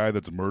dating the guy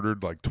that's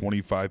murdered like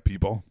 25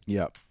 people.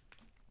 Yep.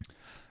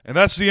 And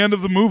that's the end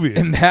of the movie.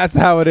 And that's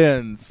how it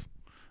ends.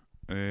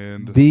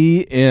 And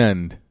the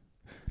end.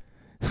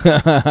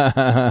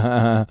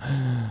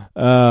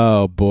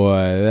 Oh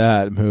boy,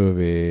 that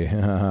movie.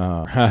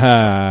 Yeah,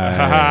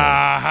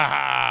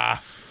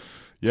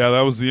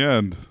 that was the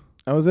end.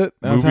 That was it.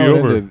 That was movie how it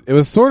over. ended. It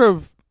was sort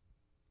of.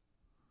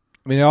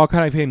 I mean, it all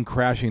kind of came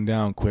crashing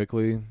down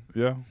quickly.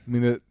 Yeah. I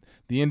mean,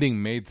 the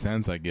ending made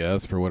sense, I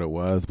guess, for what it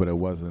was, but it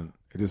wasn't.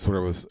 It just sort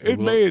of was. It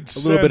made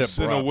sense little bit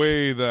in a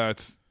way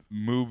that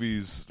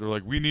movies are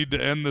like, we need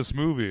to end this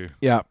movie.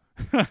 Yeah.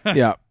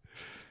 Yeah.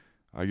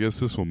 I guess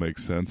this will make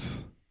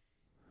sense.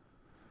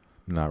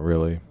 Not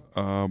really.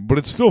 But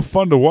it's still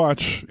fun to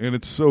watch, and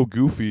it's so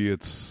goofy.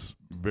 It's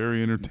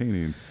very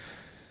entertaining.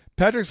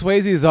 Patrick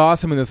Swayze is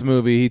awesome in this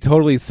movie. He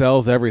totally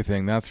sells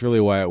everything. That's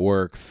really why it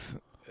works.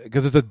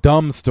 Because it's a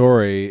dumb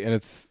story, and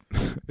it's...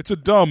 It's a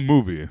dumb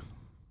movie.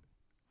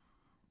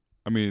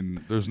 I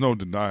mean, there's no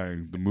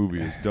denying the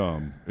movie is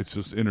dumb. It's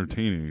just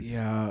entertaining.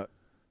 Yeah.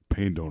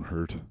 Pain don't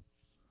hurt.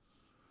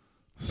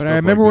 But I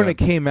remember when it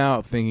came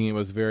out thinking it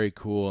was very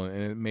cool,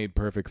 and it made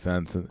perfect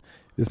sense. And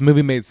this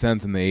movie made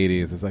sense in the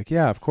 80s. It's like,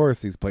 yeah, of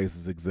course these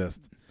places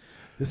exist.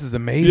 This is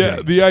amazing.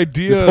 Yeah, the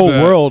idea this whole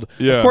that, world.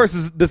 Yeah. Of course,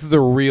 this is a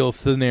real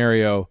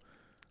scenario.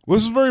 Well,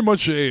 this is very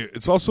much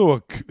it's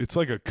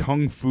like a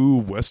kung fu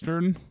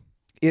western.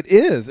 It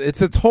is.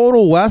 It's a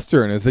total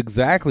western. It's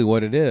exactly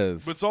what it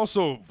is. But it's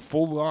also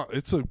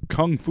it's a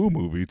kung fu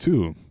movie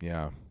too.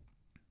 Yeah.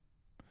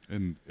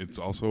 And it's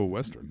also a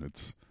western.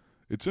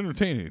 It's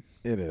entertaining.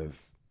 It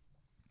is.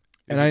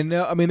 And I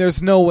know, I mean,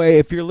 there's no way,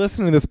 if you're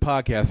listening to this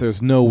podcast,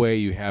 there's no way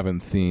you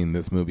haven't seen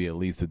this movie at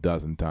least a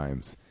dozen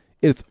times.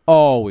 It's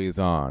always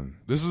on.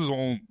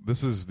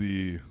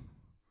 I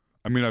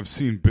mean, I've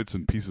seen bits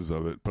and pieces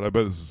of it, but I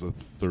bet this is the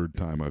third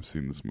time I've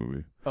seen this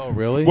movie. Oh,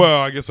 really? Well,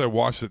 I guess I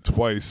watched it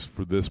twice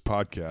for this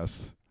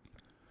podcast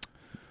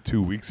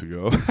 2 weeks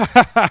ago.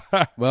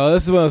 Well,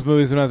 this is one of those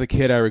movies when I was a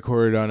kid I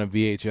recorded on a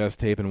VHS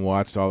tape and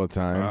watched all the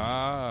time.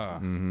 Ah.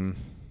 Mm-hmm.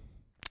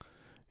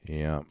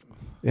 Yeah.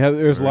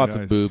 There's Very lots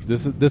nice. of boobs.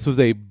 This was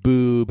a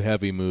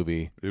boob-heavy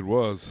movie. It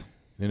was.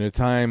 In a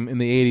time in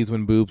the 80s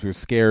when boobs were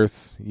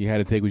scarce, you had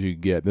to take what you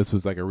could get. This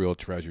was like a real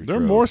treasure They're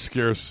trove. more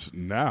scarce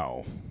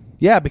now.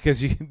 Yeah,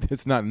 because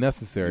it's not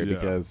necessary Yeah.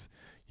 because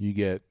you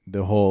get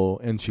the whole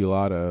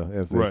enchilada,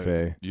 as they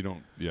say. You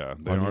don't. Yeah,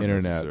 they on the aren't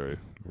internet. necessary.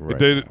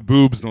 Right.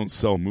 Boobs don't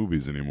sell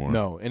movies anymore.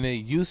 No, and they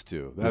used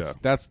to. That's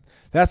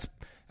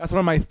one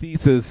of my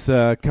theses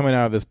coming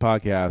out of this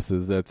podcast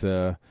is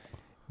that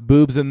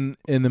boobs in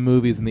the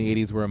movies in the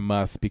 80s were a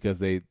must because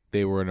they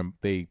were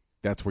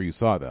that's where you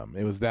saw them.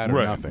 It was that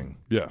or nothing.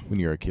 Yeah. When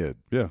you're a kid.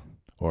 Yeah.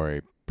 Or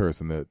a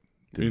person that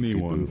didn't see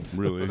boobs.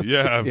 Really.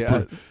 Yeah.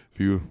 Yes.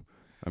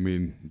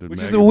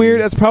 Which is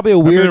that's probably a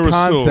weird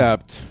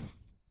concept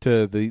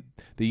to the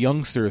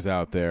youngsters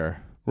out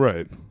there.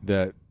 Right.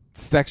 That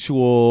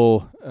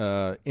sexual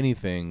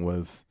anything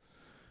was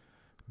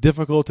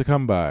difficult to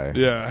come by.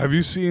 Yeah. Have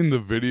you seen the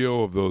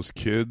video of those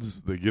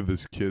kids? They give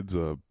these kids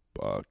a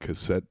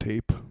cassette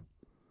tape.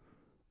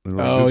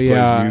 Like,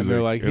 and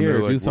they're like, here,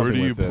 do something where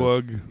do you with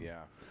plug? This. Yeah.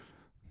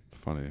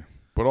 Funny.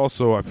 But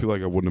also, I feel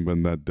like I wouldn't have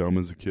been that dumb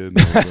as a kid.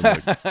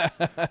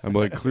 I'm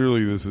like,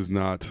 clearly this is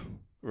not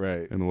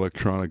an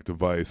electronic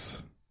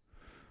device.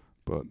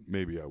 But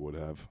maybe I would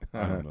have.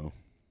 I don't know.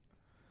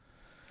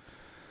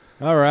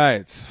 All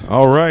right.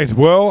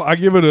 Well, I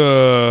give it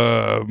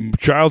a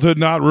childhood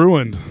not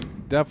ruined.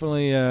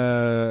 Definitely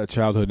a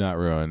childhood not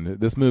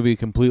ruined. This movie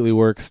completely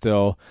works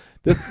still.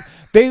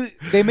 They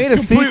made a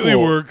completely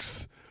sequel.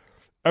 Works.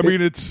 I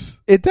mean,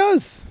 it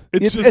does.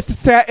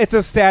 It's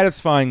a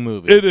satisfying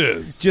movie. It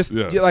is. Just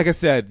like I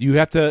said, you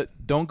have to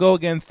don't go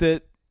against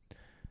it.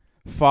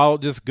 Follow.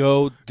 Just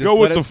go. Just go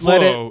with the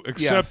flow.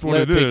 Accept what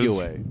let it take is. you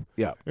away.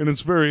 Yeah, and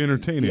it's very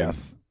entertaining.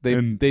 Yes, they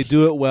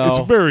do it well.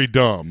 It's very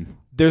dumb.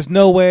 There's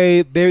no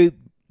way they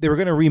were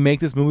going to remake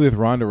this movie with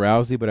Ronda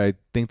Rousey, but I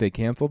think they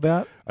canceled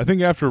that. I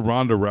think after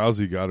Ronda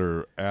Rousey got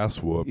her ass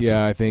whooped.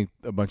 Yeah, I think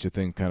a bunch of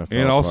things kind of fell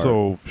and apart.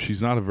 Also,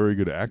 she's not a very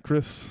good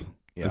actress.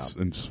 Yeah.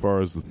 As far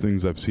as the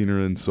things I've seen her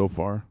in so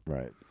far.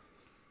 Right.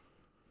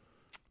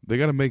 They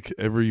got to make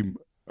are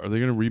they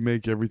going to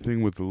remake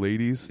everything with the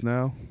ladies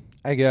now?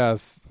 I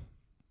guess.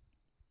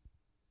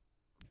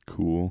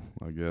 Cool,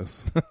 I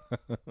guess.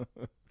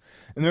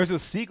 And there's a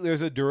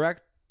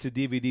direct to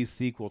DVD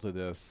sequel to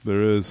this.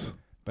 There is.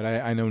 But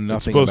I know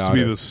nothing about it. It's supposed to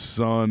be the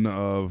son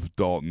of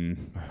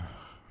Dalton.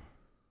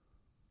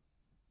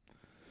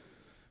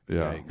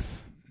 Yeah.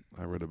 Yikes.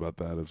 I read about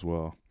that as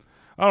well.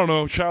 I don't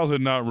know.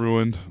 Childhood not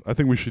ruined. I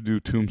think we should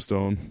do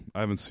Tombstone. I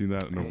haven't seen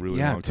that in a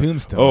really long time.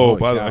 Tombstone. Oh,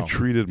 by the way, I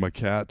treated my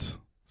cat.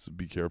 So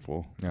be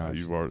careful.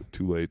 You've already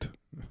too late.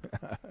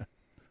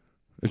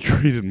 I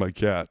treated my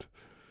cat.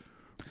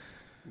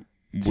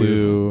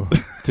 To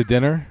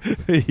dinner?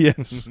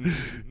 Yes.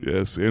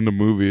 Yes, and a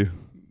movie.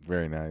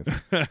 Very nice.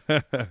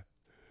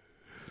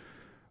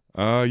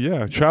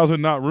 Yeah, childhood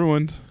not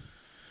ruined.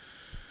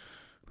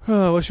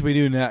 Oh, what should we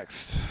do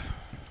next?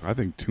 I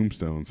think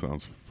Tombstone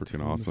sounds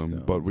freaking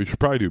awesome, but we should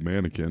probably do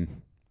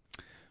Mannequin.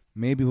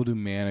 Maybe we'll do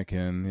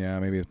Mannequin. Yeah,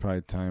 maybe it's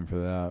probably time for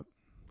that.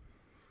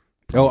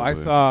 Probably. Oh, I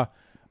saw,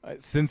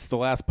 since the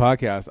last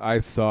podcast, I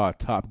saw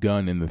Top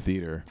Gun in the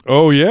theater.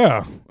 Oh,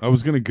 yeah. I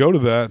was going to go to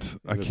that.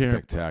 I can't.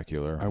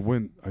 Spectacular.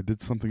 I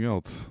did something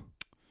else.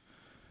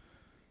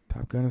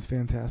 Top Gun is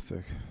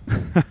fantastic.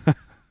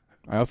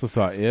 I also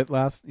saw It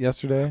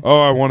yesterday.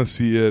 Oh, I want to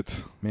see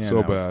it. Man, so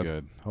that bad. was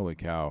good. Holy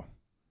cow.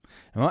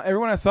 And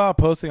everyone I saw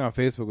posting on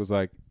Facebook was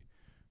like,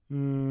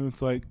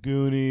 it's like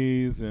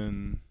Goonies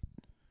and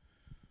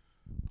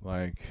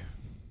like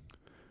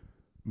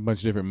a bunch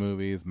of different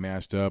movies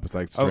mashed up. It's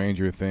like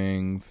Stranger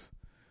Things.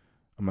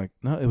 I'm like,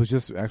 no, it was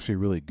just actually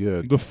really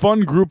good. The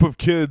fun group of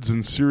kids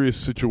in serious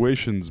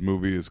situations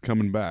movie is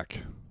coming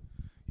back.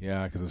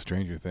 Yeah, because of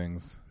Stranger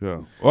Things.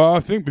 Yeah. Well,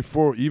 I think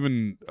before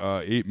even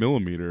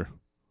 8mm,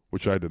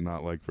 which I did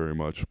not like very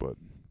much, but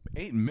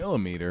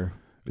 8mm.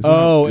 Isn't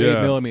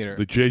 8mm.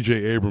 The J.J.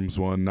 Abrams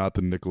one, not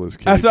the Nicolas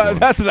Cage one.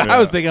 That's what I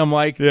was thinking. I'm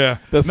like, the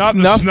not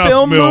snuff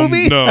film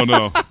movie?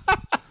 No.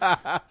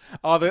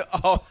 all the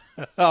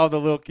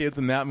little kids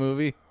in that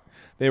movie,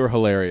 they were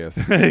hilarious.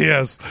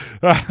 Yes.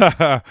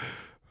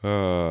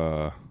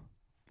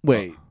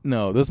 Wait,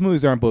 no, those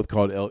movies aren't both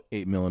called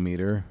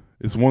 8mm.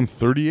 Is one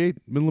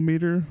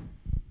 38mm?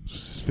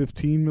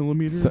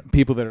 15mm?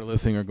 People that are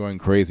listening are going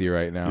crazy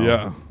right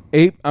now.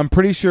 Yeah. I'm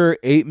pretty sure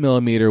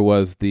 8mm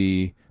was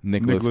the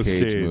Nicolas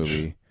Cage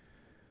movie.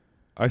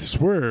 I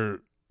swear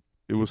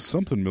it was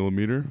something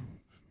millimeter.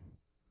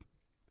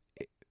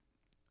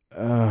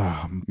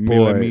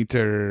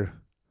 Millimeter.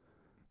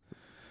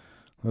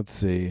 Let's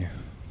see.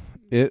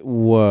 It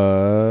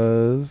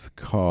was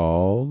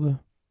called...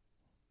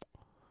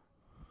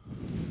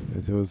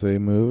 It was a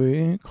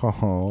movie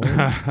called...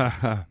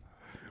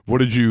 What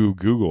did you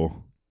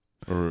Google?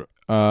 Or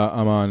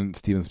I'm on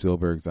Steven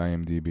Spielberg's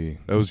IMDb.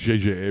 That was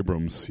J.J.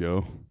 Abrams,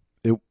 yo.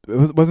 It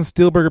wasn't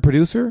Spielberg a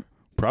producer?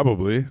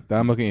 Probably.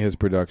 I'm looking at his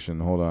production.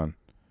 Hold on.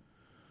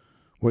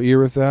 What year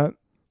was that?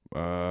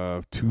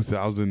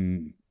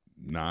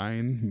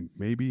 2009,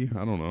 maybe.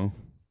 I don't know.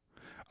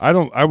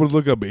 I would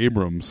look up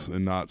Abrams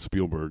and not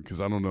Spielberg because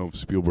I don't know if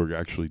Spielberg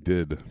actually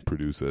did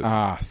produce it.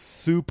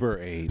 Super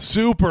 8.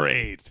 Super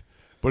 8.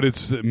 But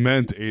it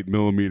meant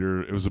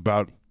 8mm. It was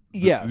about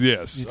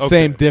Yes. Okay.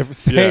 Same different.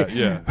 Same,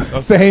 Yeah. Okay.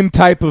 Same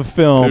type of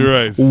film.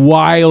 Right.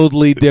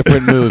 Wildly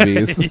different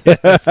movies.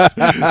 Yes.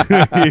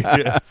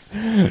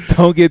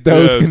 Don't get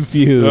those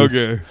confused.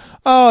 Okay.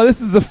 Oh,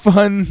 this is a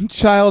fun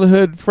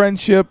childhood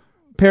friendship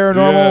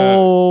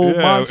paranormal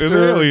monster. And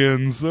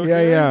aliens.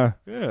 Okay.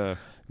 Yeah.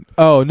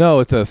 Oh no,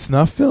 it's a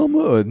snuff film.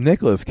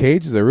 Nicolas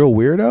Cage is a real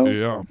weirdo.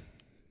 Yeah.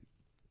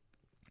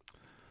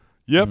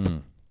 Yep.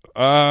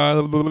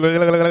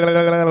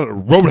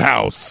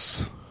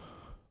 Roadhouse.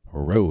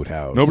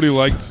 Nobody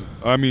liked.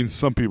 I mean,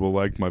 some people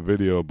liked my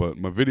video, but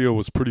my video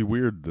was pretty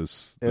weird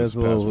this past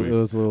week. It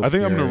was a little I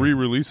think I'm scary. going to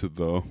re-release it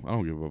though. I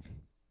don't give a.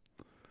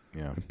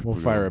 Yeah, we'll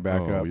fire it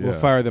back up. Yeah. We'll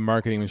fire the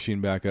marketing machine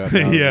back up.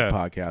 Now Yeah. the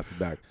podcast is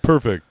back.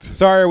 Perfect.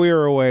 Sorry, we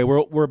were away.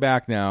 We're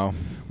back now.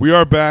 We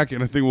are back,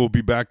 and I think we'll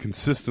be back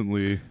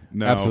consistently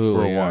now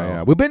Absolutely, for a while.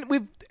 Yeah.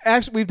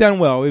 We've done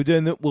well.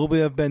 We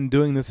have been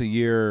doing this a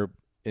year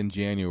in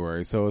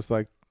January, so it's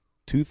like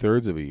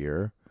 2/3 of a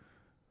year.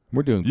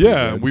 We're doing pretty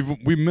good.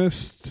 we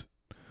missed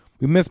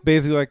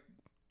basically like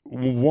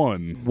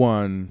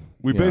one.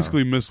 We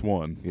basically missed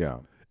one. Yeah,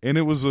 and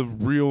it was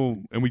and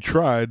we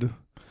tried.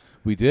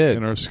 We did,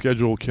 and our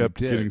schedule kept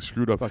getting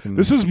screwed up. Fucking-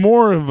 This is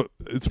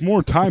it's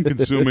more time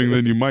consuming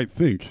than you might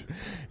think.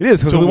 It is,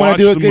 because To we want watch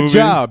to do a the good movie.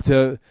 job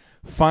to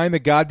find the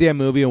goddamn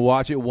movie and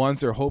watch it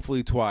once or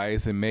hopefully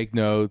twice and make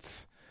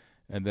notes,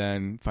 and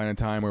then find a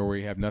time where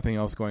we have nothing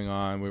else going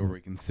on, where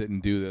we can sit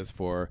and do this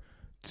for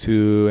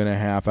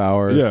 2.5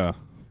 hours. Yeah.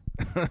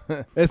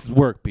 It's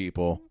work,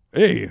 people.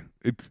 Hey,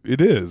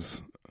 it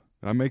is.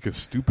 I make a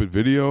stupid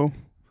video.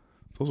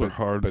 Those are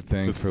hard. But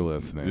thanks for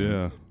listening.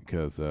 Yeah.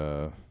 Because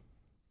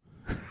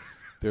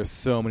there's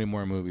so many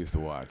more movies to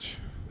watch.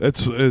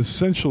 It's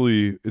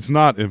essentially, it's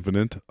not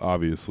infinite,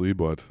 obviously,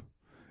 but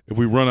if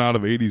we run out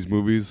of 80s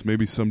movies,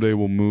 maybe someday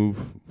we'll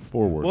move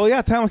forward. Well,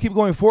 yeah, time will keep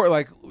going forward.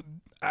 Like,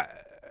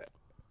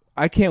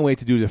 I can't wait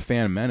to do The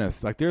Phantom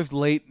Menace. Like, there's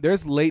late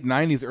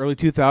 90s, early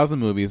 2000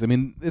 movies. I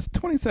mean, it's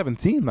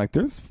 2017. Like,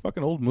 there's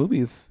fucking old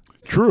movies.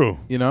 True.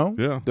 You know?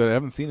 Yeah. That I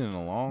haven't seen in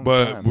a long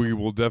But time. we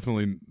will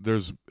definitely,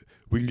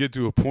 we can get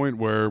to a point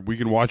where we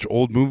can watch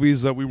old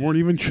movies that we weren't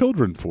even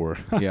children for.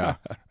 Yeah.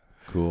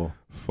 Cool.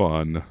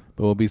 Fun.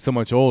 But we'll be so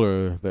much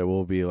older that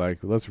we'll be like,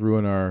 let's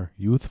ruin our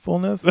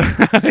youthfulness.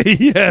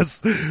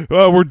 Yes.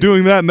 Well, we're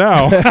doing that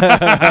now.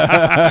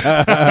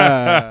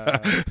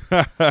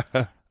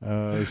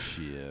 Oh,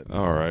 shit.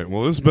 All right.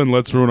 Well, this has been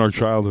Let's Ruin Our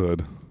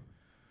Childhood.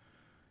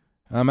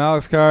 I'm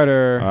Alex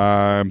Carter.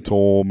 I'm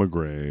Toll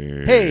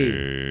McGrain.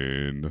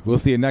 Hey. We'll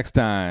see you next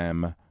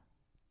time.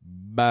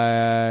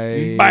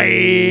 Bye.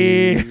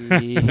 Bye.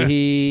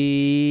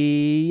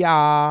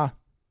 Yeah.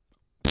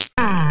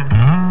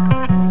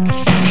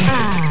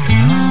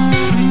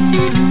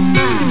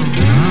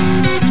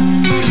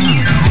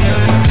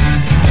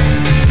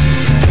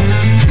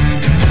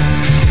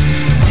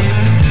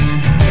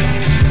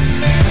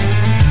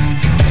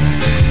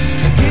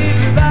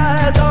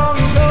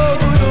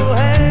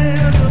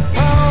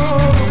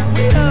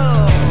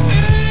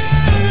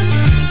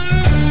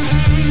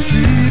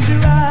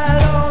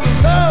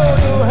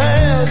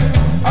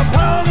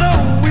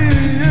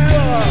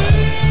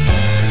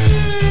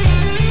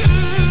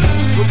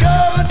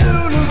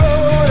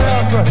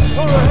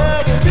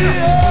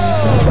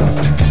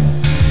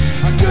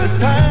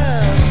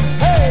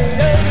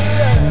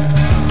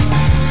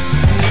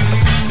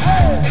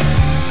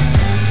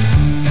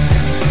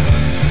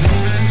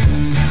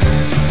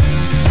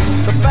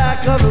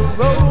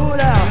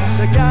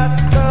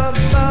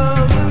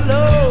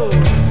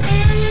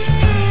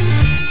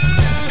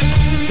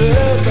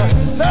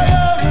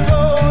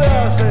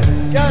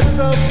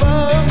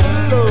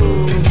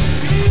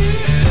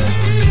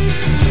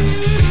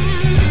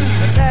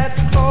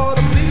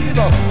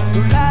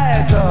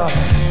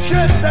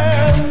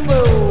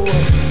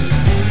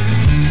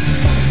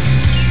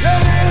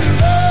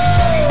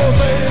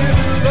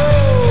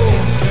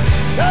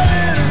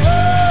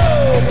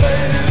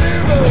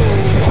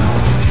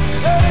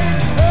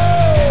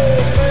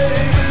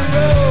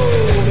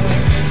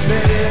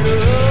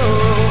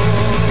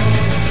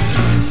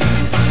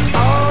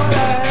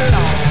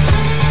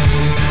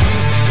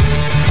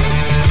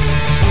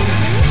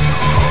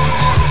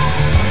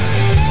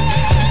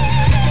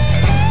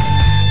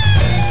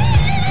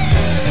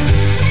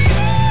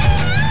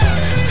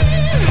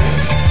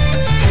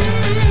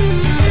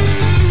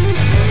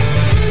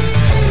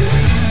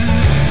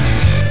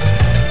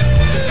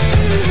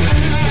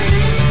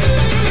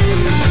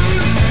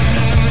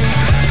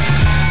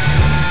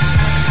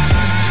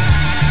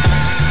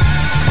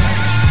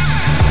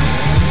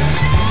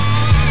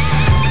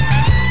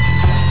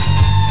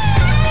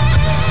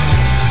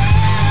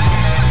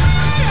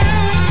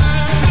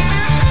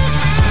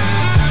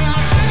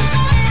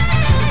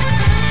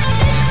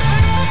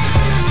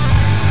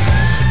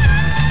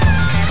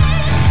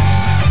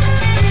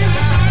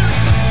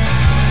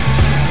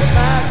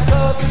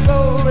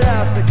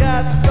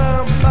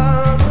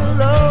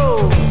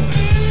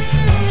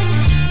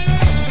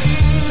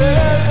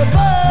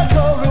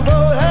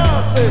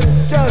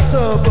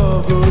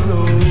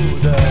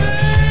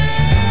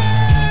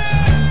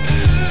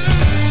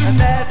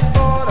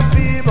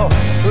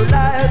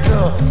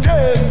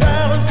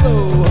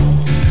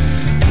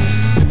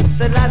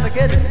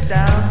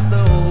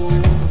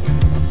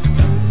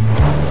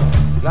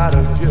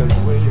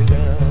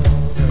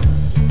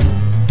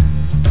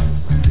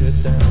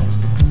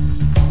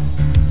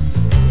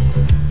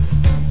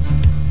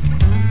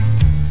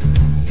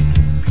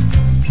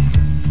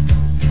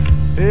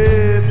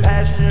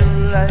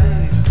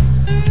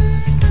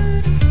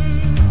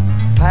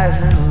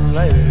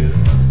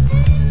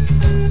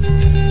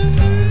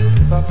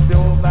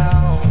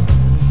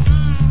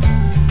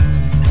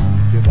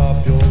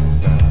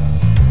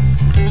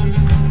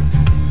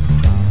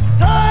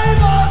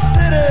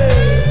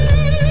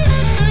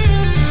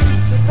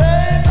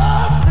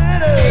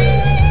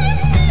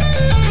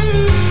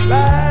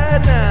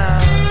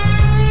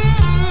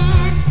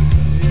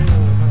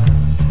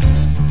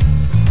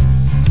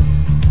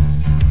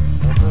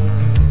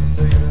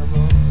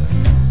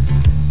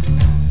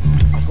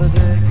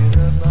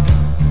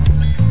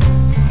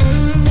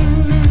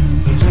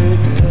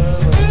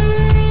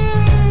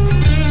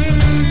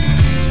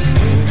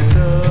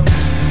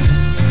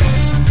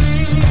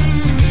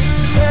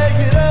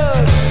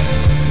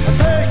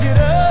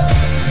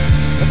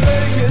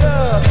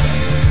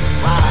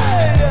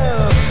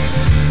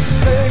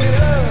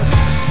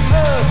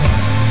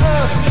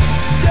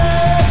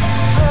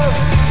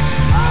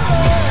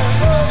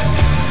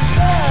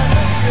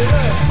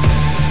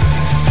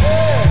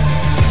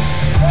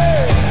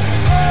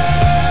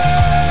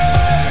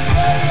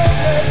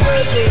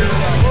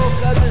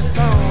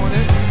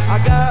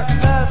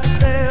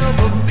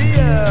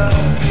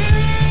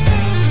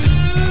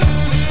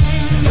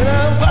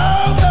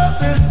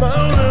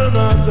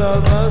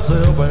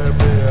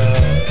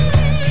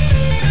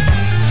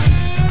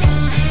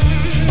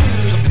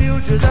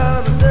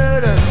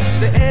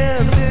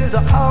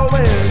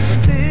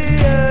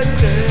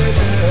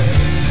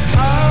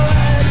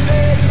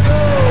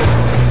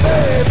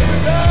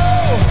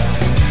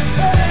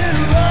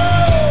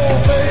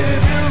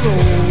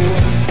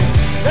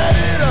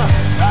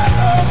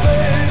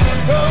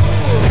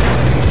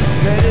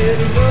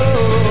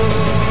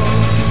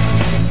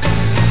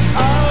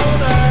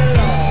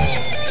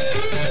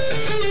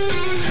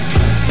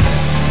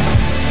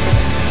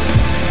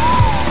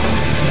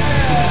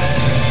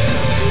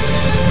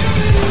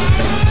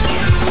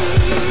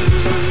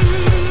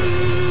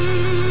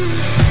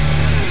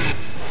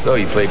 So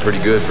you played pretty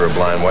good for a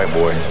blind white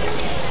boy.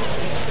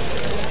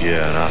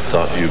 Yeah, and I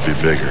thought you'd be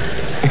bigger.